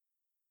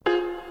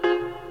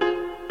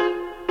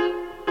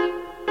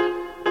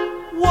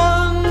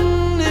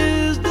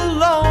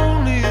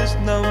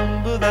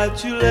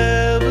that you'll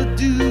ever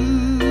do.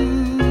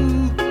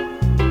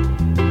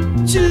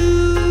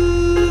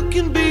 Two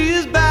can be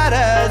as bad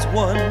as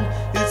one.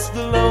 It's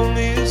the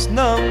loneliest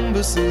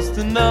number since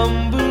the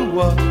number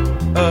one.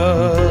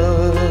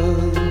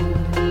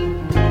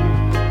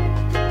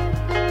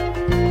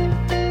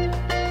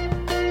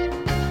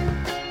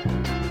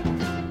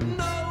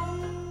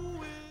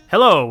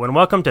 Hello, and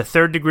welcome to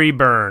Third Degree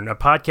Burn, a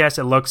podcast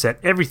that looks at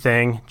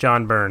everything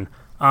John Byrne.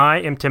 I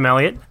am Tim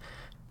Elliott,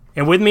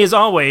 and with me, as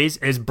always,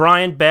 is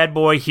Brian Bad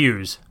Boy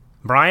Hughes.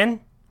 Brian?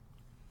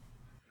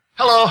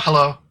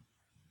 Hello.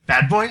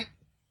 Bad Boy?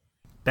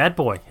 Bad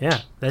Boy,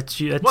 yeah.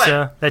 That's you.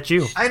 That's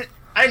you. I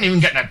hadn't even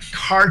gotten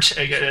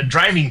a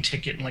driving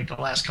ticket in like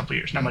the last couple of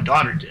years. Now my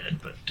daughter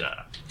did, but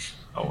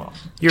oh well.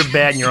 You're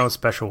bad in your own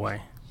special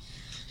way.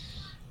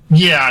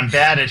 Yeah, I'm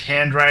bad at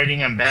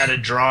handwriting. I'm bad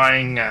at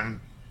drawing.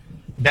 I'm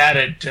bad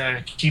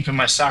at keeping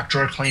my sock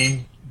drawer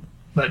clean.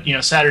 But, you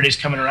know, Saturday's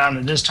coming around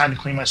and it is time to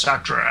clean my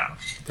sock drawer out.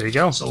 There you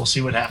go. So we'll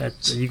see what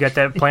happens. You got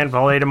that planned for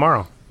all day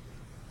tomorrow.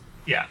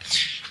 Yeah.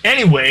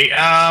 Anyway,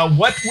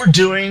 what we're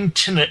doing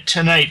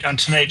tonight on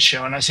tonight's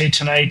show, and I say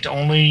tonight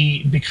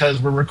only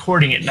because we're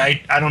recording at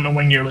night. I don't know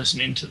when you're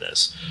listening to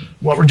this.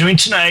 What we're doing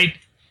tonight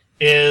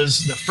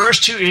is the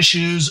first two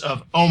issues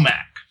of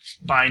OMAC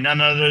by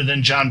none other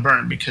than John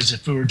Byrne, because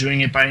if we were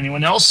doing it by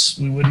anyone else,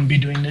 we wouldn't be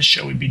doing this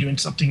show. We'd be doing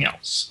something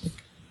else.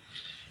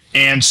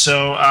 And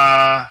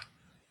so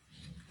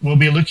we'll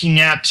be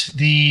looking at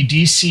the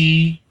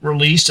DC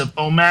release of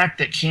OMAC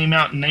that came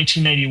out in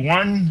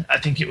 1991. I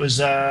think it was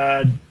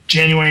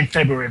January and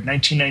February of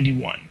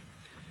 1991.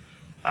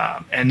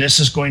 And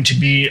this is going to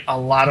be a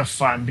lot of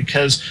fun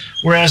because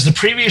whereas the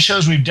previous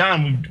shows we've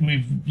done,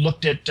 we've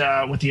looked at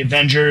with the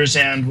Avengers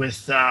and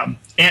with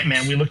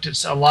Ant-Man, we looked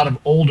at a lot of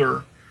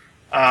older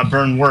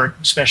Byrne work,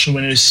 especially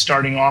when it was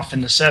starting off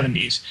in the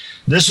 70s.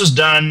 This was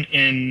done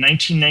in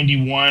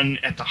 1991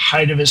 at the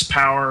height of his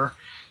power,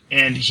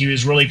 and he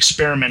was really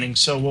experimenting.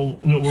 So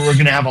we're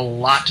going to have a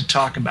lot to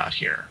talk about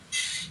here.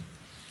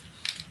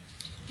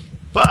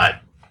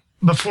 But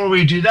before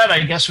we do that,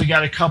 I guess we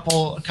got a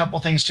couple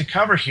things to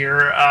cover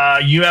here.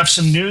 You have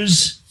some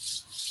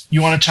news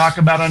you want to talk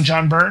about on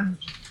John Byrne?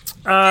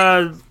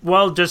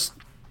 Well, just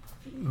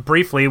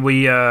briefly,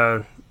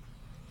 I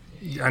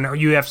know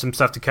you have some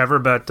stuff to cover,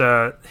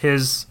 but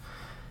his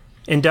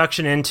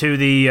induction into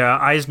the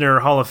Eisner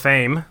Hall of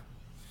Fame.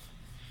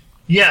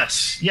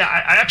 Yes. Yeah,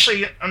 I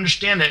actually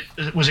understand it.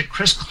 Was it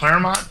Chris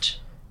Claremont?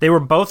 They were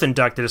both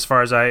inducted, as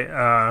far as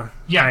I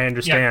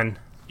understand.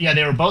 Yeah,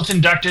 they were both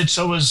inducted.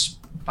 So was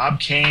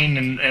Bob Kane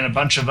and a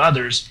bunch of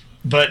others.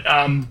 But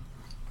I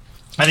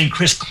think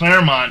Chris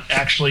Claremont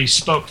actually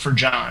spoke for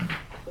John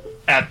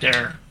at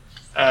there,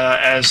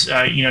 as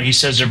he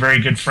says they're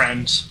very good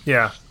friends.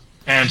 Yeah.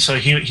 And so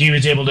he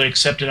was able to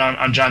accept it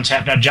on John's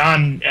behalf. Now,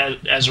 John,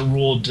 as a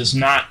rule, does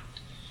not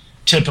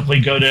typically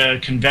go to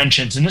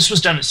conventions. And this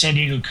was done at San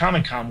Diego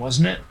Comic-Con,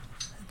 wasn't it?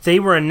 They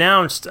were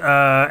announced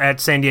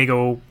at San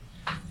Diego.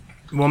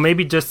 Well,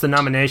 maybe just the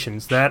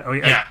nominations.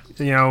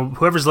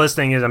 Whoever's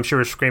listening is, I'm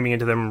sure, screaming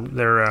into their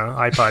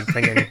iPod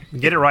thinking,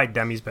 get it right,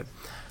 dummies. But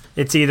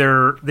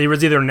they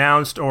was either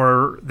announced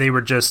or they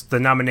were just, the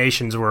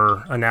nominations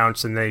were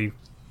announced and they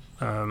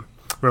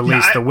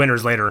released the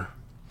winners later.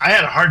 I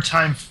had a hard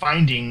time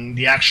finding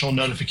the actual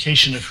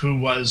notification of who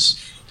was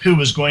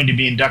going to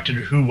be inducted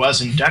or who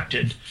was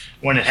inducted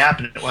when it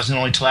happened. It wasn't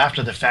only till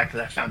after the fact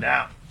that I found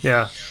out.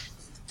 Yeah.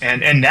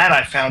 And that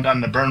I found on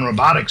the Byrne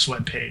Robotics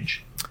webpage.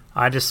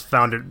 I just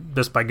found it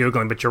just by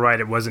Googling, but you're right,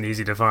 it wasn't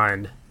easy to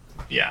find.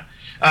 Yeah.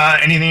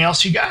 Anything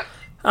else you got?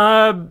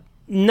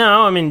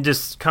 No, I mean,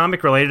 just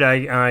comic related.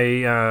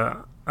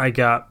 I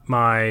got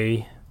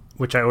my,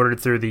 which I ordered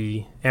through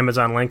the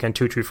Amazon link on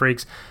Two True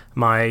Freaks,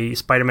 my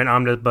Spider-Man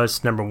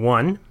Omnibus number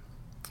 1,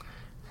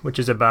 which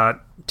is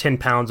about 10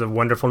 pounds of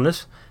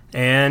wonderfulness.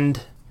 And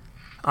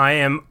I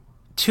am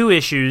 2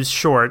 issues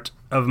short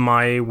of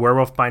my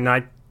Werewolf by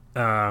Night,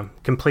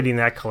 completing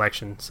that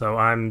collection. So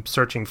I'm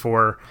searching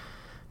for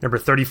number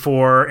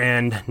 34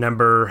 and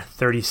number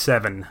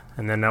 37,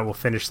 and then that will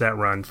finish that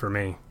run for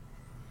me.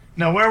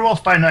 Now,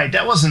 Werewolf by Night,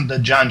 that wasn't the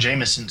John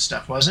Jameson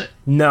stuff, was it?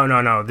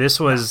 No.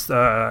 This was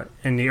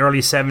in the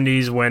early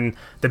 70s when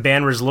the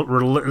ban was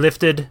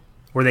lifted,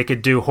 where they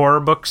could do horror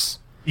books.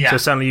 Yeah. So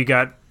suddenly you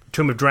got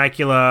Tomb of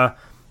Dracula,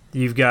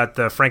 you've got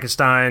the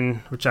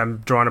Frankenstein, which I'm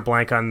drawing a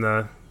blank on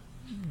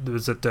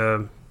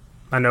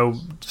I know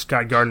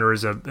Scott Gardner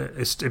is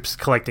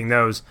collecting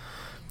those.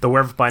 The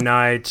Werewolf by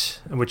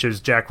Night, which is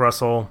Jack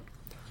Russell,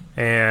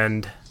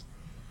 and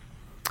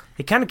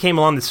it kind of came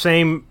along the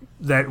same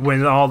that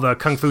when all the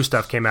Kung Fu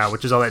stuff came out,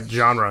 which is all that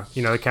genre,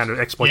 the kind of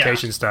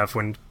exploitation stuff,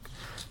 when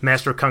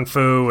Master of Kung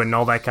Fu and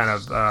all that kind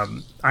of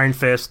Iron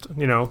Fist,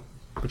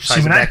 which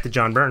ties back to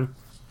John Byrne.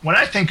 When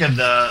I think of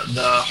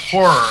the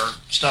horror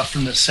stuff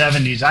from the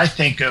 70s, I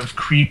think of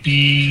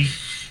Creepy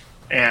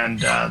and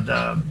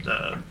the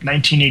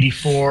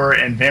 1984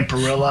 and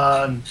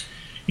Vampirilla and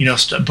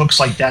books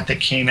like that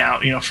came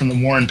out from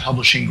the Warren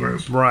Publishing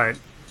Group. Right.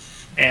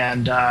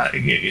 And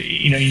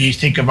you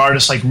think of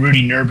artists like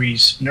Rudy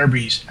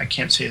Nerbies. I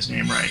can't say his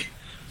name right.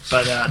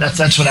 But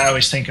that's what I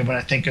always think of when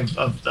I think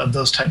of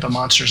those type of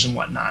monsters and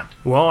whatnot.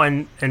 Well,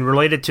 and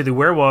related to the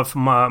werewolf,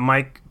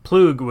 Mike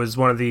Plug was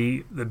one of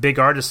the big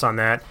artists on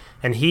that,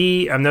 and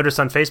I've noticed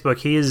on Facebook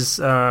he is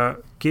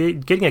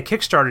getting a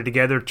Kickstarter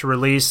together to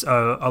release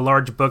a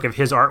large book of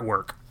his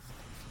artwork.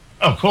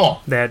 Oh,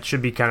 cool! That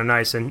should be kind of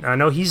nice, and I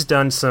know he's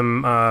done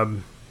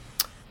some.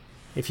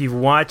 If you've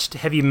watched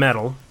Heavy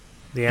Metal,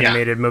 the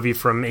animated movie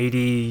from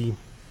 80.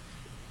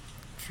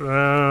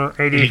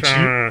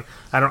 82?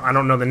 I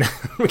don't know the name.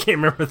 I can't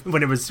remember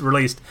when it was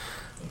released.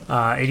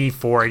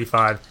 84,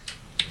 85.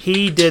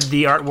 He did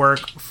the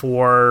artwork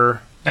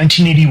for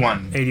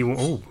 1981. 81.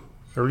 Oh,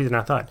 earlier than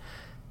I thought.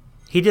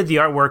 He did the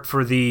artwork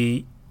for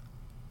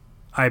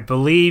I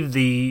believe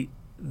the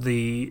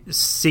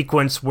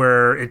sequence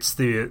where it's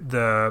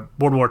the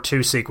World War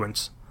II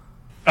sequence.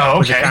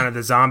 Oh, okay. Where kind of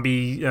the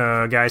zombie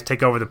guys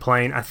take over the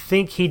plane. I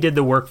think he did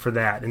the work for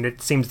that, and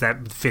it seems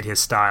that fit his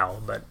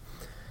style, but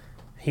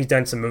he's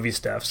done some movie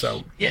stuff.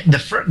 So yeah,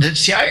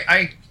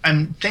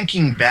 I'm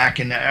thinking back,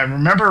 and I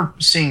remember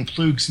seeing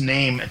Plug's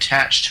name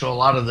attached to a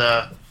lot of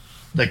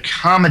the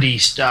comedy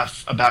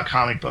stuff about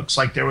comic books.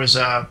 Like there was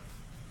a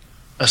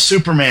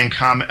Superman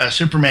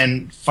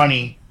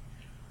funny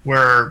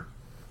where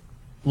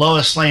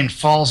Lois Lane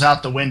falls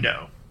out the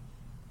window,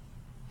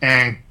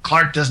 and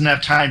Clark doesn't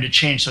have time to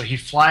change, so he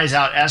flies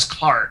out as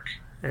Clark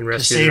to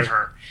save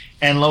her.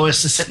 And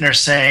Lois is sitting there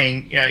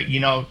saying,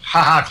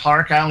 haha,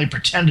 Clark, I only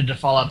pretended to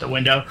fall out the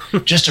window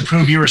just to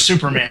prove you were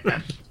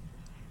Superman.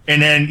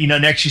 And then,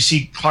 next you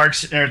see Clark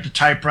sitting there at the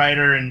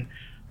typewriter, and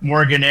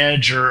Morgan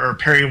Edge or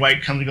Perry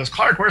White comes and goes,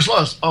 Clark, where's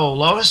Lois? Oh,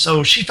 Lois?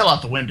 Oh, she fell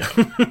out the window.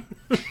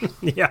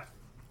 Yeah.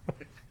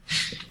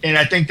 And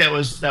I think that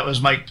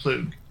was Mike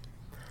Plug.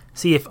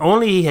 See, if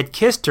only he had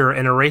kissed her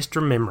and erased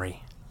her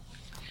memory.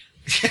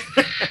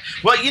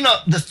 Well,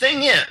 the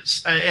thing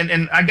is,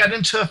 and I got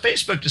into a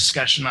Facebook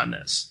discussion on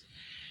this.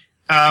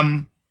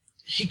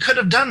 He could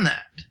have done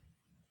that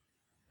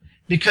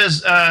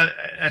because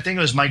I think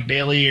it was Mike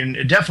Bailey and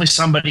definitely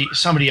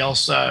somebody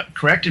else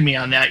corrected me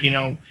on that.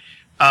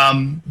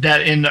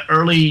 That in the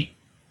early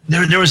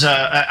there was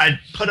I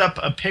put up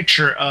a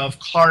picture of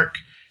Clark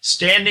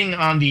standing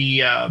on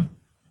the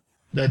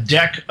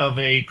deck of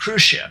a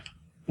cruise ship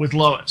with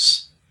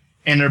Lois,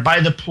 and they're by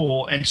the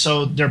pool, and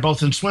so they're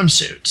both in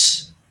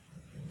swimsuits,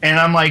 and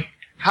I'm like,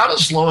 how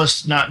does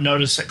Lois not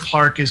notice that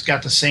Clark has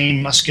got the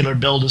same muscular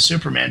build as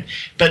Superman?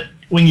 But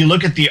when you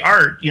look at the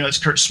art, it's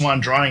Kurt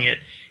Swan drawing it,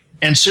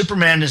 and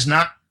Superman is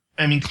not.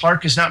 I mean,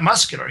 Clark is not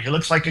muscular. He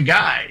looks like a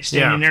guy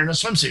standing there in a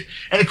swimsuit,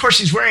 and of course,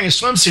 he's wearing a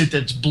swimsuit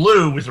that's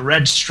blue with a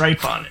red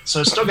stripe on it.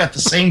 So it's still got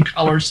the same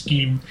color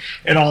scheme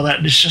and all that.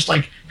 And it's just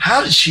like,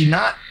 how does she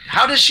not?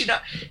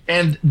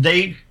 And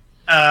they,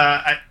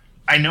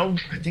 I know,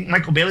 I think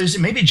Michael Bailey was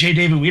it, maybe J.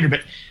 David Weeder,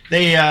 but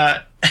they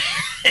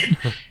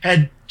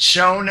had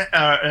shown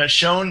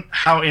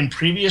how in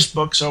previous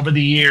books over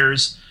the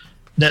years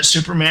that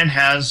Superman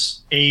has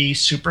a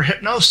super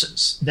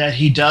hypnosis that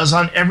he does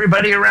on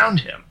everybody around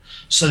him,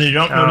 so they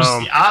don't notice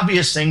the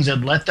obvious things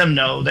and let them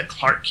know that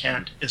Clark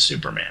Kent is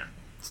Superman.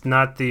 It's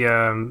not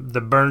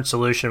the burn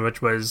solution,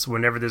 which was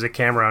whenever there's a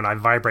camera on, I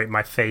vibrate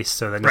my face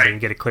so that nobody can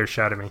get a clear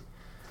shot of me.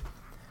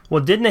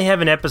 Well, didn't they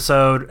have an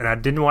episode, and I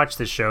didn't watch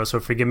this show, so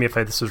forgive me if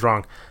this was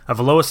wrong, of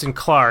Lois and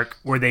Clark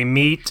where they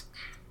meet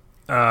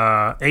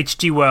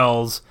H.G.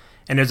 Wells,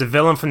 and there's a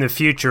villain from the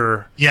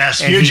future. Yes,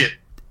 Fugit.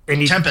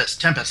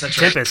 Tempest, that's right.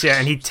 Tempest, yeah,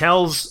 and he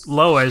tells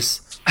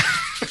Lois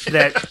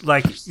that,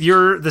 like,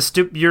 your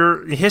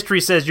history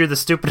says you're the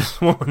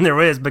stupidest woman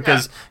there is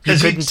because you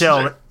couldn't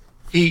tell.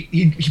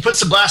 He puts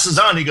the glasses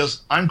on, he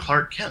goes, I'm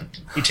Clark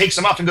Kent. He takes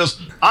them off and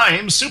goes,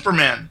 I'm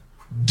Superman.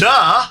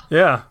 Duh!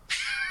 Yeah.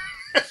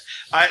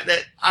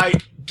 I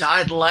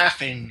died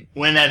laughing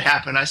when that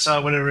happened. I saw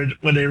it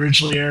when they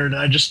originally aired.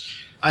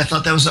 I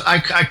thought that was I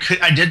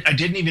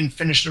didn't even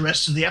finish the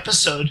rest of the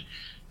episode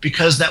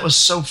because that was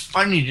so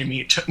funny to me.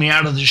 It took me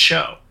out of the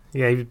show.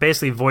 Yeah, he was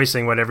basically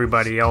voicing what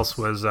everybody else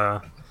was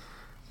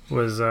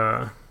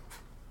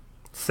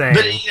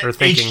saying or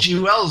thinking. H.G.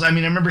 Wells. I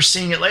mean, I remember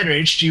seeing it later.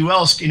 H.G.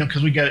 Wells,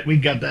 because we got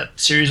that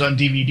series on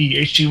DVD.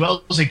 H.G.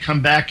 Wells had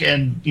come back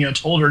and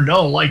told her,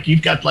 no, like,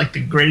 you've got like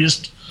the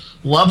greatest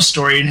love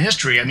story in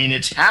history. I mean,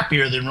 it's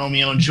happier than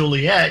Romeo and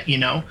Juliet.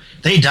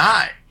 They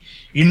die,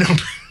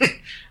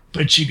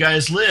 but you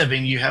guys live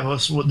and you have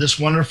this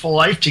wonderful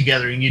life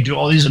together and you do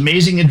all these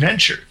amazing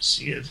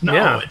adventures. It's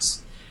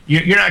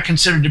you're not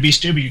considered to be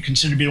stupid. You're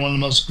considered to be one of the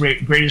most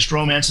greatest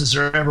romances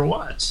there ever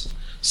was.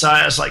 So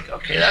I was like,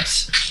 okay,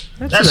 that's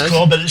nice.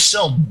 Cool, but it's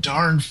still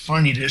darn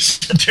funny to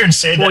sit there and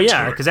say that. Well,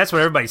 yeah, because that's what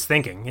everybody's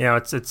thinking.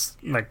 It's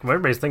like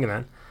everybody's thinking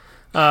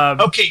that.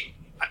 Okay.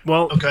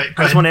 Well, I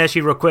just want to ask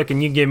you real quick,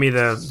 and you give me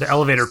the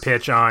elevator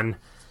pitch on.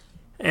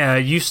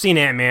 You've seen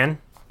Ant-Man,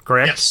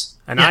 correct? Yes.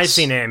 And I've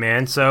seen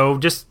Ant-Man, so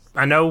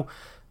I know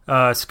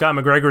Scott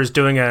McGregor is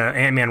doing a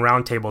Ant-Man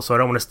roundtable, so I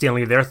don't want to steal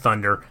any of their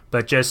thunder,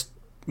 but just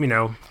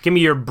give me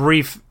your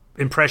brief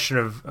impression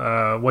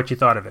of what you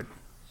thought of it.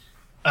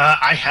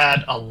 I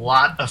had a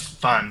lot of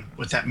fun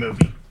with that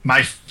movie.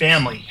 My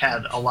family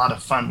had a lot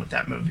of fun with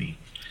that movie.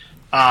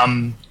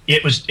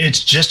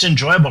 It's just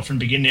enjoyable from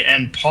beginning to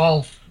end.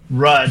 Paul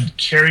Rudd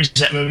carries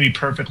that movie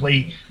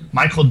perfectly.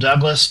 Michael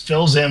Douglas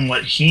fills in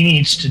what he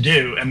needs to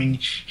do. I mean,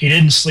 he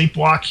didn't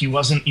sleepwalk. He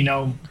wasn't,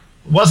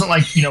 wasn't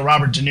like,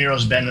 Robert De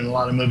Niro's been in a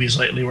lot of movies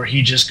lately where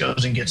he just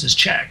goes and gets his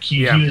check.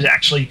 He was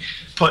actually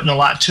putting a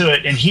lot to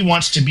it, and he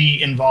wants to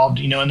be involved,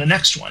 in the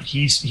next one.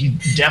 He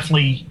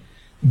definitely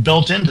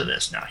built into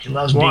this now. He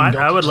loves being built.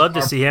 I would love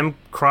to see him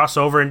cross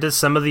over into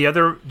some of the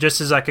other,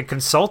 just as like a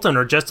consultant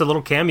or just a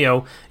little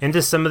cameo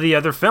into some of the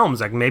other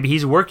films. Like maybe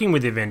he's working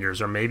with the Avengers,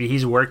 or maybe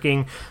he's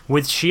working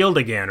with S.H.I.E.L.D.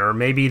 again, or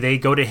maybe they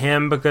go to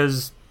him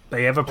because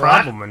they have a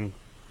problem. And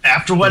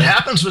after what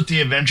happens with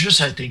the Avengers,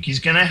 I think he's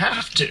going to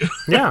have to.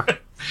 Yeah.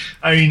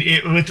 I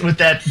mean, with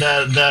that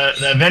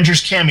the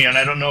Avengers cameo, and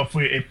I don't know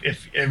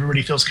if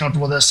everybody feels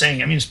comfortable with us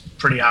saying. I mean, it's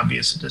pretty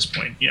obvious at this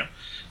point,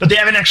 But they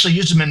haven't actually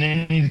used him in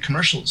any of the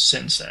commercials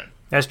since then.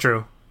 That's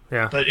true.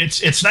 Yeah. But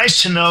it's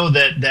nice to know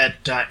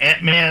that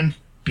Ant-Man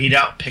beat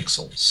out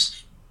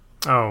Pixels.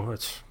 Oh,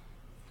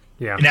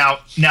 yeah. Now,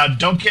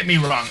 don't get me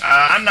wrong.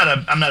 I'm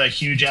not a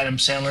huge Adam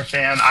Sandler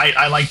fan.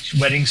 I liked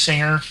Wedding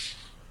Singer,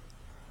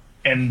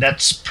 and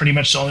that's pretty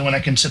much the only one I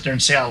can sit there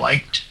and say I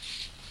liked.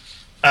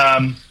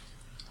 And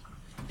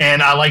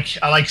I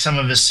like some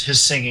of his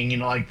singing,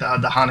 like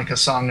the Hanukkah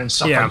song and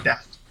stuff like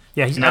that.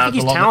 Yeah, I think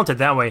he's talented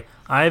that way.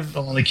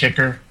 The Lonely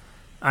Kicker.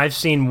 I've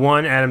seen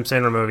one Adam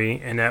Sandler movie,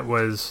 and that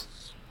was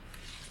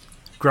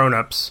Grown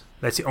Ups.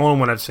 That's the only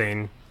one I've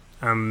seen.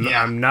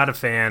 I'm not a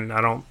fan.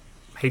 I don't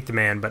hate the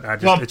man, but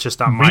it's just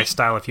not my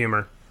style of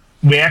humor.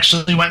 We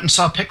actually went and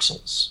saw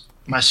Pixels.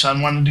 My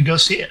son wanted to go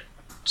see it,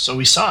 so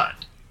we saw it.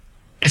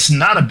 It's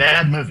not a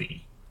bad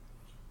movie.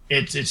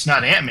 It's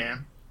not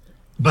Ant-Man,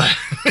 but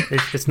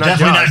it's not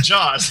definitely Jaws. not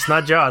Jaws. It's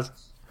not Jaws.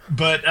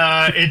 But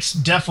it's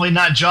definitely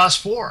not Jaws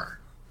 4.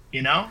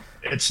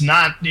 It's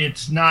not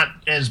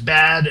as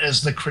bad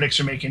as the critics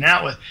are making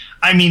out with.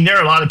 I mean, there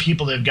are a lot of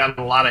people that have got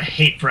a lot of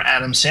hate for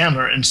Adam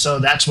Sandler, and so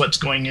that's what's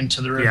going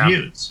into the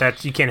reviews.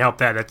 You can't help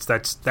that.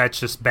 That's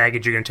just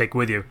baggage you're going to take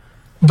with you.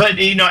 But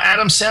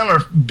Adam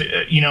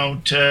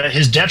Sandler, to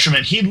his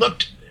detriment, he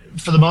looked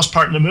for the most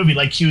part in the movie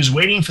like he was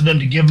waiting for them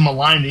to give him a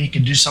line that he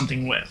could do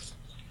something with,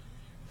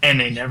 and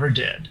they never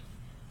did.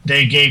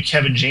 They gave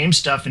Kevin James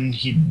stuff, and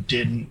he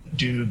didn't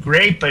do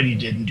great, but he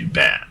didn't do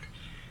bad.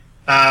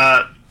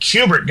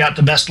 Kubert got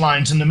the best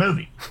lines in the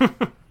movie. I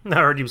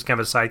heard he was kind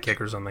of a sidekick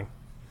or something.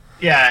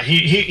 Yeah,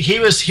 he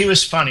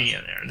was funny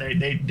in there.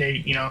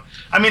 They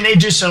I mean, they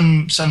do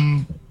some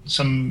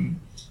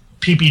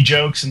pee-pee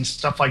jokes and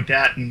stuff like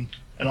that and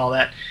all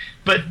that.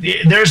 But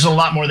there's a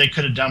lot more they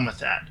could have done with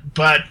that.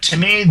 But to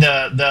me,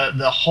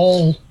 the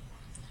whole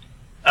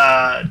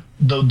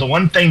the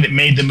one thing that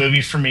made the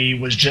movie for me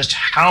was just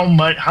how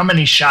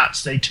many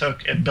shots they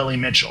took at Billy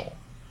Mitchell.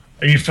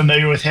 Are you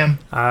familiar with him?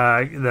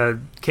 The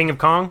King of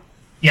Kong?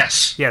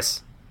 Yes.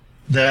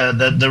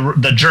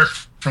 The jerk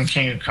from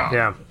King of Kong.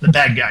 Yeah. The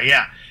bad guy,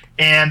 yeah.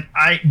 And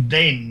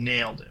they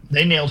nailed him.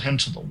 They nailed him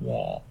to the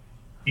wall,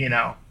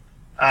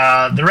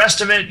 The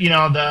rest of it,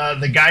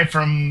 the guy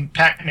from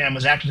Pac-Man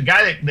was actually, the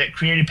guy that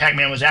created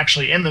Pac-Man was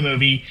actually in the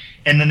movie,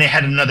 and then they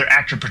had another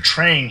actor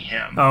portraying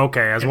him. Oh,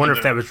 okay. I was wondering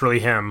if that was really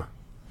him.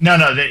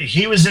 No,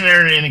 he was in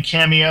there in a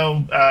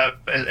cameo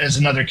as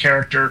another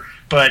character,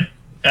 but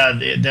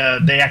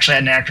they actually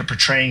had an actor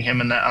portraying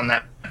him on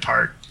that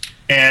part.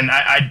 And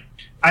I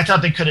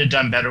thought they could have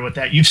done better with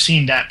that. You've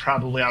seen that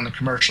probably on the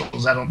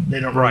commercials. They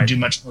don't really do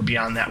much more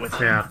beyond that with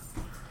him. Yeah.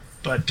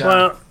 But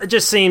it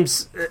just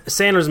seems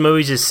Sandler's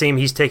movies just seem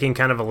he's taking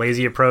kind of a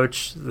lazy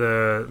approach.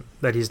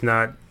 That he's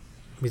not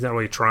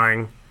really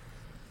trying.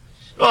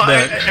 Well,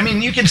 I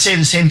mean, you can say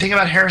the same thing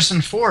about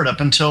Harrison Ford up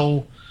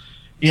until,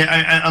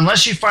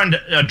 unless you find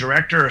a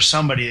director or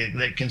somebody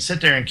that can sit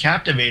there and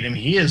captivate him,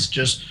 he is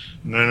just.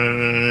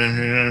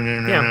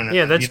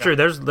 Yeah, that's true.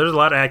 There's a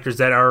lot of actors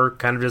that are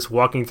kind of just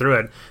walking through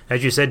it.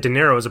 As you said, De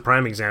Niro is a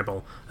prime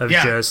example of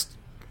just,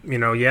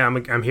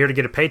 I'm here to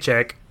get a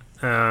paycheck,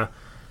 and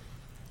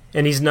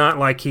he's not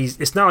like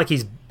it's not like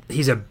he's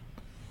a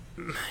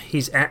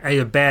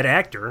bad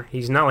actor.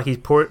 He's not like he's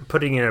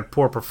putting in a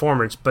poor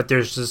performance, but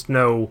there's just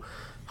no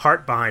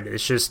heart behind it.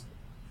 It's just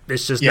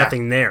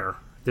nothing there.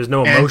 There's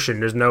no emotion.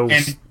 There's no.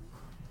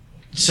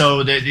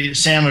 So the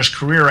Sandler's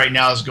career right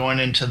now is going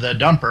into the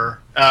dumper.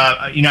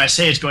 I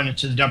say it's going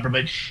into the dumper,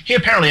 but he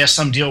apparently has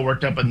some deal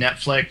worked up with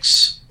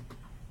Netflix,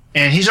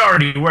 and he's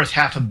already worth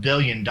 $500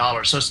 million.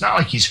 So it's not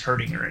like he's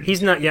hurting or anything.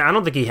 He's not. Yeah, I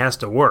don't think he has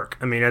to work.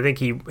 I mean, I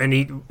think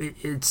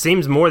it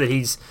seems more that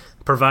he's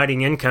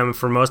providing income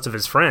for most of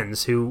his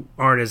friends who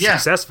aren't as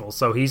successful.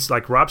 So he's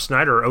like Rob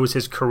Schneider owes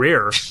his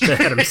career to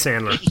Adam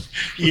Sandler.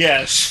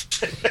 Yes.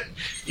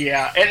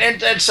 Yeah,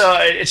 and so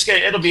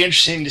it'll be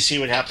interesting to see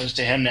what happens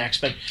to him next.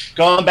 But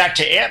going back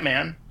to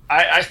Ant-Man,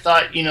 I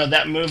thought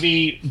that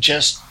movie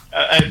just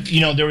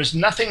there was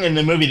nothing in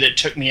the movie that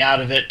took me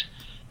out of it.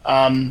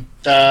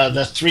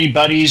 The three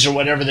buddies or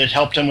whatever that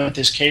helped him with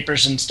his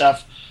capers and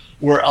stuff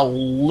were a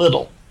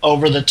little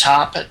over the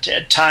top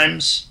at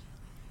times.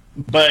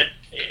 But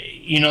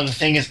the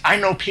thing is, I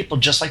know people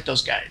just like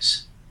those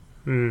guys.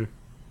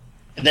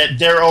 that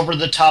they're over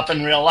the top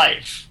in real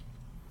life.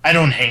 I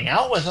don't hang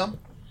out with them,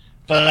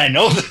 but I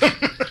know them.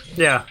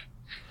 Yeah.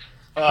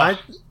 I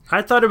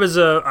thought it was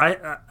I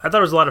thought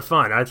it was a lot of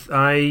fun.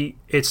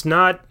 It's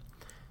not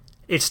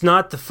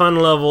the fun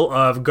level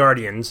of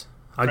Guardians.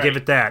 I'll give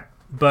it that.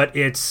 But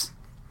there's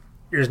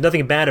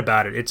nothing bad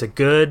about it. It's as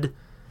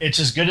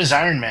good as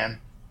Iron Man.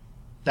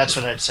 That's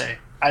what I'd say.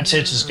 I'd say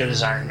it's as good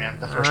as Iron Man,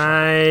 the first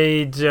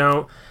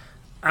one.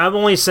 I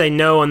only say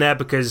no on that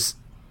because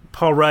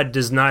Paul Rudd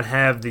does not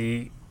have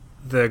the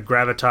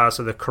gravitas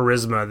or the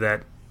charisma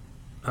that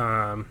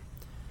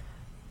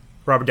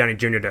Robert Downey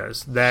Jr.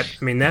 does. That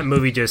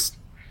movie just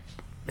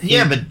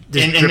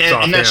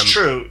and that's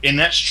true, and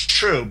that's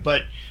true.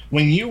 But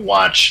when you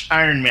watch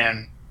Iron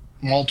Man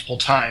multiple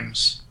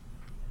times,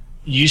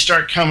 you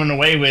start coming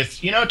away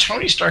with,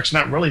 Tony Stark's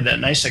not really that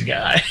nice a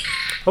guy.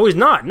 Oh, he's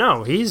not.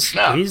 No, he's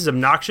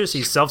obnoxious.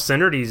 He's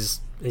self-centered. He's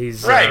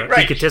right.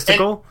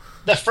 egotistical. And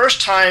the first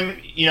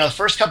time, the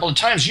first couple of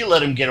times you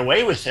let him get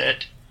away with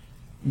it,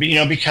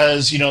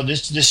 because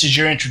this is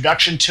your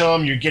introduction to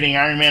him. You're getting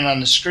Iron Man on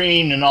the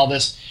screen and all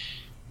this.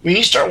 When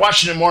you start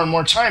watching it more and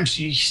more times,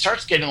 he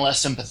starts getting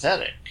less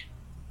sympathetic.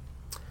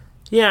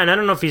 Yeah, and I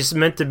don't know if he's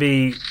meant to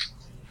be.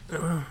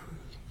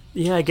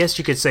 Yeah, I guess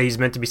you could say he's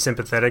meant to be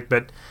sympathetic,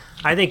 but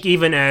I think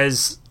even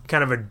as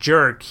kind of a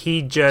jerk,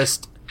 he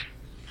just.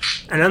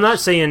 And I'm not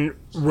saying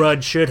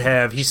Rudd should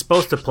have. He's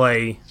supposed to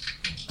play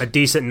a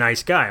decent,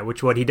 nice guy,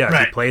 which what he does.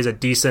 Right. He plays a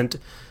decent,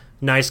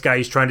 nice guy.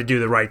 He's trying to do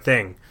the right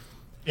thing.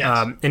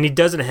 Yes. And he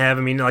doesn't have,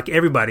 like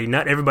everybody,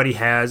 not everybody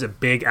has a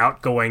big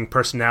outgoing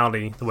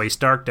personality the way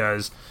Stark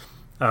does.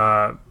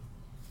 So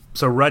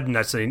Rudd,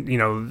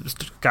 necessarily,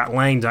 Scott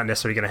Lang's not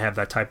necessarily going to have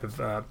that type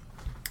of.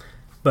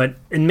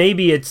 And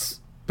maybe it's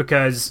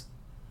because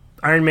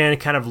Iron Man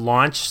kind of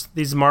launched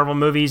these Marvel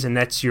movies, and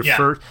that's your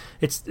first.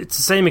 It's the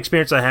same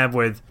experience I have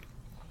with.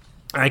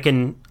 I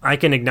can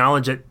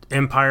acknowledge that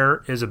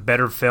Empire is a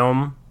better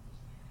film.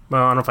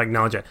 Well, I don't know if I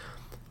acknowledge it.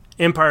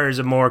 Empire is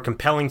a more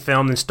compelling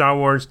film than Star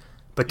Wars,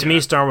 but to me,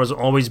 Star Wars will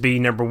always be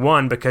number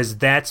one because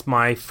that's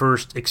my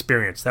first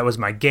experience. That was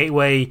my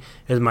gateway.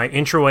 It was my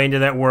intro into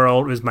that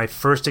world. It was my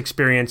first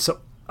experience. So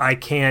I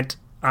can't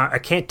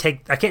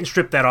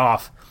strip that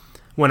off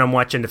when I'm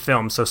watching the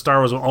film. So Star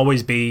Wars will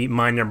always be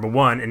my number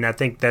one, and I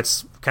think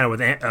that's kind of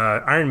with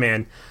Iron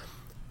Man.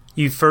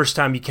 First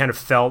time you kind of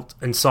felt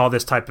and saw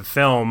this type of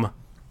film.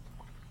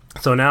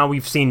 So now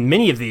we've seen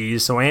many of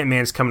these. So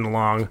Ant-Man's coming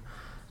along.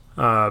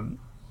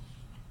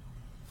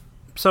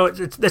 So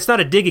it's not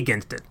a dig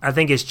against it. I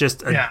think it's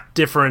just a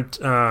different.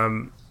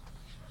 I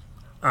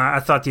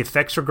thought the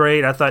effects were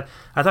great. I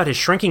thought his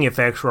shrinking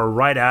effects were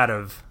right out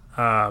of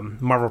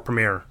Marvel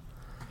Premiere.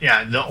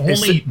 Yeah, the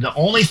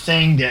only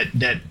thing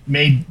that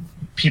made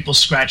people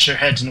scratch their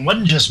heads, and it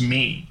wasn't just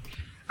me.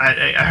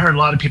 I heard a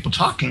lot of people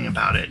talking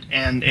about it,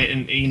 and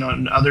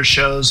in other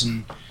shows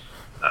and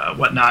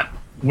whatnot,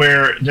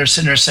 where they're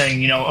sitting there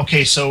saying,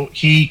 okay, so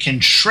he can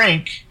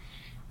shrink,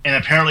 and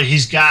apparently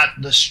he's got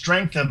the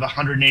strength of a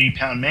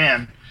 180-pound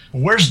man.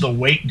 Where's the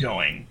weight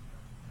going?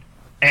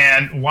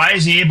 And why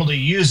is he able to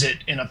use it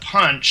in a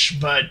punch,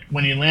 but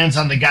when he lands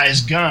on the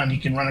guy's gun, he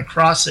can run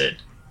across it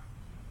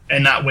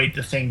and not weight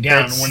the thing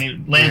down? And when he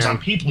lands on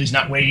people, he's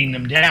not weighting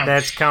them down.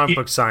 That's comic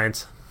book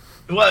science.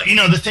 Well,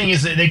 the thing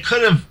is that they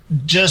could have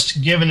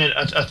just given it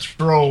a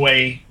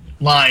throwaway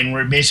line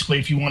where basically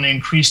if you want to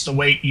increase the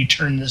weight, you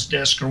turn this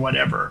disc or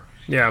whatever.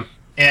 Yeah.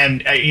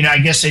 And, I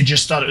guess they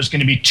just thought it was going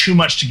to be too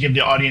much to give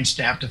the audience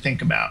to have to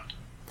think about.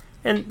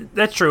 And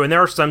that's true. And there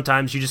are some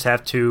times you just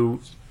have to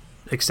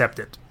accept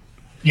it.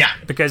 Yeah.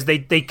 Because they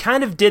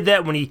kind of did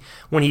that when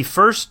he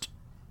first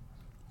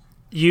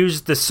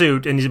used the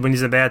suit and when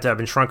he's in the bathtub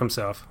and shrunk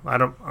himself. I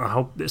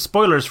hope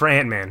spoilers for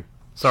Ant-Man.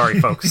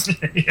 Sorry, folks.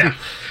 Yeah.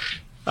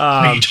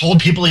 He told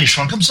people he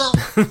shrunk himself?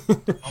 Oh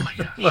my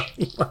gosh. Well,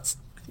 he was,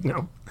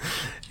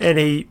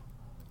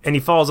 and he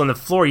falls on the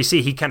floor. You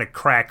see, he kind of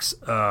cracks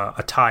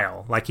a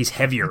tile, like he's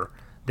heavier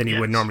than he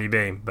would normally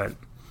be. But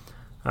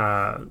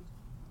and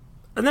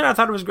then I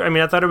thought it was great.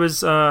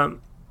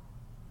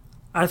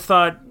 I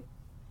thought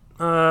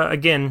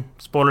again,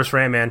 spoilers for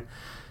Ant-Man.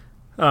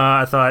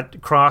 I thought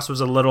Cross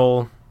was a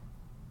little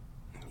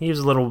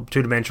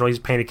two-dimensional. He's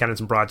painted kind of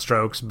some broad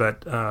strokes,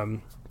 but I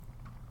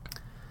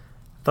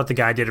thought the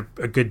guy did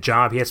a good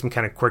job. He had some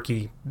kind of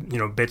quirky,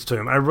 bits to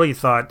him. I really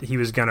thought he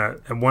was gonna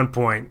at one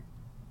point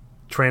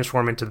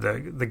transform into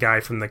the guy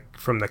from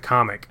the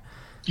comic,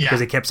 because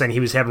they kept saying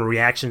he was having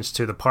reactions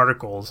to the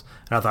particles,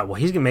 and I thought,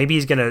 well, maybe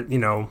he's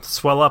gonna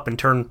swell up and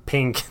turn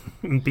pink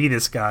and be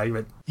this guy.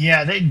 But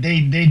yeah, they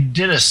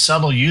did a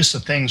subtle use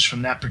of things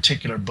from that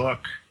particular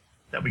book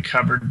that we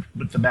covered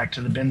with the Back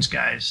to the Bins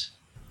guys.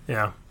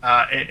 Yeah,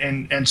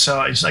 and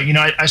so it's like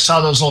I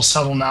saw those little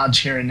subtle nods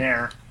here and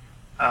there.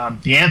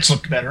 The ants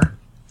looked better,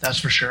 that's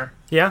for sure.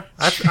 Yeah,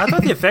 I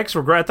thought the effects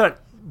were great. I thought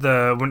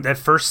that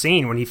first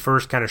scene when he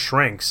first kind of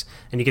shrinks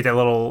and you get that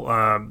little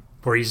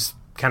where he's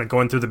kind of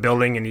going through the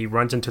building and he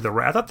runs into the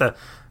rat. I thought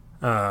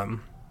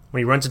when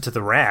he runs into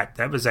the rat,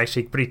 that was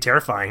actually pretty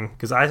terrifying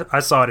because I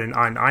saw it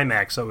on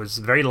IMAX, so it was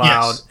very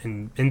loud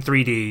and in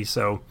 3D.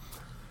 So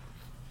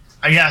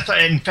Yeah,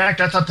 in fact,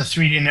 I thought the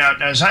 3D. Now,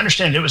 as I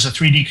understand, it was a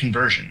 3D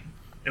conversion.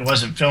 It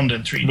wasn't filmed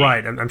in 3D.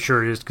 Right, I'm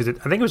sure it is because I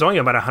think it was only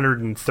about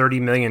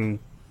 $130 million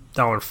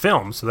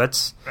film, so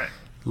that's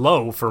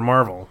low for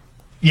Marvel.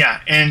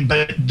 Yeah,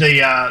 but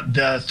the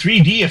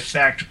 3D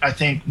effect I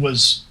think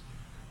was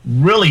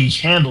really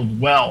handled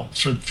well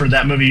for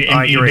that movie,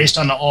 and based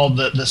on all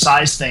the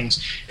size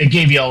things, it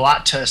gave you a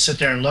lot to sit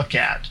there and look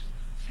at,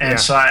 and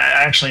so I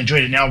actually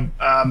enjoyed it. Now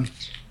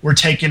we're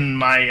taking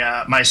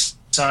my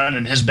son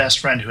and his best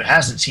friend who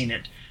hasn't seen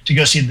it to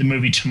go see the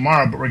movie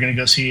tomorrow, but we're going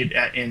to go see it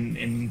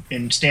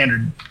in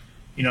standard,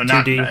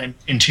 not 2D.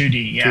 In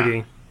 2D.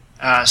 Yeah.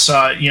 2D. So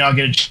I'll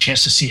get a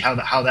chance to see how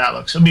that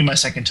looks. It'll be my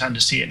second time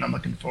to see it, and I'm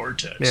looking forward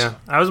to it. Yeah, so.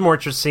 I was more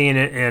interested in seeing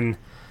it in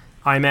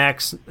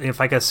IMAX.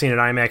 If I could have seen it in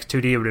IMAX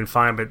 2D, it would have been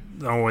fine. But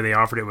the only way they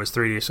offered it was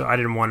 3D, so I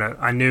didn't want to.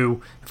 I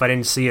knew if I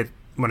didn't see it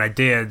when I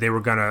did, they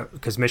were gonna,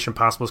 because Mission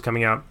Impossible was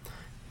coming out,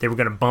 they were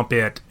gonna bump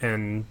it,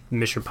 and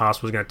Mission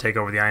Impossible was gonna take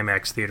over the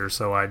IMAX theater.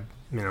 So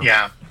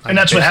and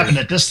that's what happened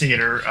at this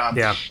theater.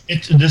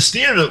 This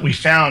theater that we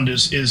found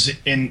is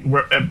in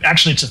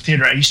actually it's a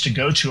theater I used to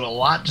go to a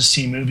lot to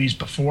see movies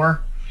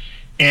before,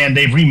 and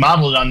they've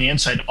remodeled it on the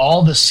inside.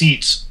 All the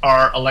seats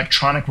are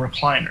electronic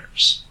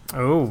recliners.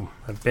 Oh,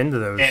 I've been to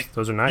those.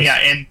 Those are nice.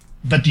 Yeah,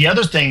 but the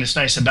other thing that's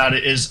nice about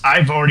it is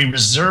I've already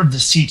reserved the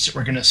seats that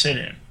we're going to sit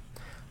in.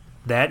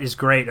 That is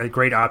great. A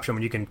great option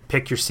when you can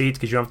pick your seats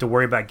because you don't have to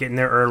worry about getting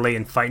there early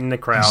and fighting the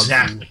crowd.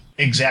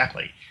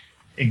 Exactly.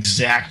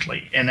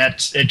 And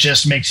it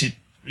just makes it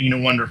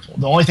wonderful.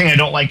 The only thing I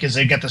don't like is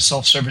they got the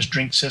self-service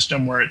drink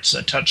system where it's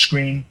a touch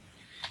screen,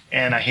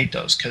 and I hate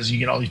those because you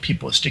get all these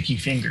people with sticky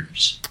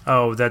fingers.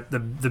 Oh,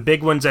 the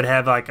big ones that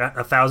have like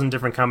 1,000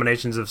 different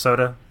combinations of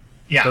soda.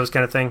 Yeah, those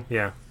kind of thing.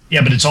 Yeah.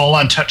 Yeah, but it's all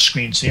on touch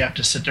screen, so you have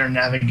to sit there and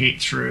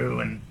navigate through,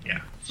 and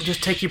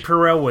just take your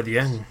Purell with you,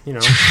 and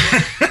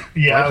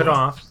wipe it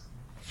off.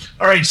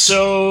 All right,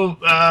 so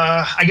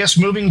I guess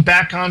moving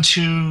back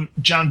onto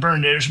John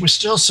Byrne, there was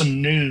still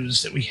some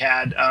news that we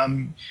had.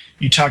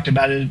 You talked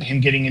about him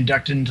getting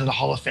inducted into the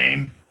Hall of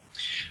Fame.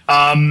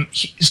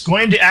 He's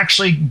going to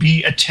actually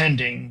be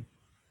attending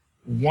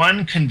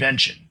one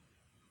convention.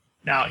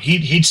 Now,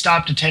 he'd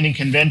stopped attending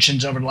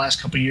conventions over the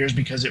last couple of years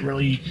because it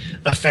really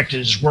affected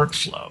his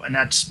workflow, and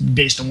that's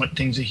based on what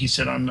things that he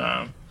said on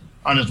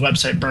his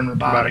website, Byrne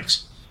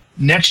Robotics.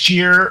 Next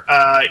year,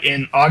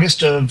 in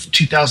August of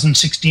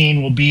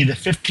 2016, will be the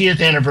 50th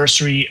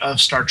anniversary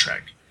of Star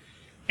Trek.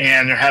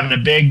 And they're having a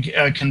big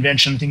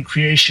convention. I think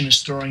Creation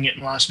is throwing it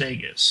in Las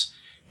Vegas.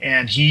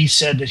 And he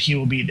said that he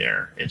will be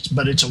there.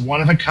 But it's a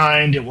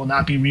one-of-a-kind. It will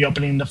not be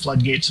reopening the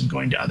floodgates of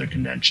going to other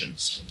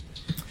conventions.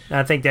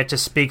 I think that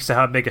just speaks to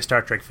how big a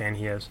Star Trek fan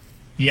he is.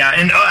 Yeah,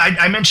 and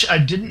I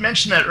didn't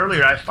mention that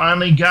earlier. I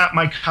finally got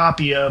my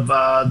copy of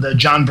the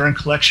John Byrne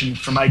collection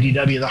from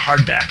IDW, the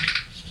hardback.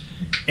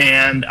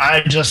 And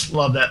I just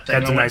love that thing.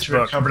 That's a nice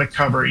book. Cover to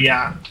cover,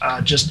 yeah.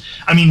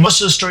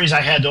 Most of the stories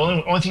I had, the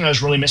only thing I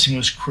was really missing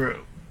was crew.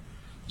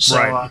 So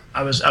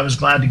I was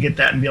glad to get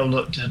that and be able to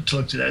look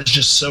through that. It's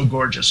just so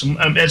gorgeous.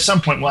 At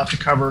some point, we'll have to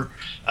cover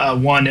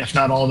one, if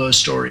not all, those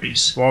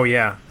stories. Oh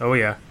yeah.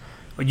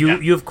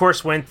 You of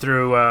course went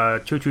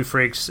through Two True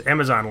Freaks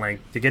Amazon link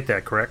to get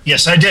that, correct?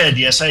 Yes, I did.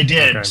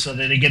 Okay. So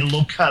that they get a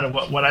little cut of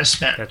what I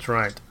spent. That's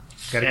right.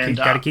 Got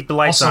to keep the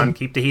lights on,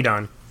 keep the heat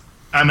on.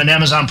 I'm an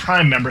Amazon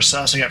Prime member, so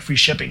I also got free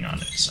shipping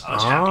on it. So I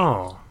was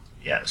happy.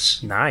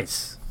 Yes,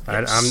 nice.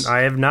 Yes.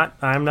 I'm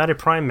not a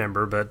Prime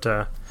member, but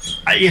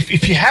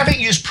if you haven't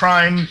used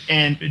Prime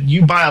and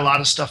you buy a lot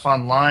of stuff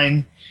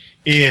online,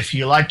 if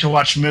you like to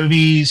watch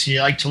movies, you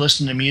like to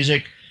listen to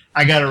music,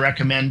 I got to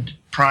recommend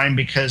Prime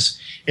because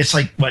it's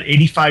like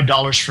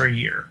 $85 for a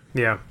year.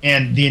 Yeah.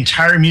 And the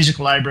entire music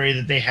library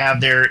that they have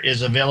there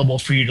is available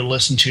for you to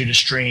listen to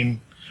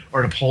stream,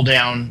 or to pull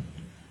down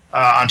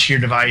onto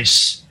your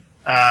device.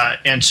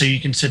 And so you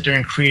can sit there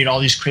and create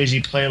all these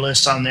crazy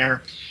playlists on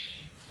there.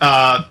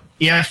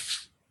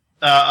 If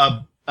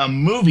a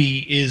movie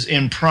is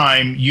in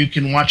Prime, you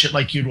can watch it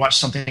like you'd watch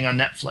something on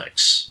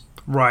Netflix.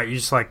 Right, you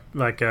just like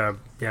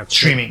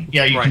streaming.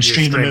 Yeah, you can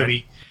stream the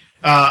movie.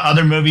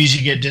 Other movies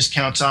you get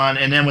discounts on,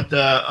 and then with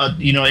the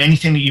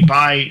anything that you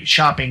buy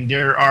shopping,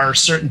 there are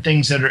certain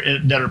things that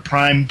are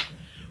Prime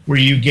where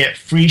you get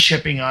free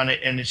shipping on it,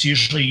 and it's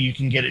usually you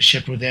can get it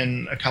shipped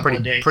within a couple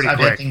of days. I've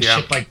had things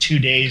shipped like 2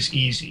 days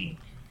easy.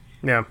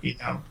 Yeah.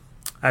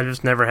 I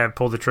just never have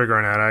pulled the trigger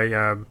on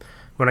that.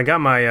 When I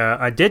got my,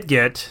 I did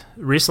get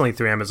recently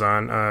through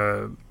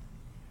Amazon,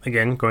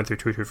 again going through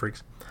Two True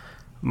Freaks,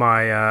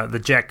 my the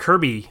Jack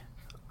Kirby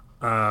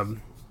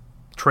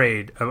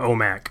trade of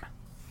OMAC.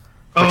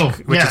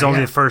 Which is only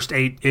the first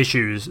 8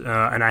 issues,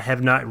 and I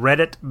have not read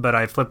it, but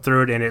I flipped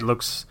through it, and it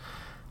looks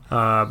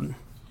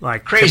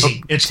like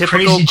crazy. It's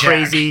typical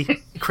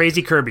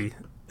crazy Kirby.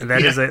 And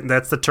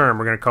that's the term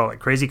we're going to call it,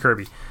 crazy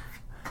Kirby.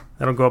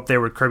 That'll go up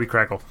there with Kirby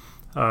Crackle.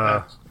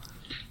 All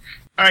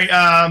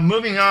right,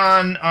 moving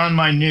on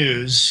my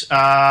news.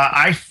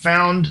 I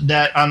found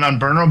that on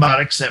Byrne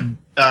Robotics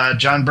that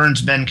John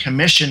Byrne's been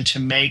commissioned to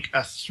make a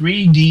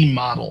 3D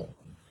model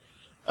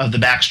of the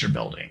Baxter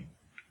Building.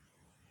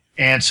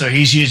 And so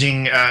he's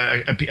using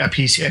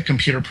a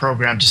computer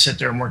program to sit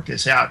there and work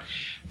this out.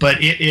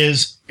 But it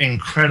is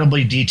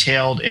incredibly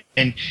detailed.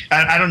 And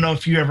I don't know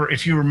if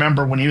you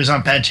remember when he was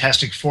on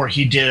Fantastic Four,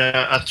 he did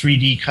a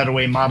 3D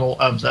cutaway model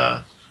of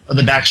the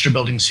Baxter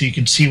Building, so you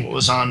could see what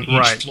was on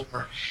each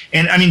floor.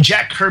 And I mean,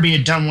 Jack Kirby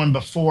had done one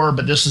before,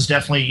 but this is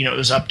definitely, it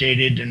was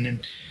updated. And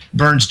then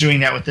Burns doing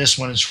that with this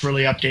one. It's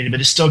really updated,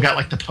 but it's still got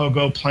like the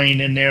pogo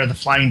plane in there, the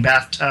flying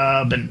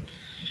bathtub, and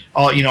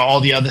all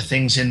the other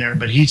things in there.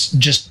 But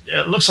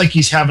it looks like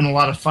he's having a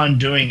lot of fun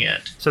doing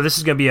it. So this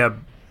is going to be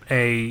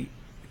a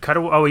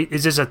cutaway. Oh,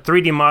 is this a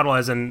 3D model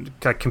as in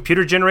a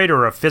computer generated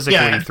or a physically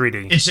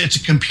 3D? It's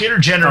a computer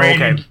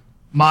generated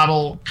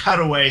model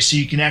cutaway, so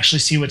you can actually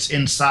see what's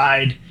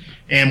inside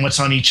and what's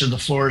on each of the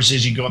floors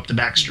as you go up the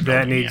Baxter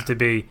Building.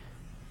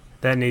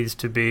 That needs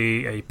to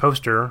be a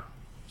poster,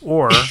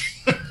 or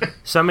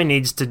somebody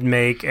needs to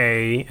make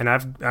and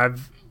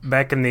I've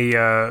back in the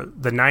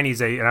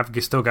 90s, and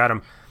I've still got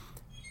them.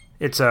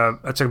 It's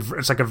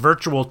like a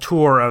virtual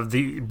tour of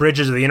the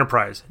bridges of the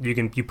Enterprise. You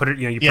put it,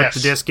 put the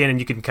disc in, and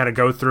you can kind of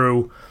go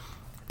through.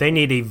 They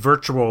need a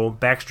virtual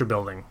Baxter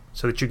Building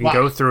so that you can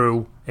go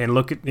through and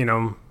look at,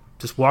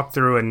 just walk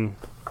through and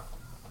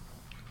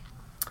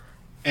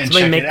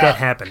somebody make that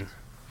happen.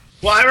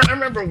 Well, I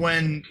remember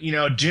when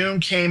Doom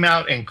came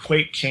out and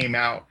Quake came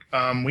out.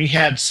 We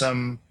had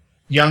some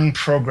young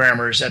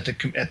programmers at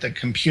the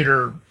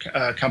computer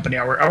company.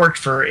 I worked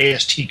for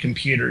AST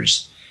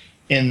Computers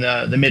in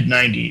the mid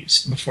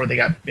 90s before they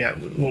got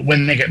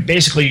when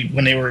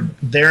they were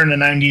there in the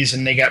 90s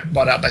and they got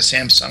bought out by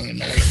Samsung in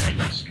the late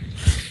 90s.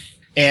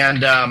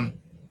 And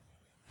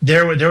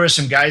there were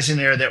some guys in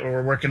there that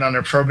were working on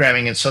their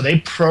programming, and so they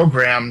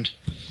programmed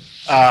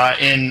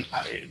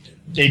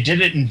they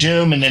did it in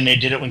Doom, and then they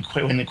did it when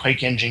the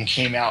Quake engine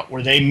came out,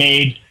 where they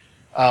made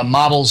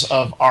models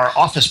of our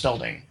office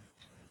building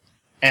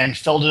and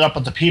filled it up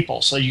with the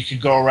people, so you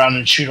could go around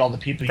and shoot all the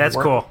people. That's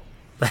cool.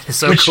 That is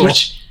so cool.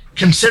 Which,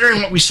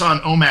 considering what we saw in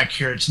OMAC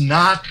here, it's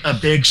not a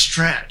big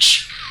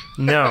stretch.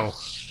 No.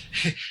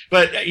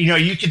 But,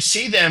 you could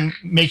see them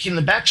making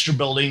the Baxter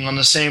Building on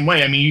the same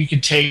way. I mean, you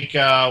could take,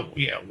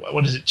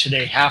 what is it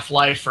today,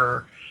 Half-Life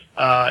or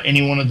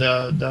any one of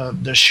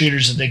the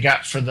shooters that they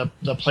got for the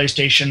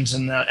PlayStations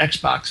and the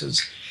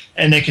Xboxes,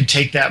 and they could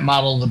take that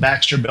model of the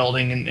Baxter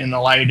Building and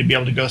allow you to be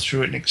able to go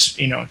through it and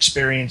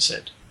experience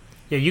it.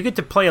 Yeah, you get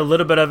to play a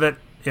little bit of it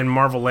in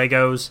Marvel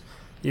Legos.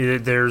 You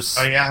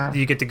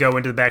get to go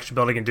into the Baxter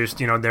Building and do,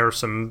 there are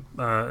some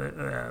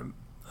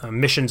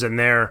missions in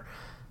there.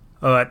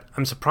 But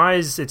I'm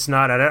surprised it's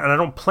not. I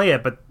don't play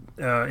it, but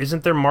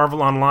isn't there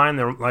Marvel Online?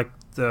 They're like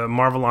the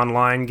Marvel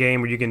Online game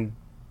where you can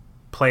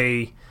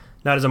play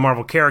not as a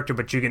Marvel character,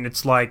 but you can.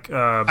 It's like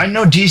I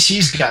know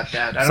DC's got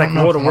that. It's like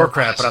World of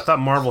Warcraft, but I thought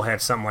Marvel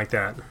had something like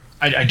that.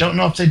 I don't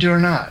know if they do or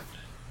not.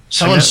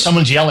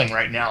 Someone's yelling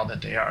right now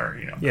that they are.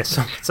 Yes,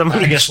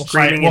 somebody. I guess we'll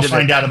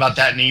find out about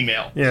that in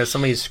email. Yeah,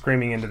 somebody's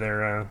screaming into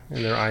their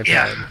iPad.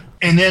 Yeah,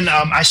 and then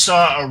I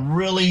saw a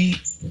really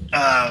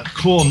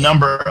cool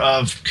number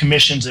of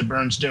commissions that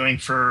Burns doing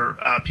for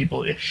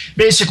people.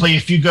 Basically,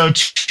 if you go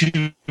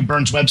to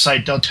Burns'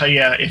 website, they'll tell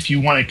you if you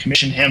want to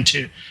commission him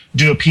to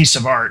do a piece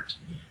of art,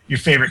 your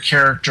favorite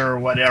character or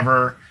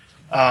whatever.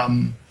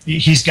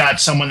 He's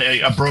got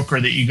a broker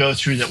that you go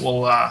through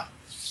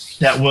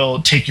that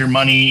will take your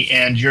money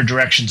and your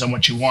directions on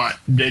what you want.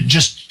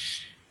 Just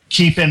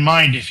keep in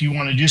mind, if you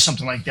want to do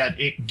something like that,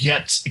 it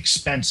gets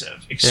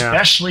expensive,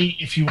 especially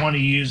if you want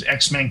to use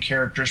X-Men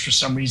characters for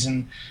some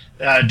reason.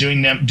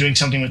 Doing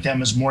something with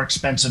them is more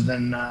expensive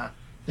than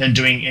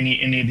doing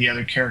any of the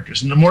other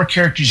characters. And the more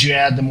characters you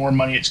add, the more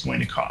money it's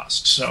going to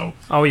cost. So,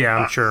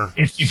 I'm sure.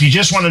 If you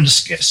just wanted to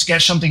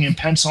sketch something in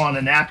pencil on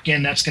a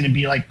napkin, that's going to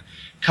be like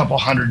couple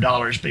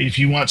 $100, but if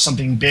you want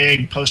something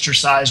big, poster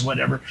size,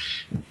 whatever,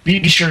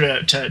 be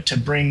sure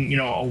to bring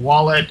a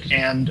wallet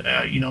and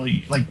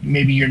like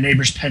maybe your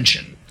neighbor's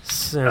pension.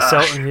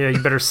 You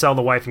better sell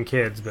the wife and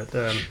kids,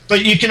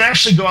 but you can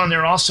actually go on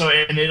there also,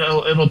 and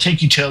it'll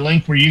take you to a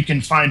link where you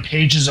can find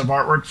pages of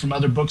artwork from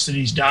other books that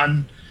he's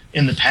done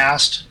in the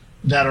past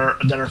that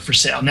are for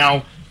sale.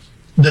 Now,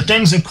 the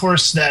things, of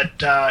course,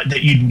 that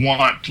you'd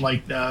want,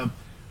 like a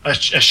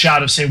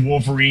shot of, say,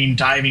 Wolverine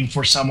diving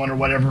for someone or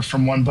whatever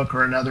from one book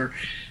or another,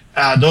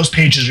 those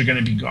pages are going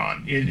to be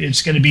gone.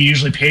 It's going to be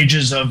usually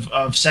pages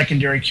of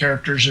secondary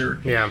characters, or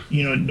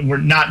where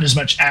not as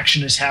much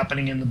action is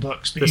happening in the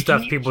books. But the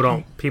stuff people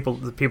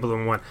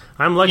don't want.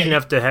 I'm lucky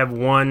enough to have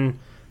one.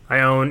 I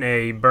own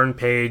a burn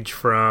page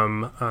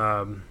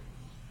from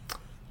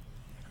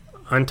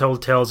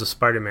Untold Tales of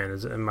Spider-Man.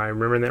 Am I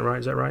remembering that right?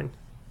 Is that right?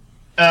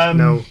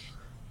 No.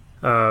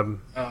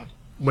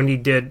 When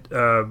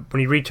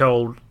he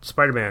retold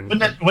Spider-Man.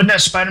 Wasn't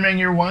that Spider-Man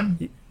Year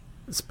One?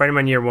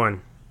 Spider-Man Year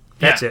One.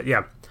 That's it,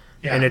 yeah.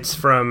 And it's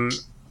from,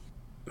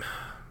 I'm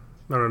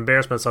going to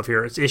embarrass myself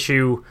here, it's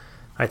issue,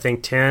 I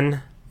think,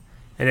 10,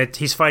 and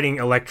he's fighting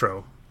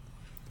Electro.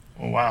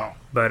 Oh, wow.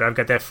 But I've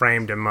got that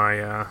framed in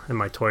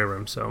my toy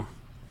room, so.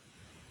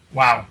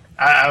 Wow.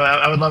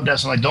 I would love to have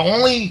something like the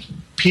only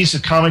piece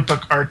of comic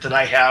book art that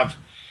I have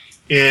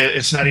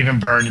It's not even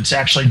Byrne. It's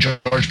actually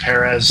George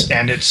Perez,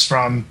 and it's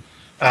from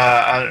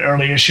an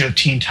early issue of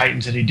Teen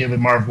Titans that he did with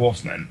Marv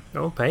Wolfman.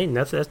 Oh, Payne,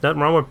 that's nothing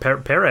wrong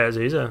with Perez.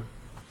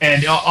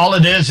 And all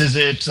it is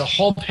it's a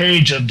whole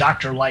page of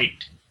Dr.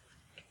 Light,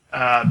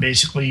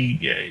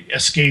 basically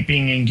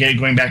escaping and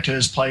going back to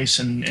his place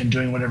and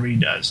doing whatever he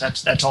does.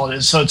 That's all it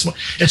is. So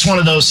it's one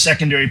of those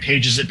secondary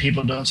pages that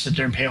people don't sit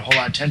there and pay a whole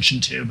lot of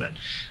attention to. But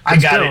I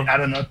got it, I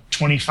don't know,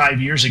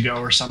 25 years ago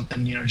or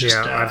something.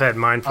 I've had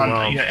mine for a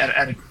while.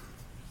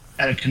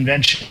 At a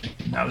convention.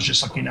 I was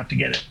just lucky enough to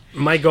get it.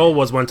 My goal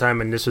was one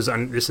time, and this is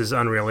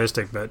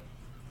unrealistic, but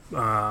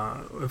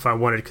if I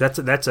wanted, because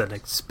that's an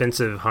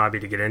expensive hobby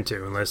to get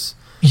into, unless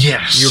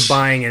you're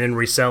buying and then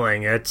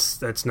reselling.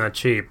 That's not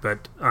cheap.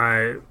 But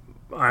I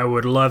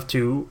would love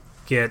to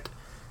get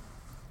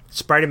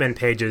Spider-Man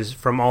pages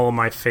from all of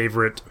my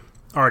favorite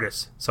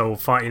artists. So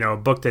a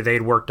book that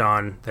they'd worked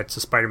on that's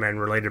a Spider-Man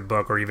related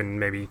book, or even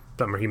maybe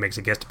somewhere he makes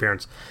a guest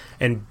appearance,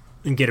 and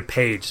get a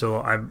page. So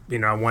I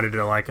wanted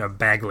like a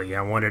Bagley.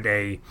 I wanted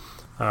a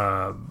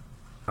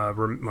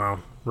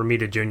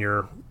Romita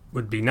Jr.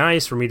 would be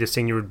nice. Romita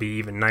Sr. would be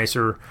even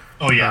nicer.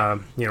 Oh yeah.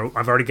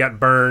 I've already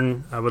got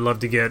Byrne. I would love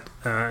to get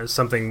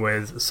something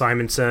with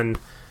Simonson,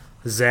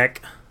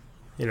 Zek,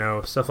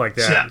 stuff like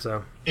that.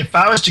 So if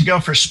I was to go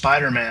for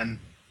Spider-Man,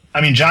 I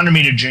mean, John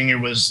Romita Jr.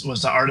 was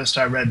the artist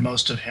I read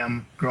most of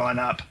him growing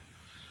up,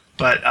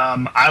 but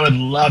I would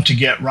love to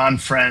get Ron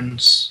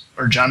Frenz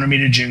or John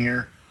Romita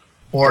Jr.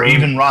 or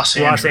even Ross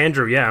Andrew. Ross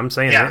Andrew, yeah, I'm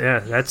saying that. Yeah,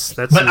 that's.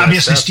 But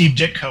obviously, Steve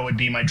Ditko would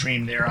be my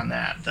dream there on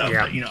that, though.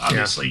 Yeah, but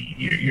obviously,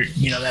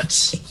 you're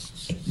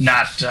that's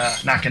not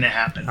going to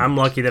happen. I'm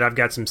lucky that I've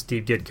got some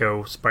Steve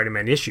Ditko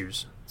Spider-Man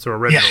issues, so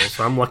originals.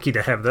 So I'm lucky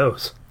to have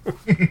those.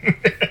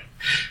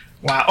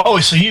 Wow! Oh,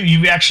 so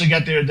you actually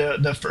got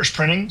the first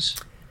printings?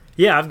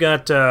 Yeah, I've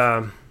got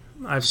some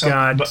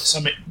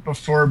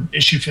before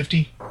issue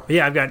 50.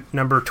 Yeah, I've got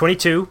number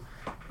 22,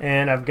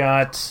 and I've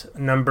got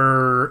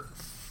number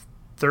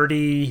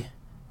 30.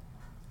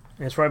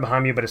 It's right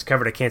behind me, but it's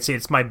covered. I can't see it.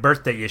 It's my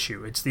birthday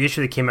issue. It's the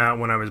issue that came out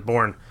when I was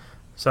born.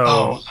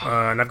 So,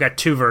 and I've got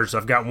two versions.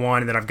 I've got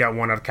one, and then I've got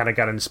one I've kind of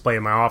got on display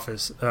in my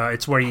office.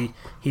 It's where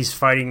he's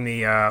fighting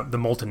the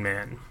Molten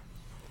Man.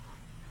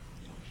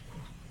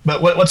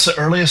 But what's the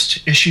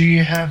earliest issue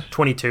you have?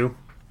 22.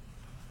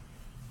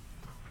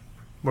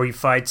 Where he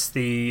fights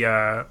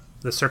the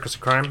Circus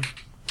of Crime.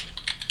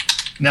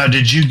 Now,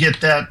 did you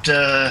get that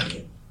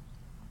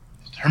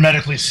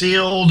hermetically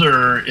sealed,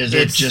 or is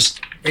it just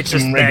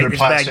regular plastic?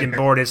 Bagged and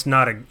board. It's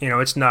not a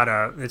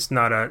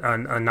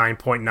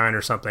 9.9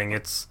 or something.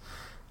 It's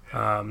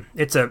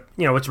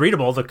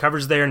readable. The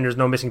cover's there, and there's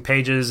no missing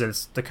pages, and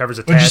the cover's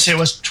attached. What did you say it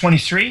was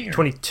 23?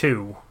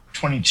 22.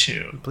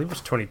 22. I believe it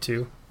was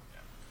 22.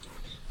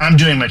 I'm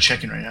doing my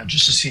checking right now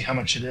just to see how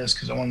much it is,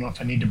 because I want to know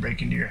if I need to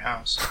break into your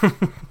house.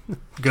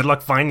 Good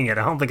luck finding it.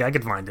 I don't think I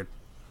could find it.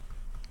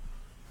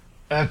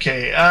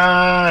 Okay,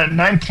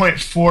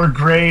 9.4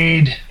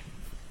 grade,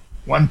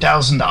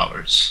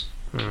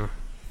 $1,000.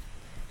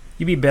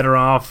 You'd be better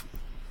off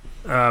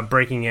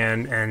breaking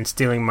in and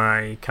stealing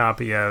my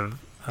copy of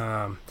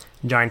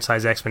Giant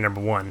Size X-Men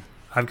 #1.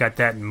 I've got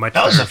that in much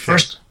better shape. That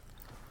was the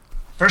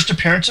first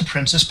appearance of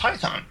Princess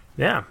Python.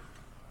 Yeah.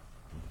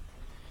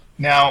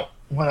 Now,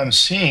 what I'm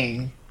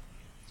seeing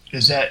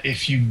is that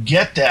if you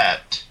get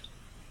that,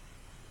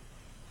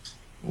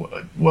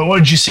 what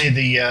would you say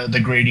the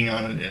grading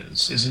on it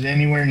is? Is it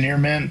anywhere near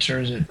mint,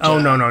 or is it? Oh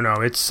no!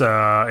 It's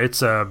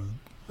a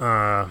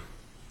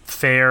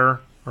fair,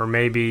 or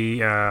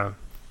maybe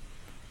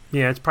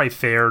it's probably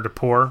fair to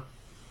poor.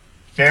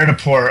 Fair to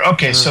poor.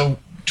 Okay, so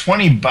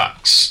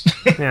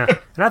 $20. Yeah,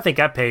 and I think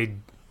I paid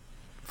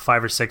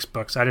 $5 or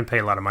 $6. I didn't pay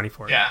a lot of money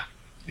for it.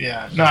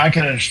 Yeah. No, I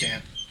can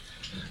understand.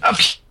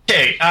 Okay,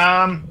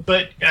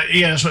 but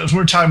as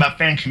we're talking about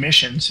fan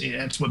commissions,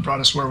 that's what brought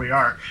us where we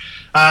are.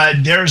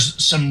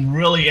 There's some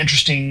really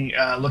interesting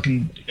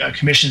looking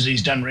commissions that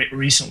he's done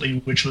recently,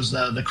 which was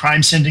the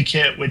Crime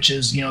Syndicate, which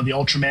is the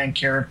Ultraman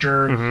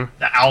character,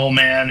 the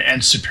Owlman,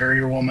 and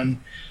Superior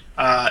Woman,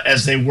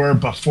 as they were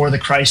before the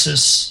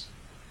Crisis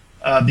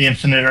of the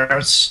Infinite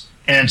Earths.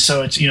 And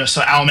so it's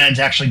so Owlman's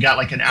actually got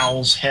like an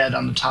owl's head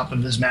on the top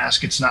of his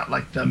mask. It's not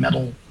like the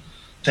metal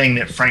thing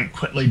that Frank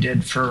Quitely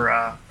did for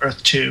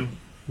Earth 2.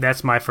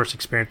 That's my first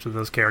experience with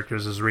those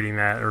characters, is reading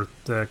that, or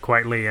the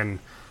Quitely. And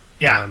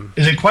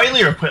is it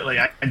Quitely or Quitely?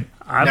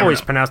 I've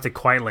always pronounced it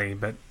Quitely,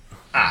 but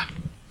I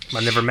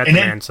never met the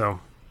man, so.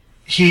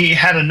 He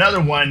had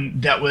another one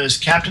that was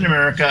Captain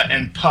America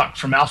and Puck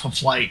from Alpha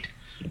Flight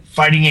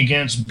fighting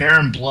against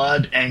Baron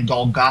Blood and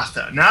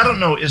Golgotha. Now, I don't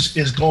know,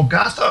 is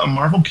Golgotha a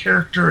Marvel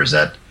character, or is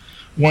that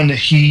one that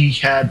he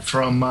had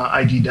from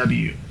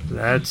IDW?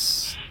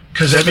 That's...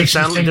 Because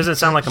it doesn't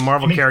sound like a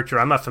Marvel character.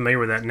 I'm not familiar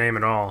with that name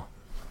at all.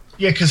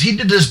 Yeah, because he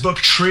did this book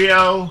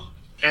Trio,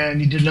 and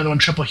he did another one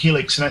Triple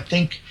Helix, and I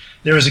think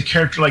there was a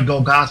character like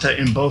Golgotha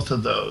in both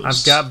of those.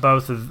 I've got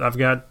both of. I've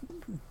got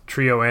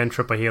Trio and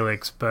Triple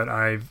Helix, but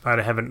I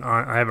haven't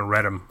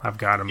read them. I've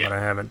got them, but I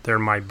haven't. They're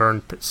my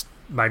burn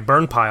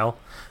pile,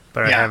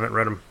 but I haven't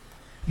read them.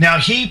 Now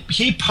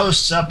he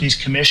posts up these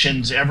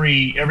commissions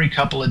every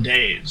couple of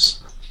days.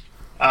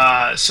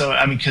 So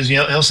I mean, because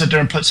he'll sit there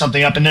and put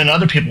something up, and then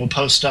other people will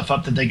post stuff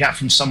up that they got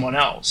from someone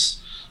else.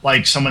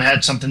 Like someone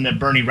had something that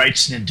Bernie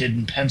Wrightson did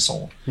in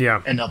pencil.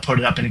 Yeah. And they'll put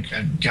it up,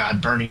 and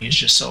God, Bernie is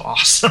just so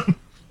awesome.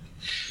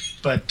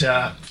 But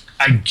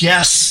I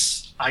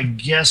guess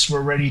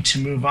we're ready to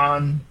move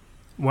on.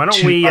 Why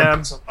don't we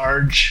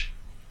large?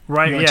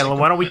 Right. Yeah. Well,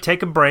 why don't we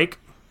take a break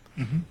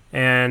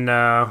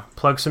and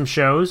plug some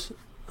shows,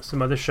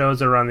 some other shows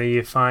that are on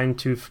the fine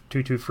Two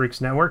Freaks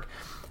Network,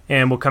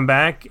 and we'll come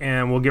back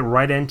and we'll get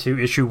right into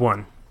issue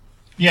 1.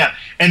 Yeah,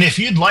 and if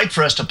you'd like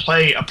for us to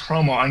play a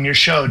promo on your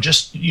show,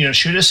 just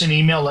shoot us an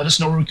email. Let us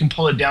know where we can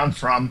pull it down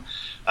from.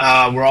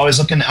 We're always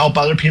looking to help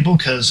other people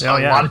because a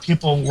lot of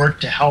people work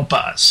to help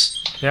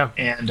us. Yeah,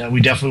 and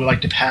we definitely would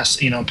like to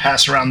pass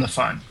around the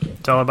fun.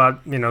 It's all about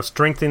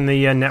strengthening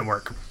the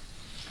network.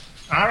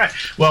 All right.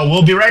 Well,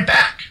 we'll be right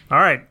back. All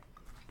right.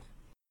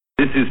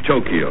 This is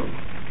Tokyo,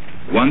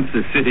 once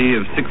a city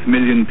of 6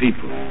 million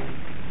people.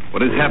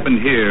 What has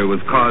happened here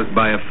was caused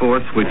by a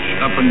force which,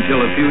 up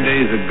until a few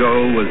days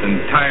ago, was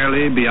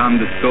entirely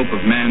beyond the scope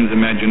of man's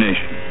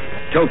imagination.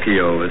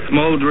 Tokyo, a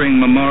smoldering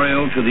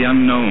memorial to the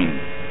unknown.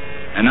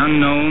 An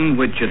unknown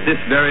which at this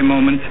very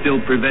moment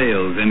still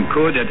prevails and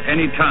could at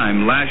any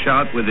time lash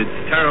out with its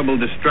terrible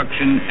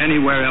destruction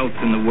anywhere else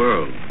in the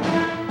world.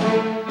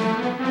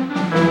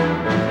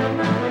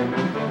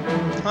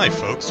 Hi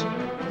folks,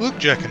 Luke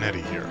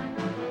Giaconetti here.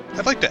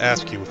 I'd like to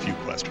ask you a few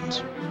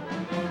questions.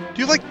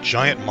 Do you like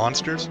giant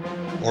monsters,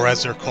 or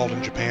as they're called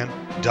in Japan,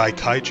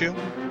 Daikaiju?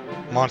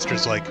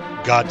 Monsters like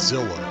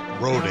Godzilla,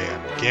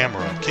 Rodan,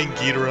 Gamera, King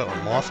Ghidorah, or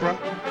Mothra?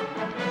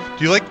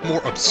 Do you like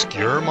more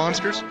obscure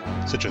monsters,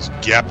 such as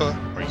Gappa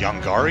or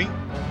Yongari?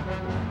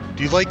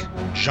 Do you like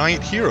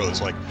giant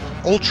heroes like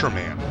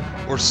Ultraman,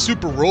 or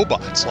super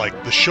robots like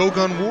the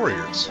Shogun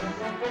Warriors?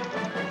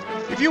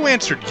 If you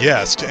answered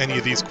yes to any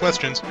of these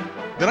questions,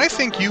 then I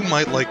think you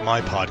might like my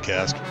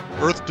podcast,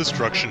 Earth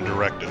Destruction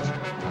Directive.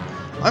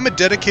 I'm a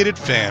dedicated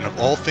fan of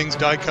all things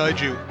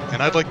Daikaiju,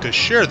 and I'd like to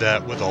share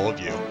that with all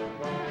of you.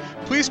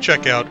 Please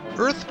check out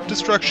Earth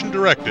Destruction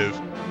Directive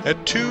at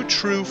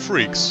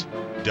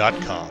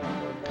twotruefreaks.com.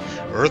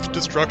 Earth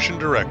Destruction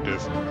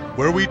Directive,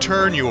 where we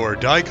turn your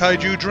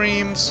Daikaiju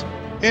dreams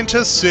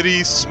into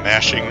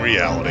city-smashing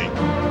reality.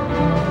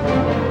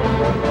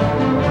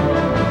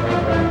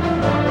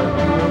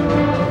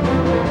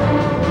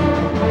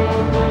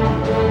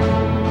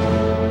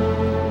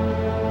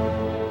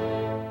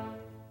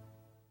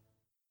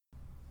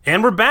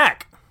 And we're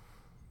back.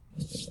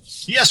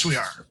 Yes, we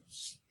are.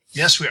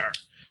 Yes, we are.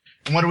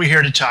 And what are we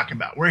here to talk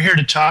about? We're here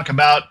to talk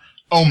about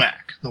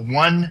OMAC, the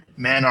One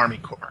Man Army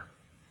Corps.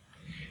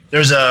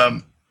 There's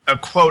a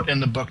quote in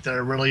the book that I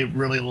really,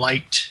 really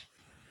liked.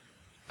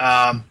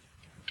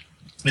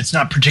 It's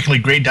not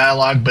particularly great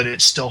dialogue, but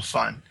it's still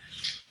fun.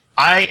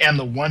 I am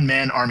the One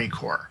Man Army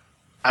Corps.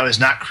 I was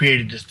not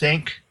created to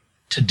think,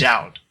 to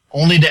doubt,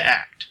 only to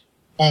act,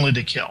 only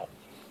to kill.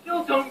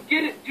 Still don't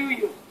get it, do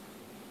you?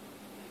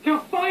 He'll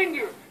find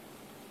her.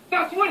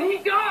 That's what he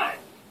does.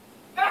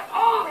 That's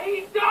all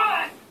he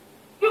does.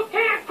 You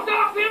can't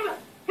stop him.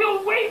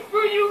 He'll wait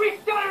for you,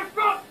 reach down her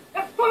throat,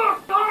 and pull her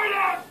sword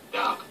out.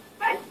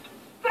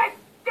 Let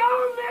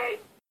go of me.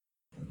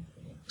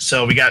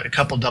 So we got a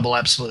couple double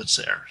absolutes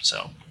there.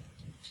 So,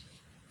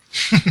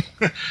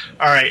 all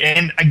right,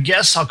 and I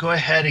guess I'll go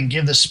ahead and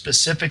give the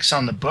specifics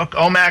on the book.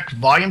 OMAC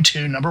Volume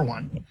 2, Number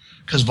 1,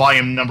 because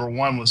Volume Number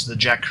 1 was the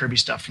Jack Kirby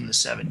stuff from the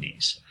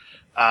 70s.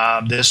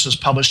 This was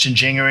published in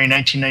January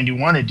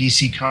 1991 at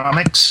DC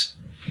Comics,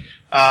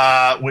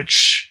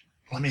 which,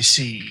 let me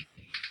see,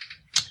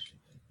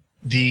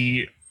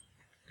 the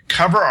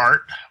cover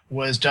art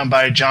was done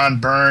by John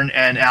Byrne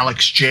and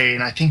Alex J.,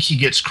 and I think he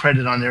gets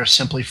credit on there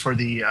simply for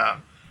the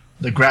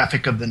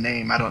graphic of the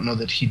name. I don't know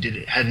that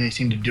had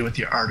anything to do with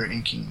the art or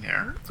inking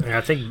there. Yeah,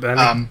 I think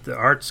the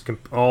art's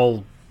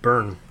all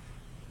Byrne.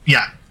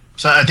 Yeah,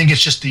 so I think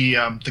it's just the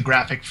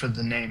graphic for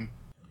the name.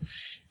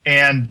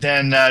 And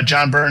then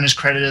John Byrne is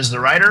credited as the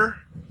writer,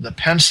 the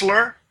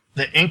penciler,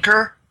 the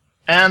inker,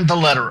 and the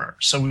letterer.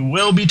 So we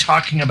will be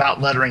talking about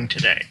lettering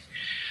today.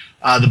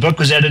 The book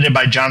was edited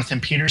by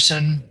Jonathan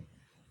Peterson,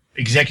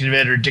 executive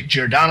editor Dick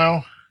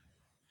Giordano,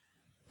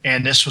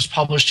 and this was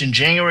published in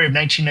January of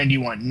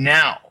 1991.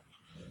 Now,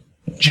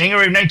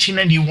 January of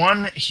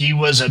 1991, he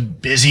was a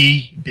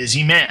busy,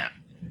 busy man.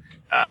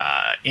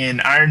 In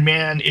Iron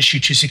Man issue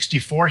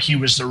 264, he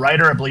was the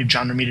writer. I believe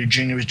John Romita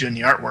Jr. was doing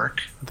the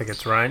artwork. I think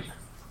it's right.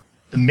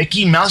 The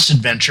Mickey Mouse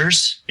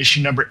Adventures,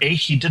 issue number 8,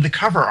 he did the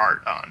cover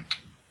art on.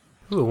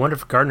 Ooh, I wonder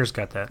if Gardner's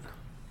got that.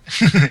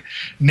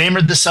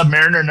 Namor the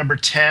Submariner, number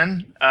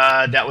 10.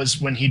 That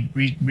was when he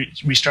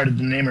restarted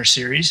the Namor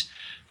series.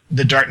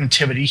 The Dark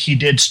Nativity, he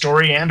did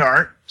story and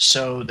art,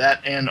 so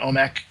that and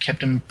OMAC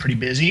kept him pretty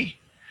busy.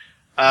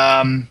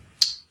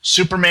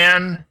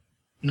 Superman,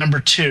 number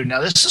 2.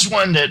 Now, this is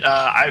one that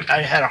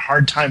I had a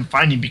hard time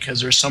finding because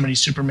there's so many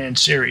Superman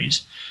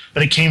series,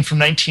 but it came from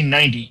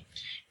 1990.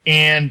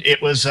 And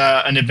it was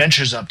an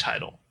Adventure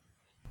subtitle.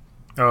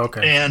 Oh,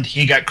 okay. And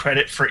he got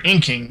credit for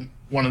inking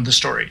one of the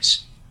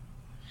stories.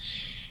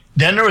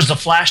 Then there was the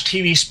Flash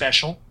TV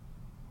special,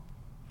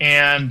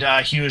 and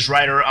he was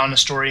writer on a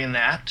story in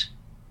that.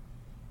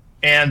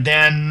 And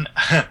then,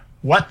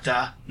 What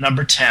the,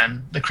 number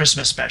 10, the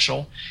Christmas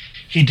special.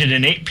 He did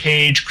an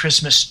 8-page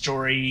Christmas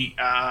story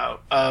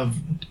of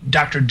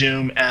Dr.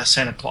 Doom as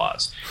Santa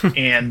Claus.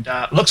 And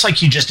looks like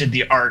he just did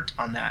the art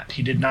on that.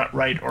 He did not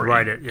write or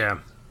write it, yeah.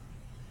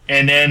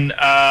 And then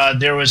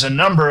there was a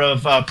number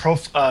of a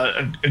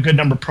good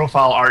number of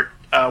profile art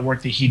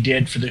work that he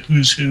did for the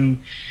Who's Who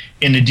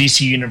in the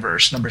DC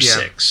Universe, number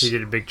 6. He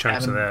did a big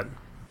chunks of that.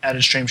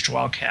 Added Strange to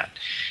Wildcat.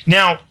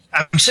 Now,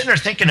 I'm sitting there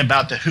thinking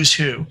about the Who's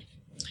Who,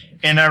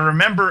 and I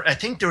remember, I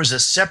think there was a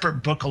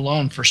separate book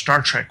alone for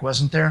Star Trek,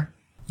 wasn't there?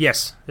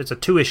 Yes, it's a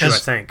 2-issue, I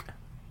think.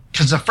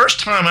 Because the first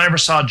time I ever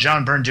saw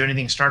John Byrne do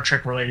anything Star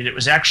Trek related, it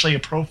was actually a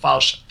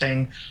profile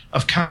thing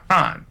of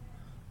Khan.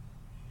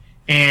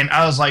 And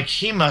I was like,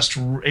 he must,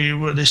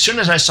 as soon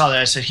as I saw that,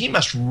 I said, he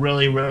must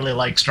really, really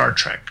like Star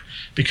Trek,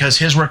 because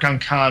his work on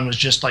Khan was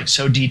just like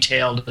so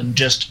detailed and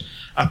just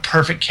a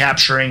perfect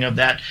capturing of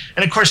that.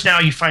 And of course, now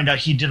you find out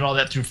he did all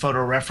that through photo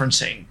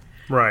referencing.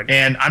 Right.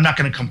 And I'm not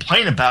going to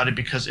complain about it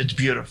because it's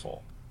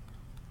beautiful.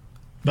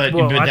 But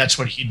that's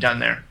what he'd done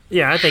there.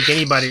 Yeah, I think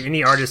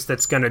any artist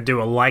that's going to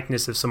do a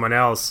likeness of someone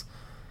else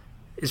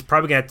is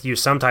probably going to have to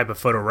use some type of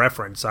photo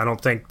reference. I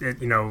don't think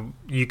that,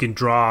 you can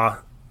draw,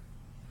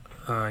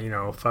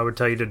 if I would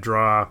tell you to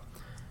draw,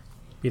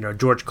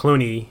 George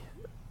Clooney,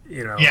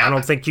 I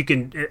don't think you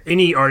can,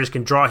 any artist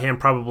can draw him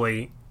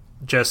probably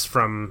just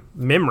from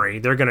memory.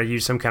 They're going to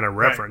use some kind of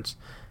reference.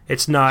 Right.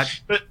 It's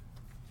not... But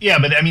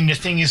I mean, the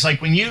thing is,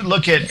 like, when you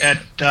look at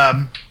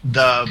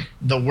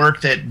the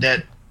work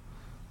that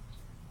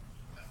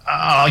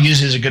I'll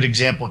use as a good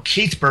example,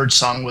 Keith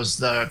Birdsong was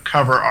the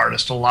cover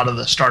artist of a lot of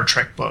the Star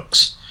Trek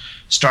books,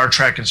 Star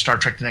Trek and Star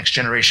Trek The Next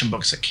Generation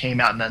books that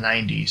came out in the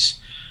 90s.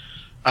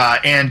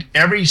 And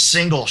every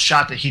single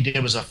shot that he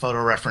did was a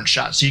photo reference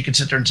shot. So you could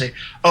sit there and say,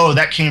 oh,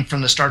 that came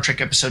from the Star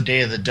Trek episode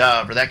Day of the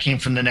Dove, or that came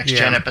from the Next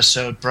Gen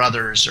episode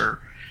Brothers, or,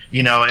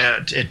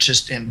 it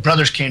just, and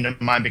Brothers came to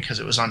mind because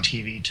it was on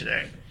TV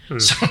today.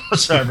 So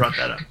I brought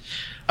that up.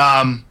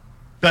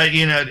 But,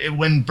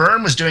 when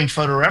Byrne was doing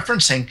photo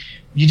referencing,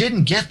 you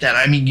didn't get that.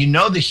 I mean,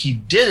 that he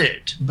did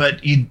it,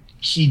 but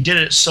he did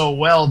it so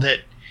well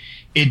that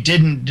it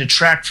didn't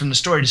detract from the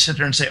story to sit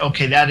there and say,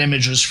 okay, that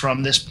image was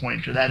from this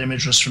point, or that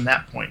image was from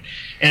that point.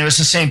 And it was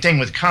the same thing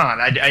with Khan.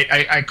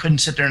 I couldn't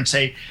sit there and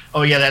say,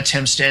 oh, yeah, that's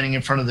him standing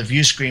in front of the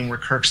view screen where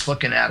Kirk's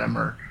looking at him,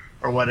 or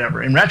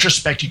whatever. In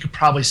retrospect, you could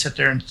probably sit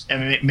there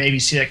and maybe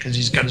see that because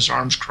he's got his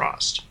arms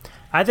crossed.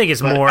 I think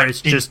it's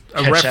just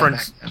a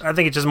reference. I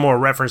think it's just more a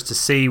reference to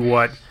see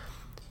what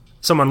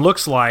someone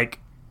looks like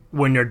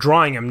when you're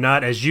drawing them,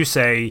 not, as you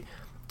say,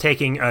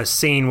 taking a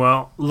scene,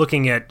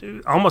 looking at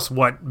almost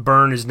what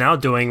Byrne is now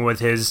doing with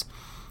his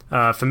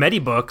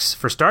Fumetti books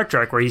for Star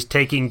Trek, where he's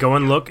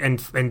going look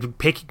and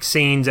picking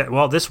scenes that,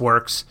 this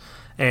works.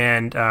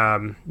 And,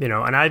 and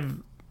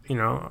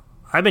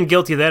I've been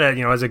guilty of that,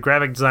 as a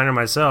graphic designer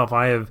myself.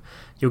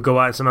 You'll go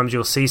out and sometimes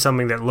you'll see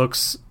something that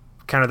looks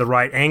kind of the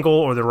right angle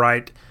or the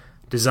right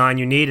design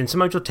you need, and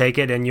sometimes you'll take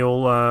it and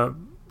you'll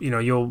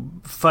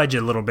fudge it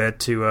a little bit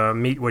to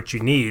meet what you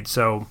need.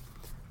 So,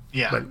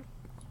 but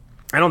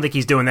I don't think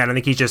he's doing that. I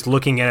think he's just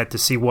looking at it to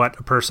see what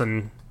a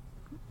person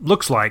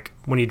looks like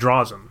when he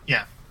draws them.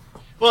 Yeah.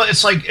 Well,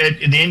 it's like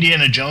the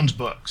Indiana Jones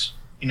books.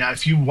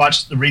 If you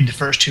read the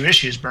first 2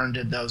 issues, Byrne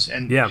did those,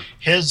 and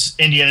his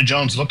Indiana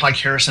Jones looked like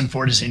Harrison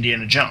Ford's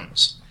Indiana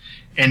Jones.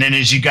 And then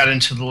as you got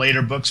into the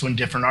later books, when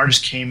different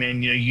artists came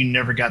in, you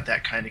never got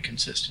that kind of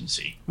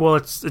consistency. Well,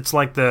 it's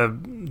like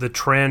the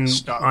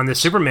trend on the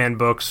Superman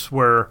books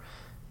where,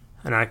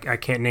 and I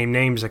can't name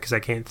names because I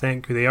can't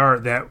think who they are,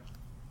 that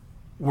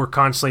we're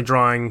constantly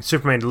drawing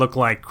Superman to look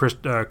like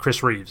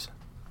Chris Reeves.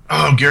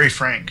 Oh, Gary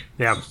Frank.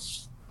 Yeah.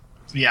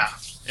 Yeah,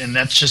 and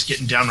that's just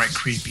getting downright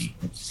creepy.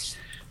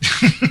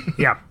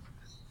 Yeah.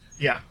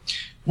 Yeah.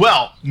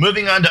 Well,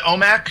 moving on to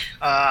OMAC,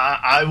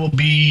 I will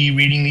be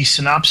reading the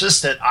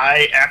synopsis that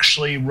I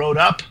actually wrote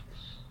up.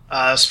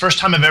 It's the first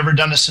time I've ever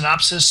done a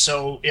synopsis,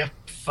 so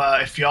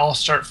if y'all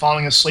start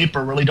falling asleep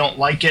or really don't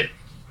like it,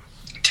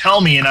 tell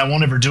me and I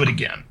won't ever do it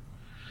again.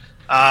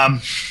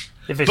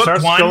 If it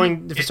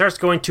starts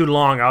going too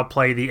long, I'll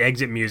play the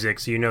exit music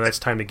so that's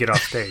time to get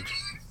off stage.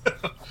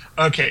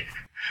 Okay.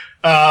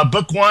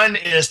 Book 1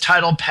 is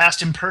titled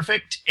Past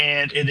Imperfect,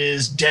 and it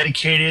is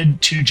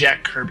dedicated to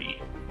Jack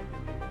Kirby.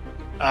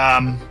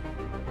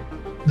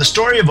 The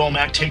story of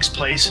OMAC takes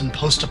place in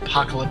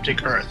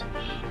post-apocalyptic Earth.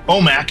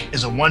 OMAC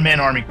is a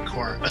one-man army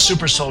corps, a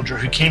super soldier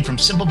who came from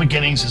simple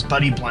beginnings as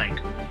Buddy Blank,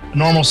 a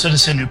normal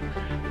citizen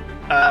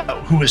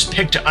who was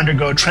picked to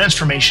undergo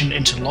transformation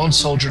into lone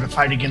soldier to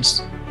fight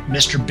against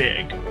Mr.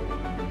 Big,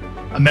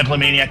 a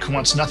megalomaniac who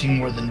wants nothing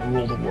more than to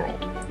rule the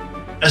world.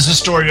 As the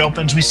story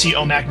opens, we see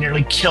OMAC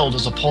nearly killed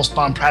as a pulse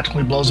bomb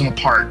practically blows him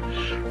apart.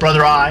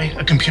 Brother Eye,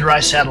 a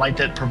computerized satellite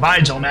that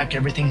provides OMAC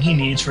everything he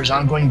needs for his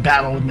ongoing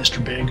battle with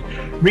Mr. Big,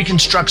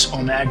 reconstructs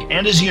OMAC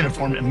and his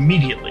uniform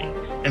immediately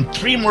and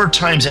 3 more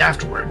times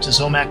afterwards as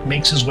Omak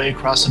makes his way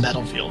across the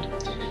battlefield.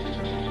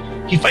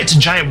 He fights a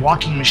giant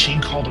walking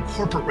machine called a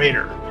Corporate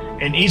Raider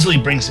and easily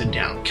brings it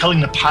down, killing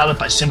the pilot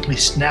by simply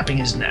snapping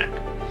his neck.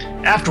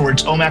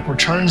 Afterwards, Omak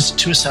returns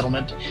to a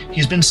settlement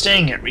he's been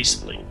staying at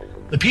recently.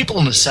 The people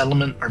in the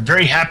settlement are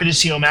very happy to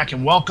see Omak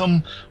and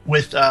welcome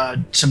with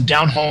some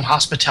down-home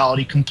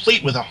hospitality,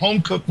 complete with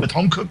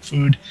home-cooked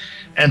food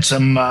and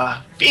some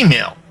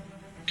female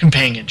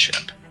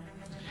companionship.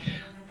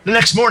 The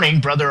next morning,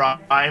 Brother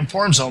Eye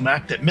informs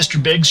Omak that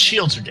Mr. Big's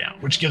shields are down,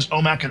 which gives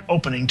Omak an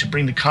opening to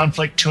bring the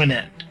conflict to an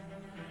end.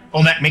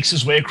 Omak makes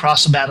his way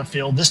across the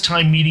battlefield, this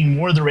time meeting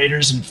more of the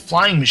raiders in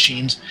flying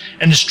machines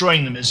and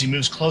destroying them as he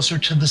moves closer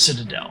to the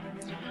citadel.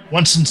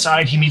 Once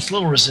inside, he meets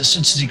little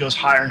resistance as he goes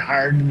higher and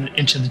higher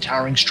into the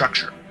towering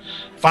structure.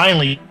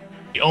 Finally,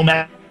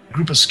 Omak, a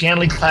group of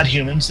scantily clad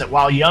humans that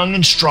while young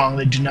and strong,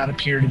 they do not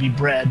appear to be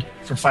bred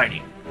for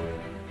fighting.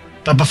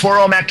 But before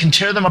Omak can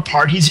tear them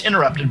apart, he's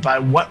interrupted by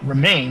what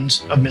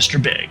remains of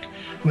Mr. Big,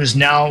 who is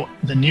now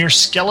the near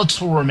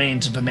skeletal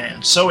remains of a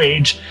man, so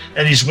aged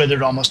that he's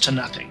withered almost to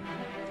nothing.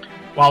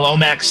 While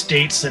Omak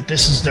states that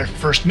this is their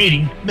first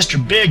meeting,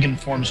 Mr. Big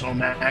informs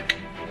Omak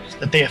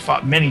that they have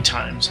fought many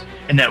times,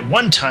 and that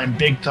one time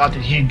Big thought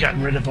that he had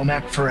gotten rid of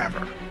Omak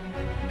forever.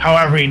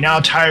 However, he now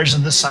tires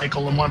of the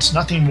cycle and wants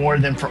nothing more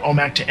than for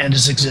Omak to end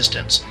his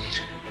existence.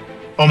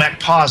 Omak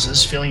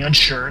pauses, feeling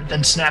unsure,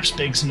 then snaps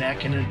Big's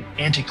neck in an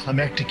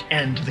anticlimactic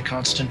end to the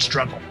constant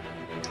struggle.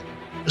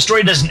 The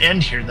story doesn't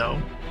end here, though.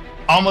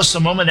 Almost a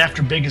moment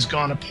after Big is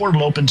gone, a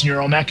portal opens near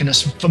Omak and a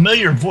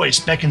familiar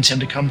voice beckons him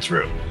to come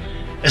through.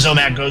 As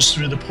Omak goes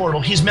through the portal,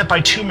 he's met by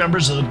 2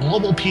 members of the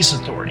Global Peace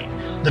Authority,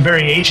 the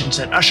very agents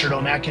that ushered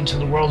Omak into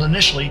the world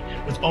initially,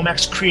 with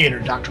Omak's creator,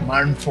 Dr.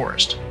 Myron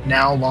Forrest,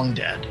 now long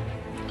dead.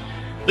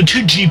 The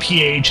 2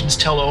 GP agents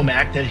tell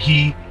Omak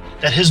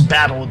that his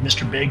battle with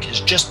Mr. Big has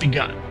just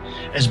begun,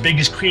 as Big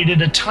has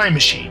created a time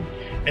machine,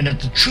 and that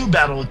the true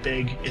battle with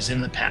Big is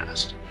in the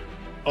past.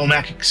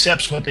 Omak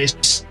accepts what they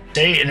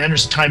say and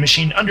enters the time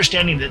machine,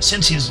 understanding that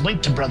since he is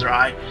linked to Brother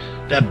Eye,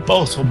 that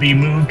both will be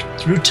moved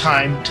through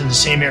time to the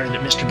same era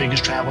that Mr. Big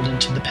has traveled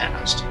into the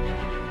past.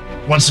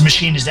 Once the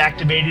machine is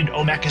activated,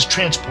 Omak is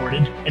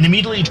transported and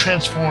immediately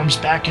transforms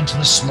back into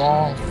the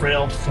small,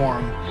 frail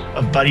form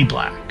of Buddy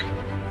Blank.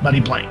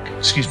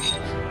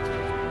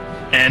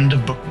 End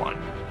of book 1.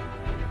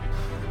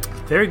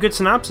 Very good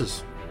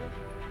synopsis.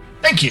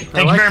 Thank you.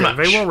 Thank you very much.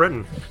 Very well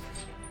written.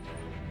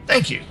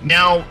 Thank you.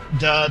 Now,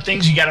 the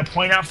things you got to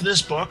point out for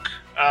this book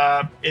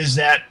is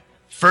that,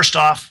 first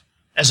off,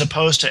 as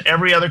opposed to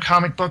every other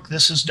comic book,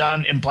 this is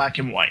done in black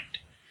and white.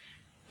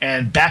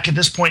 And back at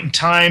this point in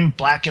time,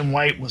 black and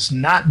white was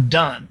not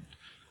done.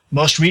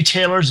 Most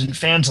retailers and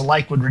fans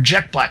alike would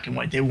reject black and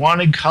white. They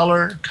wanted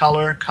color,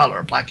 color,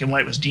 color. Black and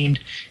white was deemed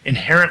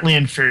inherently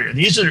inferior.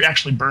 These are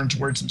actually Burns'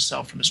 words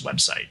himself from his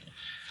website.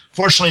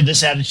 Fortunately,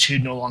 this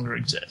attitude no longer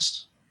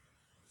exists.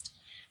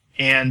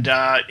 And,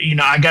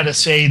 I got to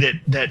say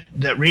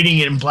that reading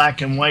it in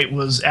black and white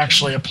was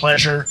actually a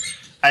pleasure.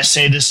 I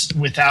say this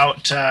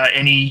without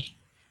any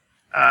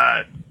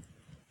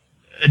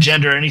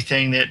agenda or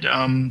anything, that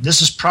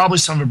this is probably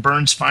some of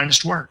Burns'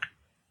 finest work.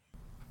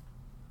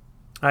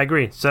 I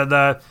agree.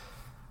 So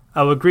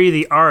I will agree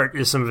the art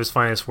is some of his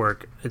finest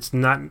work. It's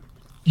not.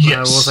 Yes. I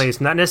will say it's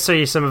not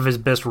necessarily some of his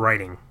best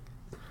writing.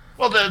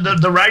 Well,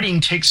 the writing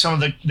takes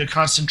some of the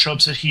constant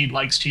tropes that he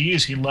likes to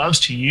use. He loves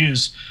to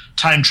use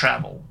time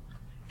travel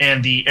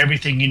and the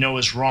everything you know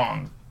is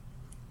wrong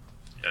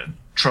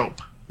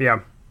trope. Yeah.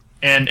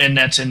 And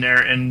that's in there,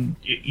 and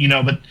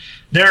but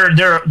there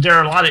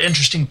are a lot of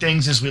interesting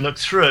things as we look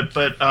through it.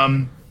 But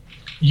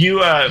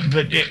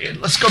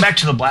let's go back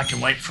to the black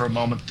and white for a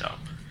moment, though.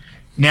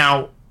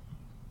 Now,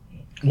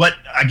 what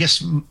I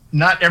guess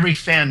not every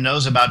fan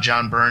knows about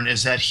John Byrne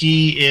is that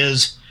he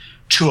is,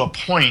 to a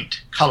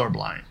point,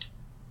 colorblind.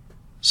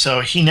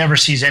 So he never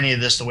sees any of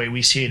this the way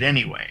we see it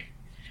anyway,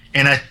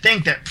 and I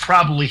think that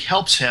probably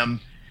helps him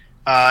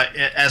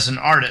as an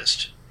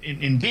artist.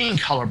 In being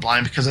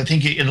colorblind, because I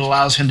think it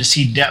allows him to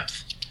see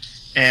depth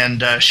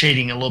and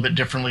shading a little bit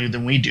differently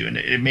than we do, and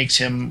it makes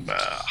him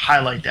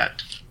highlight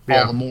that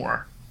all the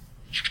more.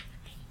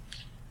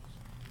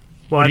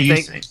 Well, what do you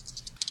think?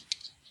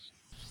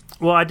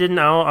 Well, I didn't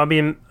know. I'll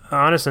be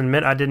honest and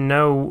admit I didn't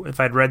know. If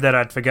I'd read that,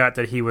 I'd forgot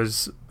that he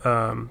was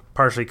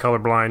partially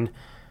colorblind.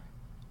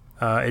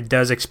 It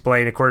does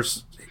explain, of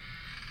course.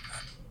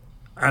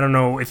 I don't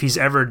know if he's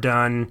ever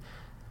done.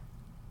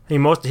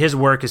 Most of his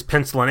work is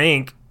pencil and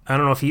ink. I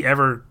don't know if he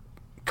ever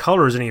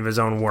colors any of his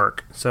own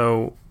work.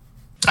 So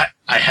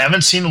I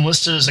haven't seen him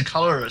listed as a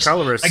colorist.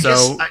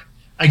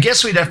 I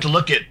guess we'd have to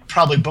look at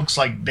probably books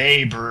like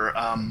Babe or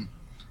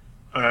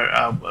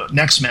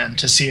Next Men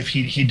to see if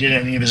he did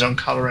any of his own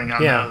coloring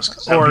on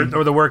those. Or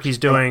the work he's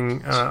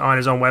doing on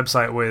his own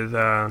website with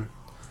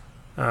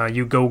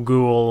You Go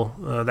Ghoul.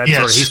 That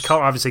sort of, he's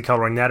obviously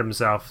coloring that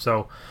himself.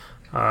 So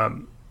I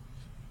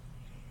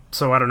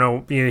don't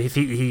know if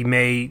he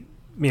may.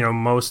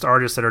 Most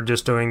artists that are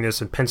just doing this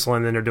in pencil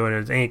and then they're doing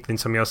it in ink, then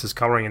somebody else is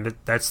coloring, and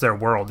that's their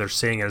world. They're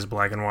seeing it as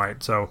black and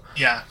white. So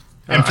yeah,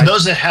 And for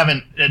those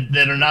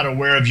that are not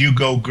aware of You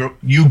Go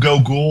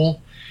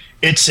Ghoul,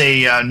 it's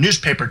a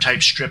newspaper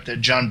type strip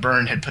that John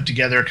Byrne had put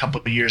together a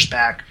couple of years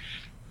back.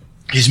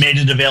 He's made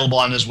it available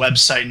on his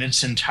website in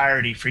its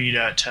entirety for you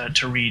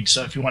to read.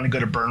 So if you want to go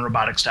to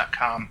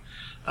byrnerobotics.com,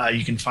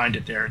 you can find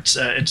it there.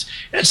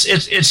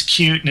 It's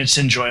cute and it's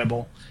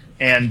enjoyable,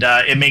 and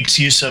it makes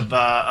use of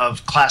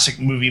classic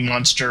movie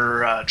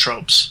monster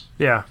tropes.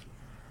 Yeah.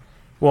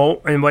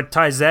 Well, and what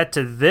ties that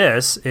to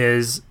this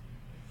is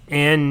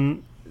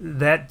in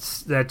that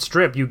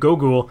strip, You Go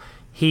Ghoul,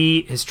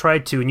 he has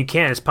tried to, and you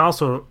can, it's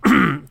possible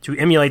to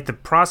emulate the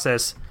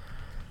process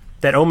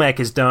that OMAC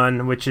has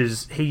done, which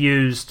is he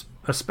used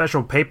a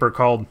special paper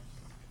called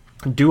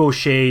Duo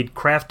Shade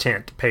Craft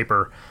Tint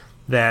paper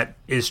that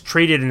is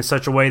treated in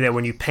such a way that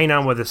when you paint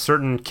on with a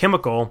certain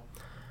chemical,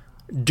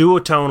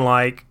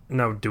 zipatone-like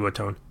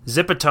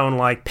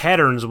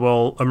patterns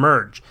will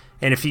emerge.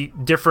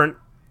 And different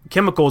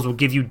chemicals will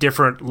give you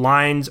different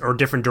lines or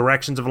different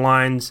directions of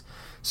lines.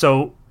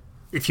 So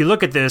if you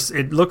look at this,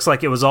 it looks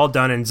like it was all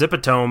done in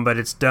Zipatone, but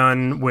it's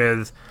done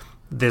with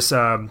this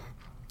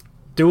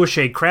Duo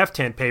Shade Craft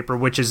Tint paper,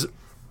 which is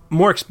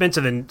more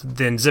expensive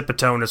than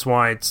Zipatone. That's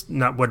why it's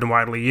wasn't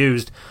widely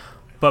used.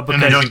 But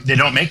because they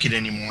don't make it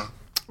anymore,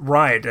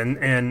 right?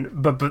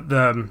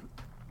 But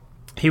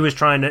he was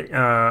trying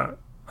to.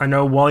 I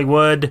know Wally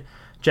Wood,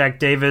 Jack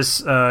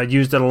Davis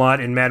used it a lot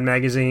in Mad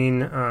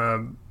Magazine.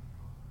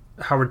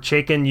 Howard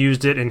Chaykin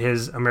used it in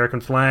his American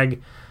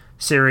Flag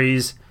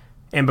series.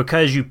 And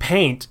because you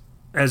paint,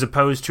 as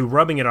opposed to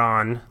rubbing it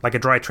on, like a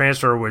dry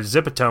transfer with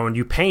Zipatone,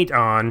 you paint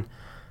on,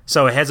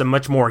 so it has a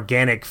much more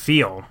organic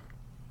feel.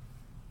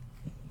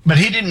 But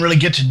he didn't really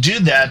get to do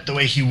that the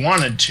way he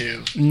wanted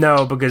to.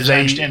 No, because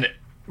I understand it.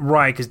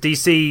 Right, because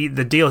DC,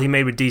 the deal he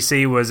made with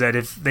DC was that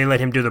if they let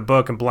him do the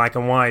book in black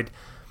and white,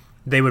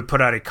 they would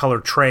put out a color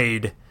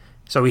trade.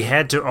 So he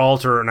had to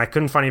alter, and I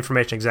couldn't find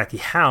information exactly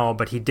how,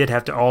 but he did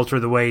have to alter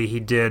the way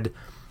he did.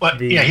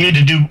 He had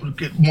to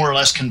do more or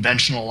less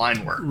conventional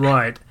line work.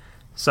 Right.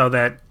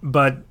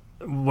 But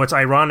what's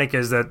ironic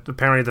is that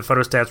apparently the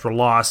photostats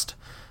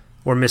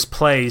were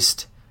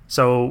misplaced,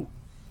 so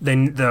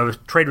then the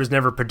trade was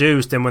never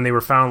produced, and when they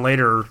were found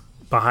later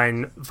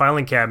behind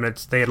filing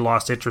cabinets, they had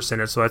lost interest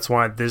in it, so that's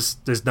why this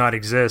does not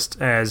exist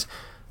as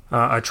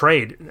a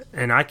trade,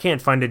 and I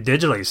can't find it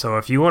digitally, so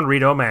if you want to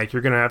read OMAC,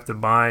 you're going to have to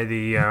buy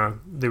the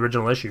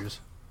original issues.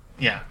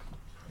 Yeah.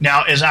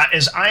 Now, as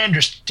I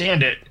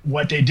understand it,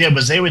 what they did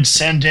was they would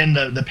send in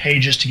the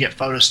pages to get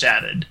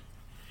photostated,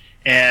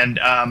 and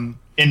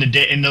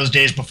in those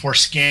days before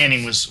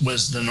scanning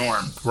was the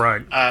norm.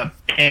 Right.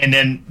 And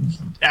then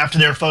after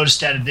they were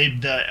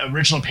photostated, the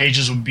original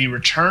pages would be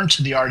returned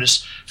to the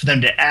artist for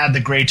them to add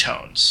the gray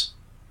tones.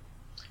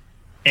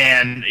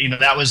 And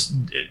that was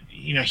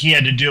he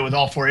had to do it with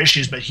all 4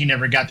 issues, but he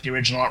never got the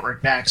original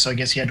artwork back, so I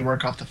guess he had to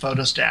work off the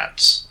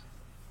photostats.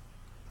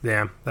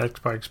 Yeah, that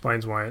probably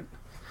explains why it.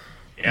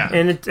 Yeah.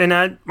 And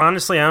I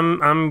honestly,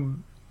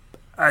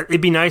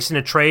 it'd be nice in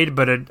a trade,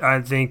 but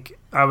I think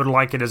I would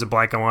like it as a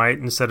black and white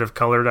instead of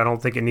colored. I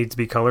don't think it needs to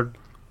be colored.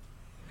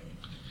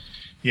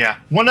 Yeah.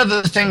 One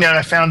other thing that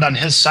I found on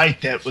his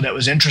site that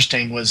was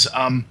interesting was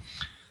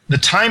the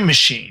time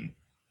machine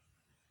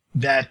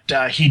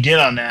that he did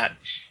on that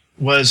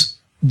was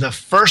the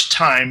first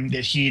time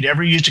that he'd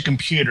ever used a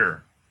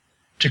computer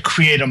to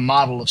create a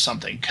model of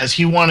something, because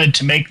he wanted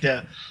to make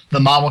the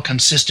model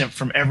consistent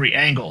from every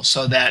angle,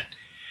 so that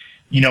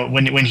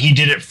when he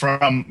did it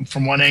from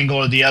one angle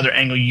or the other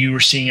angle, you were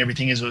seeing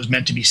everything as it was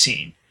meant to be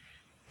seen.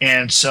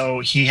 And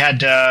so he had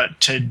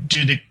to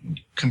do the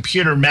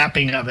computer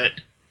mapping of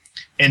it,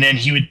 and then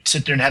he would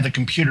sit there and have the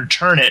computer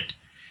turn it,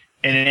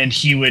 and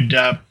he would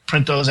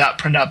print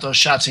out those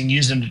shots and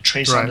use them to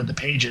trace onto the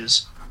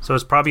pages. So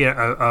it's probably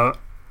a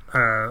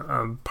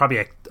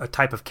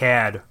type of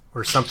CAD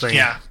or something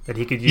that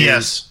he could use.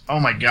 Yes. Oh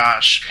my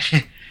gosh.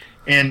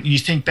 And you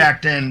think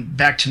back to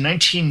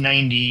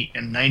 1990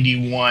 and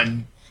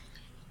 91,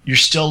 you're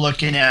still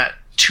looking at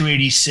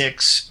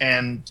 286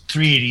 and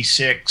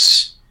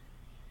 386,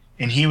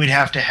 and he would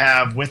have to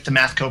have with the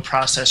Mathco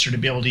processor to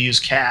be able to use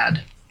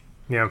CAD.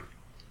 Yeah.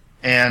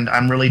 And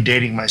I'm really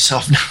dating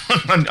myself now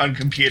on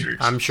computers.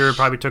 I'm sure it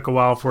probably took a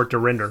while for it to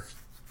render.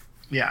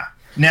 Yeah.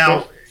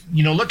 Now,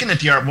 looking at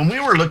the art, when we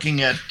were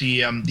looking at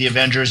the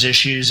Avengers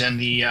issues and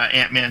the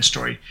Ant-Man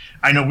story,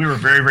 I know we were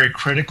very, very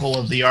critical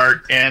of the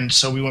art, and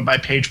so we went by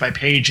page,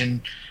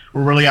 and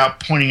we're really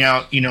pointing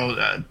out,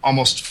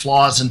 almost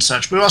flaws and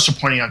such. But we're also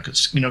pointing out,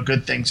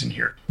 good things in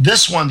here.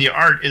 This one, the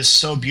art is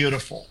so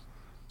beautiful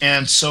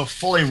and so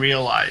fully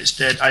realized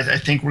that I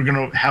think we're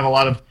going to have a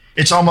lot of.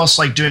 It's almost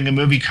like doing a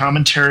movie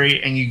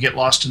commentary, and you get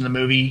lost in the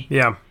movie.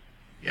 Yeah.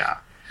 Yeah.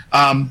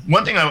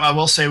 One thing I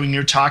will say when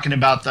you're talking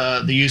about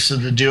the use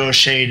of the duo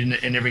shade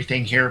and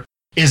everything here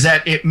is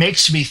that it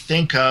makes me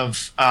think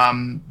of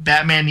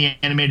Batman the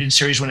Animated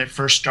Series when it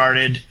first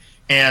started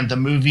and the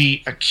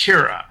movie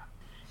Akira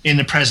in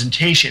the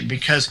presentation,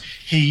 because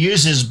he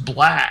uses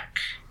black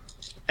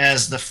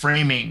as the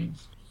framing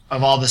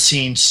of all the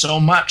scenes so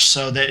much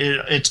so that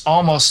it's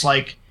almost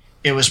like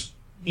it was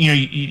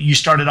you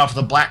started off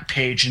with a black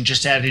page and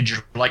just added your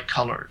light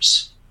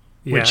colors,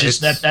 which is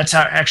that's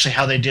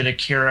how they did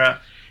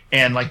Akira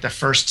and like the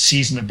first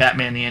season of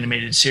Batman the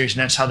Animated Series,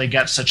 and that's how they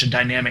got such a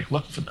dynamic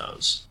look for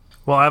those.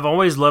 Well, I've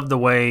always loved the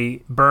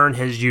way Byrne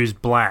has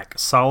used black,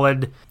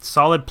 solid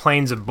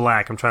planes of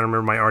black. I'm trying to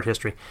remember my art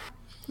history,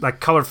 like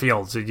color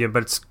fields,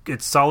 but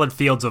it's solid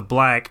fields of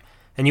black.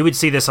 And you would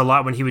see this a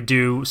lot when he would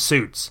do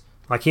suits.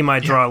 Like he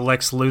might draw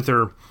Lex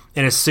Luthor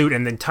in a suit,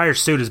 and the entire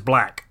suit is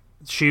black.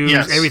 Shoes,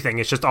 everything.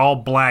 It's just all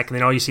black, and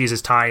then all you see is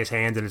his tie, his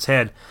hands, and his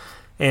head.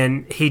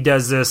 And he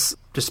does this,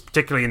 just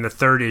particularly in the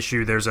third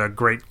issue, there's a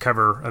great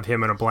cover of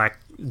him in a black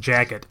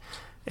jacket.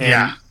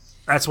 And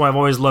that's why I've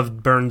always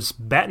loved Byrne's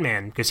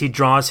Batman, because he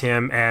draws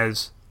him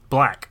as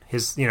black.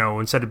 His,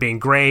 instead of being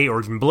gray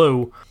or even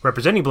blue,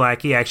 representing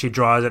black, he actually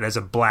draws it as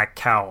a black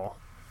cowl.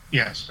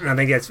 Yes. And I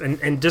think that's,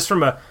 and just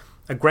from a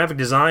graphic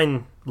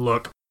design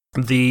look,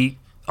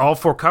 all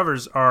four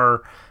covers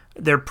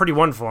they're pretty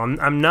wonderful.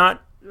 I'm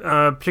not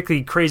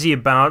particularly crazy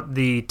about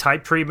the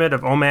type treatment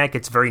of OMAC.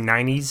 It's very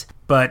 90s,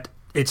 but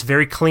it's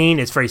very clean.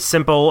 It's very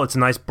simple. It's a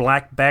nice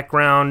black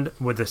background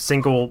with a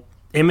single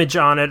image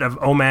on it of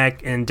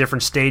OMAC in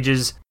different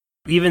stages.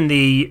 Even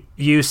the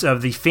use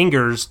of the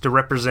fingers to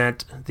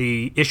represent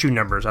the issue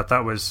numbers I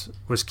thought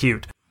was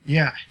cute.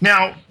 Yeah.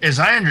 Now, as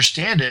I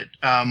understand it,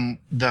 I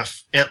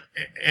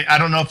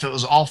don't know if it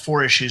was all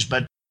 4 issues,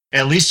 but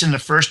at least in the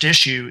first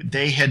issue,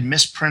 they had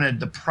misprinted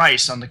the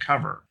price on the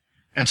cover,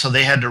 and so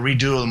they had to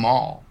redo them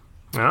all.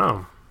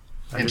 Oh,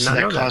 and so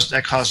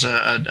that caused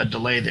a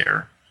delay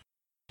there.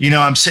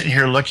 I'm sitting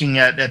here looking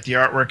at the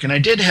artwork, and I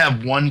did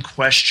have one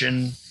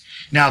question.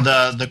 Now,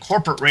 the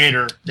corporate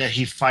raider that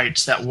he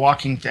fights, that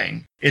walking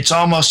thing, it's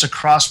almost a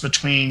cross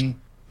between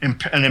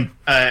an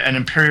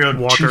Imperial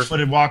walker.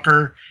 2-footed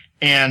walker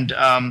and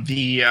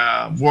the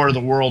War of the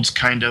Worlds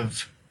kind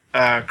of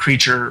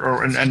creature,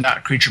 or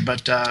not creature,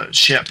 but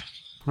ship.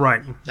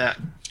 Right. That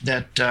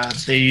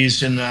they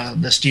used in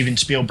the Steven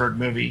Spielberg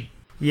movie.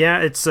 Yeah,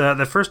 it's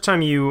the first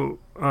time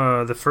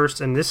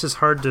and this is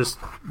hard to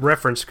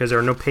reference because there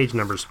are no page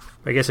numbers.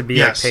 I guess it'd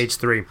be like page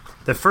 3.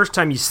 The first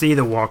time you see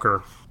the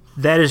Walker,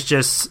 that is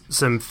just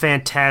some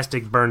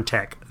fantastic Byrne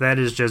tech. That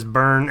is just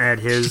Byrne at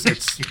his.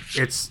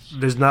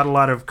 There's not a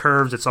lot of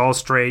curves. It's all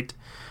straight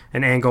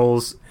and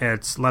angles.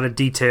 It's a lot of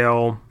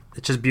detail.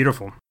 It's just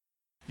beautiful.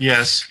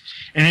 Yes,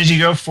 and as you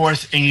go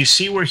forth and you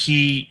see where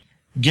he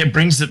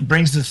brings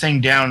the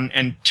thing down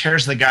and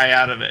tears the guy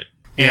out of it,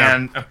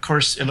 and of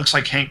course it looks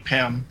like Hank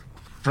Pym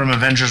from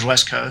Avengers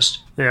West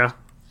Coast. Yeah,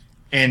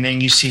 and then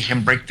you see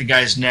him break the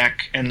guy's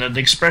neck, and the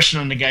expression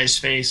on the guy's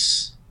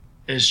face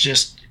is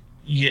just.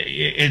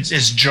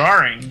 It's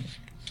jarring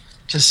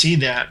to see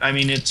that. I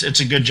mean, it's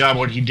a good job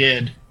what he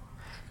did.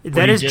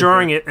 That is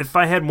jarring. If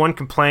I had one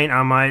complaint,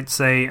 I might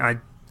say I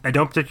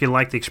don't particularly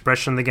like the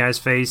expression on the guy's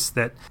face.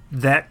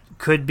 That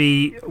could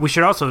be. We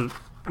should also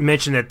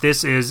mention that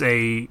this is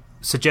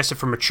suggested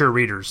for mature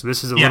readers.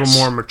 This is a little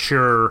more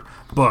mature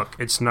book.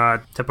 It's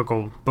not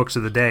typical books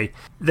of the day.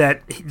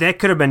 That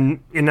could have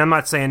been, and I'm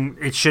not saying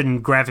it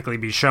shouldn't graphically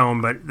be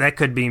shown, but that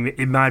could be.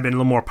 It might have been a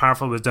little more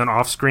powerful if it was done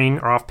off screen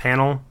or off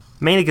panel.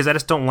 Mainly because I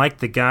just don't like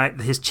the guy.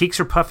 His cheeks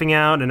are puffing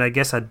out, and I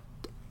guess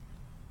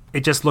it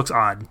just looks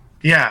odd.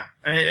 Yeah,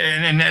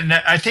 and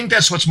I think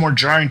that's what's more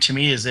jarring to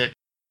me is that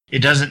it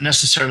doesn't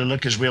necessarily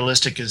look as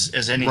realistic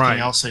as anything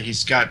else that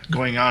he's got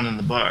going on in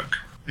the book.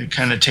 It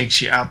kind of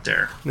takes you out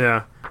there.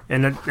 Yeah,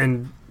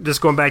 and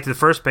just going back to the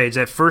first page,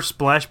 that first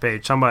splash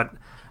page, talking about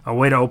a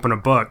way to open a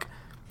book.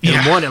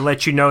 And one, it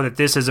lets you know that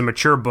this is a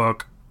mature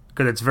book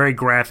because it's very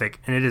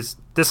graphic, and it is.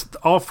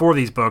 All 4 of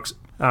these books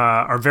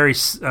are very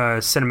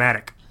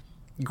cinematic.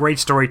 Great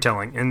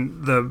storytelling.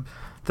 And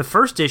the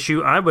first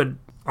issue, I would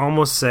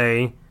almost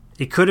say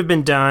it could have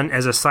been done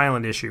as a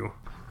silent issue.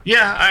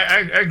 Yeah,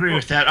 I agree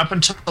with that, up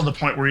until the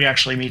point where he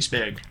actually meets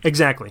Big.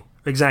 Exactly.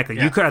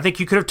 Yeah. I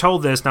think you could have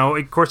told this. Now,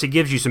 of course, it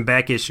gives you some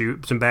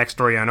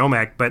backstory on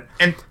OMAC, but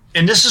and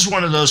this is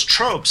one of those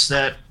tropes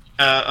that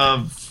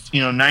of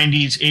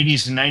 90s,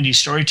 80s, and 90s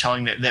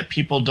storytelling that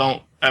people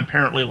don't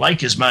apparently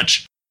like as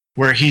much,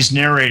 where he's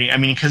narrating. I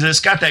mean, because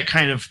it's got that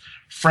kind of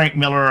Frank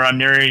Miller on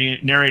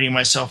narrating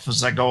myself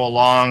as I go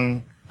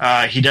along.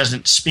 He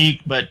doesn't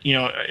speak, but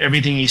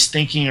everything he's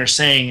thinking or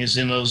saying is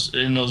in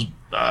those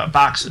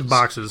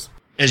boxes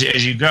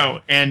as you go.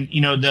 And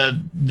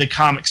the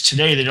comics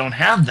today, they don't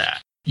have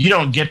that. You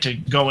don't get to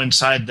go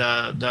inside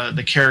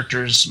the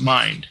character's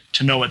mind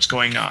to know what's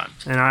going on.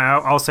 And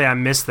I'll say I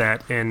miss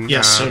that. And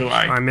yes, so do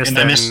I. I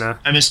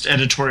missed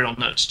editorial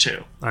notes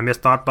too. I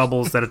missed Thought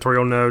Bubbles,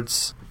 editorial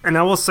notes, and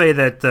I will say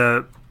that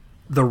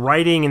the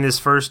writing in this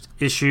first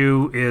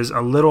issue is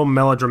a little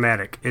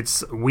melodramatic.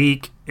 It's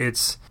weak.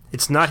 It's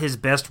not his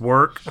best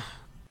work.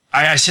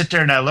 I sit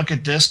there and I look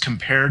at this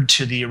compared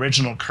to the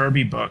original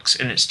Kirby books,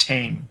 and it's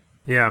tame.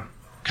 Yeah.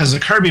 Because the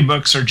Kirby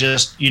books are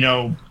just,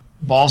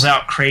 balls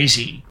out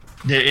crazy.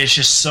 It's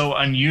just so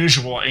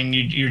unusual, and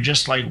you're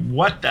just like,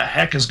 what the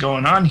heck is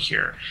going on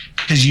here?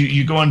 Because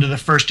you go into the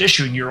first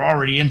issue and you're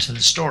already into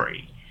the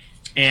story.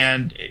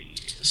 And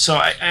So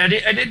I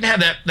didn't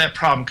have that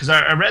problem because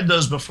I read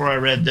those before I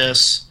read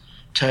this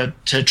to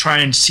try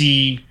and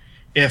see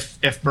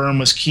if Byrne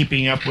was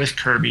keeping up with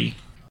Kirby,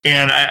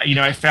 and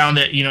I found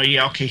that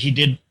he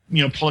did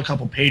pull a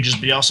couple pages,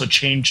 but he also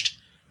changed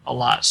a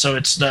lot. So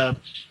it's the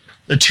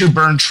two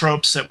Byrne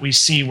tropes that we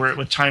see where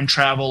with time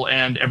travel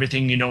and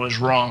everything is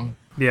wrong.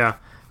 Yeah,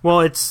 well,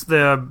 it's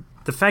the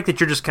fact that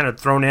you're just kind of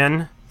thrown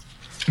in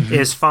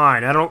is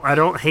fine. I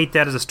don't hate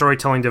that as a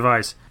storytelling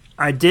device.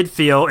 I did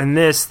feel in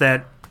this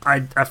that I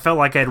felt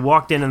like I had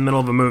walked in the middle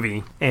of a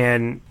movie,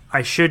 and I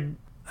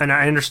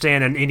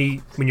understand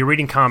when you're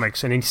reading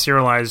comics and any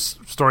serialized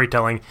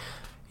storytelling,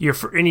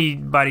 for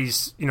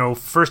anybody's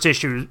first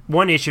issue,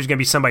 one issue is going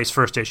to be somebody's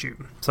first issue,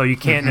 so you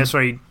can't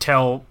necessarily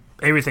tell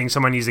everything.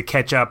 Someone needs to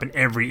catch up in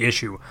every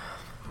issue,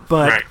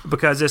 but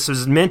because this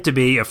was meant to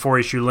be a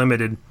 4-issue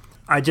limited,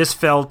 I just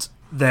felt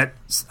that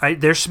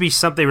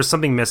there was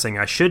something missing.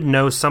 I should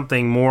know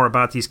something more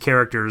about these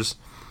characters.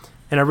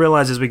 And I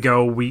realize as we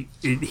go,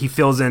 he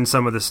fills in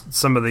some of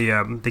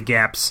the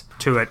gaps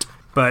to it,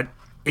 but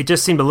it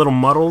just seemed a little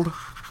muddled,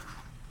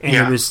 and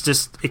it was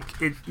just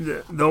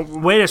the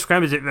way to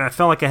describe it. I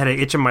felt like I had an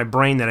itch in my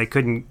brain that I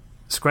couldn't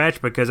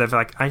scratch because I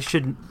felt like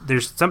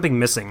there's something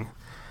missing.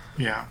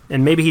 Yeah,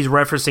 and maybe he's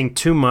referencing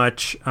too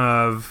much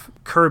of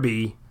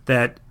Kirby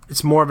that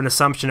it's more of an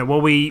assumption that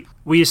we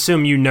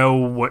assume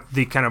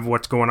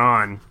what's going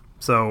on.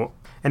 So,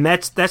 and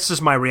that's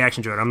just my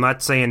reaction to it. I'm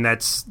not saying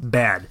that's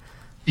bad.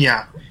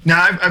 Yeah.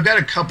 Now, I've got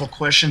a couple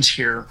questions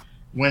here.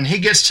 When he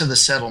gets to the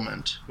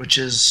settlement, which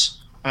is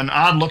an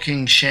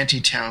odd-looking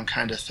shantytown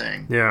kind of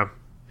thing. Yeah.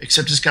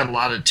 Except it's got a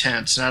lot of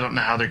tents, and I don't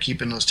know how they're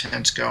keeping those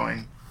tents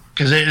going.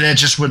 Because that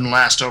just wouldn't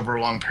last over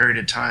a long period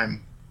of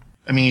time.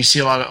 I mean, you see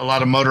a lot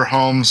of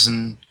motorhomes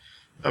and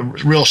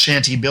real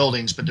shanty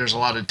buildings, but there's a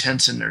lot of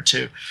tents in there,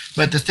 too.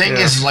 But the thing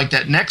is, like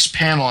that next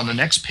panel on the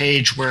next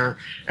page where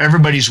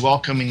everybody's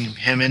welcoming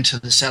him into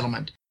the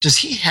settlement, does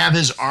he have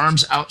his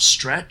arms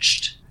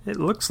outstretched? It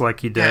looks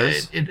like he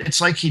does. Yeah, it's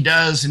like he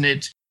does, and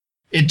it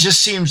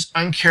just seems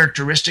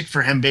uncharacteristic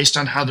for him based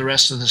on how the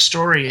rest of the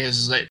story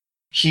is, that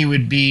he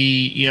would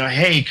be,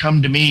 hey,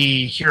 come to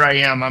me, here I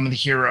am, I'm the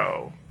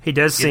hero. He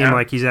does seem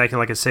like he's acting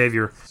like a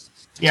savior.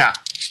 Yeah.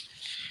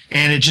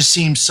 And it just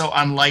seems so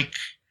unlike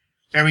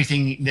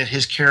everything that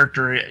his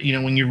character,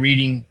 when you're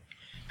reading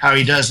how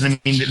he does. And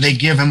I mean, they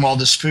give him all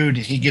this food,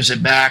 and he gives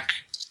it back.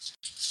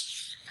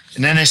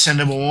 And then they send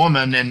him a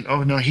woman, and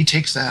oh no, he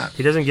takes that.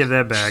 He doesn't give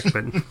that back,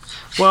 but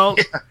well,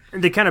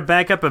 they kind of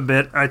back up a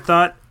bit. I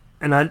thought,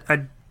 and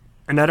I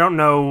don't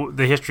know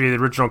the history of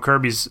the original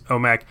Kirby's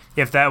OMAC,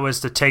 if that was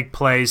to take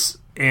place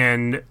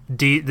in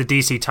the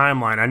DC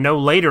timeline. I know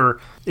later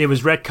it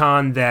was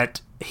retconned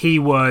that he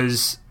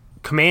was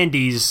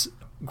Commandy's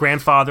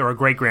grandfather or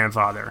great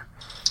grandfather.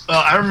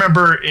 Well, I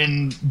remember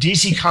in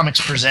DC Comics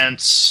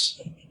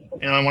Presents,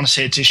 and I want to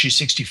say it's issue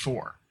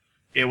 64.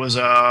 It was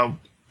I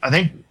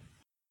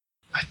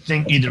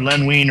think either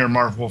Len Wein or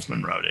Marv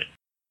Wolfman wrote it.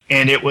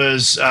 And it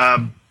was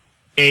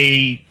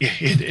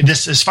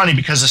this is funny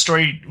because the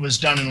story was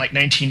done in like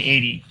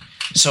 1980.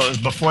 So it was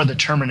before the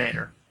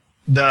Terminator.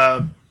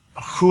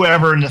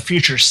 Whoever in the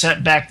future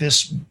sent back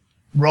this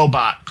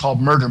robot called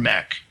Murder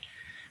Mech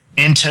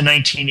into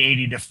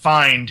 1980 to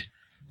find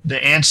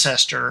the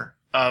ancestor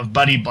of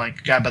Buddy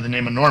Blank, a guy by the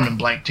name of Norman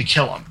Blank, to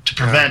kill him, to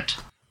prevent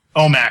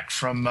OMAC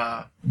from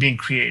being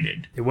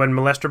created. It wasn't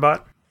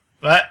Molesterbot?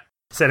 What?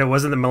 Said it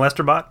wasn't the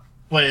Molesterbot?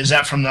 What, is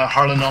that from the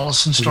Harlan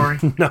Ellison story?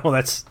 No,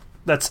 that's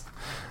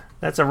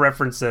a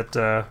reference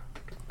that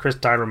Chris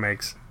Tyler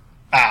makes.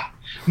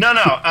 No,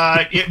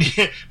 but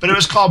it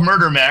was called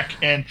Murder Mech,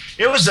 and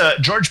it was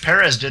George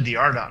Perez did the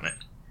art on it,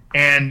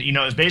 and it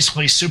was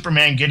basically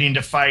Superman getting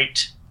to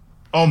fight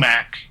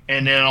OMAC,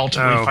 and then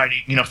ultimately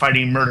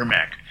fighting Murder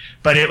Mech.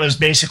 But it was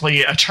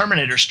basically a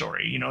Terminator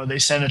story. They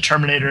sent a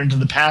Terminator into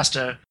the past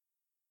to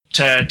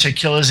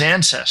kill his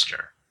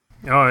ancestor.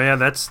 Oh yeah,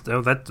 that's.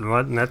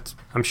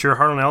 I'm sure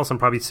Harlan Ellison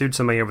probably sued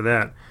somebody over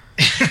that.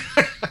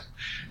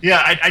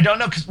 Yeah, I don't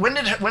know, because when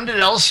did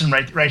Ellison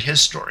write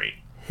his story?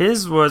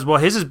 His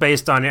is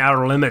based on the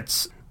Outer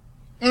Limits.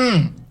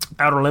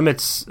 Outer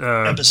Limits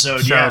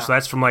episode, show, yeah. So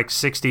that's from like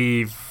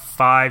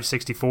 65,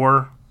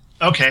 64.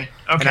 Okay.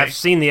 And I've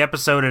seen the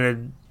episode,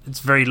 and it's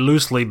very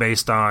loosely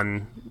based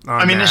on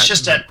I mean, that. it's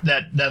just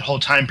that whole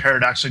time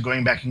paradox of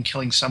going back and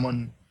killing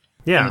someone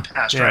in the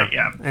past, right?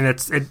 Yeah. And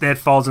that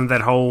falls into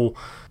that whole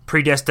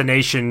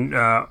predestination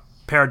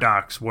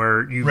paradox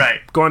where you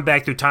going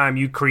back through time,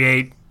 you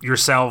create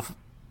yourself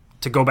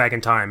to go back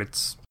in time.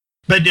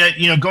 But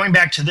going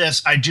back to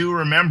this, I do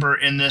remember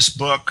in this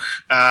book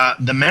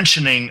the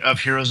mentioning of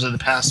heroes of the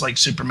past like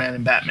Superman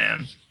and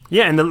Batman.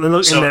 Yeah, and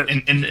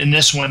in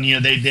this one,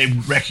 they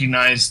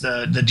recognize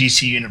the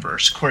DC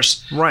universe. Of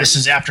course, this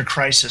is after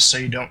Crisis, so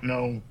you don't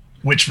know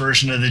which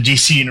version of the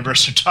DC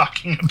universe they're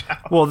talking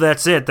about. Well,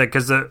 that's it,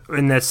 because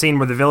in that scene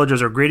where the villagers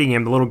are greeting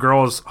him, the little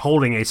girl is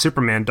holding a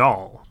Superman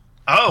doll.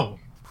 Oh,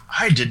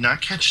 I did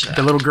not catch that.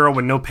 The little girl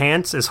with no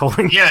pants is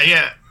holding...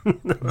 Yeah.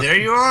 There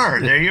you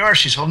are.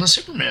 She's holding a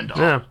Superman doll.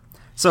 Yeah.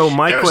 So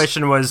my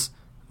question was,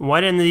 Why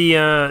didn't the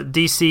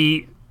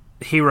DC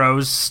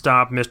heroes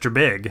stop Mr.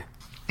 Big?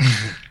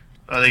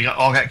 They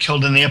all got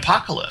killed in the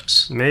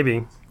apocalypse.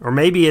 Maybe. Or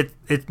maybe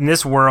in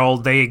this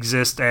world they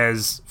exist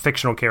as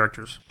fictional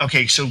characters.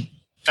 Okay, so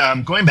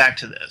going back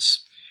to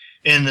this,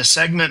 in the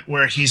segment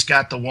where he's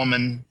got the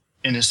woman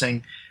in his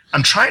thing,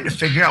 I'm trying to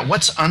figure out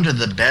what's under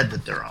the bed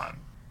that they're on.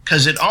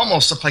 Because it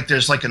almost looks like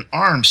there's like an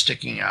arm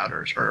sticking out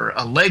or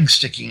a leg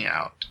sticking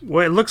out.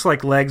 Well, it looks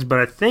like legs, but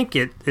I think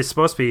it's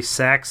supposed to be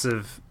sacks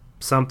of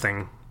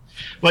something.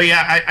 Well,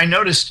 yeah, I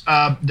noticed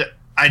that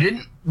I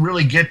didn't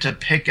really get to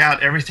pick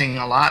out everything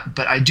a lot,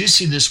 but I do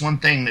see this one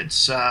thing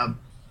that's,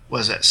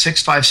 was it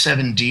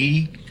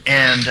 657D?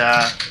 And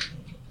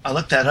I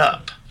looked that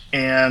up.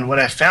 And what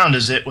I found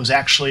is it was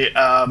actually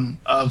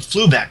a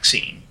flu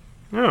vaccine.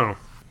 Oh.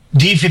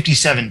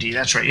 D57D,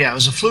 that's right. Yeah, it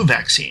was a flu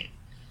vaccine.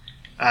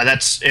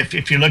 That's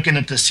if you're looking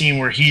at the scene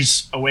where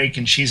he's awake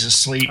and she's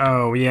asleep.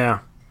 Oh, yeah.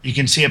 You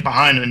can see it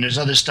behind him, and there's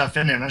other stuff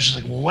in there. And I was just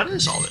like, well, what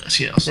is all this?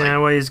 You know, yeah,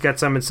 well, he's got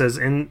something that says,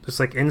 it's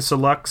like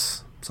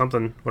Insulux,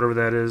 something, whatever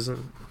that is.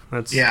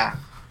 That's. Yeah.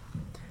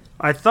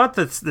 I thought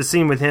that the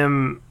scene with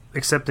him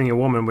accepting a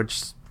woman,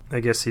 which I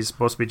guess he's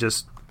supposed to be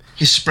just...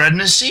 He's spreading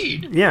his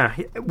seed. Yeah,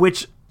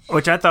 which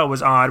I thought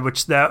was odd,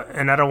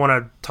 and I don't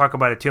want to talk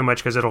about it too much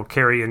because it'll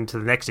carry into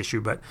the next issue,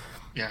 but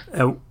yeah,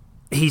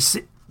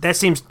 that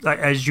seems,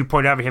 as you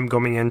point out, him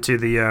going into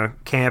the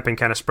camp and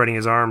kind of spreading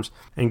his arms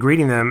and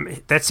greeting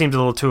them, that seems a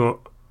little too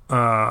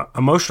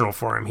emotional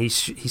for him. He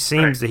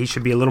seems that he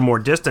should be a little more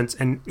distant,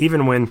 and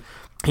even when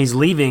he's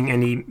leaving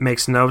and he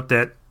makes note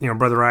that,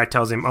 Brother Eye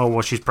tells him, oh,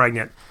 well, she's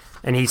pregnant,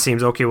 and he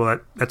seems, okay,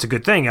 well, that's a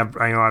good thing.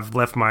 I've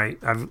left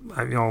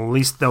at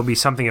least there'll be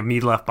something of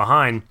me left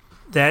behind.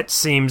 That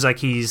seems like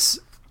he's,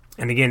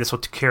 and again, this will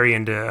carry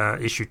into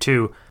issue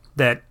 2,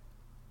 that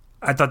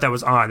I thought that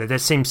was odd.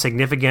 That seems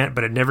significant,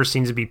 but it never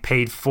seems to be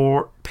paid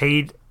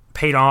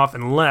off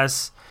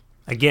unless,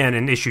 again,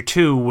 in issue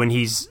 2, when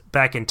he's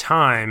back in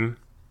time,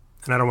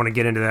 and I don't want to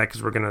get into that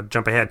because we're going to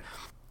jump ahead,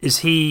 is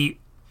he,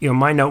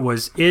 my note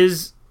was,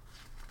 is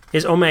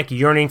Omac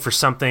yearning for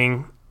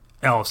something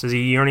else? Is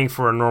he yearning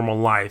for a normal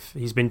life?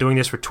 He's been doing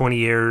this for 20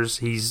 years.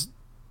 He's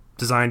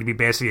designed to be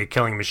basically a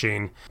killing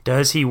machine.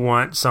 Does he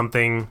want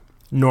something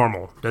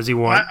normal? Does he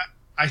want...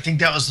 I think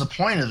that was the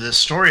point of this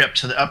story up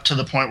to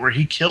the point where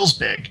he kills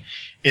Big,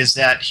 is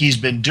that he's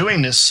been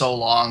doing this so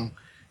long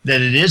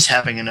that it is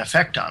having an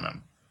effect on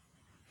him,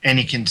 and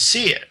he can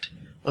see it.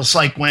 It's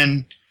like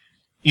when,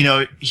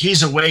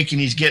 he's awake and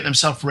he's getting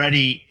himself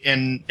ready,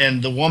 and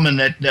the woman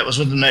that was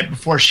with him the night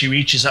before, she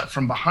reaches up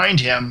from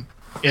behind him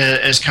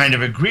as kind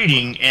of a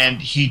greeting,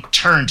 and he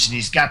turns and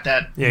he's got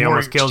that. Yeah, he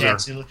almost kills her.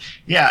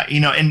 Yeah,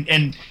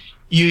 and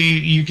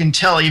you can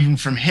tell even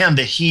from him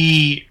that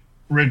he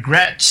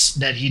regrets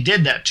that he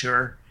did that to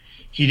her.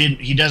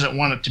 He doesn't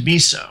want it to be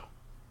so.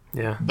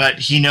 Yeah. But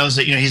he knows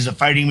that he's a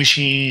fighting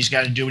machine. He's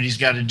got to do what he's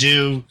got to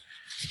do.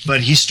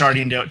 But he's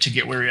starting to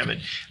get weary of it.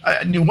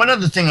 One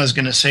other thing I was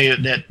going to say is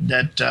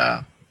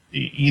that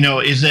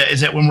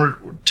when we're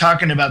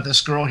talking about this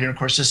girl here, of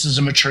course, this is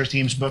a mature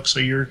themes book, so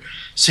you're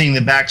seeing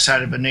the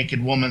backside of a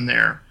naked woman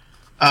there.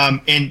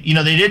 And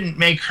they didn't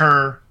make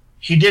her.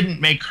 He didn't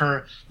make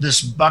her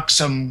this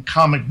buxom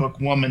comic book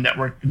woman that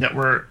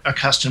we're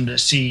accustomed to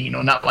see,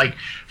 not like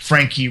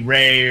Frankie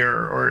Ray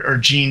or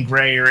Jean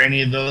Grey or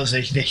any of those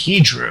that he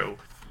drew.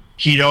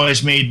 He'd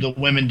always made the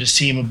women to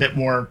seem a bit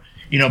more,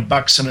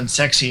 buxom and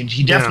sexy, and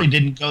he definitely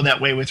didn't go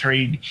that way with her.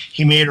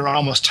 He made her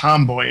almost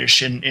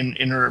tomboyish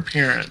in her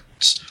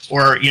appearance,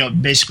 or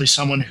basically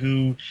someone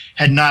who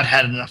had not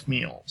had enough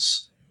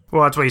meals.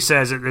 Well, that's what he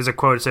says. There's a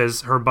quote that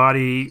says, her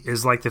body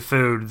is like the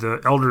food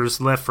the elders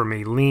left for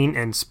me, lean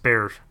and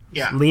spare.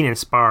 Yeah. Lean and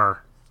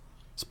spare.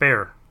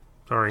 Spare.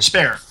 Sorry.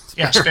 Spare.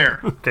 Yeah, spare.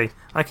 Okay,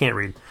 I can't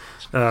read.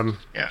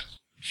 Yeah.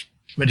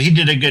 But he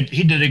did a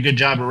good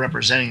job of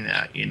representing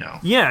that,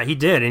 Yeah, he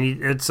did, and he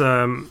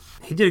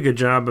did a good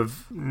job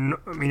of,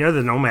 other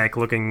than Omac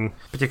looking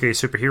particularly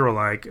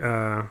superhero-like,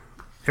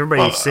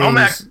 everybody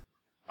seems...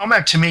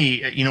 Omac, to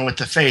me, with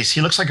the face,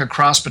 he looks like a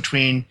cross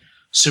between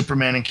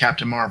Superman and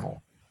Captain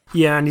Marvel.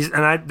 Yeah,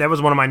 and that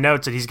was one of my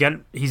notes, that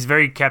he's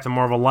very Captain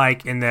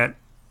Marvel-like in that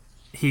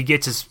he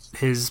gets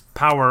his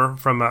power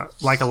from a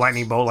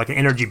lightning bolt, like an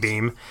energy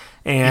beam,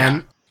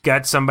 and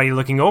got somebody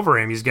looking over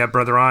him. He's got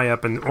Brother Eye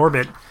up in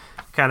orbit,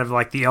 kind of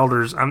like the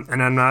elders.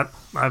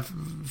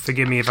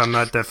 Forgive me if I'm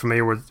not that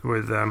familiar with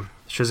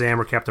Shazam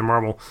or Captain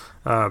Marvel,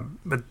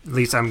 but at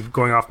least I'm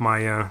going off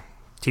my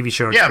TV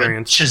show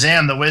experience. Yeah, but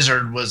Shazam the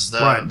Wizard was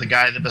the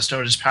guy that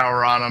bestowed his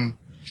power on him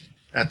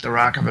at the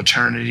Rock of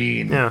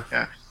Eternity.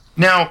 Yeah.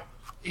 Now,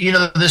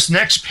 this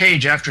next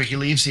page after he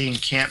leaves the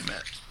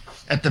encampment,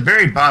 at the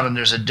very bottom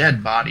there's a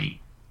dead body.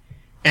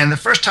 And the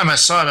first time I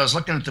saw it, I was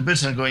looking at the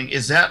boots and going,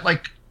 is that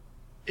like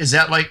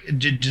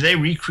do they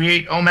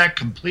recreate Omac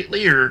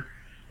completely, or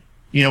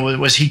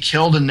was he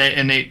killed and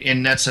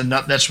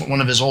that's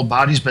one of his old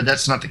bodies? But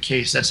that's not the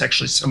case. That's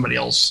actually somebody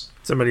else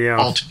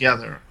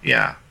altogether.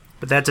 Yeah.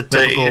 But that's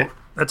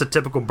a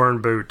typical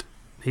Byrne boot.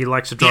 He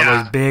likes to draw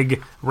those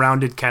big,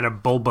 rounded, kind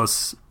of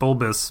bulbous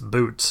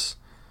boots.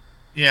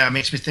 Yeah, it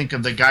makes me think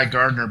of the Guy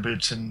Gardner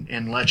boots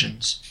in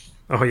Legends.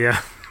 Oh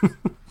yeah.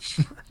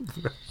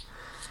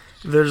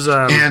 There's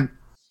And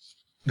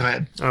go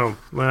ahead. Oh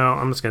well,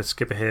 I'm just gonna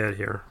skip ahead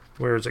here.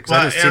 Where is it? 'Cause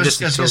Well, didn't see I was this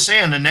going until- to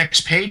say on the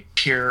next page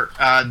here,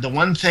 the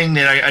one thing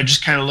that I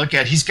just kind of look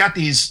at, he's got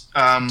these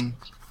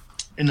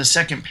in the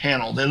second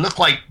panel. They look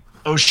like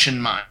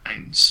ocean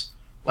mines,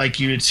 like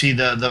you would see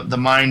the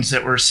mines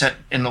that were set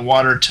in the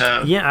water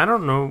to Yeah, I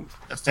don't know.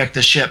 affect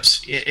the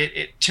ships.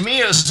 To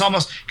me, it was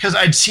almost because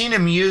I'd seen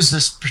him use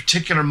this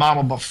particular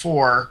model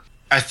before.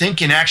 I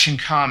think in Action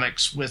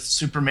Comics with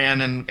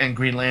Superman and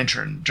Green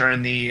Lantern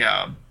during the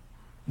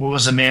what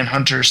was the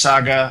Manhunter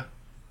saga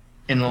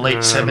in the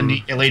late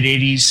late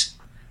 80s.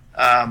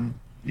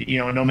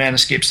 No Man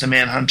Escapes the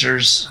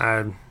Manhunters.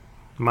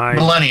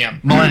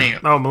 Millennium.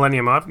 Oh,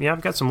 Millennium. Yeah,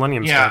 I've got some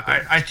Millennium Yeah,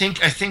 stuff. I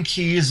think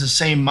he used the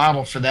same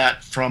model for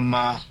that from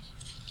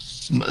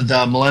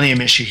the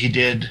Millennium issue he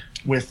did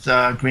with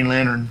Green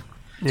Lantern.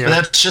 Yeah. But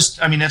that's just,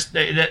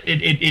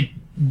 it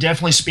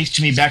definitely speaks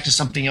to me back to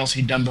something else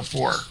he'd done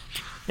before.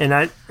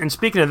 And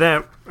speaking of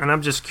that, and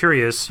I'm just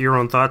curious, your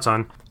own thoughts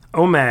on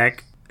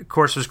OMAC. Of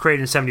course, was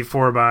created in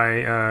 '74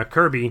 by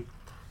Kirby,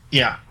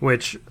 Yeah.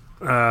 which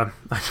I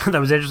thought that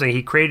was interesting.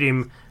 He created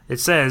him. It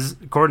says,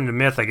 according to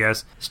myth, I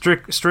guess,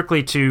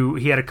 strictly to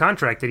he had a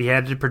contract that he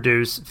had to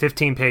produce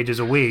 15 pages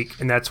a week,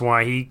 and that's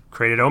why he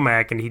created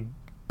OMAC. And he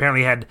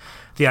apparently had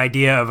the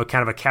idea of a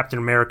kind of a Captain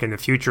America in the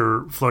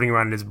future floating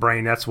around in his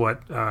brain. That's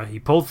what he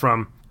pulled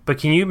from. But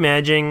can you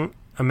imagine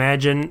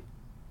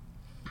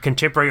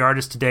contemporary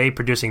artists today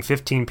producing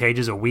 15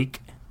 pages a week?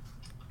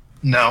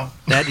 No.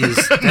 That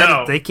is,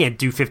 No. They can't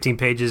do 15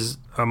 pages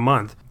a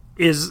month.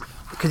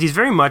 Because he's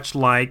very much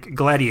like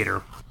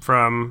Gladiator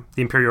from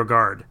the Imperial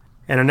Guard.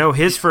 And I know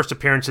his first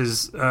appearance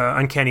is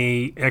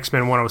Uncanny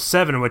X-Men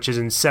 107, which is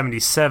in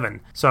 '77.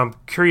 So I'm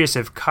curious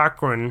if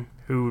Cochran,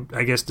 who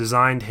I guess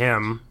designed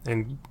him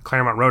and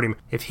Claremont wrote him,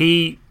 if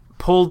he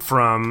pulled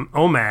from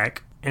OMAC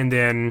and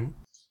then...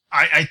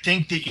 I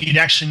think that you'd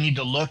actually need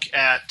to look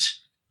at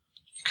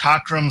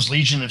Cochrum's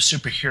Legion of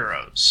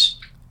Superheroes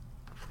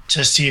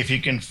to see if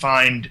you can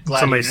find Gladiator.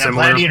 Somebody Now,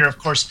 similar. Gladiator, of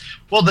course.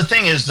 Well, the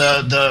thing is,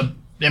 the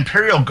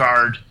Imperial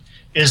Guard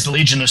is the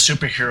Legion of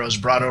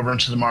Superheroes brought over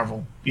into the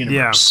Marvel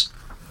universe.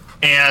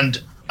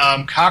 And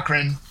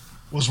Cochran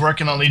was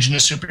working on Legion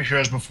of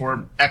Superheroes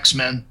before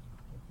X-Men.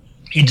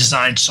 He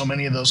designed so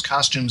many of those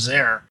costumes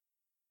there.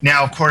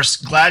 Now, of course,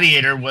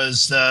 Gladiator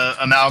was the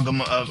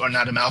amalgam of, or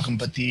not amalgam,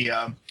 but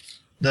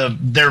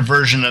their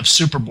version of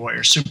Superboy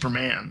or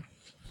Superman.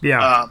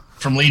 Yeah.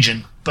 From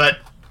Legion. But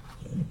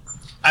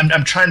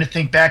I'm trying to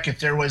think back if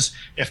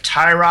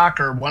Tyrock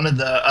or one of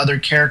the other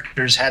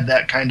characters had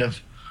that kind of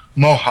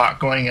mohawk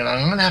going, and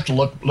I'm gonna have to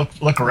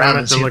look around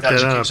and see if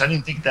that's the case. I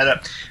didn't think that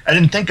up. I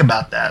didn't think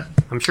about that.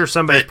 I'm sure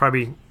somebody's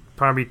probably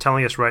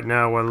telling us right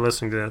now while they're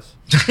listening to this.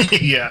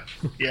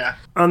 Yeah.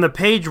 On the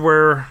page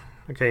where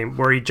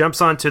he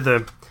jumps onto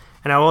the,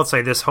 and I will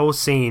say this whole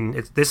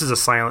scene, this is a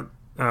silent,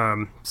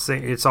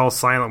 it's all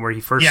silent where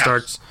he first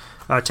starts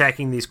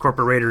attacking these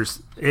corporate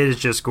raiders. It is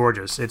just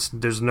gorgeous.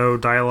 There's no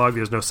dialogue,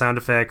 there's no sound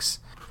effects.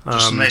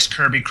 Just a nice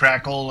Kirby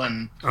crackle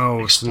and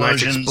some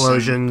nice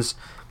explosions.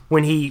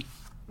 When he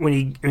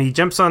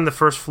jumps on the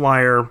first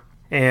flyer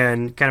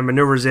and kind of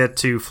maneuvers it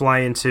to fly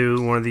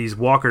into one of these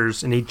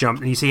walkers, and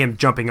you see him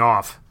jumping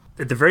off.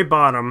 At the very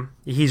bottom,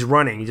 he's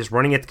running. He's just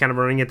running at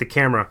the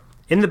camera.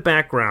 In the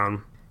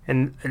background,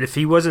 and if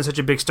he wasn't such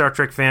a big Star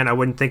Trek fan, I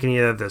wouldn't think any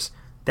of this.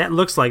 That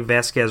looks like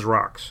Vasquez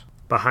Rocks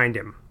behind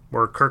him,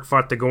 where Kirk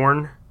fought the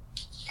Gorn.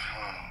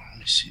 Let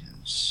me see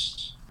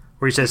this.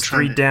 Where he says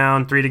 3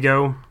 down, 3 to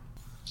go.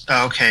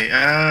 Okay.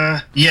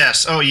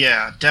 Yes. Oh,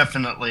 yeah.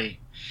 Definitely.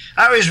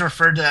 I always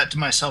referred to that to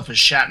myself as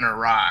Shatner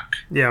Rock.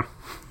 Yeah.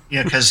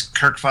 Because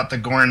Kirk fought the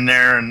Gorn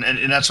there, and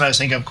that's what I was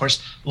thinking. Of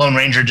course, Lone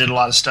Ranger did a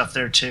lot of stuff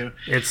there too.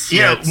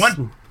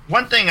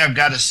 One thing I've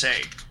got to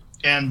say,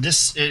 and a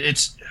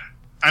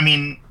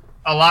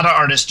lot of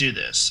artists do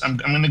this. I'm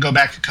going to go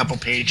back a couple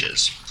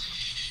pages.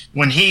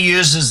 When he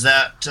uses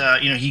that,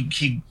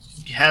 he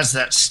has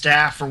that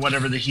staff or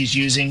whatever that he's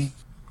using.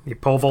 He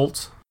pole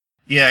vaults.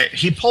 Yeah,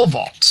 he pole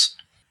vaults.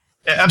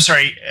 I'm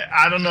sorry,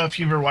 I don't know if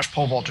you've ever watched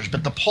pole vaulters,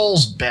 but the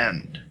poles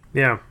bend.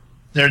 Yeah.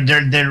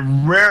 They're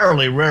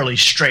rarely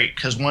straight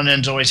because one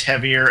end's always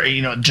heavier.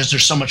 Just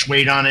there's so much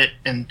weight on it,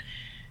 and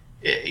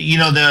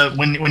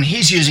when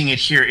he's using it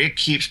here, it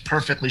keeps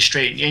perfectly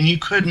straight, and you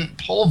couldn't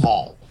pole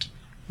vault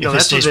if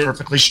it stays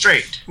perfectly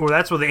straight. Well,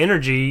 that's where the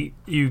energy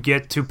you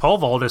get to pole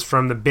vault is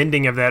from the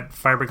bending of that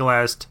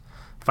fiberglass.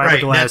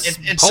 Right,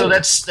 and so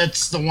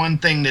that's the one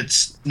thing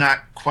that's not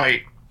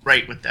quite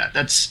right with that.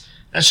 That's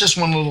just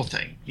one little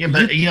thing. Yeah,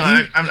 but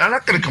I'm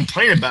not going to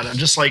complain about it. I'm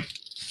just like,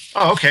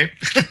 oh, okay.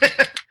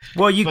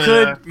 Well, you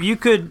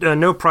could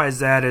no prize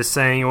that as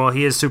saying, well,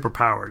 he is super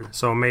powered,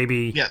 so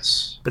maybe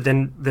yes. But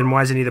then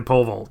why doesn't he the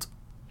pole vault?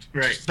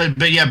 Right,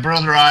 but yeah,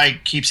 Brother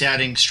Eye keeps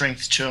adding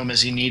strength to him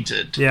as he needs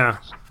it. Yeah,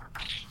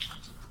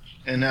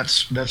 and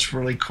that's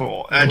really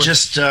cool.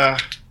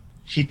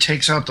 He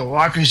takes out the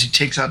walkers, he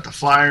takes out the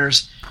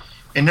flyers.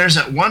 And there's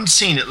that one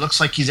scene. It looks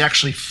like he's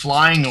actually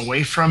flying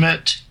away from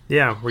it.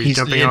 Yeah, where he's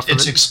jumping off of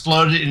it's it.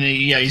 exploded, and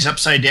he's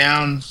upside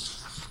down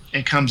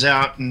and comes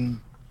out, and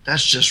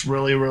that's just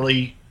really,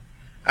 really.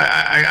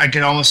 I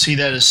could almost see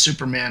that as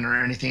Superman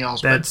or anything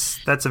else.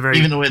 That's a very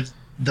even though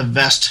the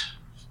vest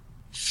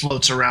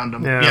floats around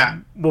him. Yeah.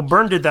 Well,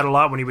 Byrne did that a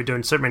lot when he was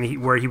doing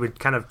Superman, where he would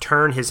kind of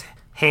turn his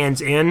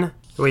hands in,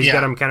 the way he's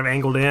got them kind of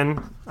angled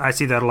in. I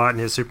see that a lot in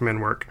his Superman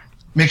work.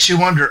 Makes you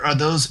wonder, are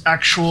those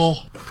actual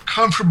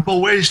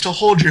comfortable ways to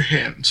hold your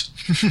hands?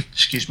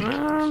 Excuse me.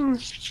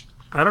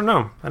 I don't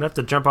know. I'd have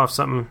to jump off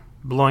something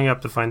blowing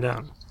up to find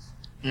out.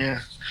 Yeah.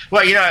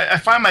 Well, I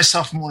find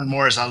myself more and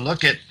more as I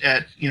look at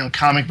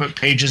comic book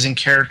pages and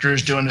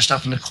characters doing the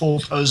stuff and the cool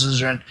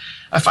poses, and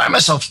I find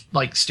myself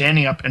like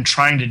standing up and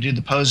trying to do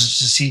the poses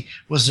to see,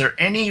 was there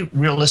any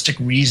realistic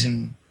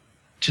reason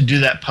to do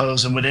that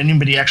pose, and would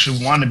anybody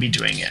actually want to be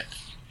doing it?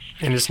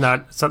 And it's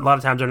not. A lot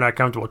of times they're not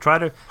comfortable. Try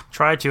to.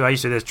 I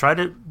used to do this. Try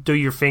to do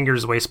your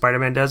fingers the way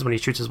Spider-Man does when he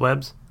shoots his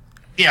webs.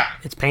 Yeah.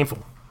 It's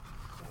painful.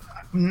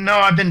 No,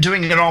 I've been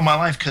doing it all my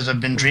life because I've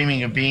been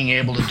dreaming of being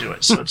able to do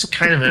it. So it's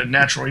kind of a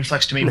natural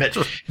reflex to me. But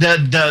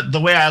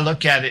the way I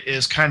look at it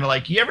is kind of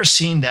like, you ever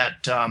seen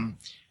that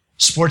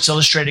Sports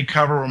Illustrated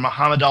cover where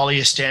Muhammad Ali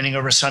is standing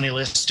over Sonny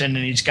Liston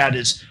and he's got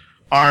his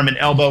arm and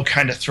elbow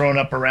kind of thrown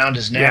up around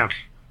his neck?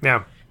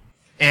 Yeah.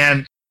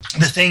 And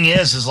the thing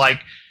is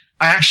like,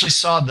 I actually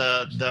saw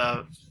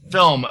the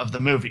film of the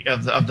movie,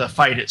 of the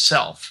fight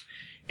itself.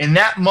 And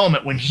that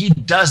moment when he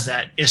does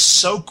that is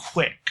so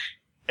quick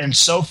and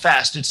so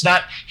fast.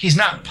 He's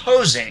not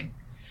posing.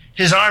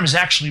 His arm is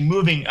actually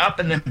moving up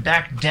and then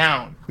back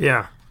down.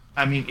 Yeah.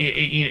 I mean,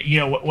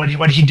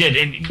 what he did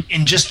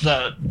in just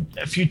a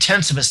few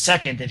tenths of a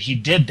second that he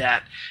did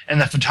that, and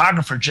the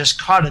photographer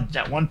just caught it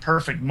that one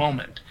perfect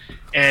moment.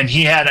 And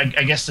he had,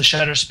 I guess, the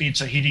shutter speed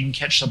so he didn't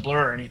catch the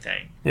blur or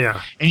anything.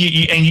 Yeah. And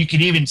you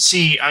could even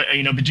see,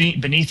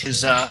 beneath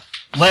his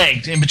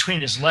legs, in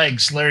between his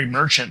legs, Larry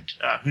Merchant,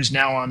 who's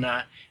now on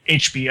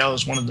HBO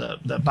as one of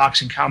the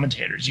boxing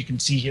commentators. You can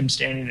see him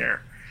standing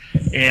there.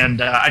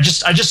 And I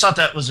just thought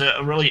that was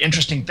a really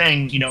interesting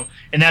thing,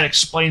 and that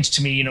explains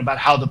to me, about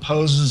how the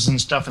poses and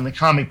stuff in the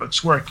comic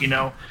books work.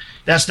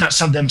 That's not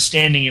some of them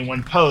standing in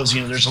one pose.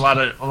 There's a lot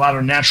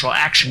of natural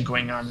action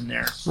going on in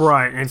there.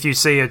 Right. And if you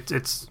see it,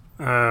 it's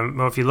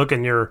if you look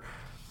in your,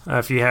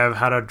 if you have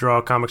How to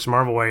Draw Comics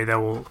Marvel Way, that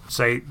will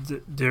say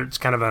there's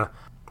kind of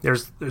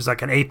there's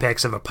like an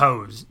apex of a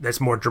pose that's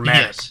more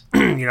dramatic.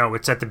 Yes.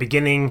 It's at the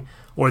beginning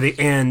or the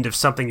end of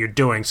something you're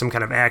doing, some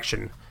kind of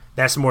action.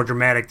 That's more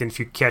dramatic than if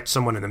you catch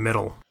someone in the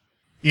middle.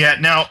 Yeah.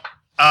 Now,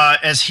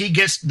 as he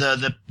gets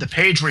the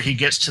page where he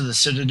gets to the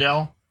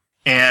Citadel,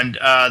 and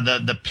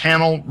the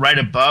panel right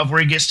above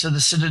where he gets to the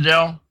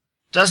Citadel,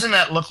 doesn't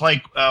that look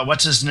like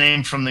what's his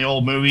name from the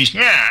old movies?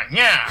 Yeah,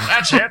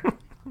 that's it.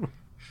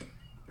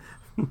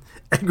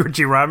 Edward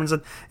G.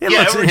 Robinson.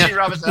 Edward G.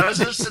 Robinson. I was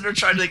just sitting there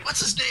trying to think, what's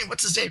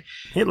his name?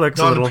 He looks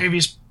a little.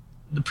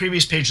 The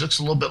previous page looks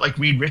a little bit like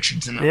Reed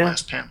Richards in that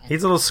last panel.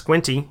 He's a little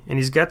squinty, and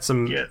he's got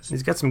some. Yes.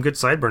 He's got some good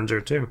sideburns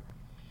there too.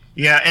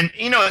 Yeah, and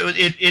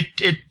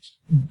it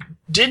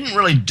didn't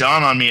really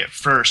dawn on me at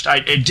first.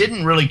 It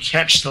didn't really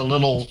catch the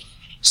little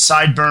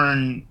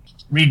sideburn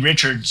Reed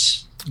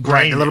Richards gray.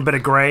 Right, a little bit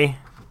of gray.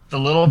 The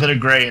little bit of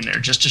gray in there,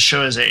 just to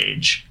show his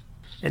age.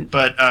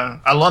 But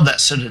I love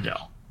that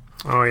Citadel.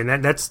 Oh, and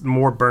that's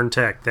more Byrne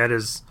tech. That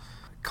is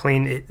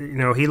clean.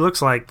 He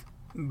looks like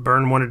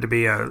Byrne wanted to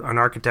be an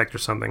architect or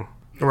something,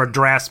 or a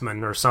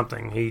draftsman or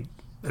something.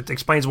 It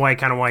explains why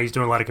he's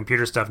doing a lot of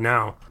computer stuff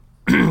now,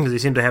 because he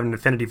seemed to have an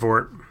affinity for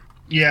it.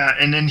 Yeah,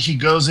 and then he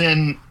goes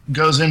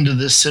into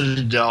this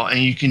Citadel,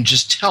 and you can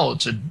just tell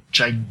it's a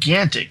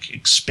gigantic,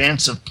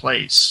 expansive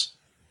place.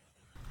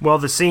 Well,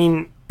 the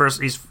scene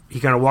first, he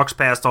kind of walks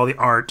past all the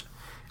art,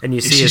 and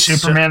you see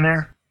Superman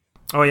there.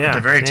 Oh yeah, at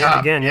the very top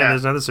again. Yeah,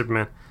 there's another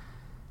Superman.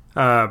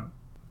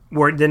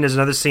 Where then there's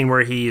another scene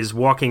where he is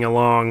walking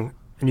along,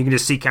 and you can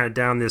just see kind of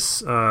down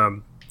this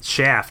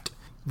shaft.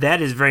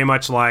 That is very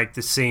much like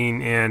the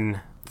scene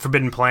in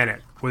Forbidden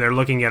Planet, where they're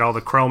looking at all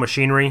the Krell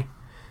machinery.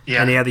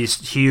 Yeah. And they have these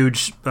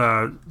huge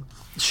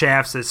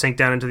shafts that sink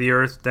down into the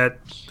earth. That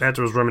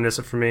was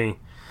reminiscent for me.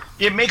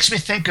 It makes me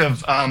think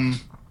of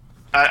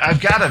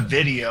I've got a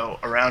video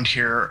around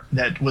here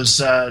that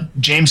was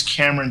James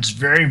Cameron's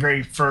very,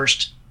 very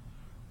first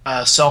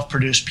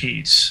self-produced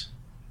piece,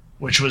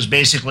 which was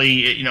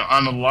basically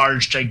on a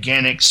large,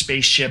 gigantic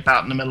spaceship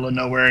out in the middle of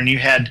nowhere, and you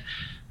had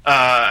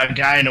a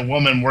guy and a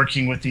woman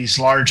working with these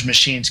large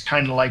machines,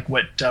 kind of like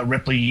what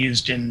Ripley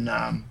used in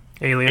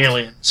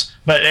Aliens,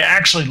 but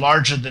actually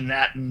larger than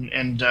that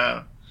and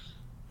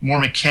more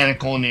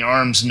mechanical in the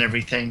arms and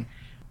everything.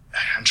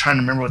 I'm trying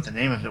to remember what the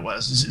name of it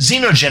was.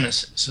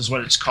 Xenogenesis is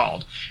what it's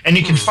called, and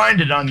you can find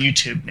it on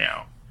YouTube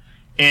now.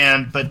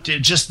 But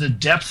just the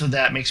depth of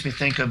that makes me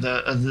think of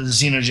the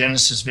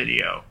Xenogenesis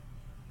video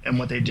and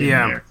what they did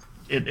there.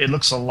 It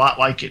looks a lot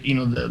like it.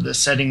 The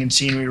setting and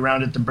scenery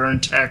around it, the Byrne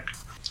tech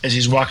as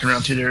he's walking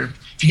around through there.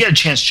 If you get a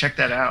chance, check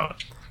that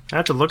out. I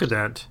have to look at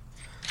that.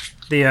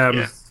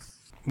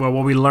 Well,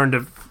 what we learned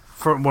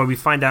for what we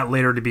find out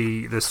later to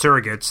be the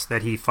surrogates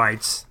that he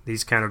fights,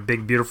 these kind of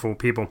big, beautiful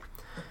people.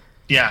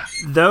 Yeah.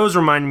 Those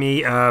remind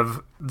me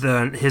of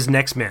his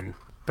Next Men,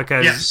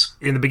 because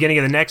in the beginning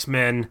of the Next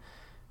Men,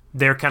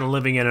 they're kind of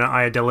living in an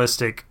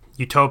idealistic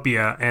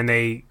utopia,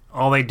 and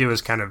all they do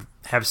is kind of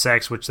have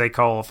sex, which they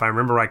call, if I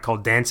remember right,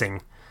 called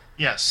dancing.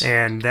 Yes.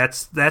 And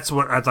that's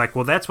what I was like.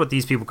 Well, that's what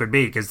these people could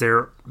be, because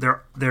they're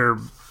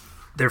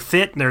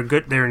fit and they're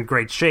good, they're in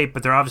great shape,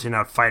 but they're obviously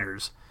not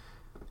fighters.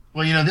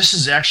 Well, this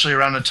is actually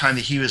around the time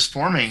that he was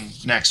forming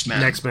Next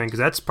Men. Next Men, because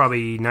that's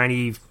probably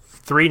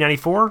 93,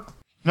 94?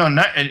 No,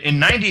 in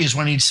 90 is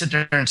when he'd sit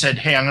there and said,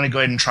 hey, I'm going to go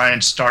ahead and try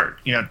and start,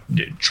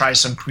 try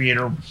some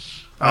creator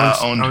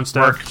owned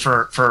work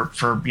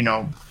for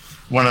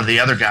one of the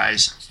other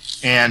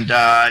guys. And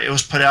it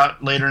was put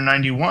out later in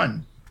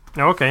 91.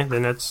 Okay,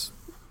 then that's...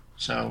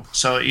 So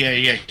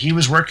yeah, he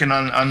was working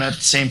on that at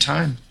the same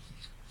time,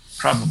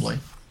 probably.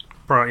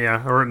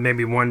 Yeah, or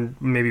maybe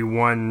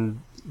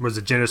one was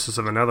the genesis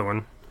of another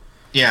one.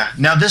 Yeah.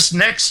 Now this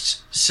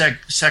next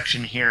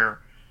section here,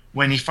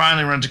 when he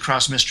finally runs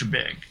across Mr.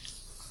 Big,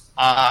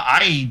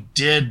 I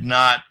did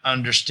not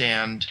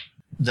understand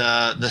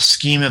the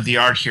scheme of the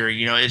art here.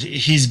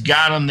 He's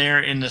got him there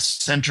in the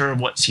center of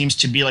what seems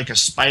to be like a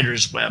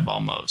spider's web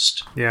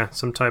almost. Yeah,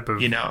 some type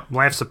of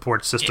life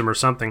support system or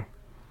something.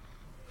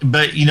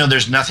 But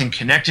there's nothing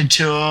connected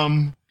to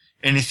him,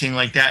 anything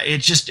like that.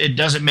 It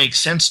doesn't make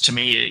sense to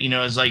me.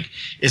 It's like,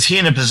 is he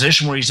in a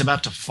position where he's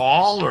about to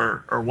fall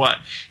or what?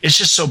 It's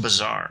just so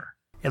bizarre.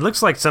 It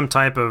looks like some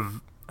type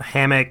of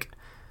hammock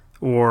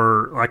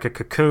or like a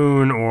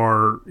cocoon,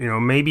 or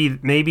maybe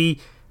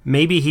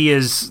he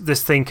is,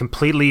 this thing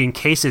completely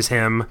encases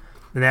him,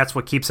 and that's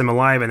what keeps him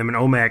alive. And then when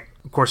Omak,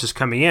 of course, is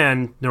coming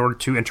in order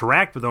to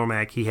interact with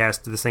Omak,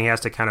 this thing has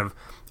to kind of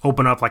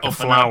open up like a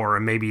flower,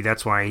 and maybe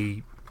that's why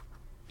he...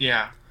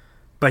 Yeah.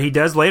 But he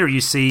does later, you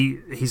see,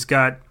 he's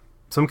got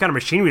some kind of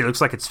machinery that looks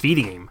like it's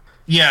feeding him.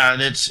 Yeah,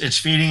 it's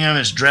feeding him,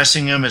 it's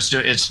dressing him,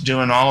 it's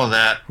doing all of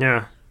that.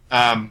 Yeah.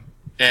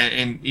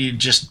 And he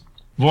just...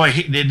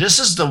 Boy, this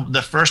is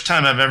the first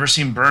time I've ever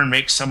seen Byrne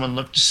make someone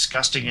look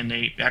disgusting, and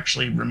they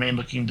actually remain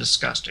looking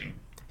disgusting.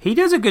 He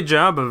does a good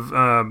job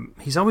of...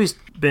 he's always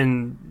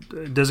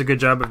does a good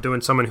job of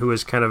doing someone who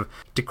is kind of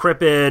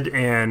decrepit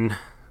and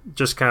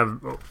just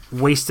kind of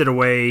wasted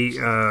away.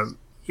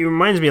 He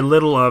reminds me a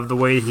little of the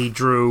way he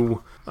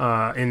drew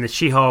in the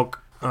She-Hulk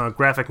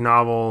graphic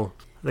novel,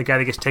 the guy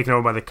that gets taken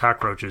over by the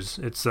cockroaches.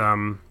 It's he's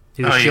a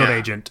S.H.I.E.L.D.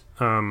 agent.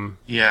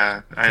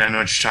 Yeah, I don't know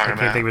what you're talking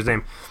about. I can't think of his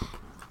name.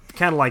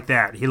 Kind of like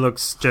that. He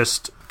looks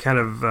just kind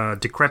of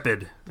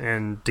decrepit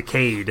and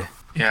decayed.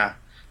 Yeah.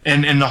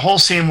 And the whole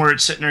scene where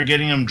it's sitting there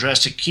getting him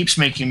dressed, it keeps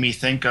making me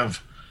think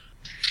of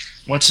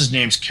what's his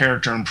name's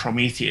character in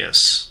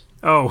Prometheus.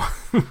 Oh.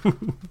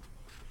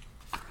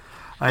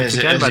 I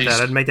forgot about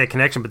that. I'd make that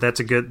connection, but that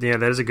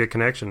is a good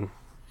connection.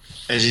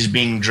 As he's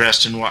being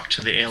dressed and walked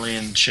to the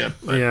alien ship.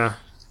 But, yeah.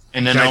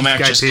 And then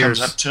Omak just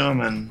comes up to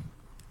him and...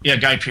 Yeah,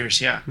 Guy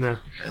Pearce, yeah.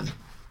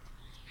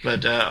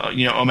 But,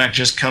 Omak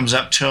just comes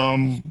up to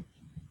him,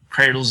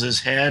 cradles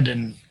his head,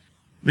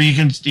 but you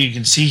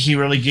can see he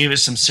really gave it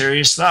some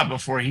serious thought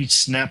before he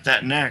snapped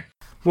that neck.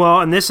 Well,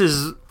 and this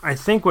is, I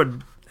think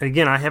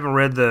again, I haven't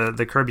read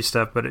the Kirby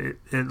stuff, but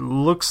it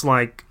looks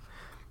like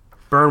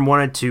Byrne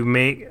wanted to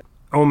make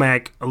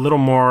Omak a little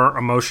more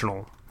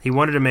emotional. He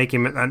wanted to make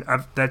him,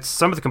 that's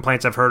some of the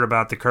complaints I've heard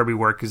about the Kirby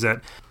work, is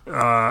that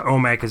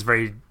Omak is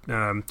very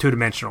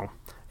two-dimensional.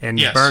 And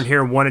yes. Byrne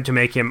here wanted to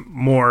make him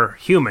more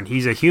human.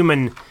 He's a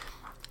human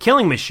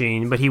killing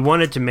machine, but he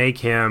wanted to make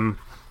him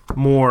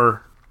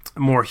more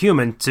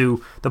human,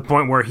 to the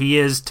point where he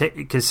is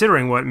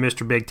considering what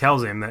Mr. Big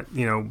tells him, that,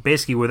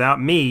 basically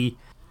without me,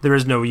 there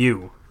is no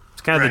you.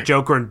 It's kind of the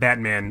Joker and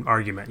Batman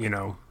argument,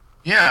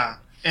 Yeah,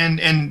 and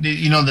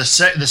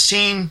the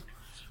scene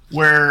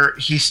where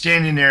he's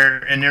standing there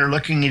and they're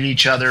looking at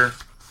each other,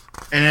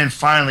 and then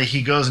finally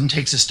he goes and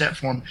takes a step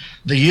forward.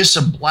 The use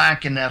of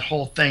black in that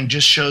whole thing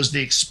just shows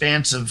the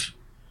expanse of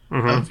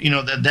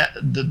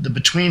the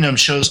between them,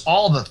 shows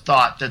all the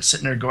thought that's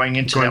sitting there going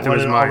into that, what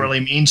it all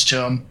really means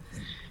to him.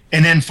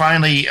 And then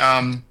finally,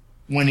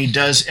 when he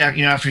does,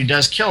 after he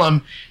does kill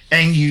him,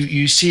 and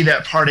you see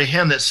that part of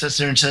him that sits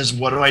there and says,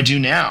 "What do I do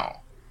now?"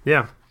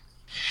 Yeah.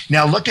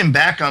 Now looking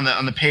back on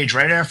the page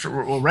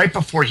right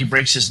before he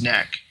breaks his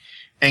neck,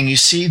 and you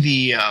see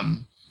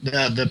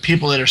the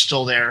people that are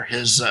still there,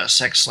 his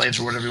sex slaves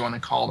or whatever you want to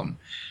call them,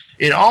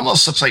 it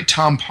almost looks like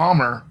Tom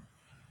Palmer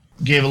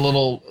gave a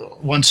little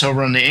once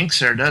over on the inks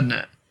there, doesn't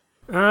it?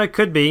 It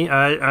could be.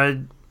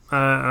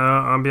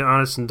 I'll be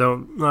honest and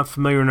not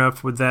familiar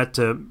enough with that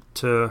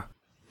to.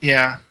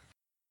 Yeah,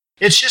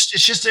 it's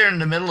just there in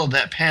the middle of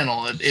that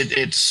panel.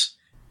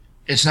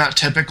 It's not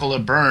typical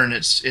of Byrne.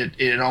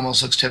 It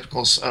almost looks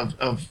typical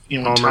of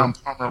when Tom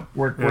Palmer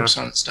works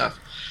on stuff.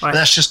 But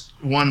that's just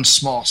one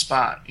small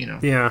spot,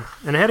 Yeah,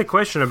 and I had a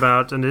question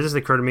about, and it doesn't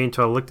occur to me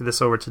until I looked at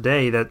this over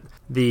today, that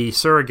the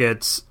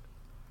surrogates,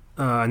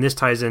 and this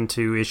ties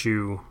into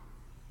issue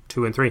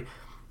 2 and 3,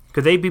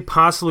 could they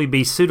possibly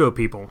be pseudo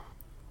people?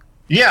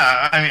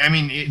 Yeah, I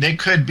mean, they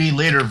could be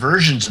later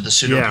versions of the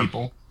pseudo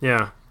people.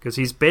 Yeah, because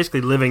he's basically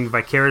living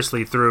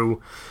vicariously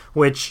through,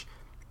 which,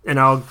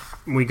 and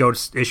we go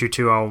to issue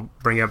 2, I'll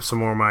bring up some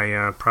more of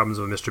my problems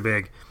with Mr.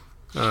 Big.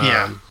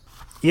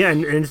 Yeah,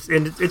 and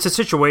it's a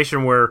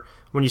situation where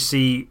when you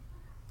see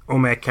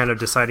OMAC kind of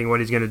deciding what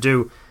he's going to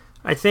do,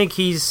 I think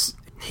he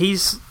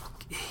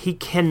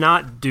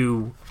cannot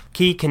kill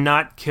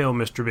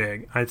Mr.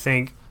 Big. I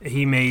think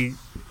he may,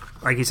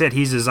 like he said,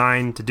 he's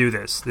designed to do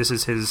this. This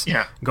is his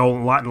goal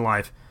a lot in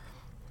life,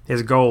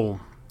 his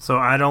goal. So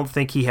I don't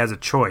think he has a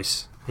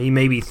choice. He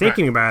may be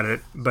thinking about it,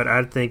 but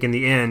I think in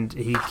the end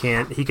he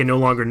can no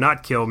longer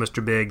not kill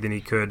Mr. Big than he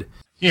could.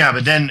 Yeah,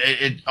 but then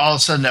it all of a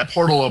sudden that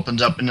portal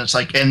opens up, and it's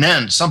like, and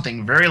then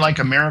something very like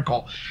a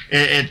miracle.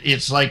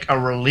 It's like a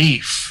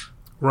relief,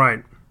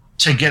 right,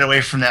 to get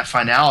away from that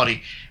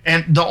finality.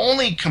 And the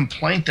only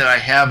complaint that I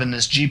have in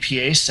this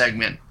GPA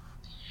segment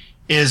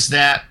is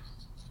that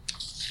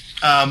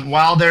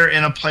while they're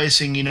in a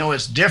placing,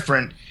 it's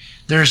different.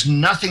 There's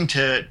nothing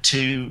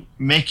to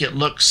make it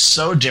look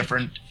so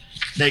different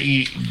that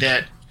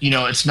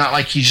it's not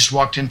like he just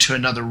walked into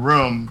another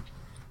room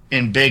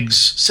in Big's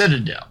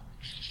Citadel.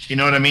 You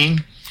know what I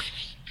mean?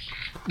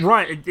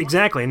 Right,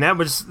 exactly. And that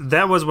was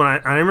when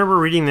I remember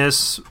reading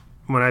this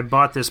when I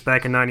bought this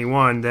back in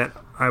 '91. That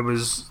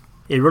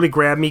it really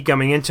grabbed me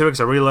coming into it because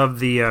I really loved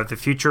the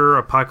future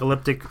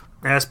apocalyptic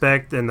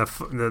aspect, and the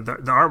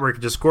artwork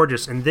is just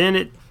gorgeous. And then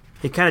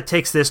it kind of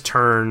takes this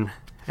turn,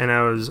 and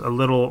I was a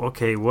little,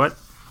 okay, what's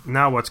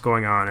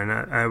going on? And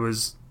I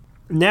was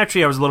a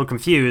little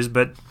confused,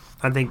 but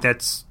I think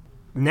that's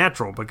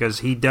natural because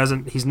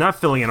he's not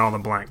filling in all the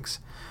blanks.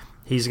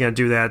 He's going to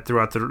do that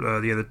throughout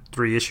the other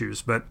 3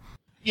 issues, but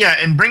yeah,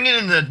 and bringing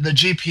in the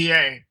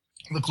GPA,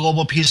 the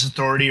Global Peace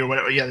Authority, or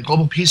whatever. Yeah, the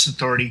Global Peace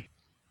Authority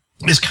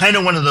is kind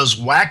of one of those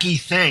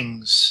wacky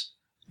things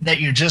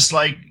that you're just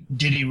like,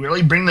 did he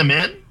really bring them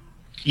in?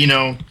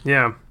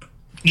 Yeah.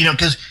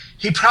 Because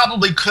he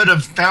probably could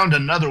have found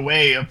another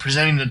way of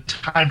presenting the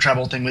time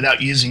travel thing without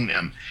using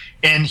them,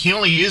 and he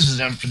only uses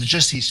them for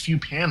just these few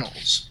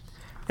panels.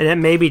 And it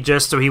may be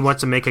just so he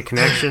wants to make a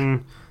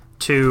connection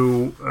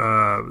to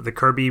the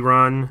Kirby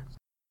run.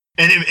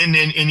 And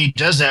he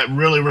does that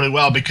really, really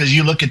well, because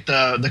you look at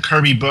the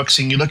Kirby books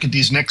and you look at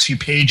these next few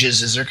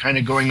pages as they're kind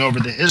of going over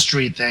the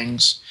history of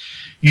things.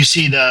 You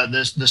see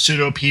the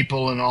pseudo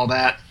people and all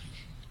that.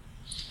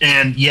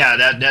 And yeah,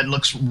 that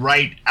looks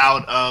right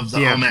out of the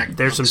OMAC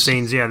there's books. some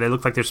scenes. Yeah, they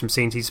look like there's some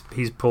scenes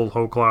he's pulled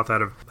whole cloth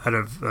out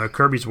of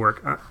Kirby's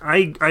work.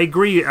 I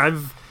agree.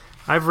 I've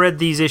read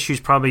these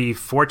issues probably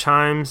 4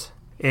 times,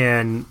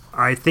 and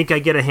I think I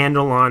get a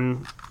handle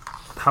on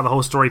how the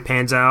whole story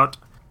pans out.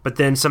 But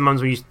then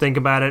sometimes when you think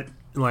about it,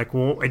 like,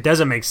 well, it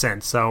doesn't make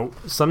sense. So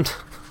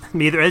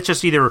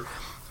either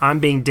I'm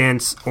being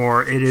dense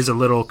or it is a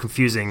little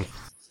confusing.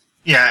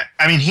 Yeah,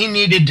 I mean, he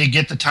needed to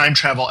get the time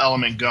travel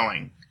element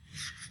going.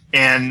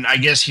 And I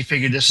guess he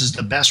figured this is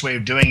the best way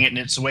of doing it, and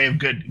it's a way of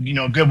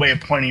good way of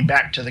pointing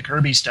back to the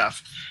Kirby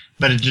stuff,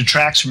 but it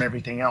detracts from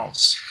everything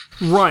else.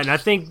 Right. I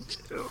think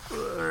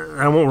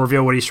I won't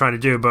reveal what he's trying to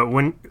do, but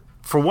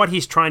for what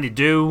he's trying to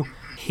do,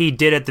 he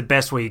did it the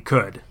best way he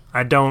could.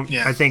 I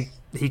think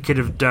he could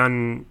have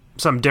done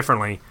something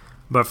differently,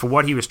 but for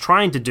what he was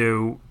trying to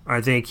do,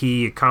 I think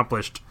he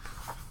accomplished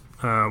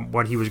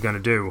what he was going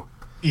to do.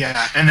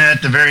 Yeah, and then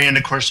at the very end,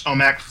 of course,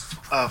 OMAC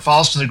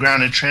falls to the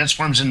ground and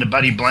transforms into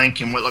Buddy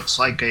Blank in what looks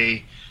like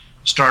a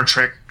Star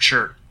Trek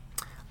shirt.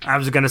 I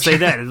was going to say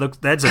that.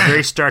 That's a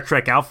very Star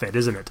Trek outfit,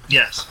 isn't it?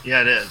 Yes,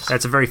 yeah, it is.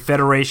 That's a very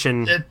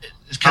Federation.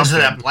 It's because of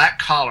that black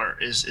collar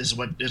is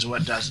what does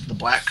it. The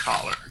black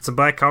collar. It's a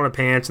black collar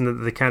pants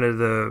and the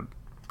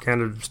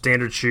kind of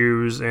standard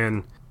shoes.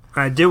 And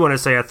I do want to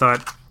say I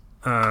thought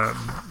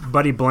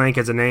Buddy Blank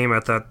as a name. I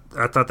thought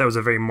that was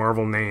a very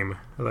Marvel name.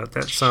 I thought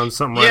that sounds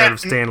something right out of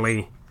Stan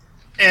Lee.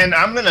 And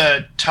I'm going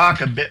to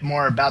talk a bit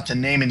more about the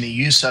name and the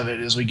use of it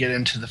as we get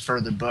into the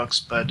further books.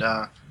 But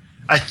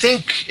I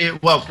think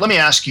let me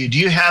ask you: do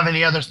you have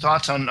any other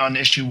thoughts on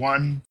issue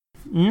 1?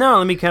 No,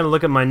 let me kind of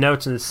look at my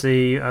notes and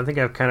see. I think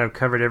I've kind of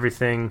covered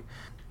everything.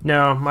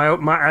 No,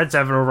 I'd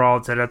have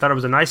overall said I thought it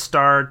was a nice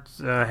start.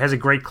 Has a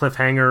great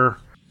cliffhanger.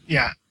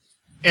 Yeah,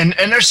 and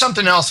there's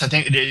something else I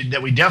think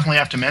that we definitely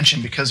have to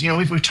mention, because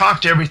we've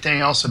talked everything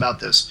else about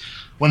this.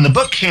 When the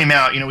book came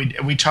out,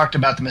 we talked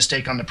about the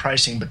mistake on the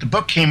pricing, but the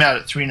book came out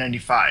at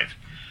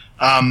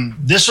 $3.95.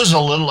 This was a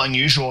little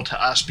unusual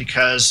to us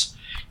because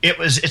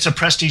it's a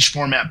prestige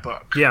format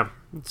book. Yeah.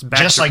 It's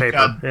just like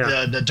paper.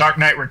 The Dark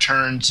Knight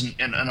Returns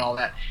and all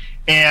that.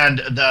 And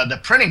the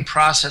printing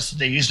process that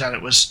they used on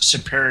it was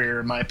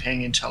superior, in my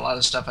opinion, to a lot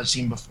of stuff I've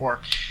seen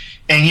before.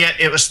 And yet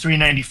it was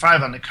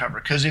 $3.95 on the cover.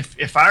 Because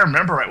if I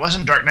remember right,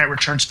 wasn't Dark Knight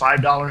Returns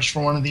 $5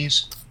 for one of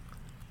these?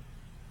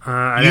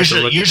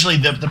 Usually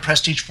the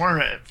prestige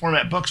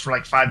format books were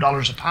like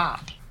 $5 a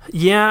pop.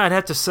 Yeah, I'd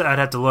have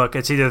to look.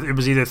 It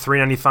was either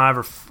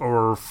 $3.95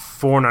 or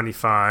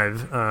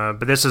 $4.95.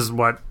 But this is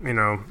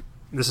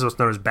this is what's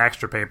known as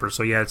Baxter paper.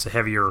 So yeah, it's a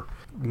heavier,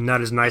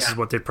 not as nice as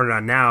what they printed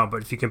on now.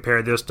 But if you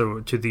compare this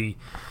to the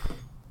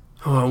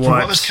For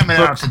what was coming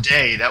out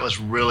today, that was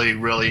really,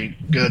 really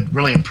good,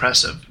 really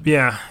impressive.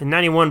 Yeah, and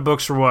 91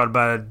 books were what,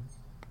 about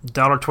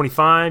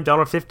 $1.25,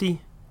 $1.50?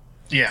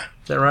 Yeah.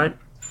 Is that right?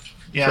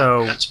 Yeah,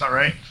 so, that's about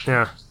right.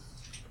 Yeah.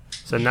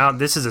 So now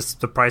this is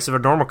the price of a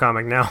normal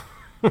comic now.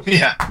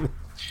 Yeah.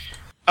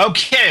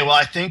 Okay, well,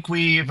 I think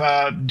we've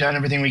done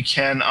everything we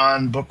can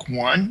on book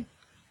 1.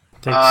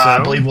 I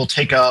believe we'll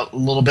take a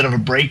little bit of a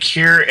break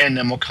here, and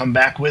then we'll come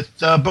back with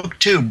book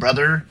 2.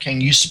 Brother,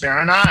 can you spare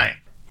an eye?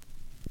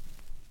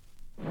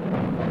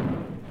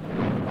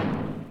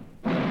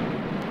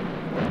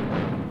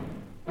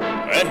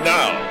 And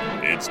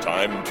now, it's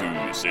time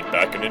to sit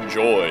back and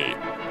enjoy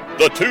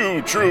the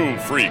Two True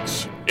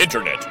Freaks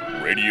Internet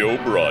Radio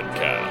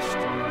Broadcast.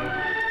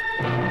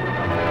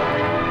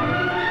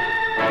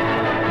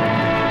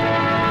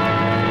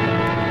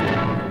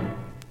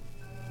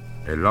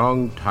 A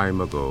long time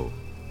ago,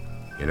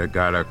 in a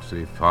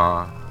galaxy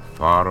far,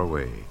 far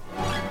away,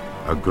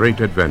 a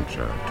great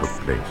adventure took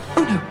place.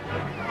 Oh no!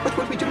 What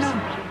will we do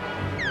now?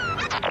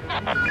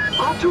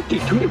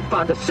 R2-D2, you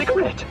found a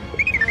cigarette!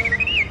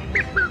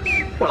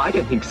 Well, I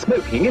don't think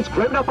smoking is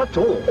grown up at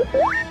all.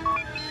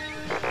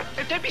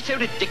 Oh, don't be so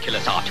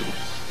ridiculous, R2.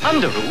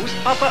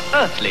 Underoos are for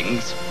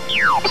Earthlings.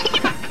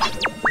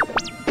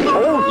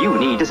 All you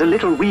need is a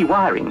little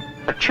rewiring.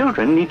 But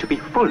children need to be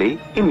fully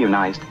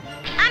immunized.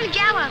 I'm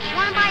Jawa.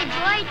 Wanna buy a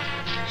droid?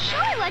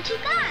 Show me what you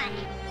got.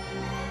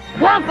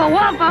 Wampa,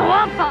 wampa,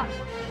 wampa!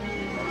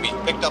 We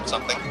picked up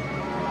something.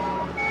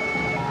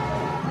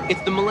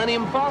 It's the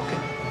Millennium Falcon.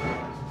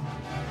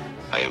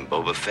 I am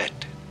Boba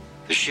Fett.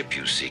 The ship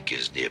you seek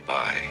is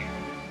nearby.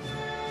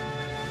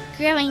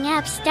 Growing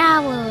up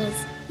Star Wars.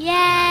 Yay!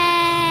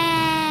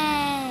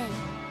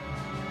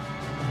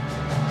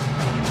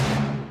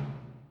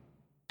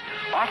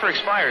 Offer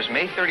expires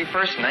May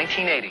 31st,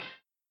 1980.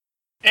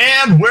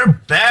 And we're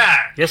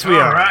back. Yes, we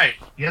are. All right.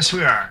 Yes,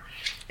 we are.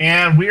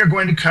 And we are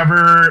going to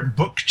cover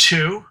book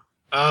 2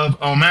 of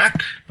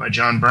OMAC by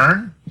John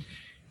Byrne.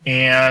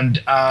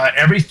 And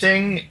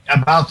everything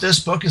about this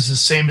book is the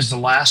same as the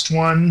last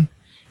one.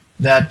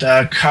 That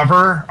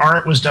cover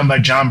art was done by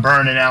John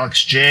Byrne and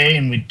Alex J.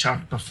 And we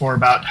talked before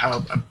about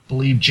how I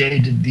believe J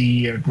did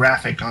the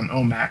graphic on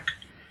OMAC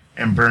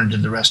and Byrne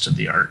did the rest of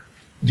the art.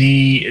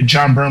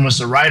 John Byrne was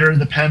the writer,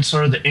 the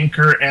penciler, the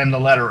inker, and the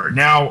letterer.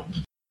 Now,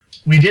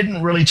 we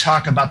didn't really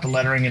talk about the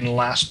lettering in the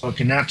last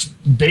book, and that's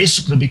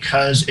basically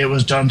because it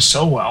was done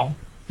so well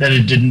that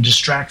it didn't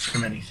distract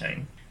from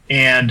anything.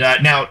 And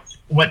now,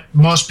 what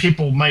most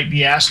people might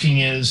be asking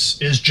is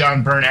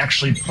John Byrne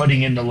actually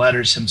putting in the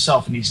letters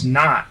himself? And he's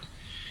not.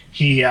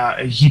 He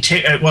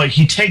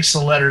takes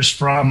the letters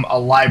from a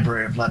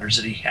library of letters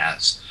that he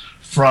has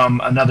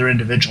from another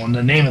individual, and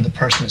the name of the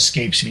person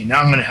escapes me. Now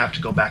I'm going to have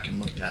to go back and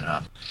look that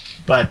up.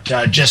 But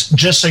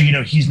just so you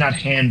know, he's not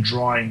hand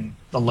drawing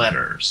the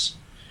letters.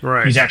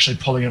 Right. He's actually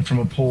pulling them from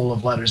a pool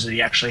of letters that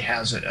he actually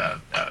has at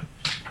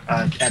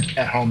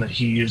home that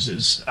he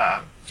uses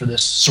for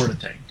this sort of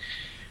thing.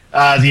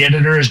 The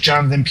editor is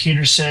Jonathan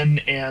Peterson,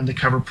 and the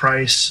cover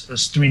price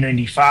is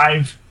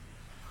 $3.95.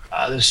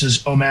 This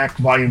is OMAC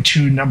Volume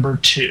 2, Number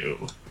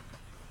 2,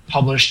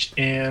 published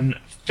in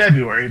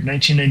February of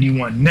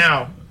 1991.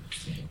 Now,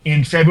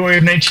 in February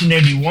of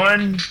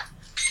 1991,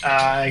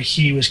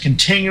 he was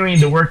continuing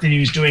the work that he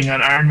was doing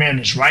on Iron Man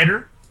as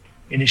writer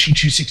in issue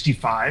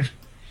 265.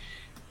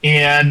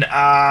 And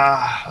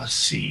let's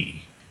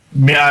see,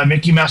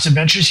 Mickey Mouse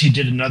Adventures, he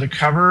did another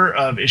cover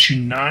of issue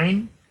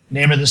 9.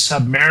 Name of the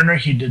Submariner,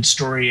 he did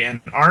story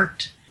and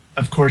art.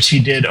 Of course, he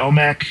did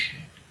OMAC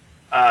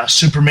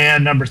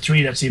Superman number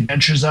 3, that's the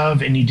Adventures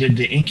of, and he did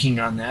the inking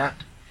on that.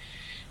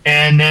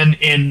 And then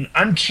in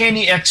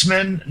Uncanny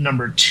X-Men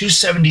number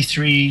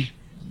 273,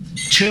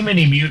 Too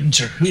Many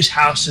Mutants, or Whose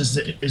House is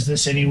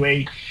this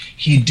anyway?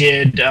 He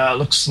did,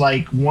 looks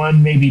like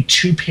 1, maybe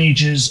 2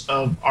 pages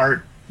of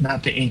art,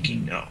 not the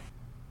inking, no.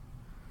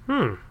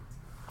 I'm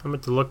going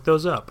to look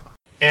those up.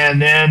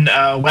 And then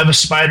Web of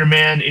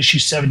Spider-Man, issue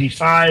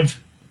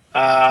 75.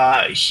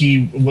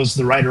 He was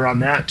the writer on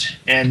that.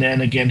 And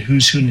then again,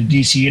 Who's Who in the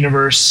DC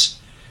Universe.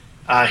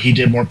 He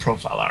did more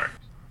profile art.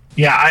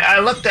 Yeah, I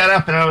looked that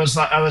up, and I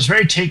was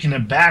very taken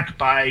aback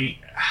by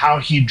how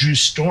he drew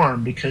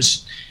Storm,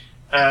 because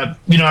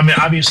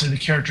obviously the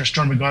character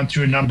Storm had gone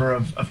through a number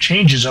of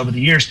changes over the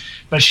years,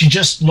 but she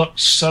just looked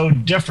so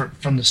different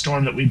from the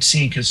Storm that we'd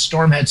seen, because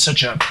Storm had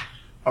such a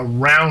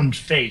round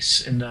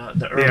face in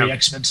the early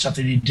X-Men stuff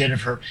that he did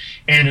of her,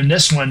 and in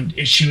this one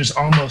she was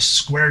almost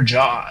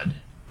square-jawed,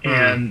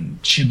 and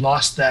she'd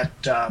lost that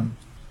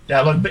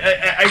look. But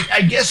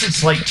I guess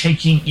it's like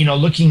taking,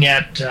 looking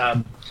at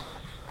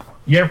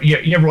you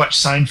ever watch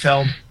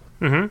Seinfeld?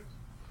 Mm-hmm.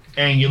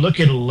 And you look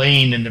at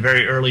Elaine in the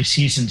very early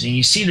seasons, and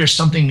you see there's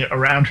something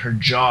around her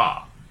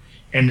jaw,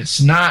 and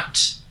it's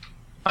not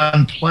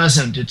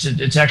unpleasant.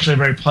 It's actually a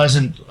very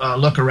pleasant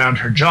look around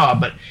her jaw,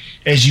 but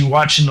as you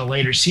watch in the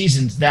later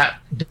seasons,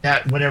 that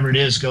whatever it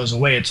is goes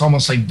away. It's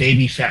almost like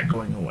baby fat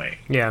going away.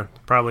 Yeah,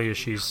 probably as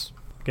she's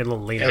Get a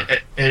little leaner.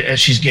 As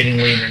she's getting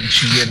leaner and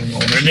she's getting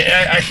older. And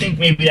I think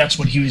maybe that's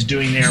what he was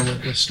doing there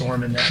with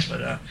Storm and that.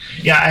 But,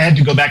 yeah, I had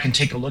to go back and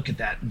take a look at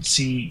that and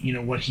see,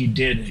 what he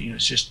did.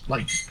 It's just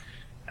like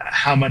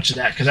how much of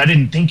that, because I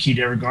didn't think he'd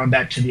ever gone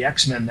back to the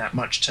X-Men that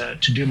much to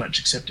do much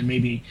except to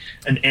maybe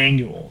an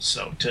annual.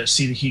 So to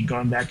see that he'd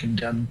gone back and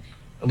done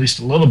at least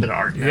a little bit of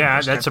art.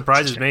 Yeah, that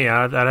surprises me.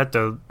 I'd have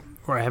to,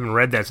 or I haven't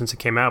read that since it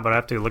came out, but I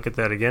have to look at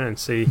that again and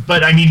see.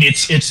 But I mean,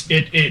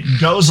 it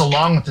goes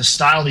along with the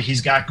style that he's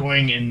got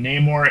going in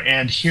Namor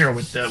and here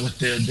with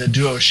the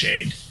duo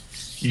shade.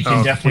 You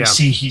can definitely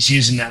see he's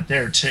using that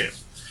there too.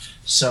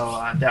 So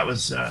that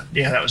was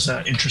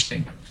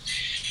interesting.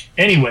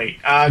 Anyway,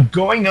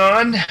 going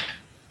on,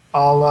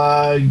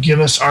 I'll give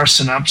us our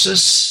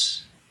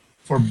synopsis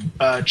for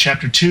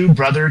Chapter 2,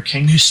 Brother,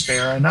 Can You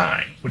Spare an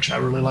Eye? Which I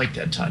really like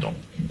that title.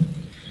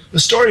 The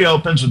story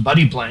opens with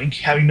Buddy Blank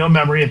having no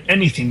memory of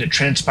anything that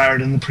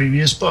transpired in the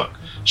previous book,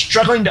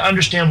 struggling to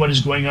understand what is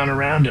going on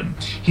around him.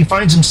 He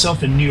finds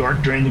himself in New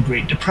York during the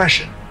Great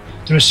Depression.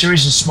 Through a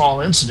series of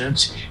small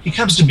incidents, he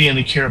comes to be in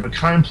the care of a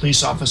kind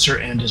police officer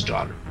and his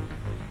daughter.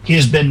 He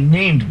has been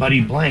named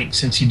Buddy Blank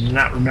since he did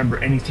not remember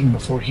anything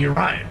before he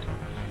arrived.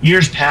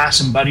 Years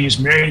pass and Buddy is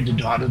married to the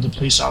daughter of the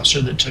police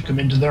officer that took him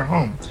into their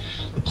home.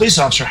 The police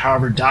officer,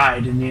 however,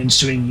 died in the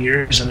ensuing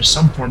years under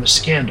some form of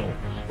scandal,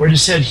 where it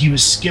is said he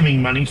was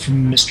skimming money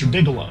from Mr.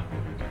 Bigelow.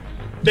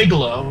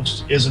 Bigelow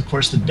is, of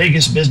course, the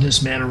biggest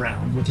businessman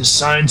around, with his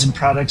signs and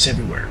products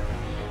everywhere.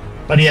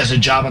 Buddy has a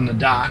job on the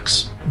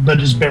docks, but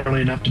it is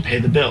barely enough to pay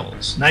the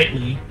bills.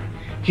 Nightly,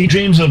 he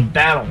dreams of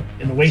battle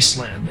in the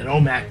wasteland that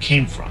OMAC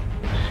came from.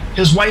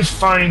 His wife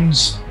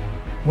finds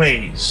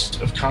ways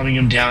of calming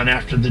him down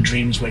after the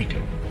dreams wake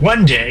him.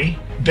 One day,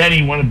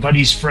 Betty, one of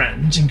Buddy's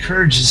friends,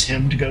 encourages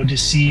him to go to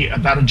see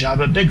about a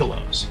job at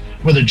Bigelow's,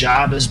 where the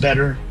job is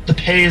better, the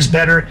pay is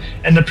better,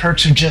 and the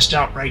perks are just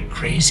outright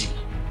crazy.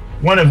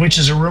 One of which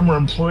is a room where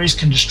employees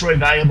can destroy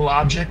valuable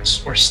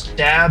objects or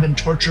stab and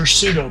torture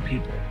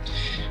pseudo-people.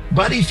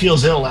 Buddy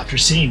feels ill after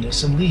seeing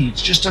this and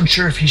leaves, just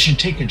unsure if he should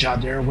take a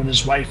job there when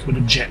his wife would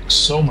object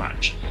so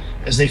much,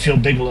 as they feel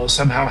Bigelow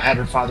somehow had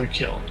her father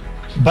killed.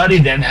 Buddy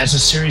then has a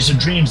series of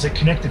dreams that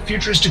connect the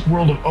futuristic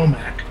world of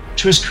OMAC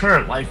to his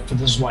current life with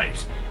his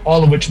wife,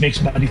 all of which makes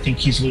Buddy think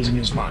he's losing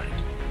his mind.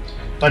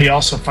 Buddy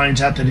also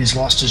finds out that he's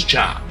lost his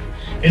job.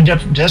 In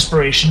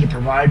desperation to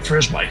provide for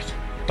his wife,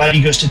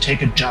 Buddy goes to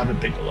take a job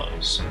at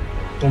Bigelow's.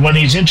 But when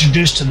he's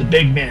introduced to the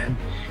big man,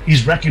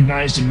 he's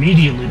recognized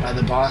immediately by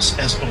the boss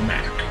as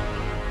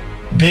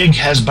OMAC. Big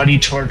has Buddy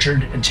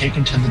tortured and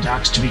taken to the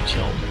docks to be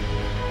killed.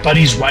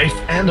 Buddy's wife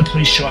and the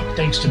police show up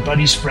thanks to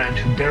Buddy's friend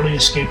who barely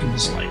escaped with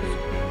his life.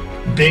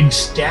 Big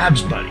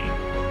stabs Buddy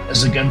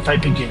as the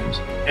gunfight begins,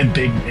 and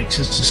Big makes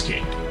his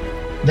escape.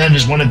 Then,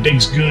 as one of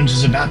Big's goons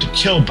is about to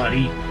kill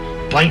Buddy,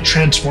 Blank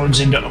transforms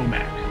into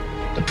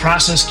OMAC. The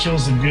process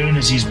kills the goon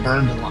as he's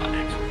burned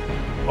alive.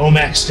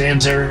 OMAC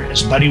stands there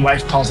as Buddy's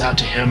wife calls out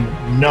to him,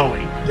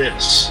 knowing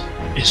this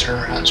is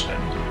her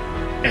husband.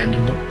 End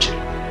of book 2.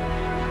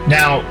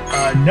 Now,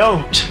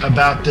 note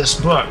about this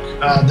book,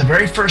 the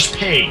very first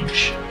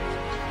page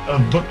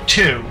of book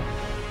 2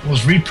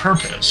 was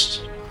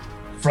repurposed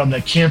from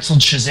the canceled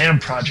Shazam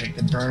project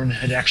that Byrne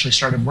had actually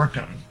started work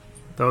on.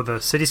 Though the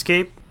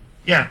cityscape?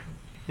 Yeah.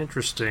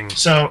 Interesting.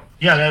 So,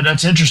 yeah,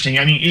 that's interesting.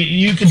 I mean,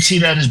 you can see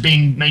that as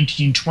being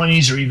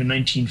 1920s or even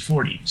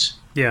 1940s.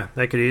 Yeah,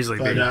 that could easily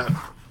be.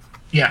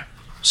 Yeah.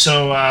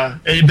 So,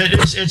 but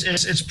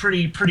it's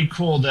pretty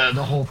cool,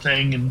 the whole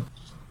thing,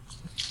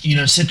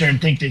 and sit there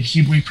and think that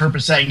he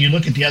repurposed that, and you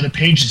look at the other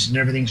pages and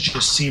everything's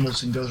just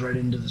seamless and goes right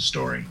into the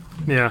story.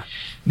 Yeah.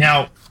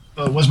 Now,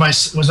 was my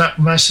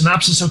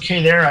synopsis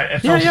okay there?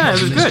 It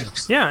was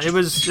good. Yeah, it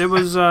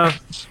was.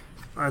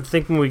 I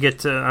think when we get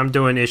to, I'm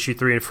doing issue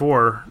 3 and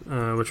 4,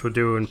 which we'll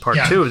do in part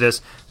 2 of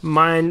this.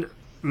 Mine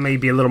may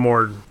be a little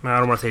more, I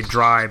don't want to say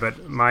dry,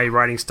 but my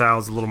writing style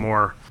is a little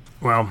more.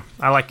 Well,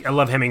 I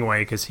love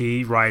Hemingway because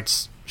he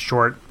writes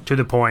short, to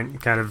the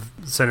point kind of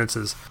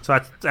sentences. So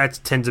that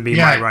tends to be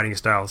my writing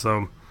style.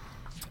 So,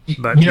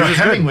 but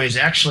Hemingway's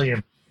actually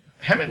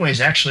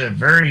a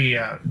very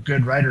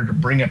good writer to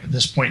bring up at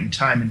this point in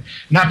time, and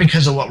not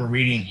because of what we're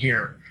reading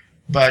here,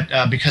 but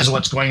because of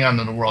what's going on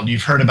in the world.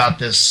 You've heard about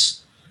this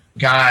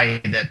guy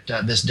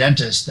this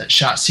dentist that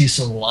shot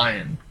Cecil the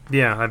lion.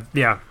 I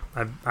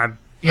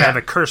have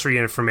a cursory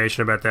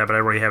information about that, but I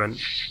really haven't.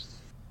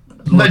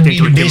 But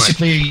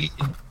basically,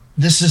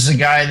 this is a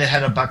guy that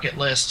had a bucket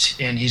list,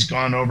 and he's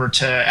gone over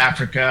to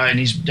Africa, and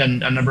he's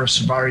done a number of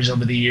safaris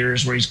over the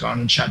years where he's gone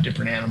and shot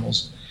different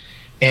animals.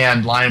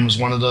 And lion was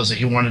one of those that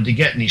he wanted to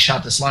get, and he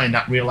shot this lion,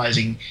 not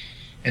realizing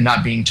and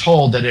not being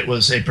told that it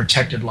was a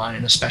protected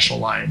lion, a special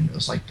lion. It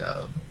was like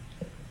a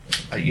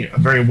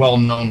very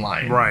well-known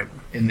lion, right,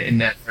 in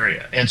that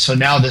area. And so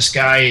now this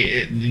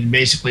guy,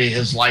 basically,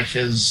 his life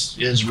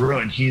is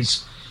ruined.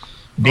 He's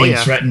being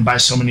threatened by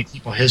so many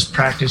people. His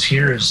practice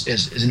here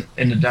is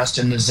in the dust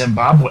in the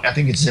Zimbabwe. I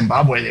think it's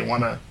Zimbabwe. They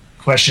want to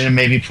question him,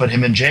 maybe put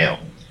him in jail.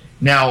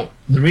 Now,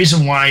 the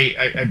reason why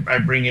I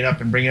bring it up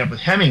with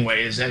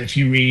Hemingway is that if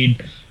you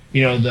read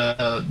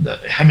the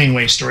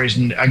Hemingway stories,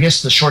 and I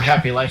guess The Short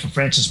Happy Life of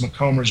Francis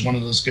McComber is one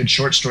of those good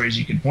short stories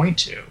you could point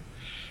to,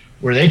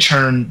 where they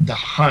turn the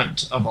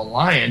hunt of a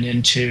lion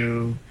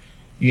into,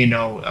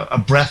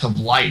 a breath of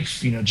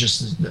life,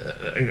 just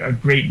a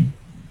great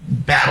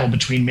battle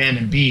between man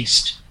and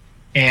beast.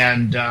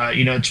 And,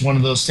 it's one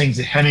of those things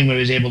that Hemingway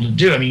was able to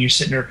do. I mean, you're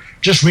sitting there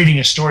just reading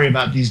a story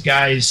about these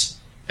guys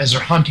as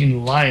they're hunting the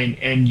lion,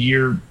 and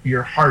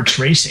your heart's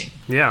racing.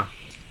 Yeah.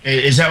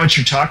 Is that what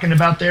you're talking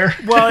about there?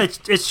 Well,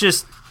 it's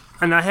just,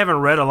 and I haven't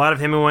read a lot of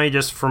Hemingway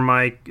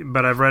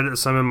but I've read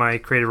some of my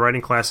creative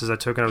writing classes I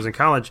took when I was in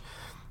college,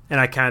 and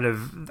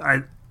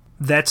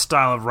that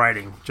style of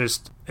writing,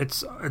 just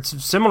it's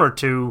similar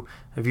to,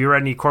 have you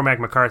read any Cormac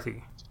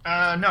McCarthy?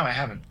 No, I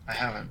haven't.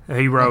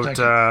 He wrote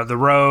The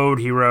Road.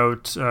 He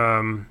wrote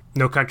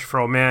No Country for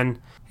Old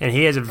Men, and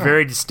he has a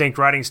very distinct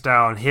writing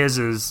style, and his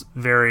is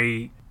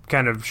very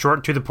kind of short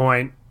and to the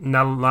point.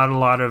 Not a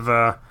lot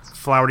of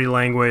flowery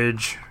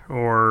language,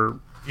 or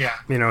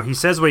he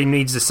says what he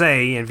needs to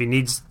say, and if he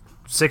needs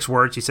 6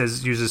 words, he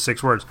uses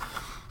 6 words.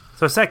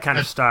 So it's that kind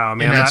of style. I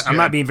mean, I'm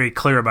not being very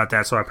clear about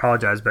that, so I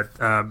apologize. But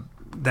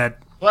that.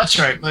 Well, that's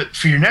right. But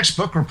for your next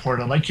book report,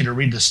 I'd like you to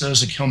read The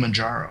Snows of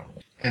Kilimanjaro,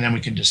 and then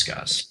we can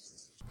discuss.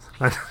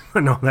 I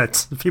know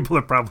that people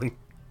are probably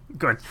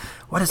going,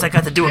 what has that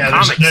got to do with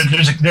comics?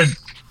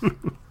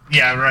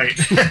 Yeah, right.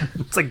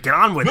 It's like, get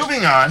on with it.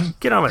 Moving on.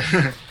 Get on with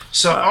it.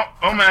 So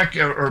Omac,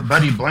 or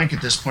Buddy Blank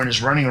at this point,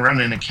 is running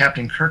around in a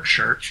Captain Kirk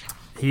shirt.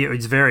 He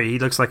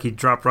looks like he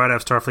dropped right out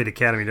of Starfleet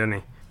Academy, doesn't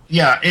he?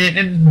 Yeah,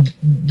 and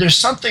there's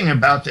something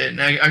about that,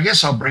 and I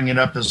guess I'll bring it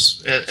up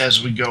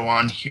as we go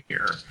on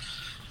here.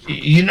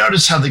 You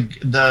notice how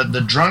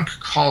the drunk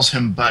calls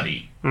him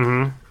Buddy.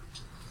 Mm-hmm.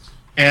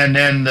 And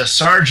then the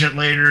sergeant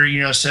later,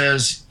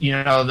 says,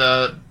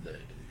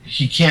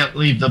 he can't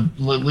leave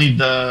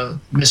the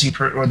missing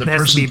or the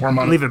person form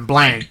on leave it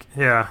blank.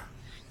 Yeah.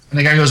 And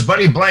the guy goes,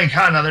 Buddy Blank.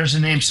 Now there's a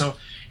name. So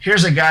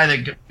here's a guy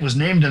that was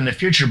named in the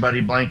future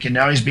Buddy Blank, and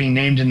now he's being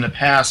named in the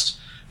past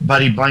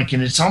Buddy Blank,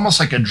 and it's almost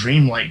like a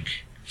dreamlike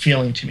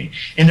feeling to me.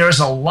 And there's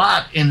a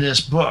lot in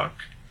this book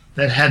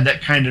that had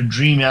that kind of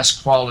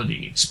dream-esque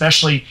quality.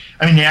 Especially,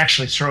 they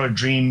actually throw a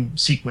dream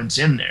sequence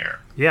in there.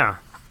 Yeah.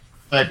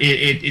 But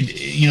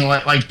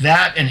it like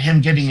that, and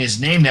him getting his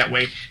name that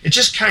way, it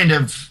just kind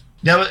of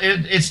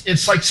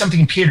it's like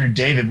something Peter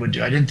David would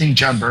do. I didn't think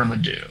John Byrne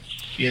would do.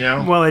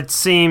 Well, it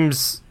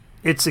seems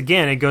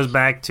it goes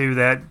back to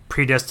that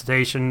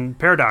predestination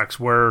paradox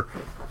where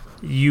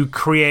you're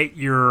creating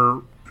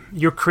your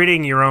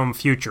own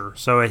future.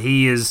 So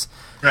he's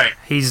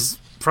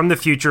from the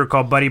future,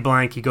 called Buddy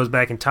Blank. He goes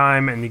back in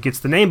time and he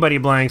gets the name Buddy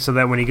Blank, so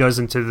that when he goes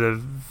into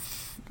the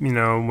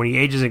when he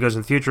ages and goes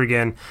in the future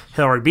again,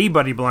 he'll already be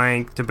Buddy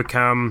Blank to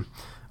become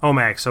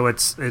Omac. So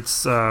it's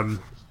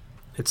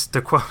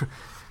the quote,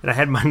 and I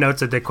had my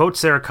notes that they quote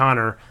Sarah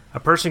Connor, a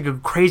person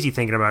could go crazy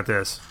thinking about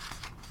this.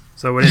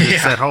 So it is.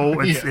 It's that whole.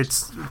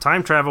 It's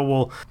time travel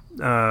will.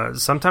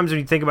 Sometimes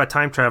when you think about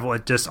time travel,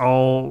 it's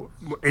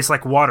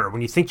like water.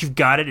 When you think you've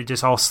got it, it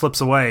just all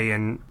slips away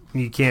and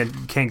you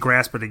can't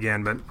grasp it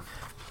again. But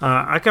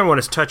I kind of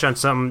want to touch on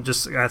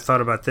something. I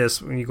thought about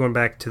this when you're going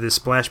back to this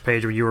splash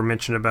page where you were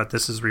mentioning about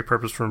this is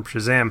repurposed from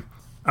Shazam.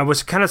 I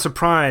was kind of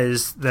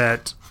surprised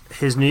that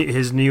his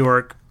New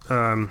York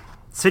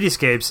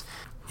cityscapes.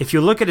 If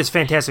you look at his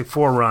Fantastic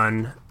Four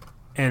run,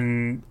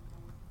 and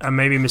I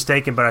may be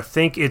mistaken, but I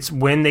think it's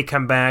when they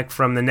come back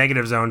from the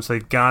negative zone, so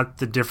they've got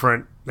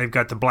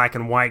the black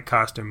and white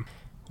costume.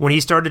 When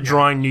he started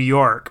drawing New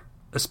York,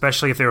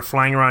 especially if they were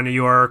flying around New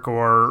York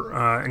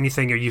or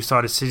anything you saw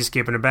the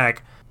cityscape in the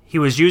back, he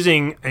was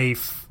using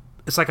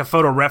it's like a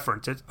photo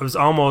reference. It was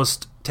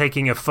almost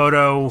taking a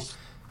photo,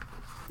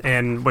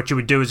 and what you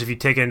would do is if you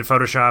take it into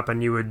Photoshop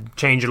and you would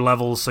change the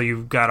levels so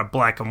you've got a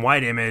black and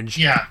white image.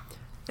 Yeah.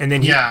 And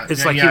then I know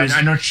what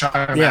you're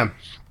talking about. Yeah.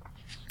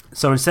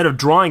 So instead of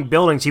drawing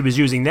buildings, he was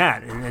using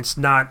that, and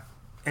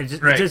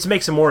it just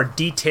makes a more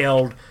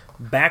detailed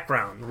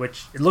background,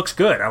 which it looks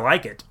good. I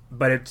like it,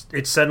 but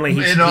it suddenly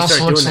he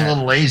also looks a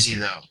little lazy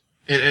though.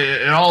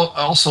 It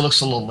also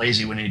looks a little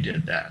lazy when he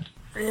did that.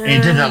 Yeah. And he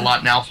did that a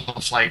lot in Alpha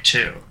Flight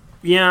too.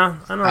 Yeah,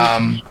 I don't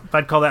know if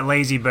I'd call that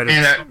lazy, but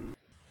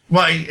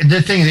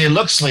the thing is, it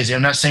looks lazy.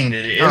 I'm not saying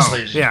that it is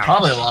lazy. Yeah. It's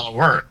probably a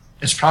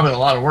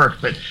lot of work.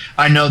 But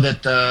I know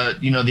that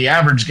the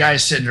average guy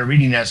sitting there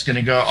reading that's going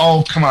to go,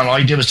 oh, come on, all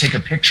you did was take a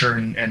picture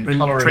and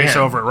color it in. Trace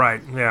over it,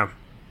 right, yeah.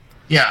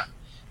 Yeah,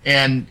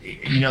 and,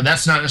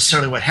 that's not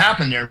necessarily what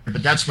happened there,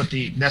 but that's what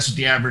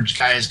the average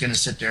guy is going to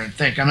sit there and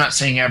think. I'm not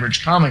saying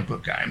average comic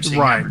book guy, I'm saying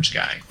average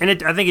guy. And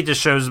I think it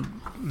just shows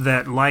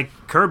that, like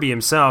Kirby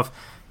himself,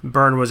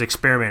 Byrne was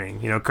experimenting.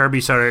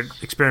 Kirby started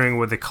experimenting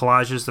with the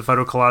collages, the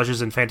photo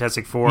collages in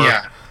Fantastic Four.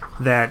 Yeah.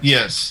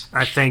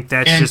 I think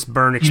that's just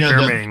Byrne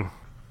experimenting.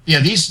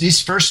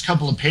 These first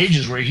couple of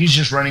pages where he's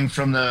just running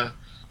from the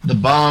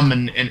bum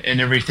and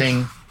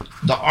everything,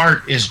 the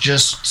art is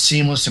just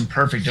seamless and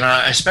perfect. And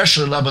I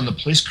especially love when the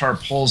police car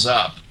pulls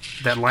up.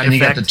 That light and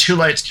effect. you got the 2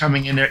 lights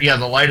coming in there. Yeah,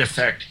 the light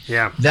effect.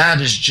 Yeah.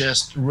 That is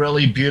just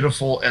really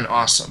beautiful and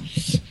awesome.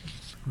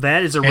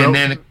 That is a real...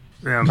 And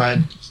then, but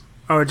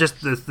oh,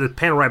 just the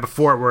panel right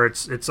before it where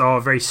it's all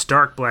very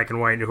stark black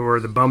and white, where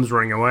the bum's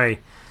running away.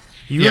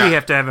 You really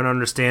have to have an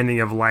understanding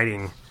of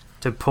lighting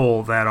to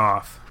pull that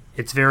off.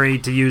 It's very,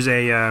 to use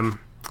a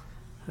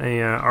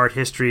art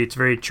history, it's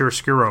very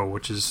chiaroscuro,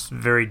 which is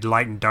very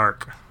light and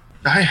dark.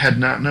 I had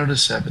not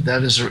noticed that, but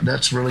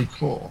that's really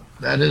cool.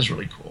 That is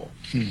really cool.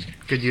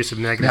 Good use of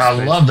negative. Now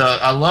space.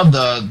 I love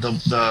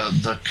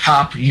the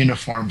cop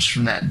uniforms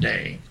from that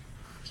day,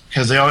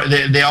 because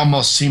they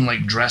almost seem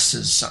like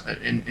dresses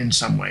in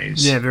some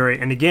ways. Yeah, very.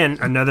 And again,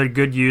 another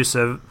good use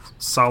of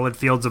solid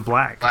fields of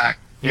black. Black.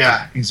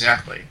 Yeah,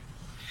 exactly.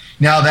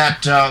 Now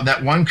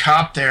that one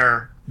cop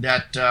there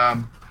that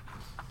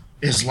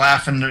is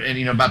laughing,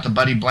 about the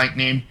Buddy Blank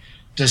name,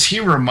 does he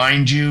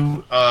remind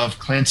you of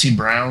Clancy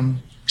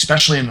Brown,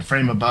 especially in the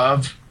frame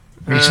above?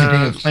 Makes me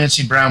think of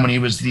Clancy Brown when he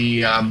was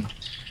the Hadley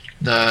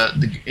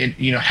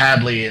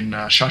in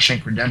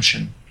Shawshank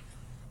Redemption.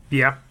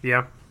 Yeah.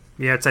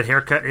 It's that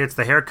haircut. It's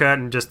the haircut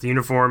and just the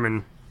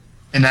uniform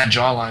and that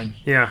jawline.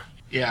 Yeah.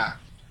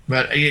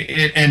 But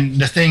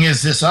and the thing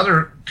is, this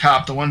other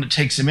cop, the one that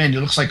takes him in, he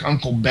looks like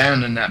Uncle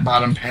Ben in that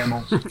bottom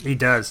panel. He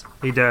does.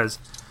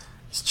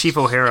 It's Chief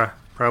O'Hara,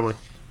 probably.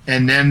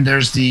 And then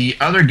there's the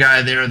other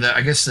guy there,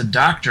 I guess the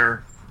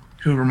doctor,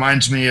 who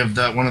reminds me of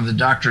one of the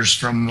doctors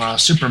from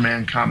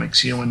Superman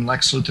comics. When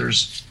Lex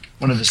Luthor's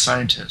one of the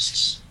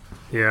scientists.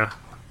 Yeah.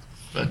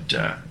 But.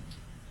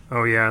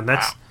 Oh yeah,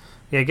 that's. Wow.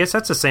 Yeah, I guess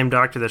that's the same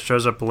doctor that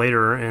shows up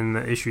later in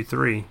issue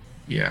 3.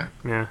 Yeah.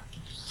 Yeah.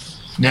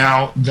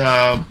 Now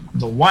the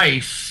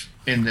wife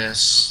in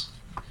this,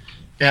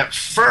 at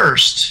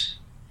first,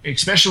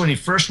 especially when he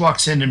first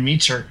walks in and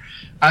meets her,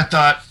 I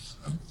thought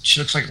she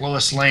looks like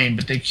Lois Lane,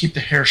 but they keep the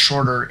hair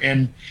shorter.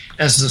 And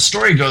as the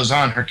story goes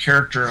on, her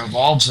character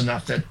evolves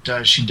enough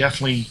that she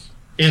definitely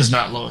is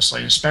not Lois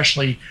Lane,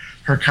 especially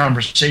her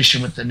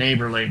conversation with the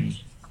neighbor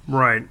lady.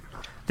 Right.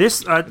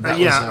 This,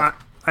 I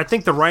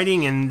think the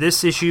writing in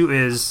this issue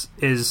is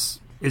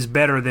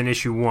better than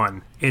issue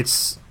 1.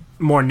 It's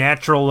more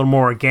natural, a little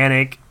more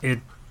organic. It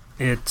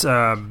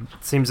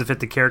seems to fit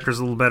the characters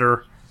a little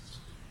better.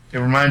 It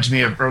reminds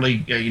me of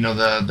early,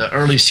 the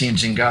early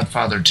scenes in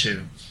Godfather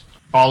 2.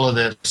 All of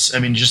this,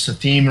 just the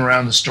theme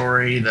around the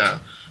story, the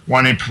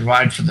wanting to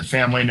provide for the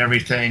family and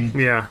everything.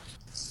 Yeah.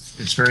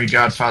 It's very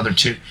Godfather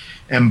 2.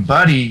 And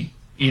Buddy,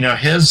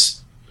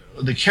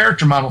 the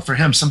character model for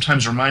him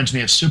sometimes reminds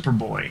me of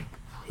Superboy.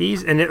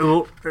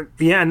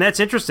 And that's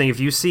interesting. If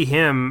you see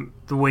him,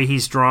 the way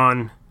he's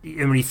drawn,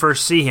 and when you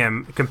first see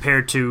him,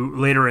 compared to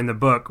later in the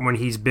book, when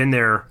he's been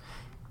there,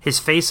 his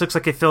face looks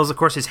like it fills, of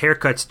course his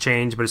haircut's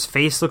changed, but his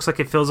face looks like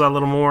it fills out a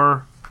little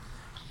more.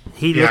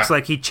 He looks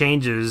like he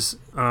changes,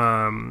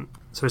 so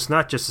it's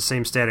not just the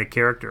same static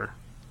character.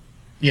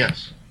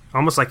 Yes.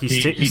 Almost like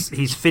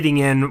he's fitting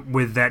in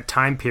with that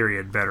time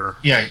period better.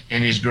 Yeah,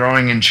 and he's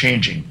growing and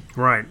changing.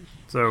 Right.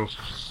 So.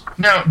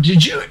 Now,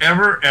 did you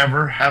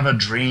ever have a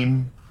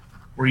dream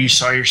where you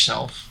saw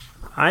yourself?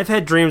 I've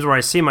had dreams where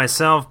I see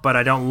myself, but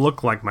I don't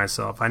look like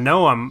myself. I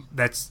know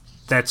that's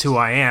who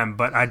I am,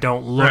 but I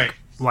don't look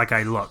like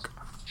I look.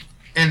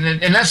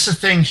 And that's the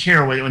thing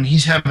here when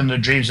he's having the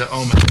dreams of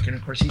Omek, and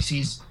of course he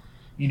sees,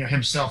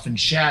 himself in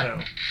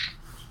shadow.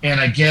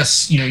 And I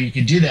guess you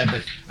could do that,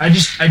 but I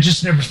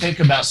just never think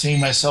about seeing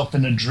myself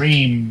in a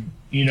dream,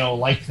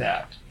 like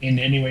that in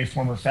any way,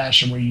 form, or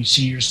fashion, where you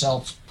see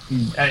yourself.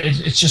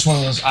 It's just one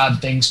of those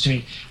odd things to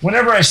me.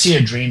 Whenever I see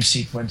a dream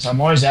sequence, I'm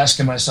always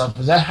asking myself,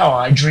 is that how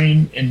I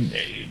dream? And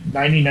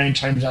 99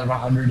 times out of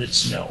 100,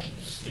 it's no,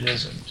 it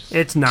isn't.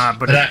 It's not,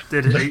 but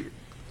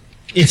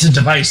it's a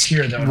device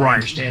here, though. And right, I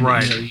understand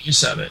the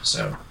use of it.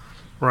 So,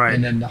 right,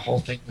 and then the whole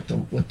thing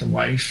with the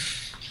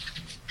wife.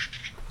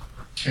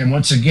 And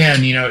once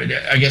again,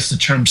 I guess the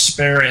term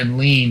spare and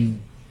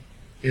lean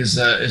is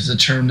the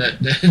term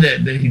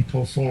that he'd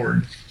pull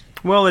forward.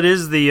 Well, it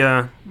is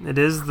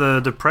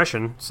the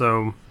Depression,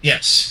 so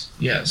yes,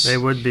 they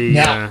would be.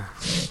 Now,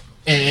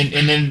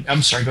 and then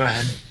I'm sorry. Go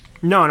ahead.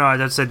 No,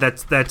 that's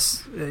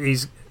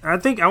he's. I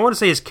think I want to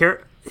say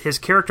his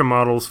character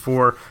models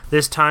for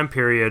this time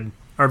period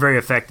are very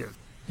effective.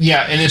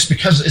 Yeah, and it's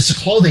because it's the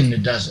clothing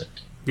that does it.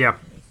 Yeah,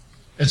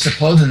 it's the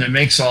clothing that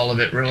makes all of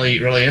it really,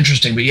 really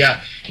interesting. But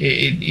yeah,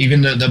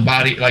 even the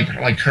body,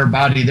 like her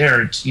body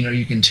there, it's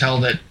you can tell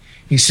that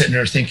he's sitting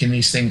there thinking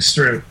these things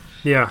through.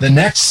 Yeah. The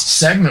next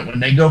segment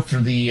when they go for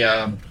the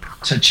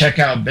to check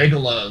out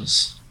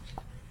Bigelow's,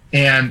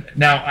 and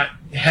now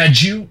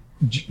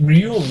were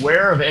you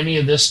aware of any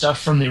of this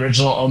stuff from the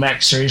original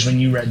OMAC series when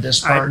you read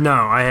this part? No,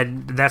 I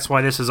had. That's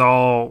why this is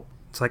all.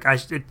 It's like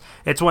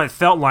it's what it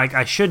felt like.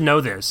 I should know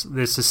this.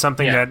 This is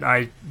something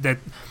that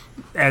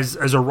as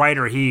a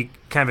writer he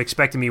kind of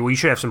expected me. Well, you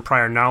should have some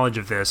prior knowledge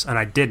of this, and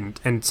I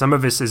didn't. And some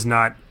of this is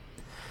not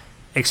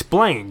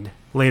explained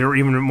later,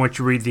 even once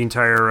you read the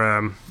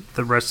entire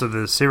the rest of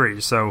the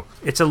series. So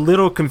it's a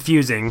little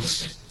confusing.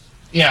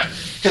 Yeah,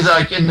 because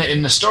like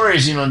in the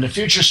stories, in the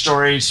future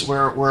stories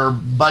where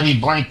Buddy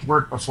Blank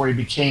worked before he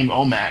became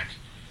OMAC,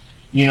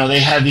 they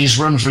had these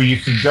rooms where you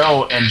could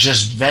go and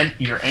just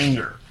vent your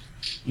anger.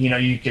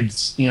 you could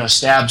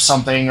stab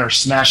something or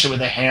smash it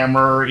with a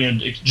hammer,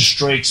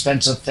 destroy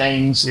expensive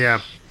things.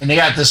 Yeah. And they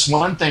got this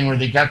one thing where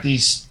they got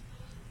these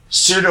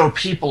pseudo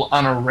people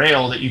on a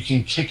rail that you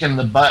can kick in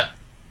the butt.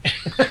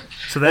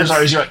 So that's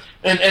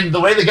and the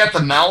way they got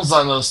the mouths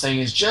on those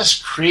things is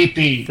just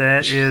creepy.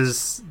 That's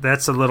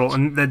a little.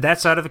 And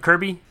that's out of the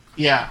Kirby.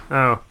 Yeah.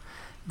 Oh,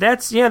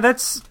 that's.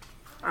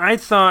 I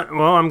thought.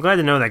 Well, I'm glad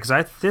to know that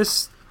because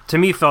this to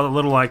me felt a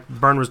little like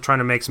Byrne was trying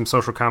to make some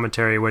social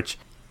commentary, which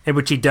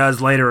he does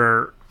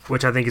later,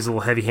 which I think is a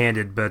little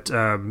heavy-handed. But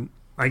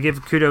I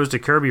give kudos to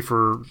Kirby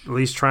for at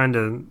least trying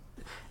to.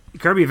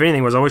 Kirby, if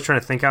anything, was always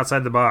trying to think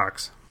outside the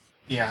box.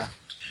 Yeah.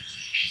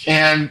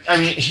 And, I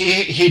mean,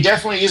 he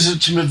definitely uses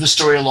it to move the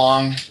story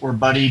along where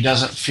Buddy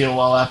doesn't feel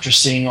well after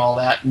seeing all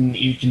that, and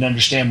you can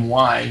understand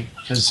why,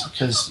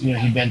 because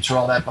he'd been through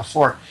all that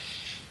before.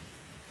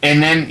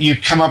 And then you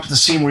come up with the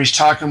scene where he's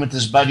talking with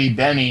his buddy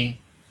Benny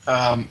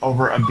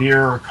over a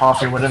beer or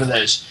coffee or whatever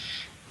that is,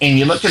 and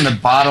you look in the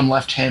bottom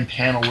left-hand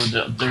panel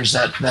where there's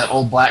that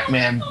old black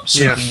man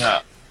sleeping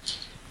up.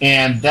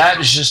 And that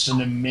is just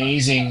an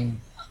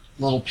amazing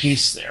little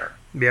piece there.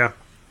 Yeah,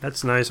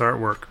 that's nice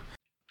artwork.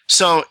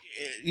 So,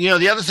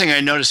 the other thing I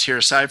noticed here,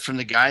 aside from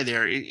the guy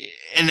there,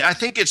 and I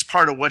think it's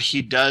part of what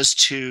he does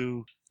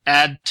to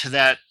add to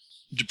that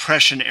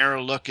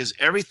Depression-era look, is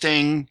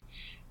everything,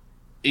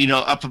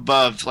 up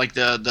above, like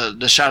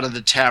the shot of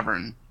the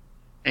tavern,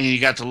 and you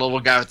got the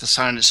little guy with the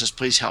sign that says,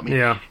 "Please help me."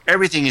 Yeah.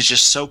 Everything is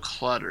just so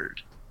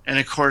cluttered. And,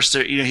 of course,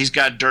 he's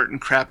got dirt and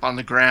crap on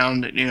the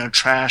ground,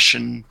 trash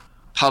and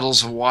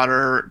puddles of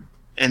water,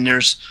 and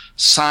there's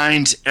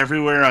signs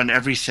everywhere on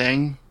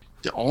everything.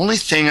 The only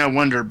thing I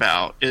wonder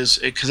about is,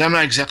 because I'm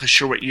not exactly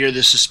sure what year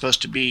this is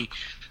supposed to be,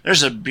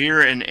 there's a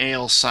beer and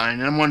ale sign,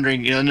 and I'm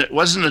wondering,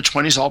 wasn't the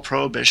 20s all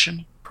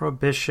Prohibition?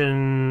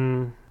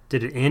 Prohibition,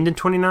 did it end in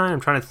 29? I'm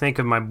trying to think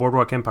of my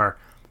Boardwalk Empire.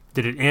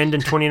 Did it end in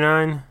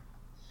 29?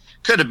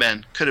 Could have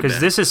been. Because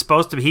this is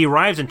supposed to be, he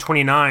arrives in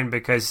 29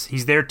 because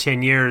he's there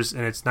 10 years,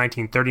 and it's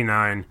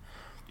 1939.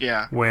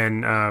 Yeah.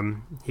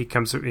 When he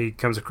comes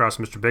across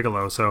Mr.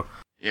 Bigelow, so.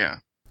 Yeah.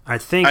 I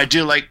think. I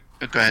do like,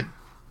 go ahead.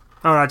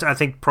 Oh, I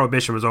think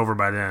Prohibition was over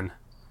by then.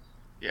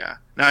 Yeah.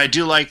 Now, I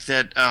do like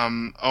that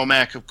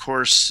OMAC, of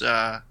course,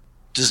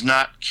 does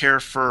not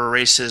care for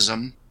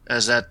racism,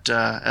 as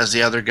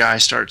the other guy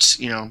starts,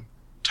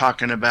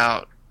 talking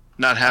about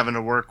not having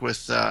to work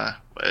with,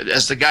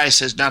 as the guy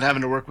says, not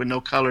having to work with no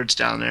coloreds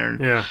down there.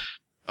 And yeah.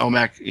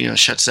 OMAC,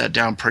 shuts that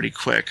down pretty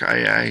quick.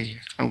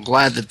 I'm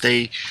glad that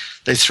they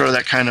throw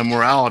that kind of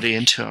morality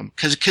into him,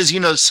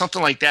 because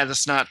something like that,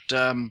 that's not.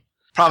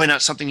 Probably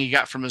not something he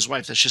got from his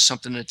wife. That's just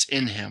something that's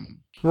in him.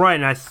 Right,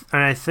 and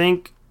I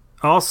think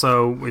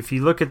also if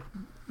you look at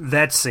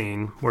that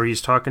scene where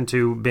he's talking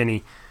to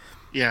Benny,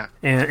 yeah,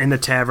 and in the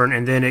tavern,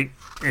 and then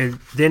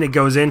it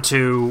goes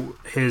into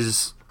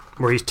his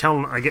where he's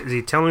telling. Is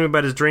he telling him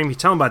about his dream? He's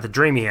telling about the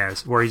dream he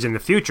has, where he's in the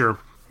future,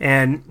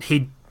 and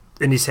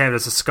he's having a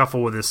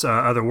scuffle with this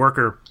other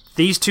worker.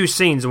 These two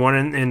scenes, one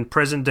in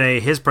present day,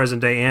 his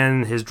present day,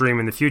 and his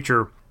dream in the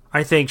future,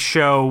 I think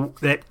show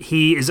that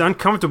he is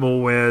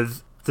uncomfortable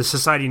with the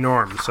society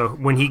norms. So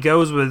when he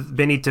goes with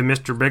Benny to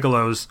Mr.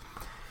 Bigelow's,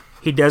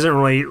 he doesn't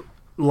really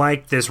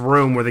like this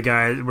room where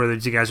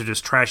these guys are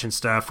just trashing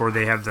stuff, or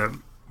they have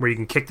where you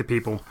can kick the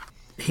people.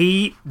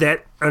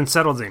 That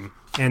unsettles him,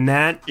 and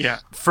that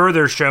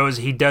further shows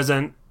he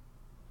doesn't.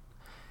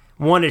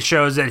 One, it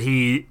shows that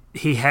he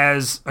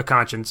has a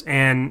conscience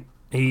and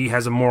he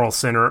has a moral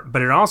center,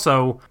 but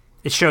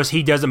it shows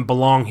he doesn't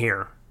belong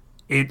here.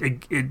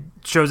 It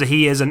shows that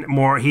he's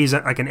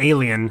like an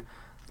alien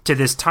to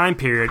this time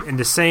period. And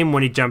the same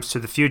when he jumps to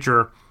the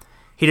future,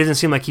 he doesn't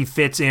seem like he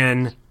fits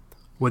in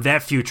with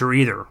that future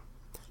either.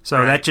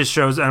 So that just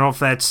shows, I don't know if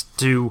that's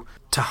to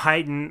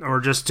heighten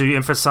or just to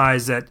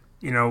emphasize that,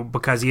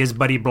 because he is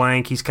Buddy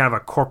Blank, he's kind of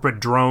a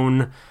corporate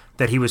drone,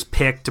 that he was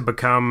picked to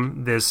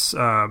become this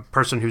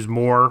person who's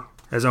more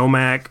as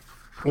OMAC,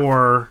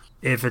 or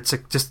if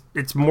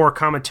it's more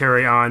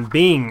commentary on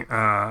being,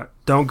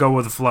 don't go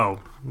with the flow.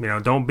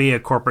 Don't be a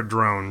corporate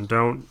drone.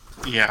 Don't.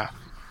 Yeah,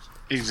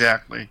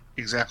 exactly.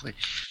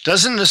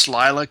 Doesn't this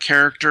Lila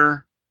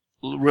character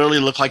really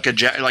look like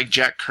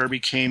Jack Kirby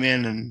came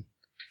in and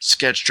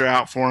sketched her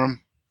out for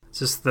him? Is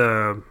this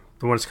the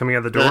one that's coming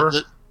out the door?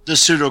 The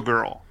pseudo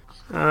girl.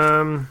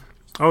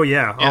 Oh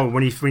yeah. Oh,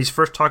 when he's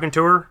first talking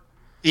to her.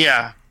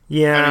 Yeah.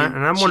 Yeah,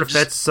 and I'm wondering if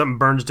that's something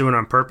Byrne's doing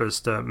on purpose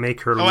to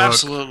make her look. Oh,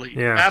 absolutely.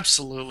 Yeah,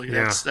 absolutely.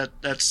 That's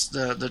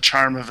the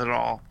charm of it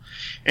all.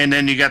 And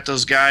then you got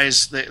those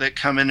guys that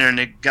come in there and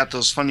they got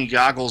those funny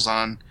goggles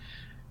on,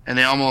 and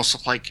they almost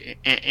look like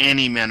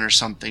Annie men or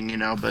something,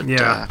 But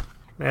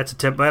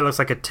that looks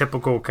like a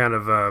typical kind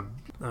of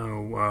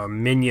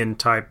minion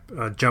type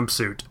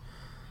jumpsuit.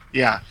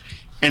 Yeah.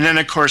 And then,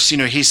 of course,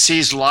 he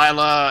sees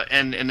Lila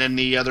and then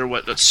the other,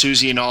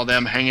 Susie and all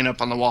them hanging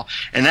up on the wall.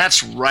 And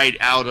that's right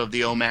out of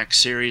the OMAC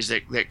series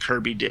that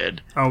Kirby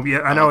did. Oh, yeah.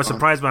 I know. I was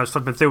surprised when I was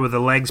flipping through with the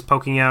legs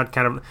poking out.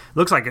 Kind of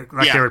looks like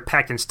they were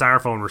packed in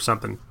styrofoam or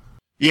something.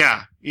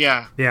 Yeah.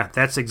 Yeah,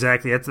 that's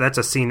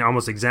a scene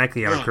almost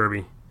exactly out of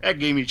Kirby. That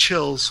gave me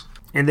chills.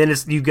 And then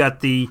you've got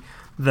the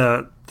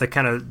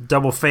kind of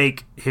double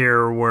fake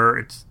here, where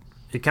it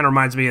kind of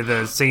reminds me of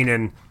the scene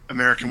in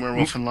American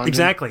Werewolf in London.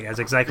 Exactly, that's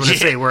exactly what I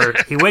say. Where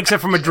he wakes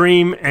up from a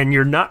dream, and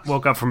you're not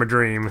woke up from a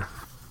dream.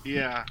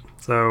 Yeah.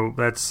 So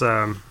that's.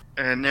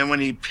 And then when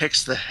he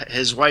picks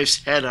his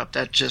wife's head up,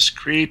 that's just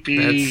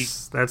creepy.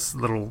 That's a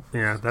little.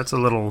 Yeah, that's a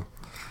little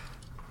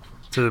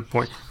to the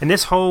point. And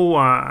this whole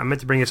I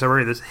meant to bring this up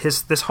earlier.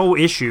 This whole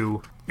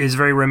issue is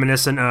very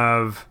reminiscent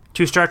of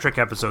 2 Star Trek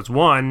episodes.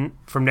 One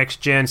from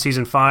Next Gen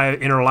Season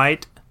 5, Inner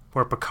Light,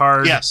 where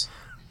Picard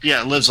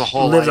lives a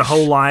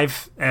whole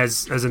life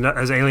as an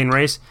alien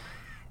race,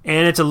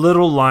 and it's a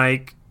little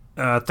like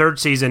third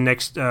season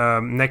next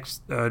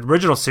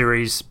original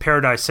series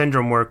Paradise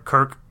Syndrome, where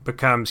Kirk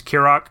becomes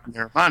Kirok.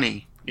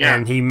 Nirvani. Yeah.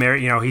 And he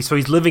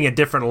he's living a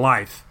different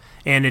life,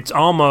 and it's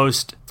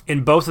almost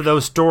in both of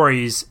those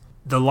stories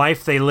the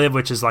life they live,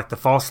 which is like the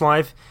false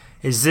life.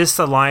 Is this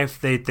the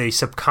life they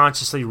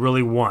subconsciously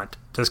really want?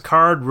 Does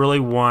Picard really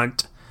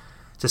want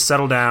to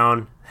settle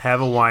down, have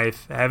a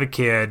wife, have a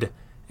kid,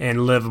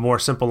 and live a more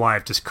simple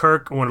life? Does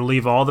Kirk want to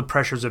leave all the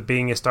pressures of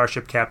being a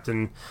starship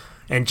captain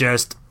and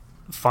just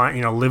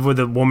live with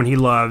the woman he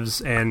loves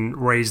and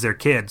raise their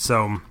kid?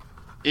 So,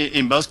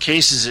 in both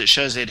cases, it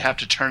shows they'd have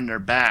to turn their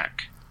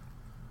back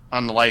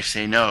on the life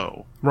they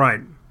know.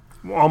 Right.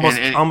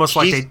 Almost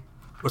like they.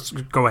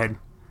 Go ahead.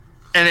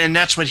 And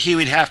that's what he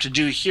would have to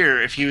do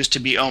here if he was to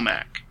be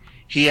OMAC.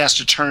 He has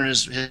to turn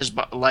his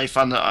life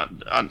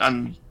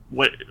turn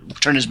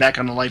his back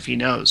on the life he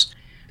knows.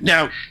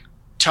 Now,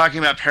 talking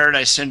about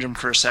Paradise Syndrome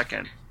for a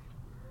second,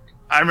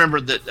 I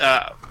remember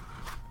that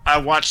I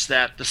watched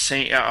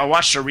I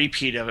watched a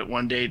repeat of it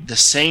one day, the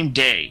same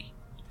day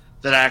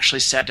that I actually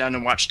sat down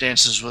and watched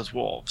Dances with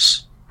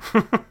Wolves,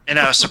 and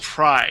I was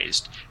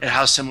surprised at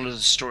how similar the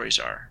stories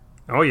are.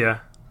 Oh yeah,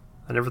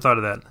 I never thought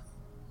of that.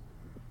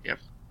 Yep,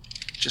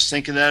 just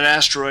think of that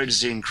asteroid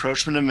as the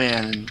encroachment of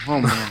man, and oh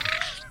man.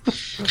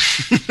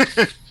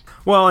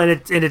 Well,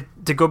 and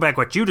to go back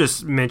what you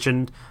just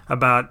mentioned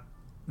about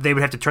they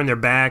would have to turn their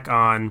back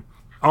on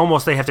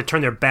they have to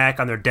turn their back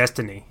on their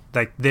destiny.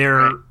 Like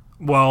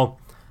well,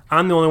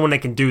 I'm the only one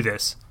that can do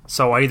this.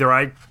 So either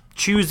I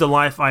choose the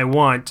life I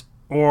want,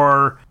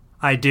 or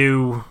I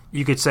do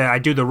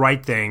the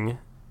right thing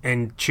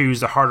and choose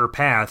the harder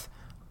path,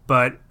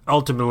 but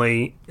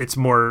ultimately it's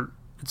more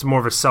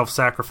of a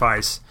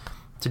self-sacrifice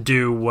to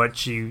do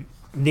what you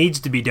needs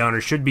to be done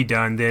or should be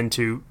done than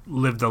to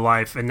live the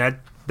life. And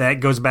that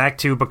goes back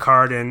to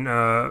Picard and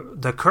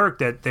the Kirk,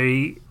 that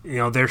they,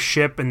 their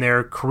ship and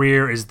their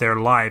career is their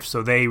life.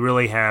 So they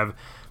really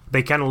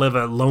they kind of live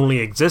a lonely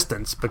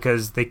existence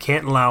because they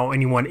can't allow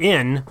anyone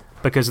in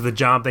because of the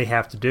job they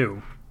have to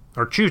do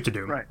or choose to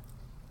do.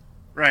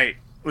 Right.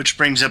 Which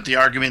brings up the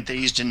argument they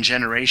used in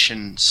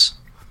Generations.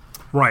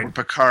 Right. Where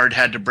Picard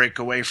had to break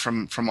away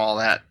from all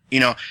that.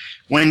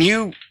 When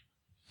you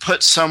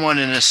put someone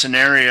in a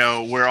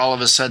scenario where all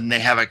of a sudden they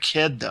have a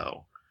kid,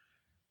 though,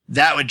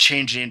 that would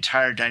change the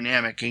entire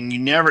dynamic. And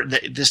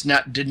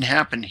didn't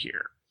happen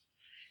here.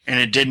 And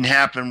it didn't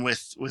happen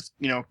with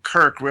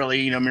Kirk,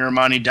 really.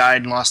 Miramanee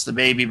died and lost the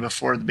baby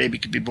before the baby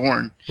could be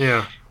born.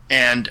 Yeah.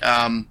 And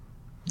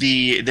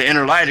the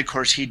Inner Light, of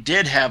course, he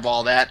did have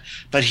all that,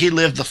 but he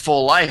lived the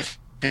full life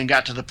and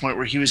got to the point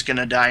where he was going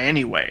to die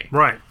anyway.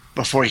 Right.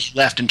 Before he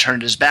left and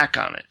turned his back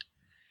on it.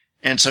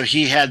 And so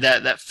he had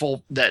that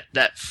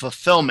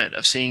fulfillment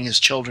of seeing his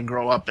children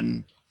grow up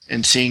and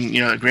seeing,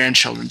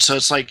 grandchildren. So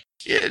it's like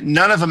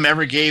none of them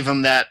ever gave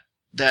him that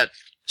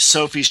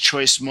Sophie's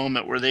Choice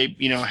moment where they,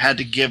 had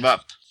to give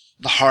up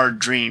the hard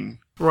dream.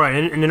 Right,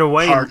 and in a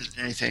way, harder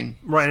than anything.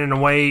 Right, and in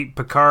a way,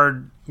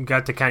 Picard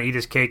got to kind of eat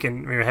his cake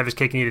and have his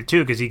cake and eat it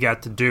too, because he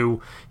got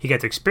to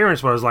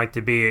experience what it was like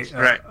to be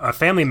a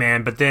family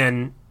man. But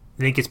then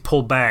he gets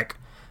pulled back,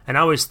 and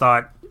I always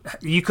thought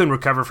you couldn't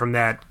recover from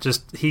that.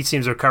 Just he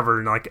seems to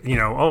recover and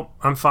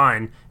I'm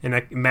fine in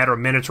a matter of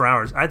minutes or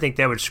hours. I think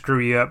that would screw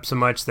you up so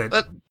much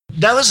that.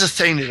 That was the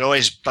thing that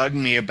always bugged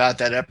me about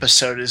that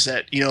episode, is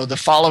that, the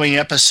following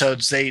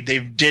episodes, they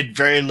did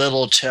very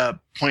little to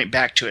point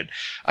back to it.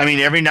 I mean,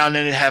 every now and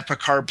then they have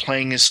Picard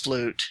playing his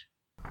flute.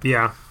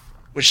 Yeah.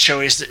 Which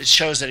shows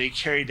that he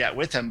carried that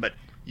with him. But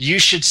you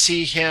should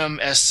see him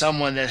as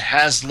someone that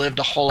has lived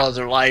a whole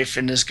other life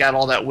and has got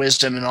all that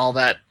wisdom and all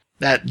that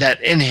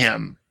in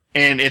him.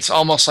 And it's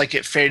almost like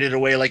it faded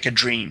away like a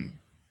dream.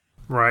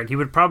 Right. He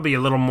would probably be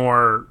a little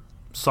more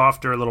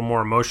softer, a little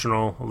more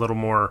emotional, a little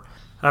more,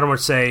 I don't want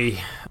to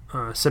say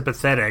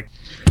sympathetic.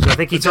 So I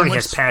think he certainly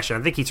has passion.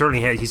 I think he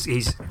certainly has.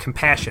 He's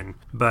compassion,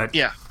 but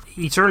yeah,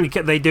 he certainly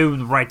they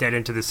do write that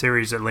into the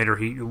series that later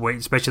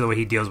especially the way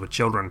he deals with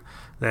children,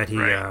 that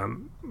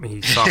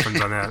he softens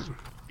on that.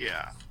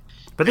 Yeah,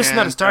 but this is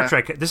not a Star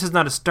Trek. This is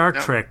not a Star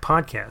Trek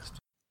podcast.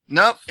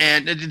 Nope.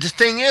 And the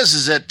thing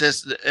is that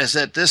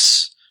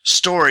this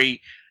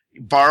story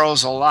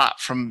borrows a lot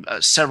from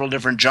several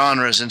different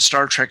genres, and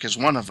Star Trek is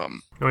one of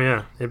them. Oh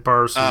yeah, it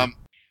borrows.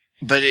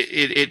 But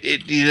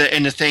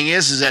and the thing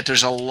is that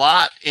there's a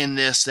lot in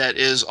this that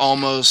is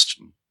almost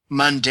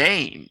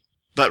mundane.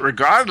 But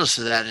regardless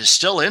of that, it's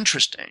still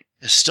interesting.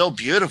 It's still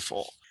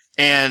beautiful.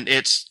 And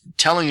it's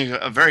telling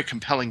a very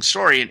compelling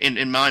story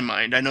in my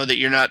mind. I know that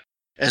you're not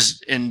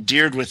as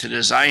endeared with it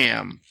as I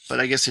am, but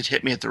I guess it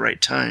hit me at the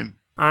right time.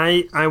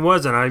 I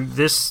wasn't.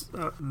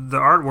 The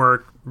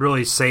artwork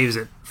really saves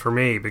it for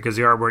me, because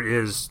the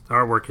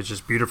artwork is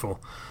just beautiful,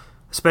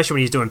 especially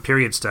when he's doing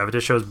period stuff. It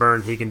just shows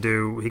Byrne he can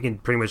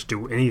pretty much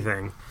do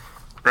anything.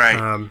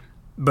 Right.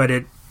 But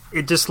it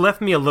just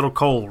left me a little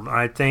cold.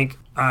 I think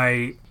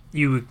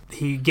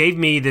he gave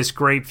me this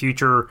great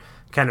future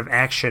kind of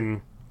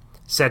action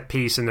set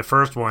piece in the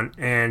first one,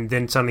 and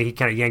then suddenly he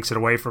kind of yanks it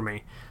away from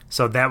me.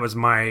 So that was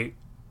my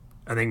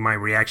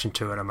reaction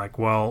to it. I'm like,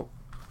 well,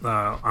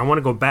 I want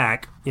to go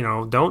back.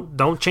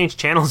 Don't change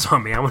channels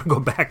on me. I want to go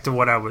back to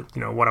what I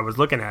was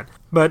looking at.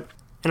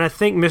 And I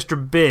think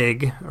Mr.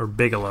 Big, or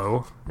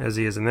Bigelow, as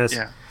he is in this,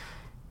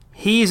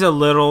 he's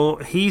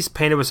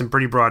painted with some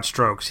pretty broad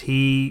strokes.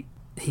 He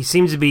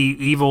seems to be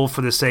evil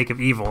for the sake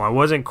of evil. I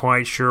wasn't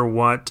quite sure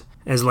what,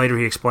 as later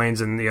he explains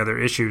in the other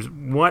issues,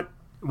 what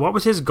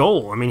was his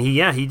goal? I mean,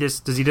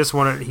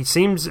 he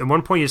seems at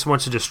one point he just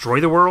wants to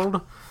destroy the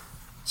world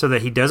so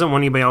that he doesn't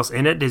want anybody else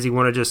in it. Does he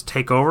want to just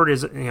take over?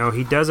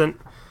 He doesn't.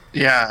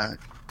 Yeah.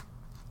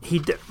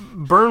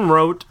 Byrne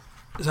wrote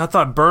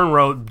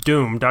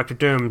Doom, Dr.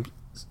 Doom,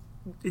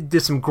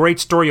 did some great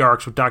story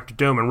arcs with Dr.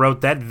 Doom and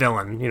wrote that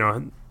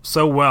villain,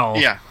 so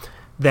well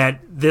that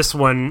this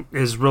one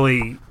is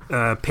really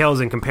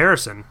pales in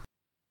comparison.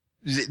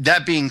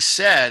 That being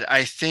said,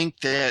 I think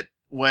that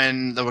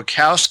when the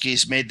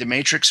Wachowskis made the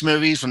Matrix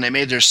movies, when they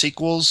made their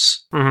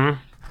sequels,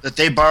 that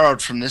they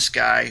borrowed from this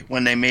guy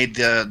when they made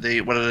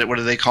the what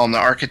do they call him, the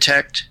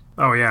Architect?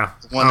 Oh yeah,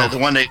 the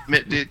one they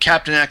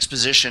Captain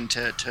Exposition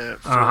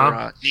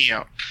for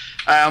Neo.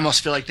 I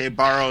almost feel like they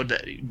borrowed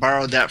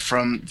that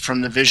from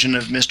the vision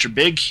of Mr.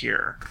 Big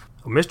here.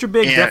 Well, Mr.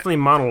 Big definitely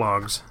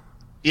monologues.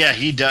 Yeah,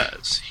 he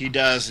does,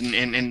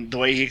 and the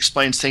way he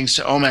explains things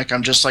to Omek,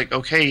 I'm just like,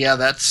 okay, yeah,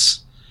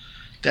 that's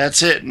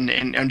it,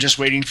 and I'm just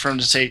waiting for him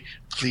to say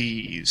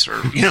please,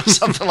 or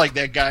something like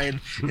that guy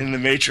in the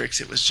Matrix.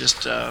 It was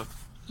just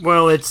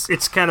well,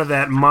 it's kind of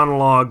that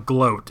monologue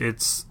gloat.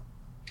 It's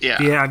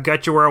I've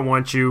got you where I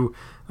want you,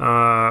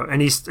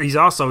 and he's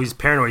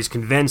paranoid. He's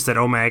convinced that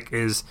Omek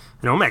is,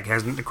 and Omek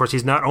hasn't. Of course,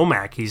 he's not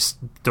Omek. He's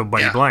still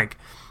Buddy Blank,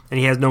 and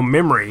he has no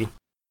memory.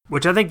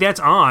 Which I think that's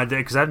odd,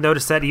 because I've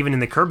noticed that even in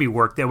the Kirby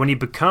work, that when he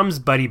becomes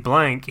Buddy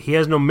Blank, he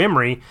has no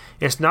memory.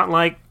 It's not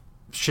like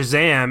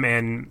Shazam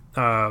and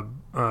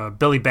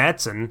Billy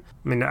Batson.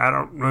 I mean, I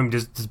don't know.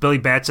 Does Billy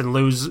Batson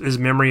lose his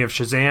memory of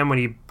Shazam when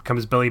he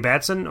becomes Billy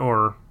Batson,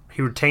 or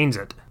he retains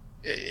it?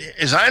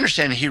 As I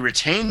understand, he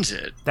retains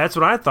it. That's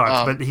what I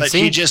thought. But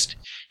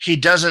he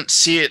doesn't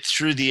see it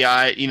through the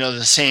eye,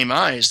 the same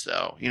eyes,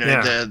 though.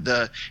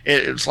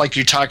 It's like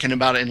you're talking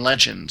about in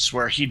Legends,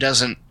 where he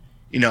doesn't.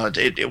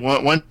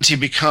 Once he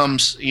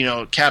becomes,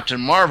 Captain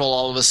Marvel,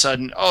 all of a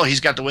sudden, he's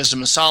got the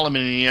wisdom of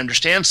Solomon and he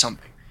understands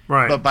something.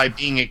 Right. But by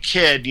being a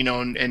kid,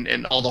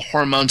 and all the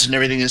hormones and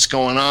everything that's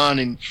going on,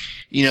 and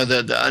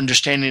the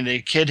understanding that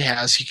a kid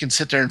has, he can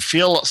sit there and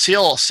see all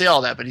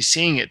that, but he's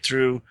seeing it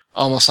through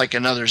almost like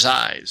another's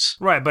eyes.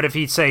 Right. But if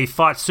he'd say he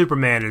fought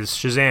Superman as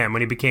Shazam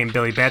when he became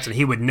Billy Batson,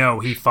 he would know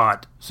he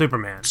fought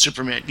Superman.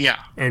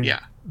 And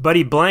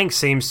Buddy Blank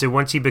seems to,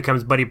 once he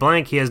becomes Buddy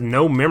Blank, he has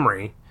no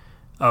memory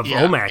of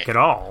Omek at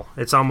all.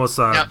 It's almost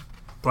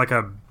like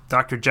a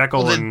Dr.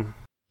 Jekyll.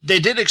 They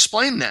did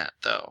explain that,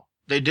 though.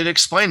 They did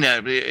explain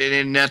that,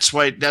 and that's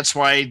why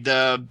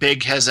the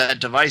Big has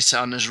that device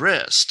on his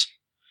wrist.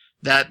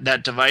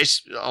 That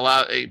device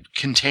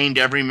contained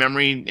every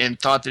memory and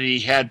thought that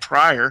he had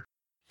prior,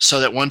 so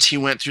that once he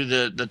went through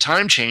the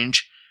time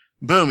change,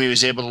 boom, he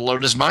was able to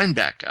load his mind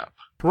back up.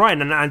 Right,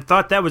 and I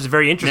thought that was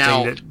very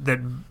interesting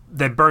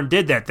that Byrne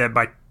did that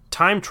by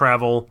time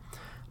travel.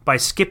 By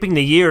skipping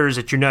the years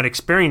that you're not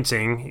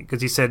experiencing,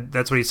 because he said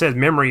that's what he says.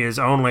 Memory is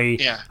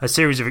only a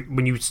series of,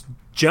 when you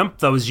jump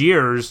those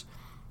years,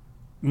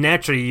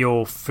 naturally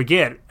you'll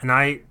forget. And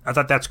I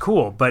thought that's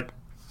cool. But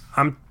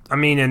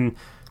in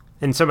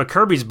some of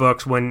Kirby's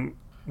books, when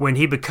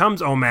he becomes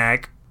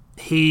Omek,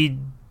 he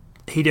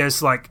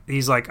does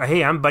he's like,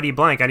 hey, I'm Buddy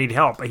Blank, I need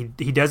help.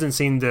 He doesn't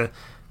seem to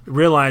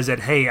realize that,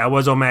 hey, I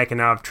was Omek and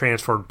now I've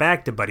transferred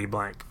back to Buddy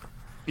Blank.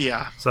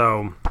 Yeah.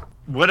 So.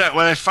 What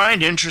I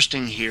find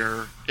interesting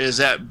here is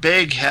that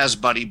Big has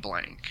Buddy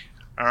Blank,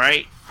 all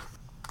right?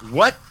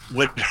 What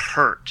would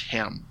hurt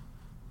him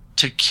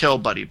to kill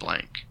Buddy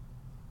Blank?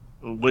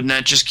 Wouldn't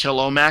that just kill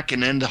Omek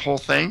and end the whole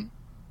thing?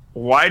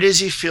 Why does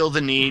he feel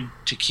the need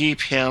to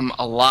keep him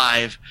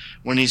alive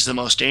when he's the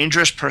most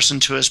dangerous person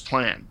to his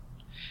plan?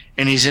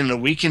 And he's in the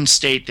weakened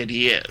state that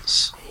he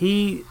is.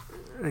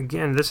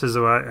 This is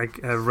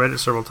I've read it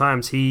several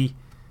times,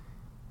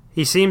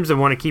 He seems to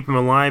want to keep him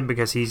alive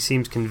because he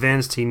seems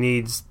convinced he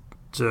needs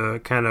to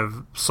kind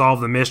of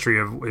solve the mystery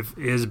of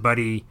is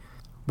Buddy,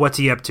 what's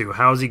he up to?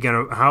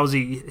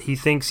 He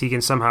thinks he can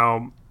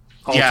somehow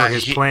alter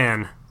his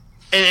plan.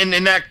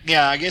 And that,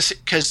 yeah, I guess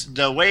because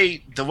the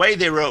way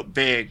they wrote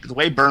Big, the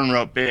way Byrne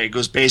wrote Big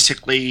was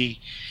basically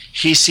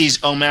he sees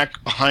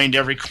OMAC behind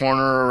every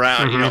corner,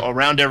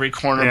 around every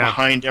corner,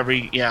 behind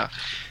every,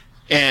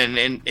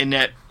 and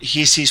that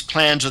he sees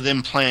plans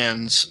within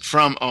plans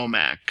from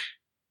OMAC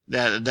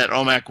that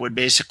OMAC would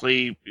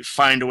basically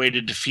find a way to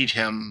defeat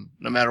him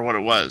no matter what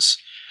it was.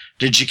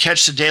 Did you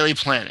catch the Daily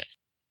Planet?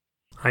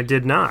 I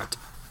did not.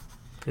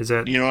 Is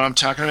that, you know what I'm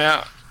talking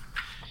about?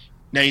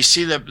 Now you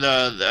see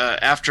the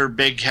after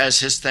Big has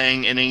his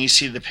thing, and then you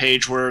see the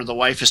page where the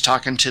wife is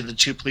talking to the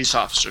 2 police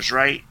officers,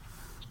 right?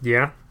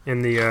 Yeah.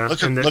 In the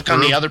look on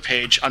the other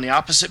page, on the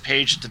opposite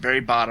page at the very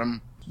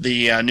bottom,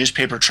 the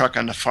newspaper truck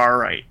on the far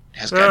right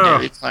has got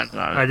Daily Planet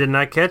on it. I did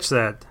not catch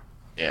that.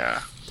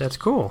 Yeah. That's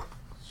cool.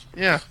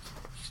 Yeah.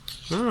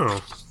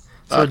 Oh.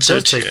 So it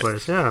does take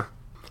place. Yeah.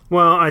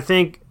 Well, I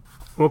think.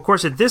 Well, of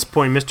course, at this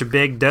point, Mr.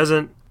 Big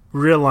doesn't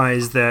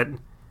realize that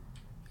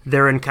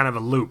they're in kind of a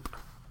loop.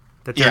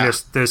 That they're in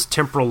this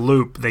temporal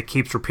loop that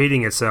keeps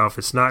repeating itself.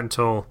 It's not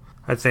until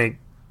I think,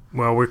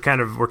 well, we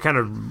kind of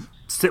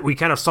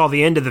saw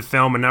the end of the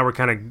film, and now we're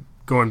kind of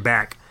going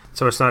back.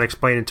 So it's not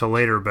explained until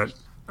later. But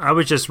I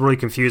was just really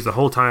confused the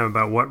whole time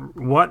about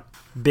what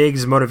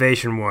Big's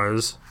motivation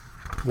was,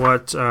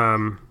 what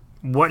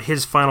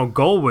his final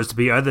goal was to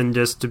be, other than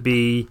just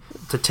to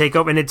take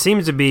over. And it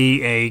seems to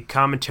be a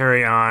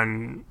commentary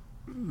on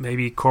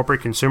maybe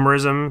corporate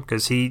consumerism,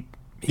 because he's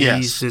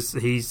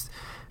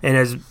and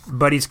as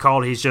Buddy's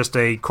called, he's just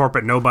a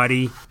corporate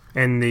nobody,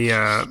 and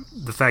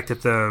the fact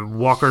that the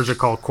walkers are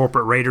called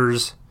corporate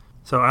raiders.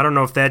 So I don't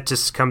know if that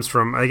just comes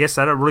from. I guess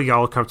that really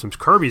all comes from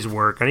Kirby's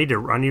work. I need to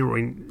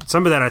read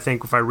some of that. I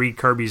think if I read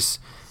Kirby's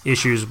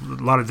issues, a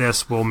lot of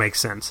this will make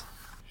sense.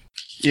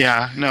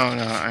 Yeah, no,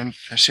 I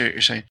see what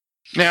you're saying.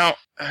 Now,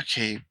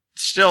 okay,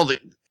 still,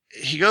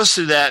 he goes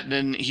through that, and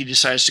then he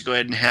decides to go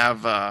ahead and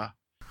have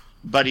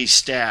Buddy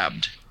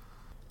stabbed.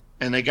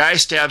 And the guy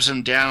stabs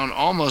him down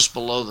almost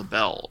below the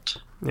belt.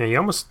 Yeah, he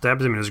almost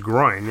stabs him in his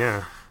groin,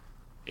 yeah.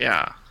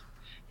 Yeah.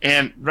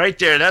 And right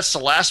there, that's the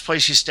last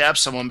place you stab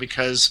someone,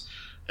 because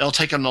it'll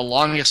take them the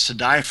longest to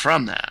die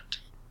from that.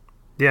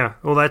 Yeah,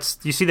 well,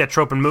 you see that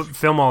trope in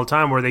film all the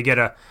time where they'll get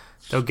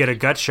a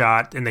gut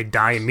shot and they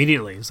die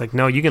immediately. It's like,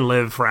 no, you can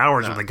live for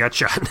hours with a gut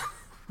shot.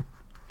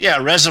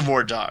 Yeah,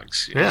 Reservoir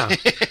Dogs. Yeah.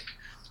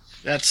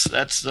 That's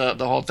the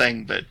whole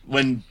thing. But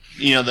when,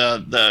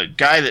 the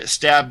guy that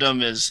stabbed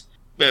him is...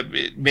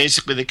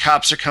 Basically, the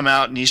cops are come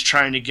out, and he's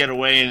trying to get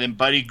away, and then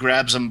Buddy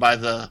grabs him by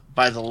the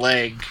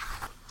leg.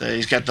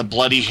 He's got the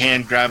bloody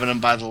hand grabbing him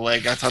by the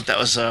leg. I thought that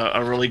was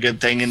a really good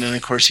thing. And then,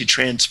 of course, he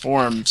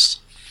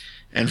transforms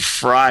and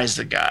fries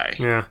the guy.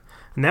 Yeah,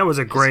 and that was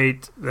a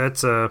great.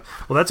 That's a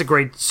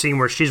great scene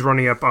where she's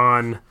running up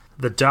on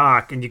the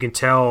dock, and you can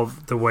tell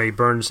the way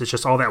Burns. It's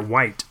just all that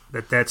white.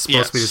 That's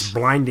supposed to be this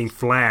blinding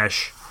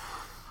flash.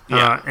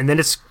 Yeah. And then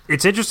it's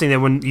interesting that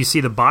when you see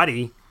the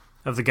body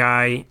of the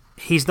guy,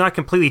 he's not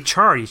completely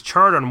charred. He's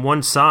charred on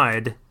one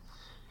side,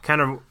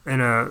 kind of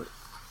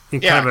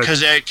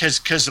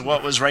because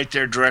what was right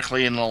there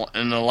directly in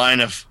the line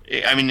of,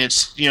 I mean,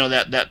 it's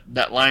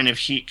that line of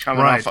heat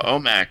coming off of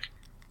OMAC,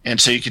 and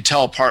so you could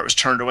tell a part was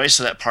turned away,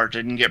 so that part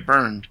didn't get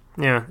burned.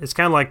 Yeah, it's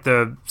kind of like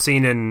the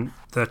scene in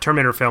the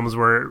Terminator films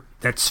where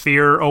that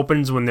sphere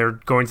opens when they're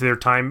going through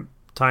their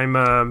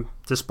time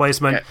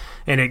displacement,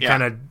 and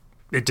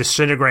it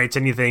disintegrates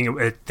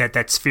anything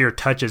that sphere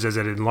touches as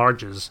it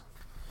enlarges.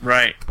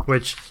 Right.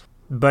 Which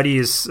Buddy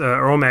is,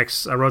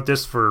 OMAC, I wrote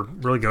this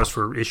really goes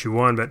for issue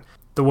 1, but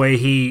the way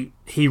he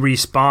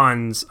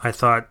respawns, I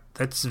thought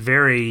that's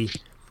very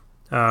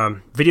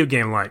video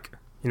game like.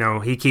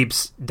 He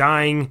keeps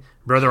dying,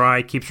 Brother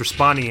Eye keeps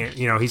respawning.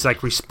 He's like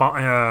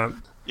respawning.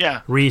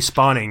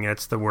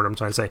 That's the word I'm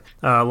trying to say.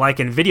 Like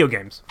in video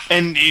games.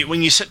 And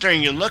when you sit there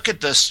and you look at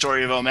the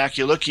story of OMAC,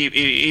 you look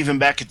even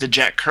back at the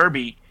Jack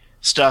Kirby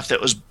stuff that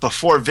was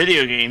before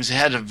video games, it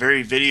had a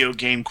very video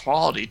game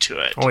quality to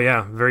it. Oh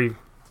yeah, very.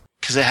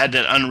 Because it had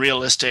that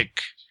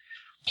unrealistic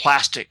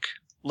plastic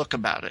look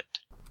about it.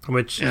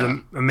 Which is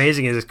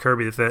amazing as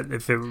Kirby, if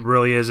it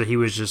really is that he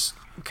was just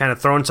kind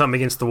of throwing something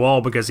against the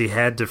wall because he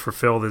had to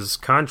fulfill this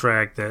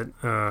contract,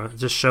 that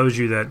just shows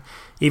you that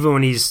even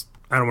when he's,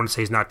 I don't want to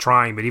say he's not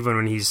trying, but even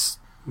when he's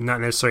not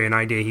necessarily an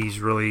idea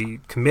he's really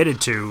committed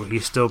to, he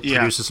still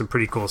produces some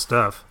pretty cool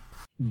stuff.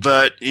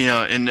 But,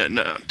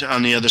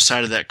 on the other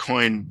side of that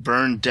coin,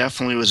 Byrne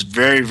definitely was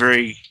very,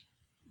 very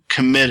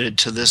committed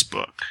to this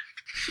book.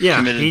 Yeah.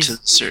 Committed to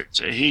the series.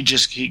 He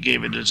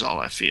gave it his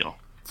all, I feel.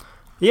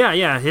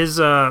 Yeah. His,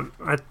 and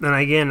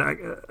again,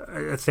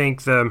 I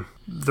think the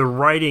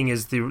writing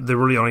is the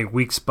really only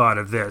weak spot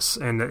of this.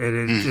 And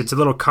it's a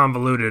little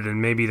convoluted,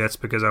 and maybe that's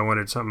because I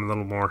wanted something a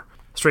little more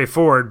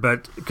straightforward.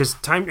 But because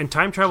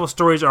time travel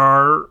stories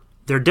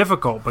they're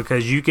difficult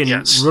because you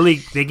can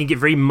they can get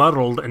very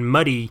muddled and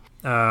muddy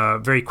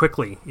very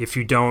quickly if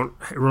you don't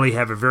really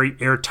have a very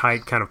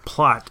airtight kind of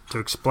plot to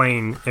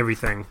explain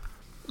everything.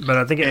 But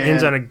I think it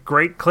ends on a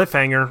great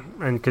cliffhanger,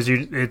 and because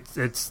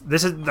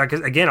this is like,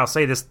 again, I'll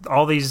say this,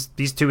 all these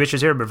 2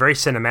 issues here, but very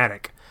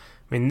cinematic,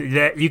 I mean,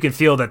 that you can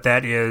feel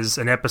that is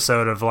an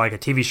episode of like a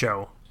TV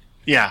show.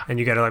 Yeah. And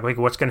you got to like,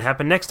 what's going to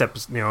happen next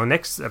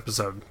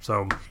episode?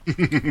 So.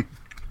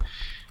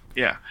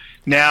 Yeah.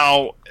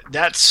 Now,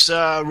 that's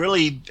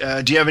really...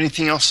 do you have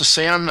anything else to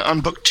say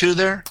on book 2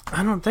 there?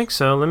 I don't think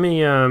so. Let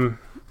me... I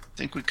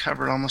think we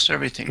covered almost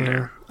everything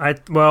there.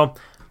 I'll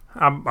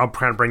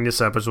kind of bring this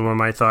up as one of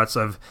my thoughts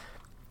of...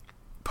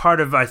 Part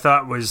of, I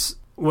thought, was...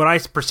 What I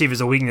perceive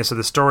as a weakness of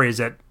the story is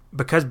that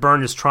because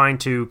Byrne is trying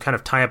to kind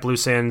of tie up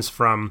loose ends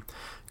from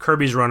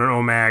Kirby's run on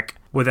OMAC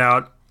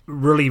without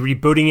really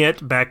rebooting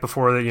it back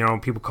before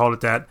people called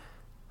it that,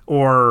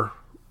 or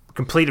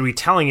completely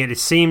retelling it, it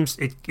seems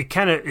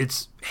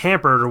it's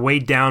hampered or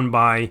weighed down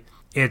by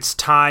its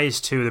ties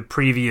to the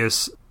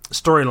previous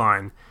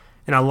storyline.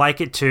 And I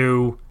like it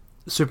to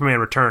Superman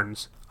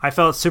Returns. I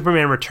felt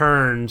Superman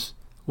Returns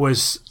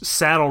was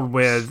saddled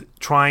with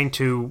trying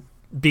to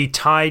be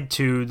tied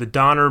to the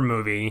Donner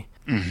movie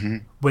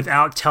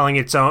without telling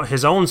its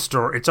own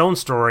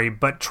story,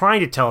 but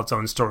trying to tell its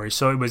own story.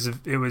 So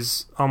it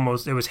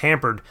was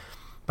hampered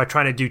by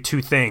trying to do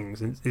two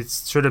things. It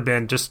should have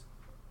been just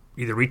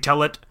either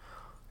retell it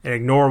and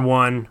ignore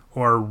one,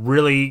 or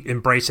really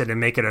embrace it and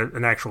make it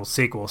an actual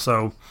sequel.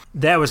 So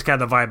that was kind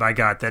of the vibe I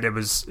got. That it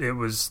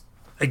was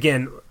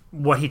again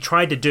what he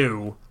tried to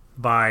do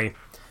by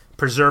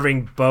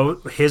preserving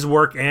both his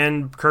work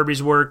and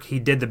Kirby's work. He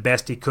did the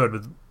best he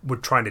could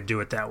with trying to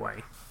do it that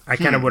way. I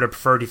kind of would have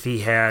preferred if he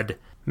had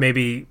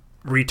maybe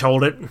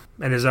retold it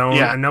in his own.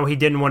 Yeah. I know he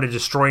didn't want to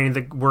destroy any of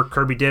the work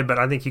Kirby did, but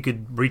I think you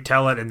could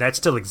retell it, and that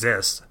still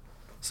exists.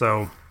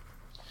 So,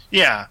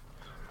 yeah,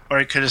 or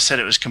he could have said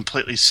it was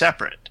completely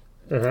separate,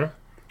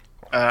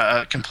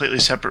 a completely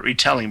separate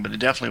retelling, but it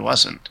definitely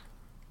wasn't.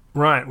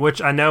 Right, which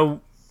I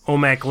know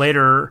OMAC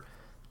later.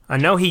 I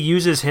know he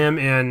uses him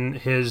in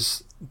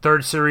his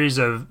third series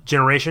of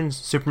Generations,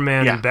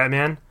 Superman and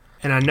Batman,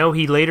 and I know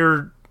he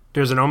later.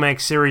 There's an OMAC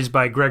series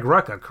by Greg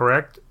Rucka,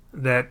 correct?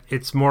 That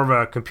it's more of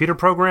a computer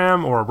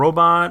program or a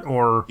robot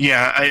or...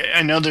 Yeah,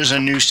 I know there's a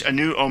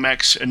newer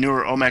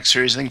OMAC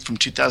series, I think from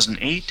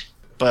 2008,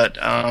 but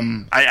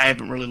I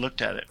haven't really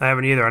looked at it. I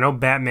haven't either. I know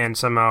Batman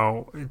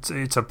somehow,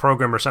 it's a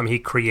program or something he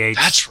creates.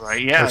 That's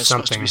right, yeah. It's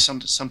supposed to be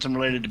something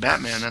related to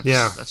Batman.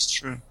 That's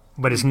true.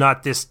 But it's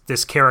not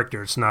this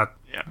character. It's not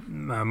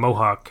a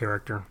Mohawk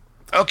character.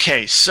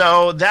 Okay,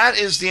 so that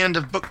is the end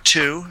of Book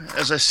 2,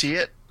 as I see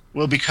it.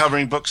 We'll be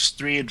covering books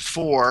 3 and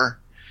 4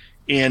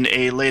 in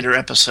a later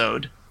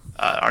episode,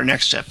 our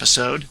next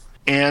episode.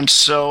 And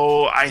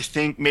so I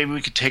think maybe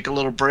we could take a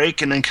little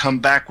break and then come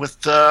back with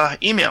the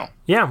email.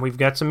 Yeah, we've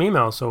got some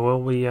emails, so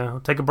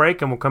we'll take a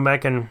break and we'll come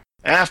back and...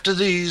 After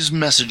these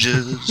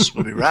messages,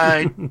 we'll be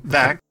right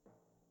back.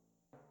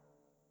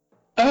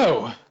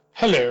 Oh,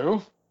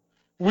 hello.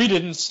 We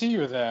didn't see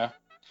you there.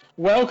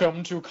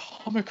 Welcome to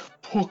Comic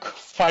Book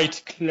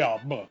Fight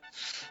Club.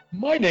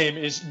 My name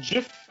is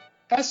Jiff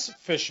S.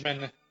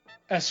 Fishman,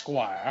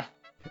 Esquire.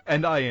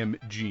 And I am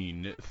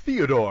Gene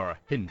Theodore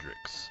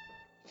Hendricks.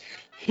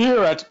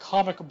 Here at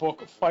Comic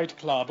Book Fight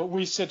Club,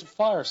 we sit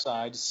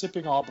fireside,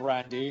 sipping our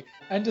brandy,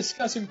 and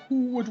discussing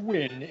who would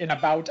win in a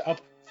bout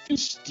of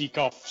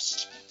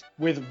fisticuffs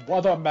with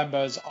other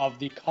members of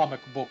the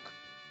comic book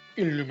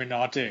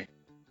Illuminati.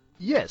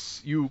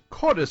 Yes, you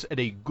caught us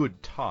at a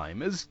good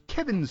time, as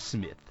Kevin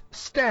Smith,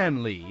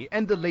 Stan Lee,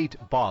 and the late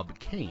Bob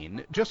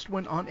Kane just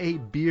went on a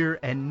beer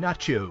and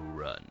nacho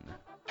run.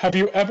 Have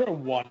you ever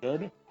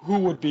wondered who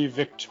would be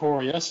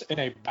victorious in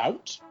a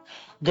bout?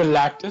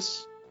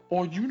 Galactus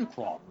or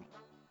Unicron?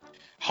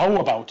 How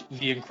about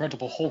the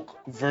Incredible Hulk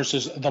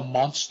versus the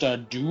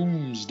Monster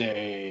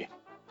Doomsday?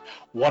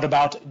 What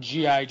about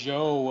G.I.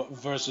 Joe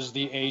versus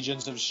the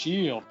Agents of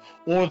S.H.I.E.L.D.?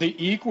 Or the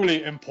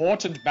equally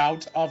important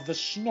bout of the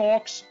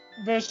Snorks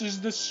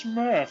versus the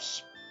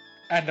Smurfs?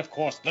 And of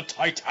course, the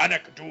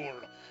Titanic duel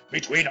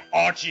between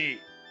Archie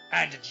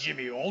and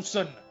Jimmy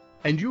Olsen.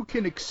 And you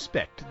can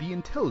expect the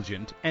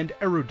intelligent and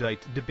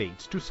erudite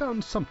debates to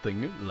sound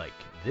something like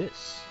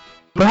this.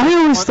 But I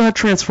always thought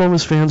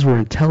Transformers fans were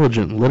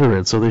intelligent and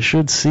literate, so they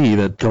should see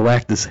that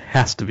Galactus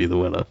has to be the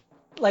winner.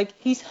 Like,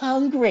 he's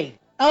hungry.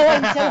 Oh,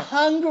 I'm so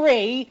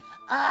hungry.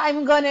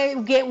 I'm going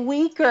to get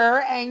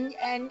weaker, and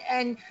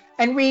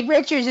Reed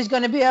Richards is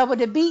going to be able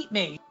to beat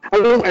me. I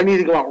don't know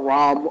anything about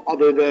Rom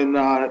other than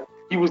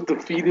he was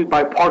defeated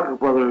by Parker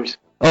Brothers.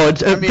 Oh,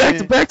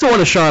 back to one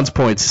of Sean's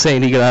points,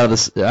 saying he got out of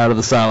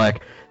the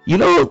Sarlacc. You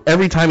know,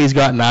 every time he's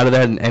gotten out of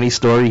that in any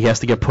story, he has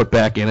to get put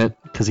back in it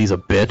because he's a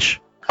bitch.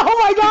 Oh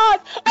my god!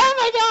 Oh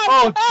my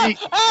god!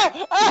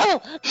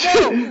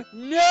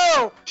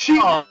 No!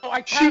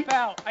 I tap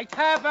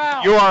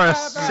out! You are a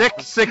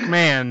sick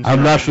man.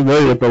 I'm not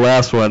familiar with the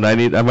last one. I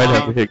might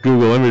have to hit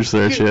Google image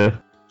search here.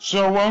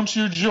 So won't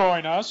you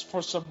join us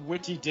for some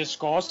witty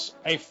discourse,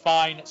 a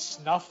fine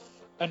snuff,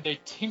 and a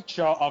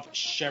tincture of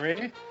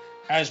sherry,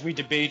 as we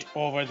debate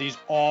over these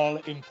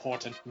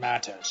all-important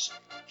matters,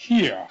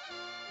 here,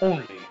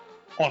 only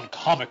on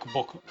Comic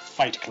Book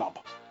Fight Club.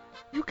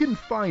 You can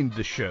find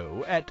the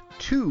show at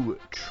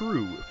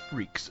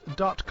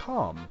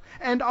twotruefreaks.com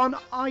and on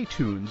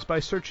iTunes by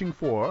searching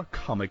for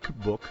Comic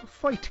Book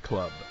Fight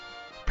Club.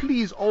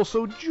 Please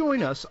also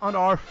join us on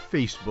our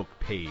Facebook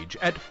page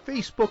at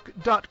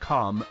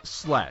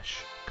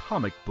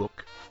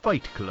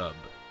facebook.com/comicbookfightclub.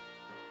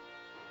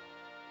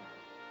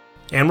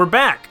 And we're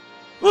back.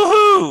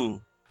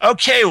 Woohoo!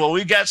 Okay, well,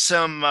 we've got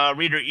some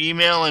reader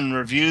email and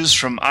reviews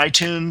from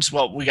iTunes.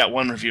 Well, we got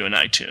one review in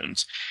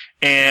iTunes.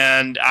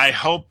 And I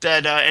hope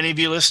that any of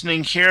you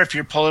listening here, if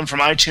you're pulling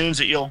from iTunes,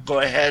 that you'll go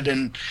ahead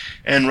and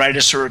write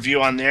us a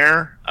review on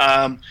there.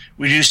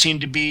 We do seem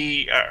to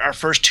be, our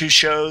first two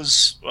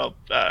shows, well,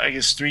 I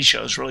guess 3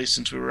 shows really,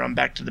 since we were on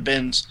Back to the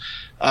Bins,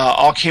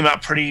 all came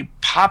out pretty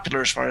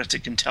popular as far as I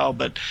can tell,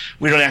 but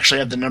we don't actually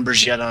have the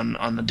numbers yet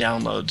on the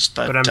downloads.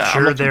 But I'm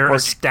sure they're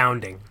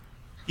astounding.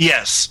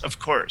 Yes, of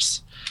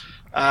course.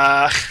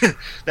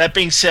 That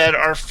being said,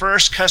 our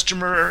first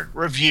customer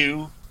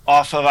review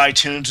off of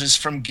iTunes is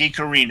from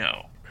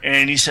Geekarino.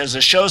 And he says,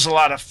 the show's a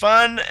lot of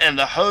fun, and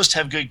the hosts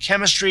have good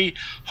chemistry.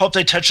 Hope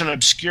they touch on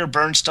obscure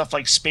Byrne stuff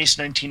like Space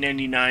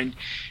 1999.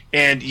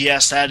 And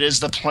yes, that is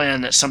the plan,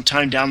 that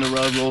sometime down the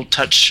road we'll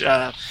touch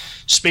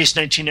Space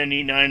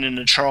 1999 and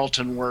the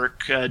Charlton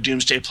work,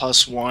 Doomsday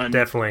Plus One.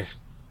 Definitely.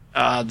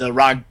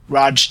 The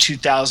Raj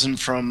 2000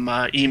 from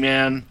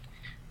E-Man.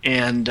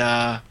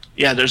 And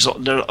yeah, there's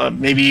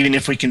maybe even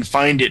if we can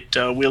find it,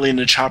 Willie and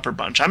the Chopper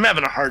Bunch. I'm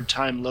having a hard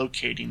time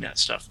locating that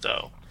stuff,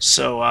 though.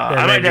 So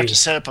I might have to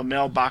set up a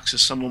mailbox if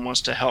someone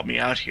wants to help me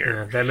out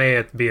here. Yeah, that may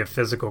have to be a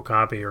physical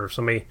copy or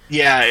somebody.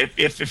 Yeah,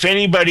 if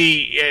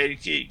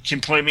anybody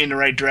can point me in the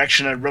right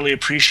direction, I'd really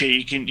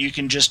appreciate it. You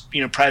can just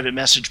private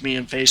message me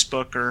on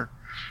Facebook or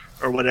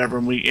whatever,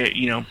 and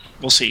we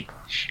we'll see.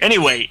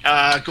 Anyway,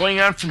 going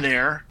on from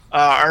there.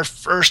 Our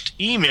first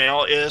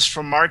email is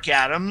from Mark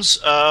Adams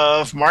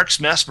of Mark's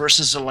Mess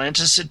vs.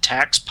 Atlantis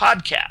Attacks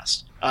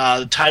podcast.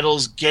 The title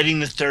is Getting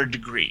the Third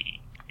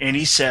Degree. And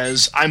he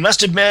says, I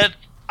must admit,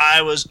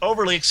 I was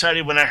overly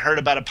excited when I heard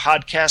about a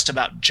podcast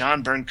about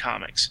John Byrne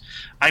comics.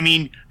 I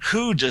mean,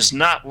 who does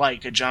not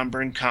like a John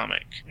Byrne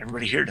comic?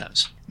 Everybody here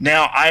does.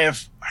 Now, I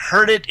have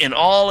heard it in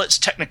all its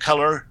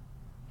technicolor.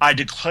 I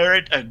declare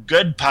it a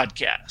good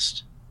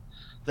podcast.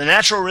 The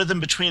natural rhythm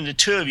between the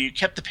two of you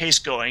kept the pace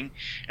going,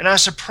 and I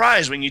was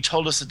surprised when you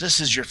told us that this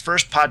is your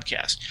first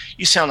podcast.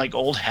 You sound like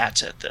old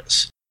hats at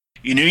this.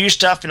 You knew your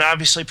stuff and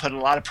obviously put a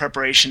lot of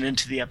preparation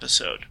into the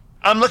episode.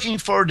 I'm looking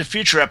forward to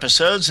future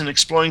episodes and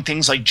exploring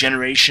things like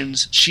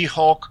Generations,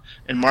 She-Hulk,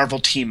 and Marvel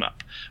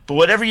Team-Up. But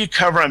whatever you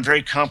cover, I'm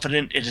very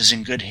confident it is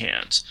in good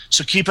hands.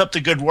 So keep up the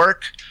good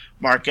work.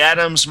 Mark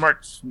Adams,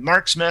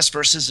 Mark's Mess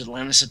vs.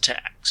 Atlantis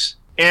Attacks.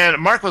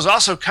 And Mark was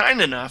also kind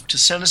enough to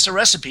send us a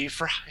recipe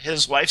for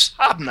his wife's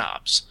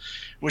hobnobs,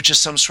 which is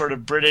some sort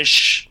of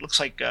British, looks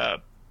like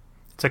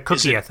it's a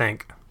cookie, I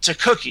think. It's a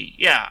cookie,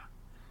 yeah.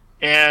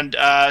 And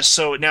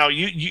so now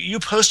you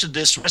posted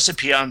this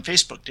recipe on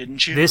Facebook,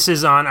 didn't you? This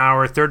is on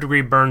our Third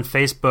Degree Byrne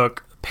Facebook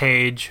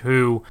page,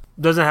 who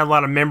doesn't have a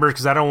lot of members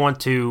because I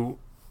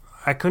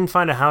couldn't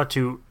find out how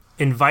to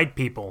invite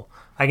people.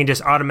 I can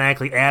just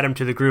automatically add them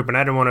to the group, and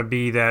I don't want to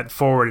be that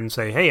forward and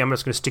say, hey, I'm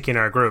just going to stick you in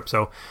our group.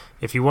 So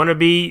if you want to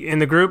be in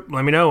the group,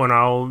 let me know, and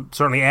I'll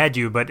certainly add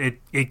you. But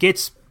it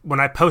gets, when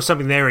I post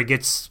something there, it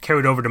gets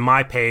carried over to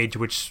my page,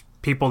 which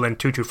people in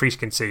Two True Freaks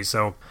can see.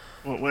 So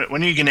when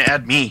are you going to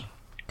add me?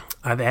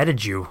 I've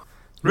added you.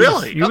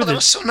 Really? That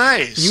was so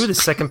nice. You were the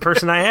second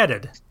person I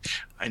added.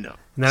 I know.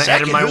 And then I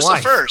added my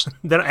wife. The first?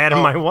 Then I added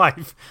my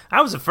wife.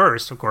 I was the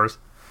first, of course.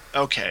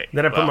 Okay.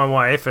 Then I put my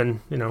wife,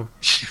 and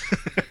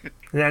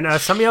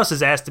and somebody else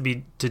has asked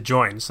to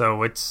join,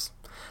 so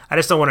I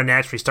just don't want to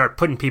naturally start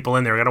putting people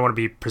in there. I don't want to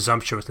be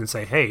presumptuous and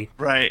say, hey.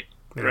 Right.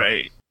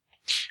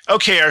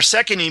 Okay, our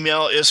second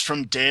email is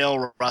from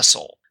Dale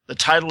Russell. The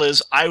title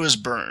is I Was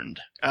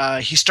Burned.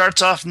 He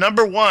starts off,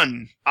 number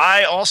 1,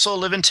 I also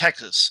live in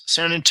Texas,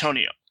 San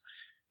Antonio,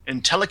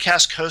 and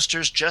telecast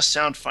coasters just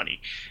sound funny.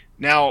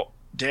 Now,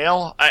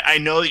 Dale, I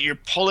know that you're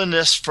pulling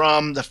this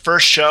from the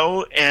first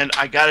show, and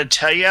I got to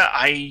tell you,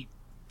 I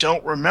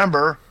don't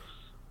remember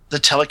the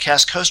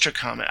telecast coaster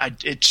comment.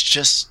 It's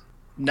just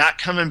not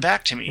coming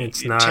back to me.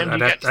 It's not. Tim,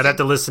 I'd have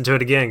to listen to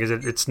it again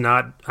because it's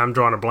not. I'm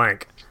drawing a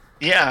blank.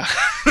 Yeah.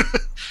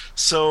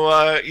 So,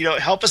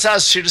 help us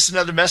out. Shoot us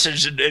another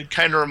message and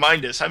kind of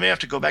remind us. I may have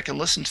to go back and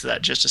listen to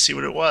that just to see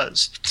what it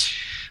was.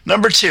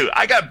 Number 2,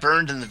 I got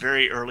burned in the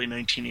very early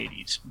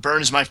 1980s.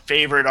 Byrne is my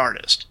favorite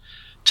artist.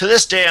 To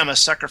this day, I'm a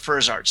sucker for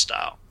his art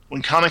style.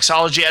 When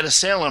Comixology had a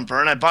sale on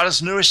Byrne, I bought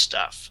his newest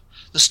stuff.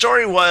 The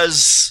story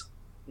was,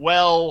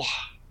 well,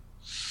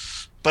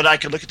 but I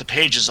could look at the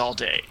pages all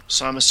day.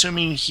 So I'm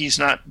assuming he's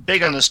not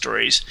big on the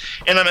stories.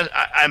 And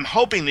I'm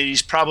hoping that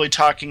he's probably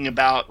talking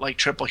about like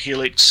Triple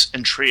Helix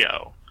and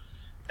Trio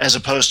as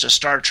opposed to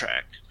Star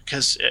Trek.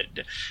 Because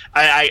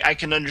I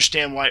can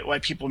understand why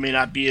people may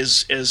not be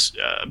as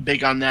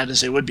big on that as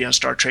they would be on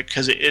Star Trek,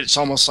 because it's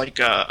almost like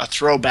a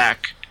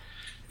throwback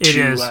to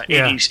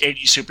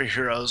 80s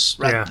superheroes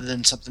rather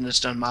than something that's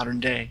done modern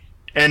day.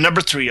 And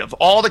number 3, of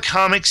all the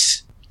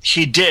comics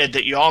he did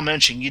that you all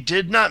mentioned. You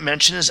did not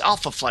mention his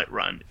Alpha Flight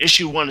run.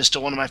 Issue 1 is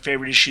still one of my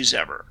favorite issues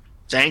ever.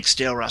 Thanks,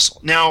 Dale Russell.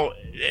 Now,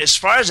 as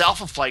far as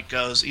Alpha Flight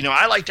goes,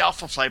 I liked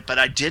Alpha Flight, but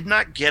I did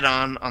not get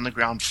on the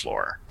ground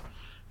floor.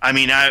 I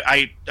mean,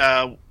 I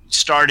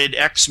started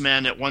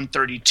X-Men at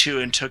 132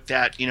 and took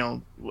that,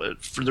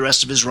 for the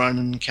rest of his run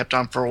and kept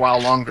on for a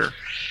while longer.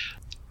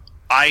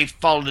 I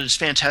followed his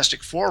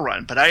Fantastic Four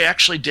run, but I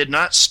actually did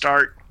not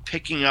start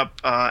picking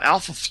up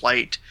Alpha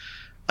Flight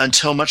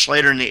until much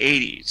later in the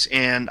 80s.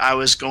 And I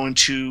was going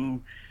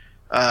to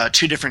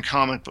 2 different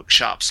comic book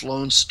shops,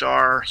 Lone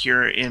Star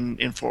here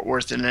in Fort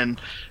Worth, and then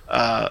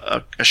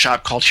a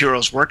shop called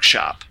Heroes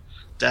Workshop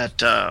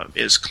that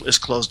is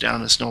closed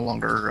down. It's no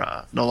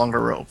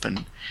longer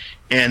open.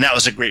 And that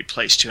was a great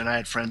place too, and I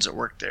had friends that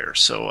worked there.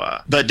 So,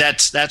 but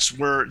that's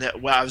where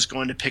I was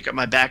going to pick up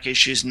my back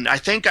issues, and I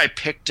think I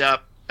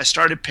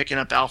started picking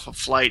up Alpha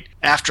Flight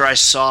after I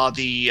saw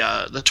the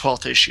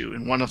 12th issue,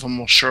 and one of them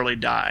will surely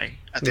die.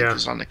 I think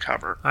was on the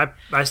cover.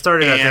 I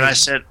started, and I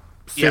said,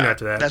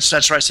 after that.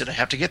 That's where I said I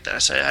have to get that. I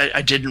said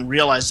I didn't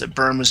realize that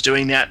Byrne was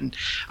doing that, and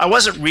I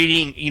wasn't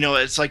reading.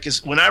 It's like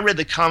when I read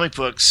the comic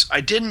books,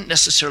 I didn't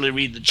necessarily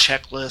read the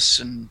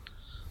checklists and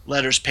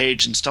letters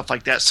page and stuff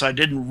like that, so I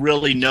didn't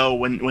really know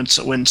when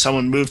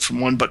someone moved from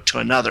one book to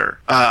another.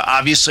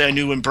 Obviously, I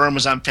knew when Byrne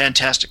was on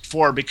Fantastic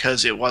Four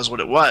because it was what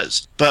it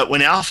was. But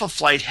when Alpha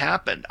Flight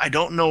happened, I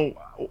don't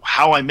know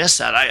how I missed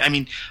that. I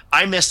mean,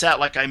 I missed that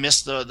like I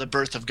missed the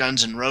birth of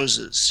Guns N'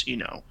 Roses,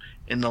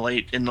 in the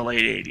late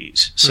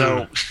 80s.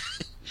 So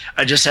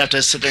I just have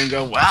to sit there and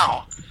go,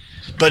 wow.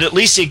 But at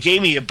least it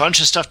gave me a bunch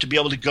of stuff to be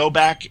able to go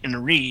back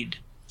and read.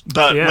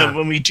 But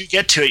when we do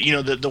get to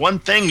it, the one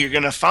thing you're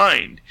going to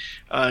find,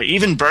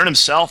 even Byrne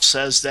himself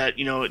says that,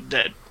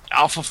 that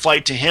Alpha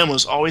Flight to him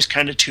was always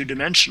kind of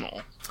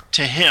two-dimensional.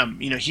 To him,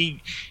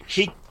 he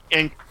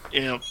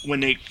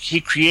when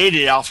he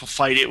created Alpha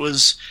Flight, it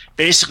was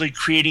basically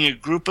creating a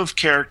group of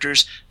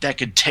characters that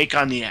could take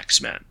on the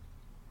X-Men.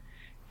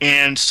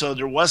 And so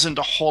there wasn't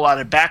a whole lot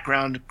of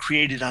background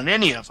created on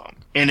any of them.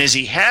 And as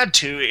he had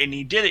to, and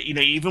he did it,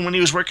 even when he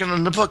was working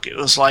on the book, it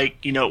was like,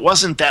 it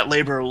wasn't that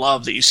labor of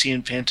love that you see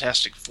in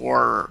Fantastic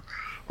Four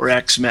or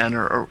X-Men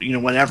or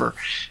whatever,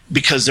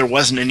 because there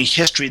wasn't any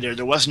history there.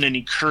 There wasn't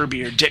any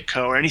Kirby or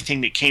Ditko or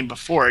anything that came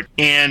before it.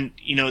 And,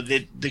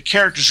 the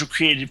characters were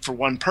created for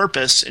one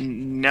purpose,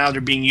 and now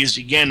they're being used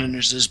again, and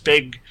there's this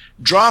big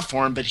draw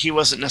for him, but he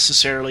wasn't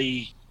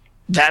necessarily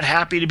that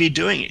happy to be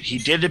doing it. He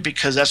did it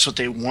because that's what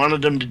they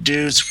wanted him to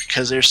do. It's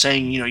because they're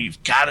saying,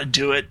 you've got to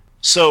do it.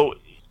 So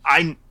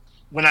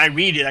when I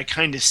read it, I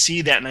kind of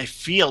see that and I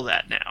feel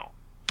that now.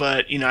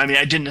 But,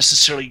 I didn't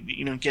necessarily,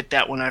 get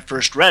that when I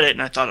first read it,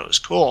 and I thought it was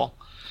cool.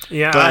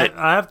 Yeah, but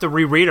I have to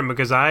reread them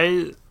because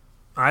I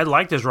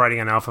liked his writing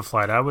on Alpha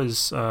Flight. I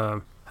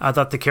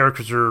thought the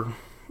characters were,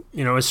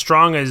 as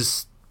strong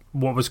as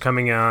what was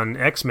coming on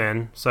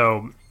X-Men.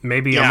 So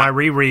maybe on my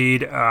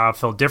reread, I'll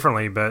feel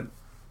differently, But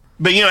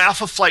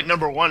Alpha Flight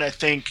 #1, I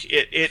think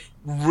it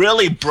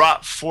really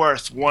brought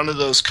forth one of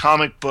those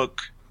comic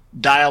book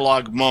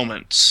dialogue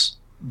moments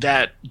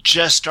that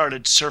just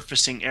started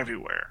surfacing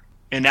everywhere.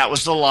 And that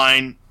was the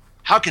line,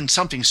 "How can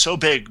something so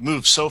big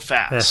move so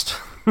fast?"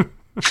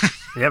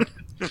 Yep.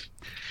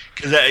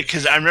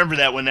 Because I remember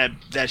that when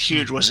that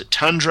huge, was it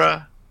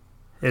Tundra?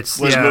 Was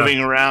moving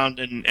around,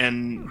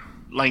 and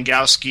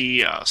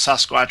Langowski,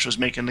 Sasquatch, was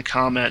making the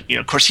comment.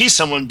 Of course, he's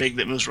someone big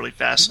that moves really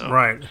fast. So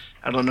right.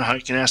 I don't know how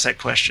you can ask that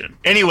question.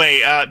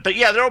 Anyway, but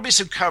yeah, there will be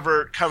some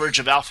coverage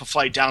of Alpha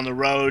Flight down the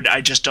road.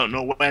 I just don't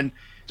know when.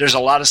 There's a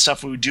lot of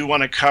stuff we do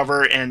want to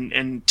cover,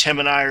 and Tim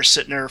and I are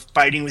sitting there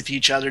fighting with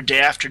each other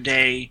day after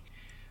day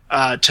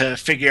to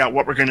figure out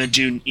what we're going to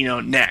do,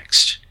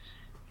 next.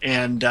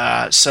 And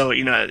so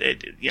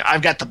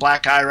I've got the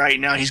black eye right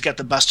now. He's got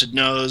the busted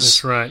nose.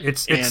 That's right.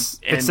 It's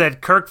that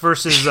Kirk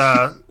versus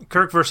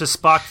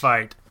Spock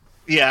fight.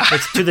 Yeah,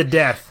 it's to the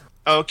death.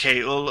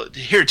 Okay, well,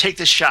 here, take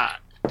this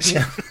shot.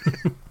 Yeah.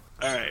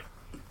 All right.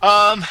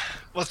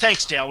 Well,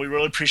 thanks, Dale. We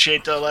really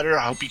appreciate the letter.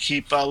 I hope you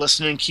keep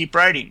listening and keep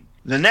writing.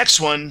 The next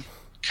one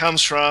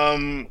comes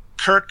from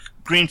Kirk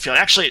Greenfield.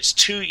 Actually, it's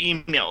 2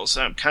 emails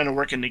that I'm kind of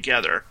working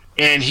together.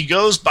 And he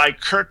goes by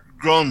Kirk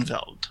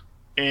Gronveld.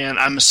 And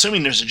I'm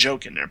assuming there's a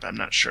joke in there, but I'm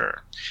not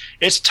sure.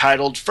 It's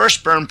titled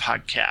First Byrne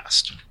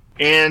Podcast.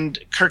 And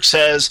Kirk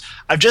says,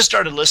 "I've just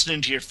started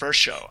listening to your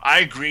first show. I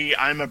agree,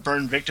 I'm a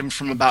Byrne victim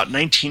from about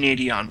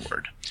 1980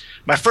 onward.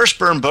 My first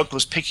Byrne book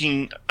was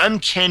picking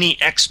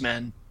Uncanny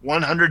X-Men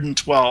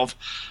 112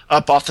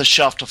 up off the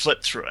shelf to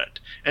flip through it,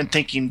 and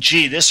thinking,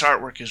 gee, this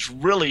artwork is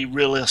really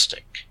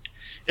realistic.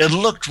 It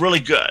looked really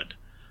good.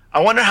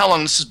 I wonder how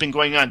long this has been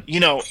going on.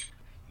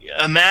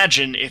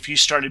 Imagine if you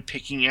started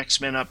picking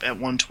X-Men up at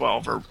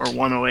 112 or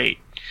 108,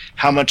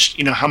 how much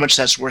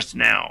that's worth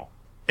now.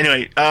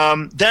 Anyway,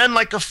 then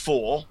like a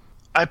fool,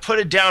 I put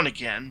it down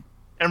again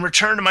and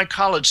returned to my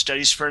college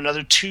studies for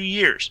another 2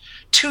 years.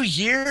 2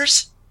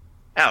 years?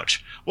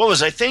 Ouch. What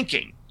was I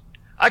thinking?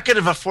 I could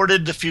have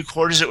afforded the few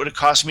quarters it would have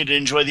cost me to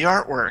enjoy the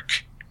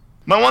artwork.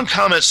 My one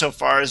comment so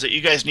far is that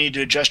you guys need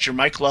to adjust your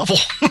mic level.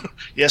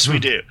 Yes, we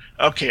do.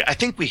 Okay, I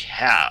think we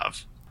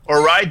have.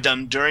 Or ride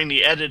them during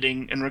the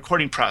editing and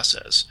recording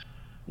process.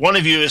 One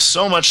of you is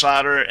so much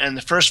louder, and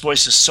the first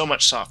voice is so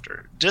much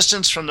softer.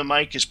 Distance from the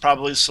mic is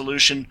probably the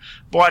solution,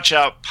 but watch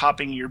out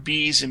popping your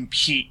P's and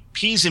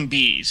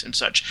B's and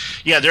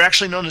such. Yeah, they're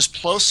actually known as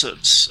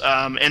plosives,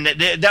 and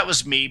that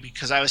was me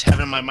because I was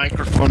having my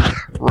microphone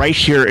right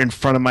here in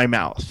front of my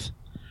mouth.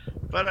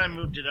 But I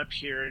moved it up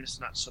here, and it's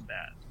not so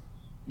bad.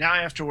 Now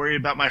I have to worry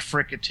about my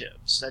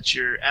fricatives. That's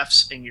your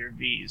F's and your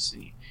V's.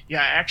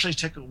 Yeah, I actually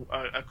took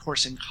a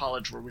course in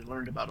college where we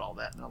learned about all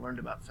that, and I learned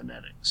about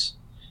phonetics.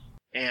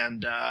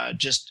 And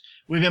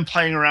we've been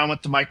playing around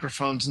with the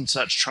microphones and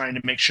such, trying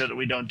to make sure that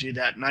we don't do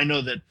that. And I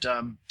know that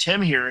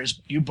Tim here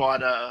you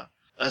bought a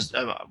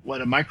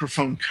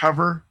microphone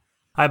cover.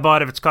 I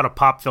bought it. It's called a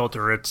pop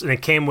filter.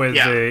 It came with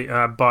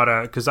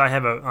because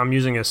I'm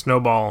using a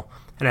Snowball,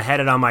 and I had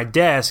it on my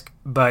desk.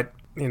 But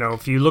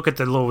if you look at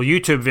the little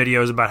YouTube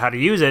videos about how to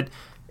use it,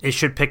 it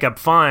should pick up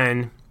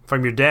fine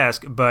from your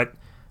desk, but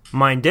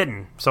mine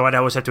didn't. So I'd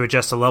always have to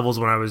adjust the levels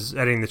when I was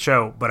editing the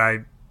show. But I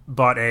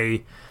bought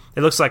it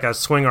looks like a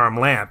swing arm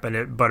lamp,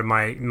 but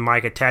my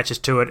mic attaches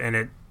to it, and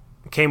it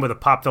came with a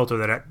pop filter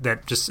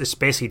that just it's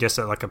basically just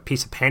like a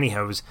piece of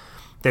pantyhose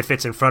that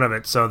fits in front of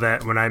it, so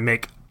that when I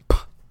make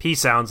P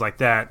sounds like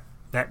that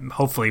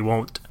hopefully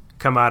won't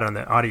come out on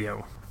the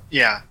audio.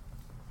 Yeah.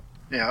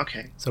 Yeah.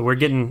 Okay. So we're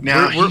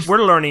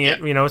learning it.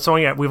 It's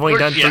we've only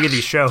done 3 of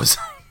these shows.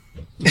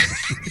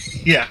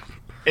 Yeah.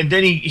 And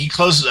then he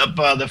closes up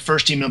the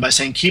first email by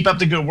saying, "Keep up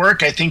the good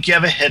work. I think you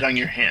have a hit on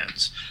your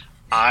hands."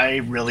 I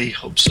really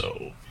hope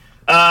so.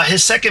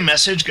 His second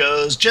message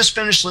goes, "Just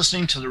finished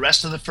listening to the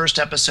rest of the first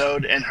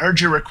episode and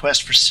heard your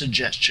request for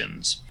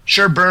suggestions.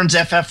 Sure, Burns'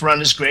 FF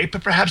run is great,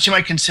 but perhaps you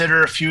might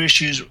consider the few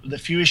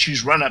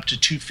issues run up to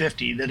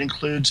 250 that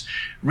includes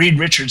Reed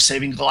Richards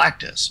saving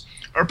Galactus.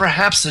 Or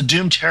perhaps the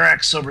doomed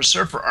Terrax Silver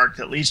Surfer arc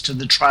that leads to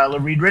the trial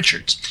of Reed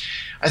Richards.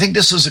 I think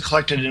this was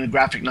collected in a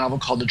graphic novel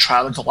called The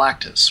Trial of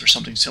Galactus, or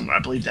something similar. I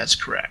believe that's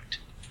correct.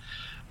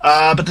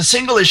 But the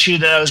single issue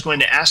that I was going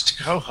to ask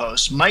to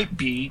co-host might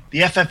be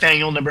the FF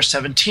Annual number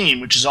 17,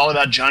 which is all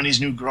about Johnny's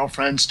new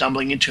girlfriend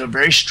stumbling into a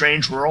very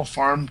strange rural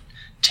farm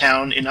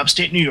town in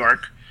upstate New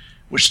York,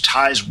 which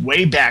ties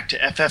way back to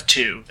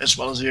FF2, as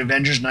well as the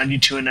Avengers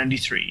 92 and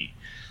 93.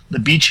 The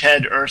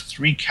Beachhead Earth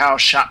 3 Cow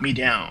Shot Me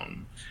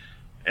Down,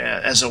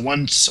 as a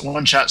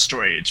one-shot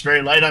story. It's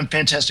very light on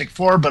Fantastic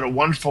Four, but a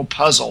wonderful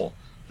puzzle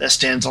that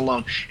stands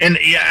alone. And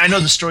yeah, I know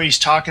the story he's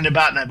talking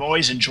about, and I've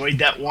always enjoyed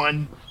that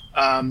one.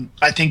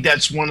 I think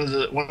that's one of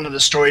the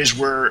stories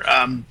where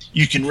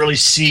you can really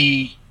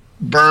see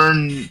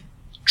Byrne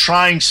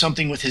trying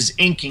something with his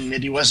inking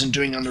that he wasn't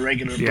doing on the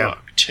regular book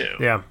too.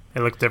 Yeah,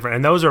 it looks different,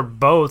 and those are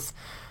both,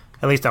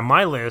 at least on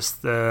my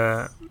list,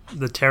 the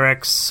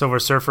Terrax Silver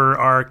Surfer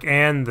arc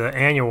and the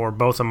annual were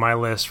both on my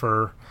list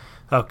for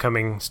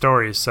upcoming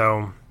stories.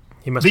 So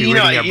he must be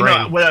reading our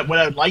brain. What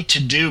I'd like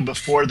to do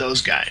before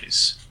those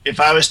guys,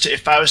 if I was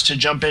to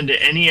jump into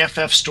any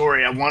FF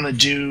story, I want to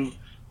do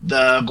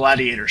the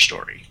Gladiator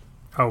story.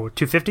 Oh,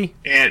 250?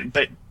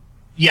 But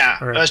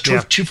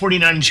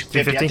 249 and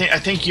 250. I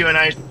think you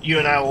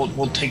and I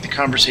will take the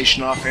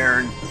conversation off air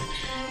and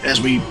as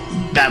we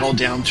battle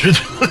down through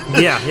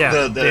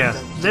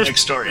the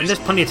next stories. And there's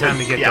plenty of time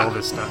to get to all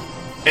this stuff.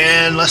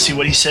 And let's see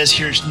what he says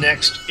here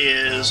next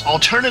is,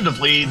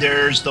 alternatively,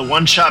 there's the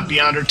one-shot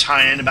Beyonder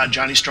tie-in about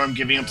Johnny Storm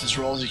giving up his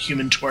role as a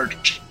Human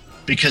Torch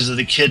because of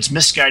the kid's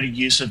misguided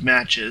use of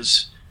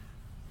matches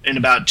in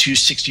about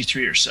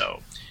 263 or so.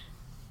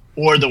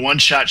 Or the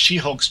one-shot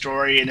She-Hulk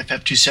story in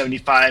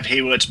FF275,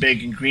 Hey, What's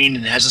Big and Green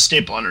and has a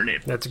staple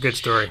underneath. That's a good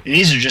story. And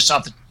these are just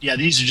off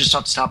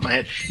the top of my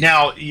head.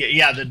 Now,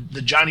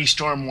 the Johnny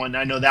Storm one,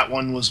 I know that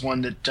one was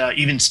one that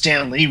even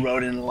Stan Lee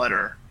wrote in a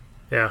letter.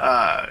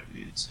 Yeah.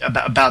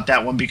 About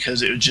that one,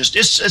 because it was just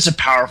it's a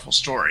powerful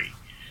story,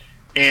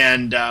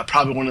 and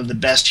probably one of the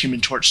best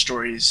Human Torch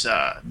stories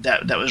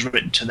that was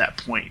written to that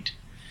point.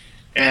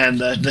 And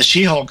the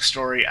She-Hulk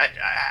story,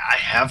 I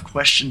have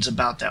questions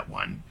about that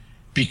one,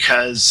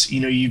 because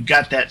you've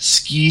got that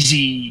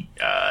skeezy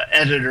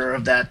editor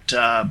of that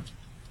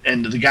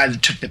and the guy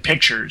that took the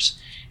pictures,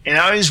 and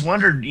I always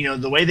wondered,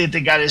 the way that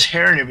they got his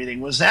hair and everything,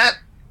 was that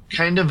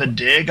kind of a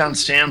dig on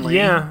Stan Lee?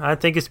 Yeah, I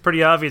think it's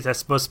pretty obvious that's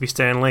supposed to be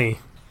Stan Lee.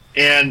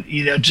 And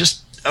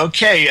just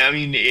okay. I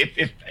mean,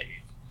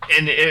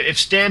 if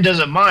Stan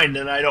doesn't mind,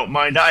 then I don't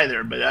mind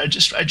either. But I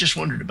just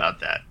wondered about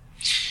that.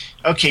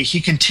 Okay,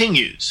 he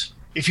continues.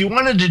 If you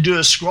wanted to do a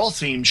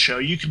Skrull-themed show,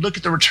 you could look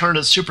at the return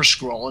of the Super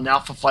Skrull in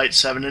Alpha Flight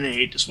 7 and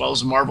 8, as well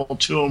as Marvel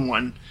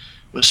 2-in-1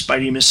 with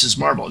Spidey and Mrs.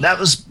 Marvel. That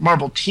was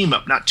Marvel Team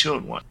Up, not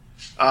 2-in-1.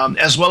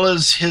 As well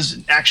as his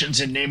actions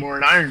in Namor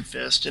and Iron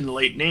Fist in the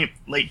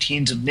late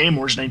teens of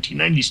Namor's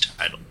 1990s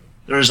title.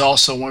 There is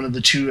also one of the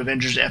 2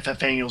 Avengers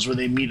FF annuals where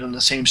they meet on the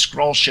same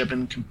Skrull ship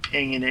and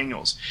companion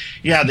annuals.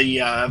 Yeah, the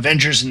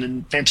Avengers and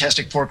the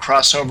Fantastic Four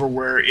crossover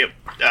where it...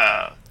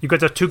 you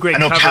got the 2 great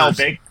covers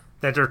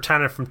that are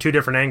kind of from 2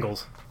 different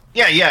angles.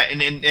 Yeah,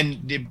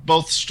 and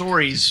both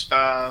stories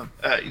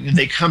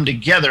they come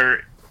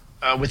together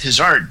with his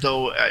art.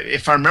 Though,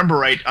 if I remember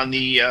right, on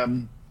the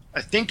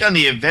I think on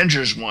the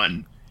Avengers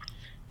one,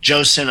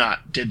 Joe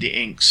Sinnott did the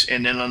inks,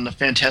 and then on the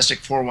Fantastic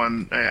Four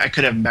one, I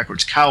could have them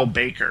backwards. Kyle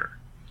Baker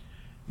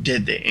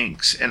did the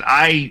inks, and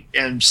I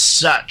am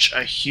such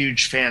a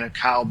huge fan of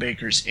Kyle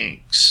Baker's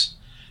inks.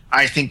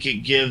 I think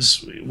it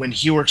gives, when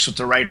he works with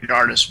the right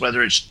artist,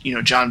 whether it's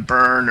John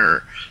Byrne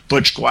or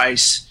Butch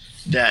Weiss,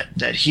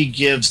 that he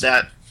gives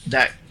that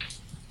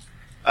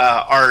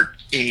art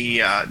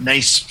a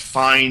nice,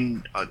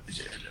 fine, a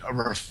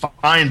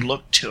refined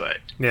look to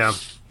it. Yeah,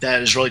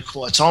 that is really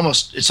cool. It's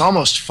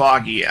almost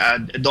foggy.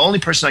 The only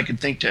person I can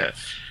think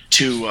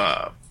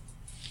to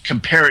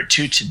compare it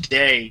to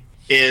today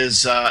is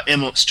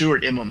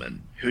Stuart Immelman,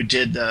 who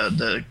did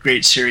the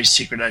great series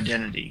Secret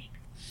Identity.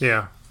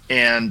 Yeah,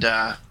 and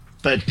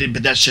but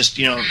that's just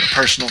a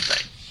personal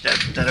thing.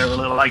 That I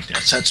really like that.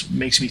 So that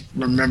makes me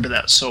remember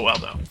that so well,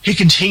 though. He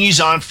continues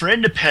on, for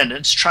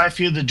independence, try a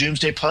few of the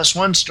Doomsday Plus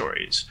One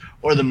stories,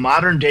 or the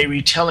modern-day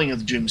retelling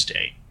of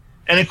Doomsday.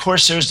 And, of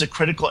course, there's the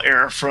critical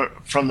error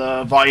from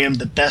the volume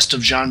The Best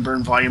of John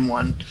Byrne, Volume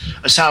 1,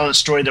 a silent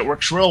story that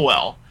works real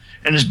well,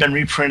 and has been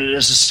reprinted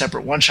as a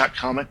separate one-shot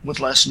comic with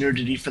less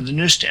nudity for the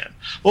newsstand.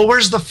 Well,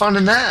 where's the fun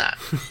in that?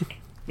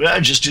 Well, I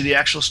just do the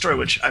actual story,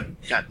 which I've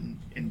gotten.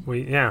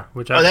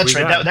 That's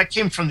right. That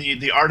came from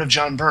the Art of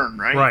John Byrne,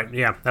 right? Right.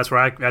 Yeah, that's where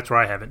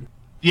I have it.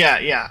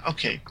 Yeah.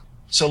 Okay.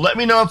 So let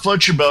me know if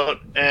floats your boat,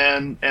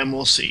 and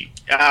we'll see.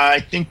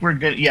 I think we're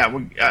gonna.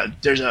 Yeah,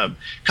 there's a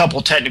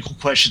couple technical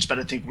questions, but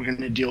I think we're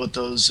gonna deal with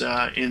those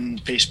in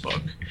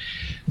Facebook.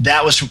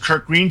 That was from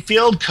Kirk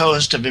Greenfield,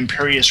 co-host of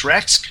Imperious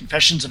Rex,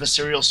 Confessions of a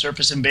Serial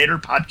Surface Invader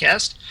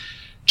podcast.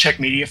 Check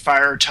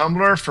Mediafire or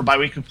Tumblr for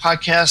biweekly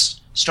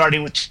podcasts,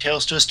 starting with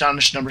Tales to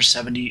Astonish number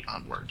 70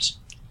 onwards.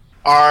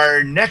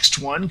 Our next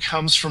one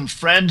comes from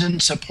friend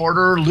and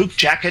supporter Luke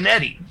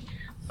Giaconetti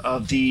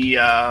of the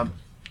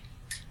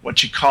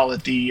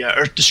the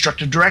Earth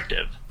Destructive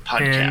Directive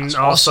podcast. And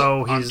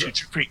also on Two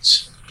True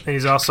Freaks. And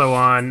he's also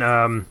on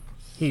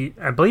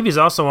I believe he's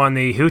also on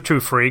the Who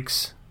True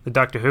Freaks, the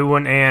Doctor Who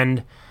one,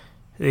 and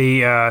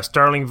the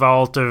Starling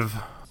Vault of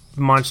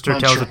Monster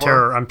Tales of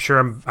Terror. I'm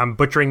sure I'm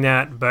butchering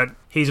that, but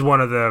he's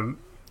one of the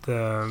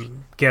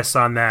guests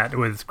on that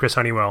with Chris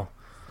Honeywell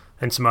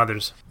and some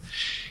others.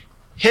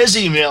 His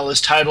email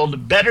is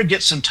titled, Better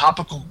Get Some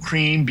Topical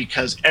Cream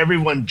Because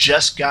Everyone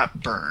Just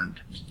Got Burned.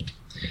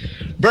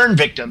 Burn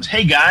victims.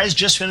 Hey guys,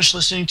 just finished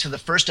listening to the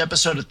first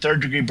episode of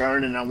Third Degree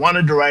Burn, and I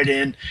wanted to write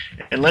in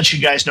and let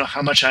you guys know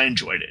how much I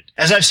enjoyed it.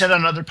 As I've said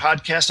on other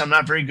podcasts, I'm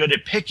not very good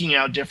at picking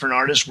out different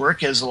artists'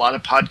 work as a lot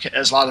of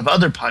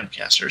other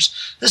podcasters.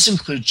 This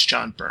includes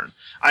John Byrne.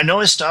 I know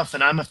his stuff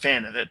and I'm a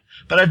fan of it,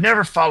 but I've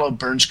never followed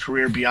Byrne's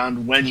career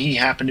beyond when he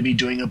happened to be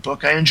doing a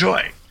book I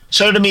enjoy.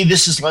 So to me,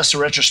 this is less a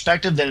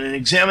retrospective than an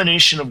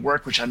examination of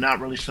work which I'm not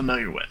really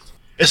familiar with.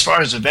 As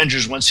far as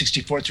Avengers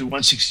 164 through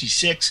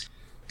 166,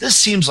 this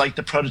seems like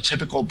the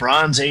prototypical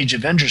Bronze Age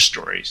Avengers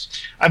stories.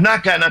 I've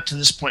not gotten up to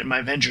this point in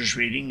my Avengers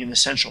reading in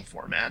essential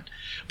format,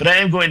 but I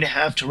am going to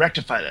have to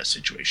rectify that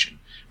situation.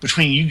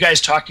 Between you guys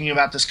talking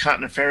about this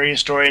Continefaria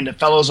story and the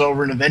fellows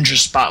over in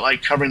Avengers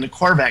Spotlight covering the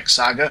Korvac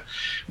saga,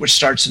 which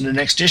starts in the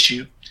next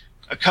issue,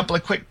 a couple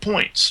of quick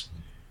points.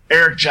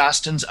 Eric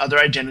Jostin's other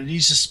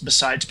identities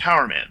besides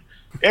Power Man.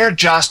 Eric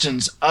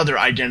Jostin's other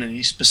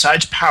identities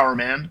besides Power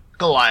Man,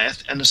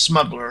 Goliath, and the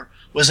Smuggler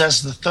was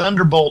as the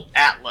Thunderbolt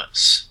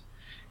Atlas.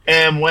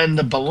 And when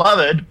the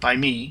beloved, by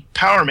me,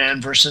 Power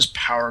Man versus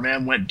Power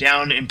Man went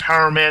down in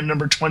Power Man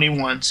number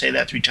 21, say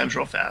that 3 times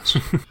real fast,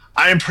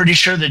 I am pretty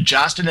sure that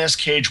Jostin has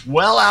Cage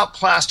well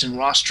outclassed in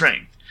raw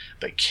strength,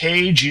 but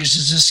Cage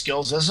uses his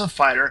skills as a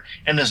fighter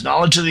and his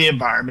knowledge of the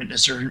environment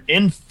as they're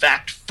in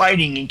fact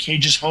fighting in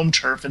Cage's home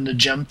turf in the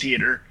Gem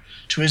Theater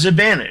to his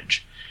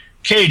advantage.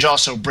 Cage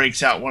also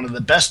breaks out one of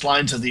the best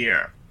lines of the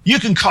era. You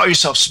can call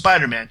yourself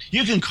Spider-Man.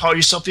 You can call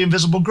yourself the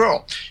Invisible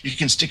Girl. You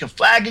can stick a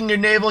flag in your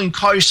navel and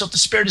call yourself the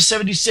Spirit of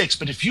 76.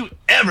 But if you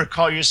ever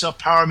call yourself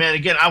Power Man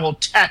again, I will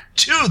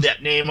tattoo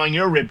that name on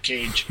your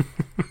ribcage.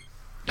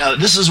 Now,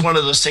 this is one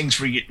of those things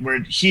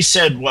where he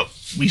said what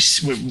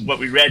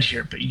we read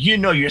here, but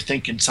you're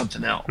thinking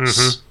something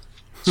else.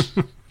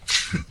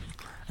 Mm-hmm.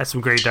 That's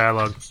some great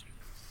dialogue.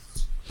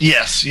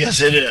 Yes,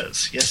 it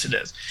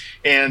is.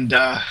 And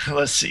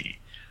let's see.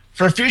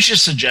 For a future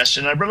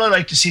suggestion, I'd really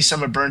like to see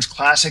some of Byrne's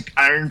classic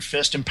Iron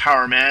Fist and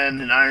Power Man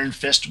and Iron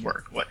Fist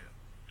work. What?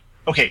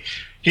 Okay,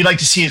 he'd like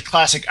to see his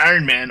classic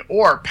Iron Man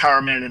or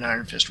Power Man and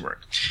Iron Fist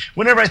work.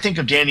 Whenever I think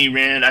of Danny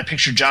Rand, I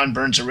picture John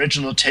Byrne's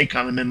original take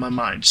on him in my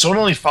mind. So it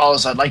only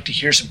follows I'd like to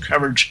hear some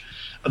coverage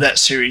of that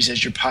series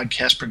as your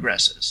podcast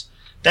progresses.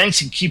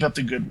 Thanks and keep up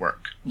the good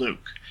work,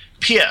 Luke.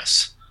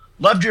 P.S.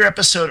 Loved your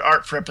episode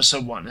art for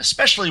episode 1,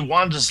 especially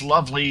Wanda's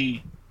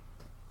lovely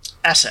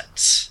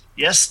assets.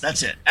 Yes,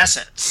 that's it.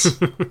 Assets.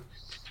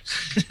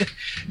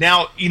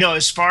 Now,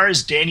 as far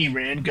as Danny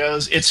Rand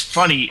goes, it's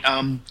funny,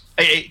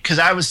 because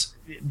I was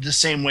the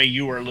same way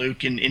you were,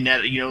 Luke, in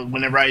that,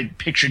 whenever I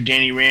pictured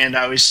Danny Rand,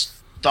 I always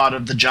thought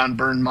of the John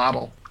Byrne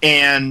model.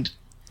 And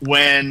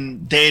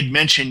when they had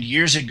mentioned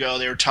years ago,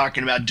 they were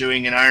talking about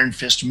doing an Iron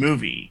Fist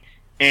movie.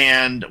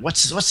 And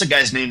what's the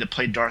guy's name that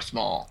played Darth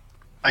Maul?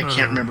 I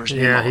can't remember his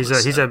name. Yeah, he's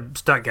a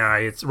stunt guy.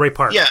 It's Ray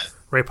Park. Yeah,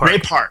 Ray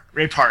Park.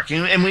 Ray Park.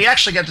 And we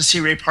actually got to see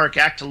Ray Park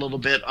act a little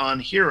bit on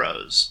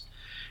Heroes,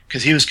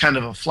 because he was kind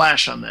of a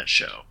Flash on that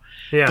show.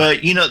 Yeah.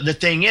 But, you know, the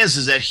thing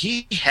is that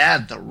he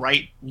had the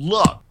right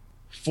look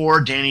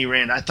for Danny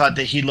Rand. I thought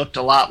that he looked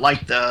a lot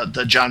like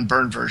the John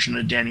Byrne version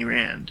of Danny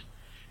Rand.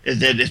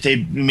 That if they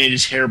made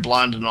his hair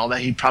blonde and all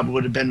that, he probably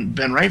would have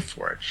been right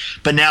for it.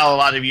 But now a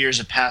lot of years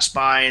have passed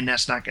by, and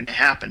that's not going to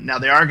happen. Now,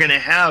 they are going to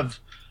have,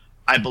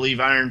 I believe,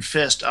 Iron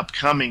Fist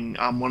upcoming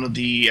on one of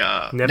the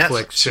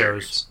Netflix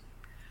shows.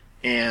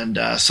 And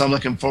so I'm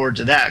looking forward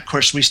to that. Of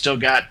course, we still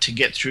got to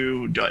get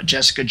through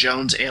Jessica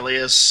Jones,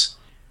 Alias,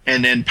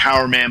 and then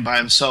Power Man by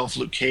himself,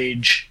 Luke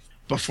Cage,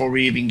 before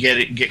we even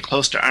get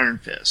close to Iron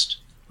Fist.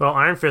 Well,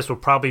 Iron Fist will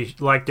probably,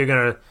 like they're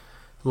gonna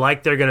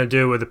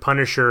do with the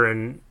Punisher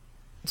and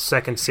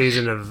second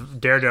season of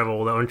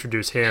Daredevil, they'll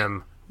introduce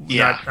him.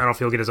 Yeah. I don't know if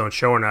he'll get his own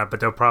show or not, but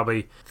they'll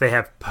probably, if they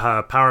have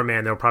Power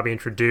Man, they'll probably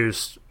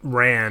introduce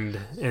Rand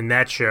in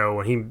that show,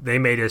 and they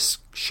made us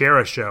share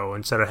a show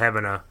instead of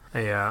having an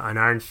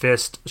Iron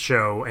Fist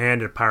show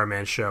and a Power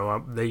Man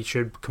show. They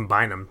should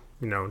combine them,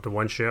 to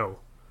one show.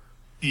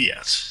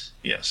 Yes.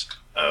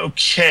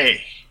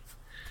 Okay.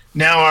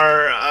 Now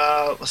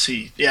our let's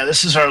see. Yeah,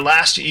 this is our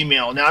last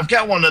email. Now I've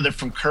got one other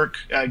from Kirk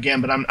again,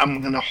 but I'm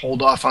going to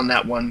hold off on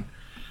that one.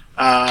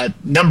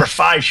 Number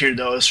 5 here,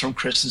 though, is from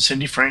Chris and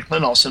Cindy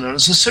Franklin, also known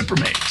as the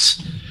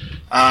Supermates,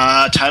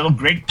 titled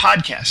Great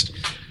Podcast.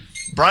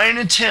 Brian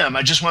and Tim,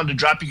 I just wanted to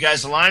drop you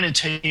guys a line and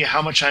tell you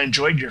how much I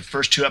enjoyed your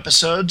first 2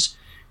 episodes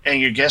and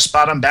your guest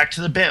spot on Back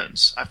to the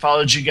Bins. I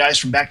followed you guys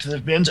from Back to the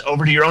Bins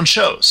over to your own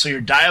show, so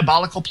your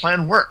diabolical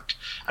plan worked.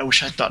 I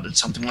wish I thought of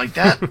something like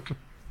that.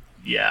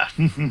 Yeah.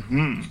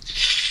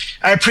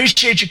 I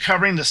appreciate you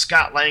covering the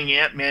Scott Lang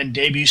Ant-Man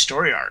debut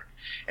story arc,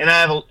 and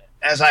I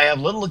have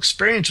little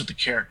experience with the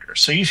character,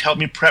 so you've helped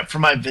me prep for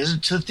my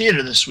visit to the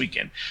theater this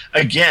weekend.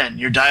 Again,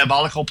 your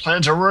diabolical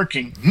plans are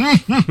working.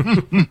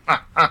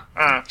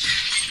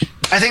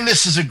 I think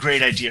this is a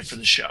great idea for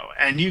the show,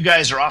 and you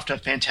guys are off to a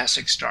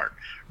fantastic start.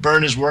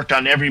 Byrne has worked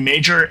on every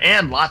major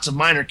and lots of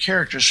minor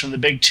characters from the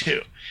big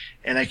 2,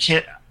 and I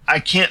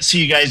can't see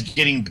you guys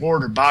getting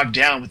bored or bogged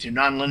down with your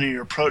nonlinear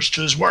approach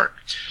to his work.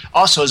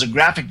 Also, as a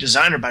graphic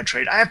designer by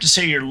trade, I have to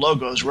say your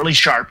logo is really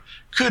sharp.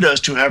 Kudos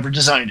to whoever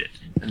designed it.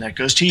 And that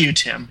goes to you,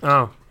 Tim.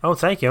 Oh,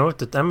 thank you. I'm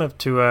going to have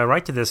to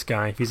write to this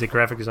guy if he's a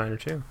graphic designer,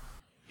 too.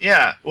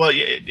 Yeah, well,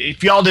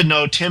 if y'all didn't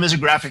know, Tim is a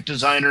graphic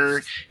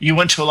designer. You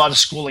went to a lot of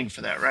schooling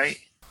for that, right?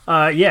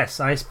 Yes,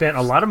 I spent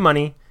a lot of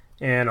money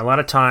and a lot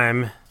of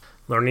time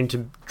learning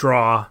to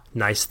draw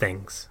nice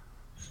things.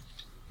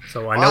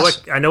 So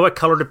I know what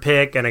color to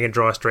pick, and I can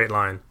draw a straight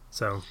line.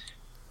 So,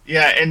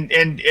 yeah,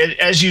 and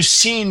as you've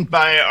seen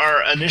by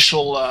our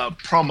initial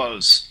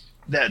promos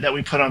that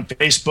we put on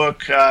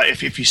Facebook,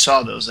 if you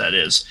saw those, that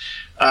is,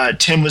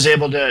 Tim was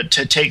able to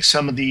take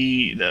some of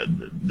the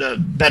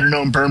better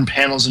known Byrne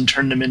panels and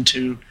turn them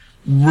into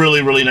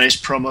really, really nice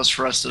promos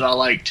for us that I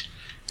liked.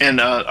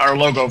 And our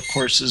logo, of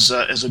course, is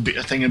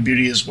a thing of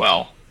beauty as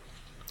well.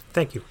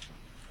 Thank you.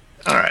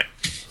 All right.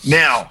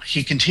 Now,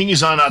 he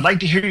continues on, I'd like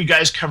to hear you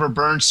guys cover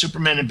Byrne's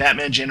Superman and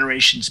Batman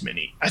Generations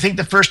mini. I think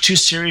the first 2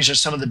 series are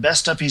some of the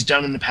best stuff he's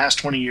done in the past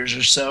 20 years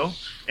or so,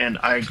 and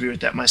I agree with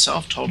that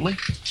myself, totally.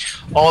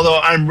 Although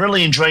I'm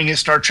really enjoying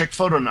his Star Trek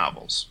photo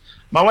novels.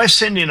 My wife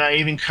Cindy and I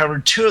even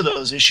covered 2 of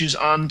those issues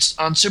on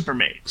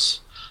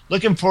Supermates.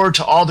 Looking forward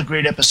to all the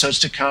great episodes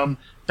to come.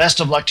 Best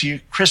of luck to you,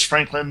 Chris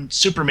Franklin,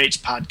 Supermates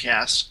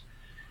Podcast,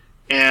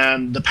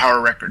 and the Power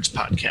Records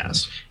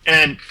Podcast.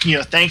 And,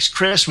 thanks,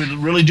 Chris. We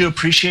really do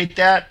appreciate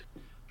that.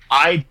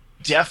 I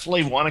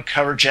definitely want to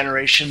cover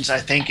Generations. I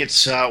think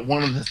it's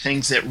one of the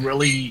things that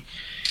really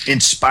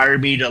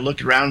inspired me to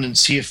look around and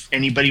see if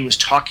anybody was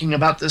talking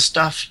about this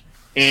stuff.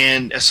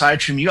 And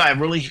aside from you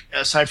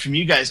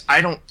guys,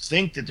 I don't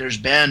think that there's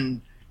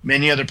been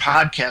many other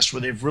podcasts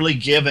where they've really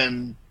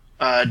given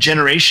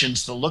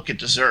Generations the look it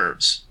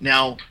deserves.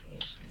 Now,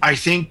 I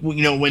think,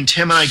 when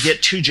Tim and I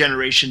get 2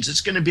 Generations,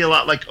 it's going to be a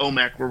lot like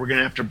OMAC, where we're going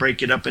to have to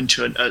break it up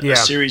into a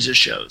series of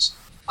shows.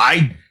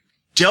 I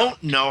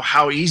don't know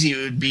how easy it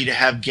would be to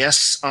have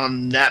guests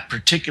on that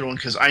particular one,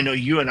 because I know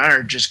you and I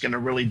are just going to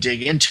really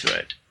dig into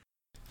it.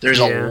 There's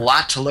a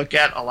lot to look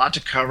at, a lot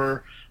to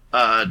cover,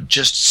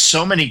 just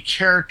so many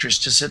characters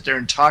to sit there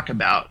and talk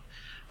about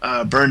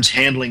Byrne's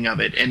handling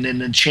of it, and then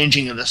the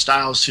changing of the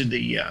styles through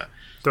the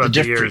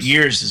different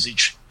years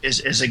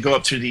as they go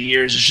up through the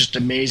years is just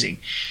amazing.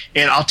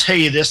 And I'll tell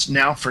you this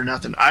now for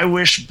nothing. I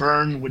wish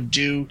Byrne would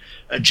do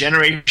a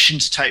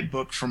Generations type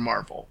book for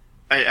Marvel.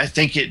 I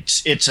think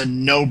it's a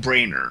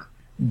no-brainer.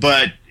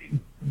 But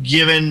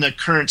given the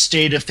current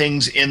state of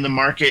things in the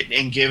market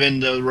and given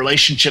the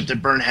relationship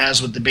that Byrne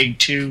has with the big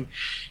 2,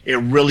 it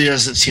really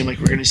doesn't seem like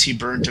we're going to see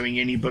Byrne doing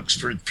any books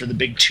for the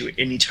big 2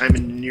 anytime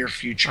in the near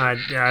future.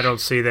 I don't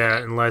see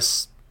that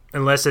unless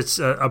it's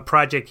a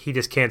project he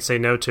just can't say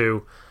no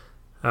to.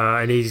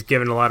 and he's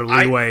given a lot of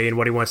leeway in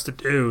what he wants to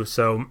do.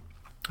 So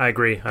I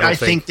agree. I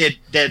think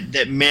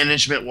that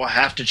management will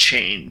have to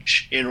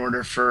change in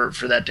order for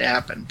that to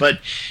happen. But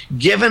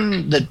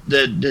given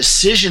the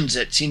decisions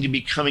that seem to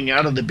be coming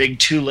out of the big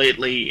two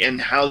lately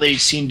and how they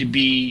seem to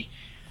be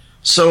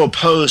so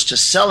opposed to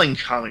selling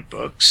comic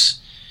books,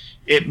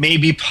 it may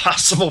be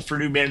possible for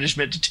new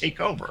management to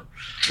take over.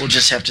 We'll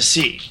just have to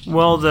see.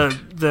 Well,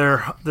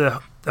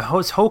 the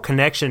whole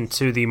connection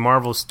to the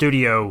Marvel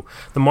Studio,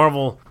 the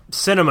Marvel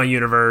Cinema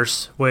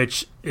Universe,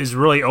 which is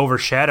really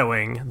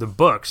overshadowing the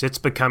books. It's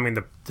becoming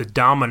the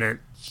dominant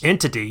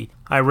entity.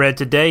 I read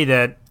today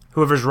that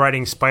whoever's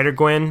writing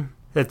Spider-Gwen,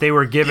 that they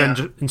were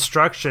given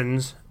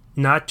instructions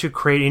not to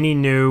create any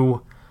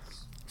new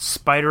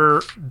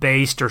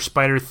spider-based or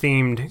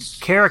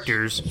spider-themed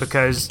characters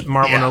because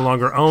Marvel no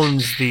longer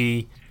owns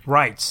the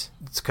rights.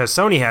 It's because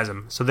Sony has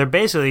them. So they're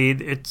basically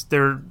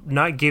they're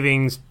not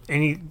creating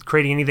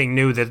anything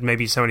new that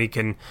maybe Sony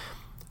can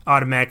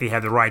automatically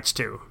have the rights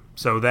to.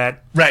 So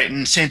that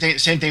and same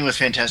thing with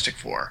Fantastic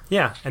Four.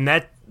 Yeah, and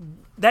that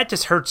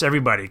just hurts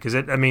everybody because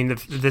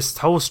this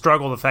whole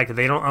struggle, the fact that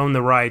they don't own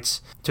the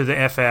rights to the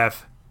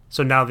FF,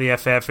 so now the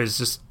FF is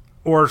just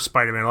or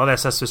Spider-Man, all that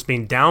stuff's just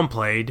being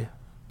downplayed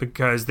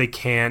because they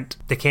can't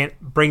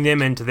bring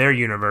them into their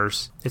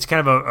universe. It's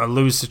kind of a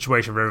lose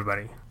situation for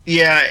everybody.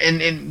 Yeah,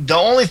 and the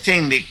only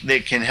thing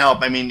that can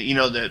help,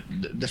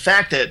 the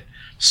fact that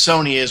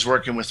Sony is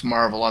working with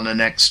Marvel on the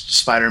next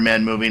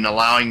Spider-Man movie and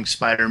allowing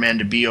Spider-Man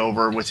to be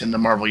over within the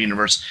Marvel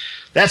Universe,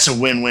 that's a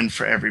win-win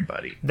for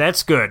everybody.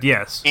 That's good,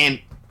 yes. And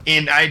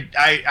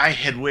I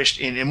had wished,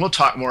 and we'll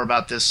talk more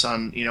about this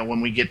on, when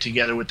we get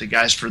together with the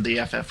guys for the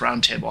FF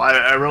Roundtable.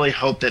 I really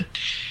hope that,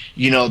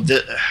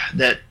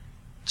 that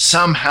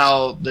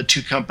somehow the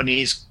two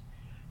companies,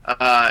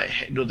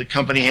 the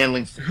company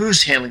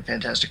who's handling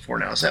Fantastic Four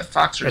now? Is that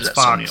Fox or is that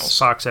Sony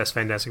also? Fox has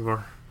Fantastic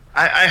Four.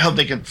 I hope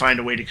they can find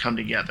a way to come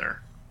together.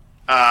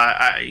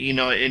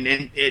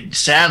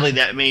 Sadly,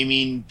 that may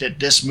mean that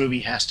this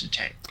movie has to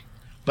tank.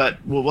 But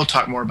we'll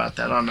talk more about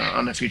that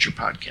on a future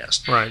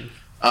podcast. Right.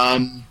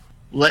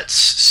 Let's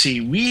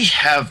see. We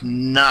have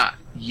not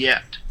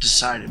yet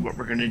decided what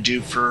we're going to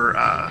do for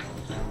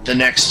the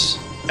next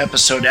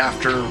episode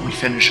after we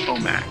finish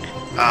OMAC.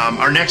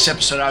 Our next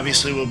episode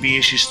obviously will be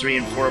issues 3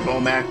 and 4 of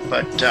OMAC,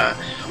 but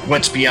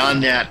what's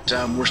beyond that,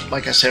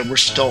 like I said, we're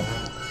still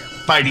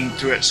fighting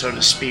through it, so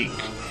to speak,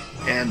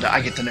 and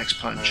I get the next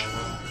punch.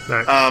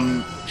 Right.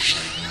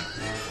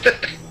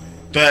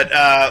 But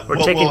we're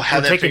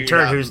taking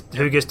turn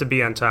who gets to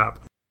be on top.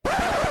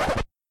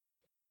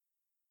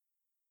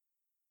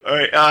 All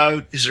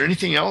right. Is there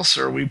anything else,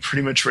 or are we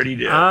pretty much ready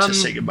to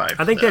say goodbye?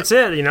 I think that's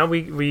it.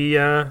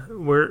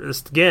 We're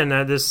again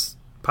this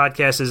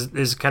podcast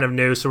is kind of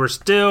new, so we're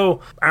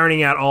still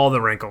ironing out all the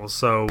wrinkles.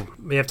 So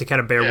we have to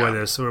kind of bear with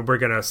us. So we're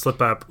gonna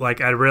slip up.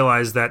 Like I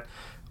realized that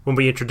when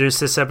we introduced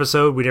this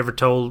episode, we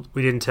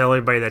didn't tell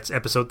everybody that's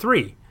episode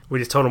 3. We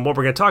just told them what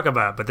we're going to talk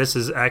about, but this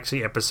is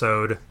actually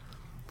episode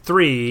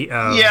 3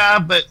 of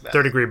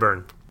Third Degree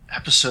Burn.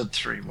 Episode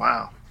 3,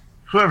 wow.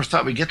 Whoever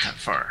thought we'd get that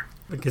far?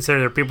 I consider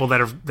there are people that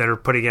are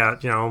putting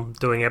out,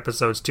 doing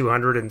episodes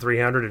 200 and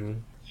 300.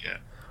 And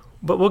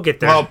but we'll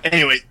get there. Well,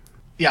 anyway,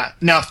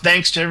 now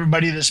thanks to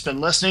everybody that's been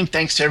listening.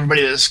 Thanks to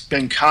everybody that's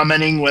been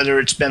commenting, whether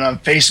it's been on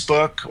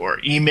Facebook or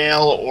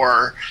email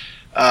or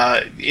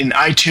in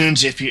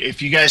iTunes.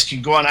 If you guys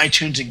can go on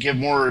iTunes and give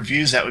more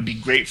reviews, that would be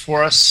great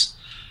for us.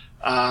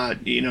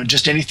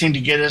 Just anything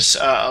to get us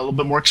a little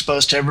bit more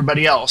exposed to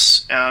everybody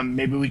else.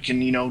 Maybe we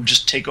can,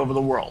 just take over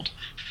the world.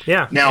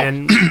 Yeah. Now,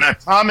 I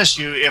promise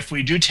you, if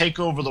we do take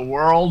over the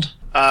world,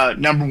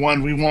 number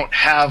one, we won't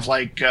have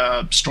like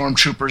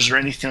stormtroopers or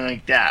anything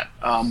like that.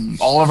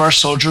 All of our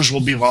soldiers will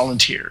be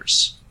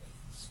volunteers,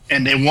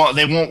 and they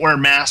won't wear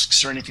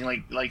masks or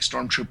anything like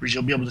stormtroopers.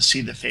 You'll be able to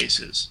see the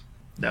faces.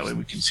 That way,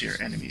 we can see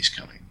our enemies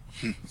coming.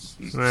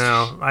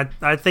 Well,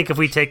 I think if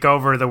we take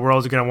over, the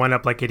world's going to wind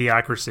up like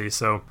Idiocracy,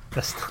 so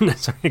that's not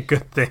necessarily a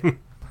good thing.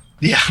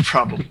 Yeah,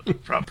 probably.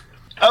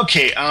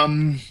 Okay,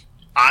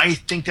 I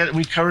think that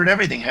we covered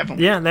everything, haven't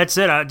we? Yeah, that's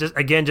it.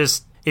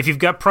 Just if you've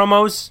got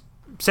promos,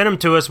 send them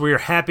to us. We are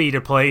happy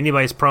to play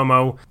anybody's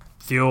promo.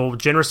 If you're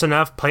generous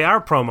enough, play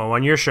our promo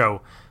on your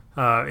show.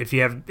 If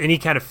you have any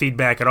kind of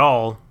feedback at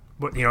all,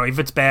 if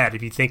it's bad,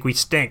 if you think we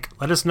stink,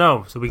 let us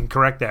know so we can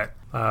correct that.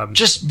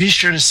 Just be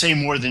sure to say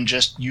more than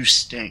just "you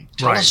stink."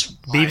 Tell us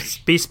why.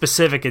 Be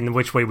specific in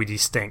which way we do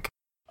stink.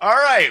 All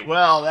right.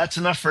 Well, that's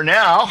enough for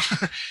now.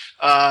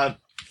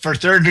 For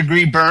Third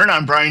Degree Burn,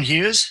 I'm Brian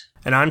Hughes.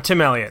 And I'm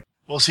Tim Elliott.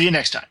 We'll see you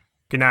next time.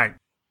 Good night.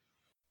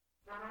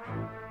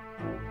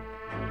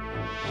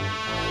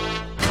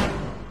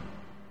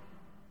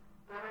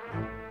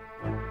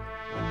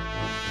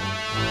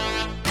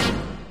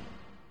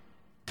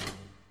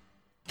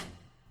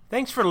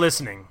 Thanks for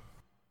listening.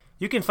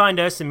 You can find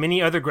us and many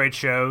other great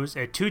shows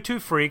at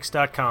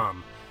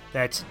twotwofreaks.com.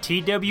 That's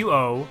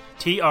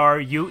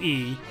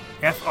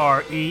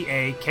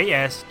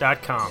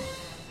TWOTRUEFREAKS.com.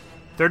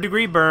 Third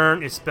Degree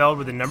Burn is spelled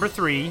with the number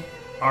 3,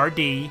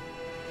 RD,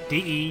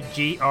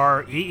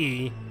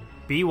 DEGREE,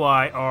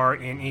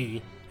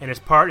 BYRNE, and is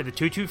part of the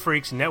Two True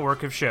Freaks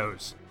network of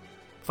shows.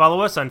 Follow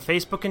us on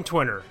Facebook and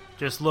Twitter.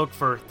 Just look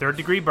for Third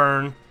Degree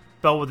Burn,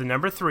 spelled with the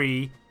number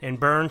 3, and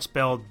Burn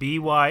spelled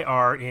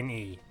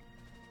BYRNE.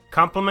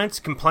 Compliments,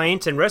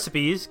 complaints, and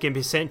recipes can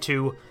be sent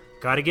to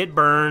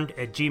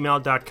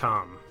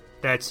gottagetburned@gmail.com.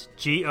 That's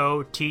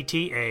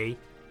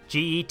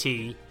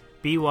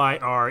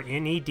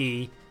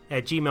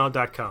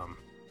GOTTAGETBYRNED@gmail.com.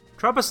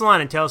 Drop us a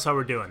line and tell us how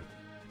we're doing.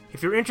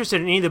 If you're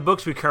interested in any of the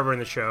books we cover in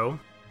the show,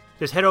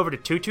 just head over to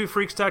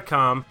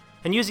twotwofreaks.com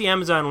and use the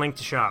Amazon link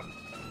to shop.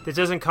 This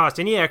doesn't cost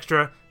any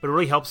extra, but it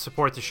really helps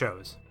support the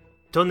shows.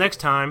 Until next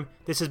time,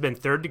 this has been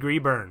Third Degree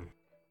Burn.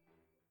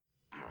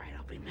 All right,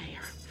 I'll be made.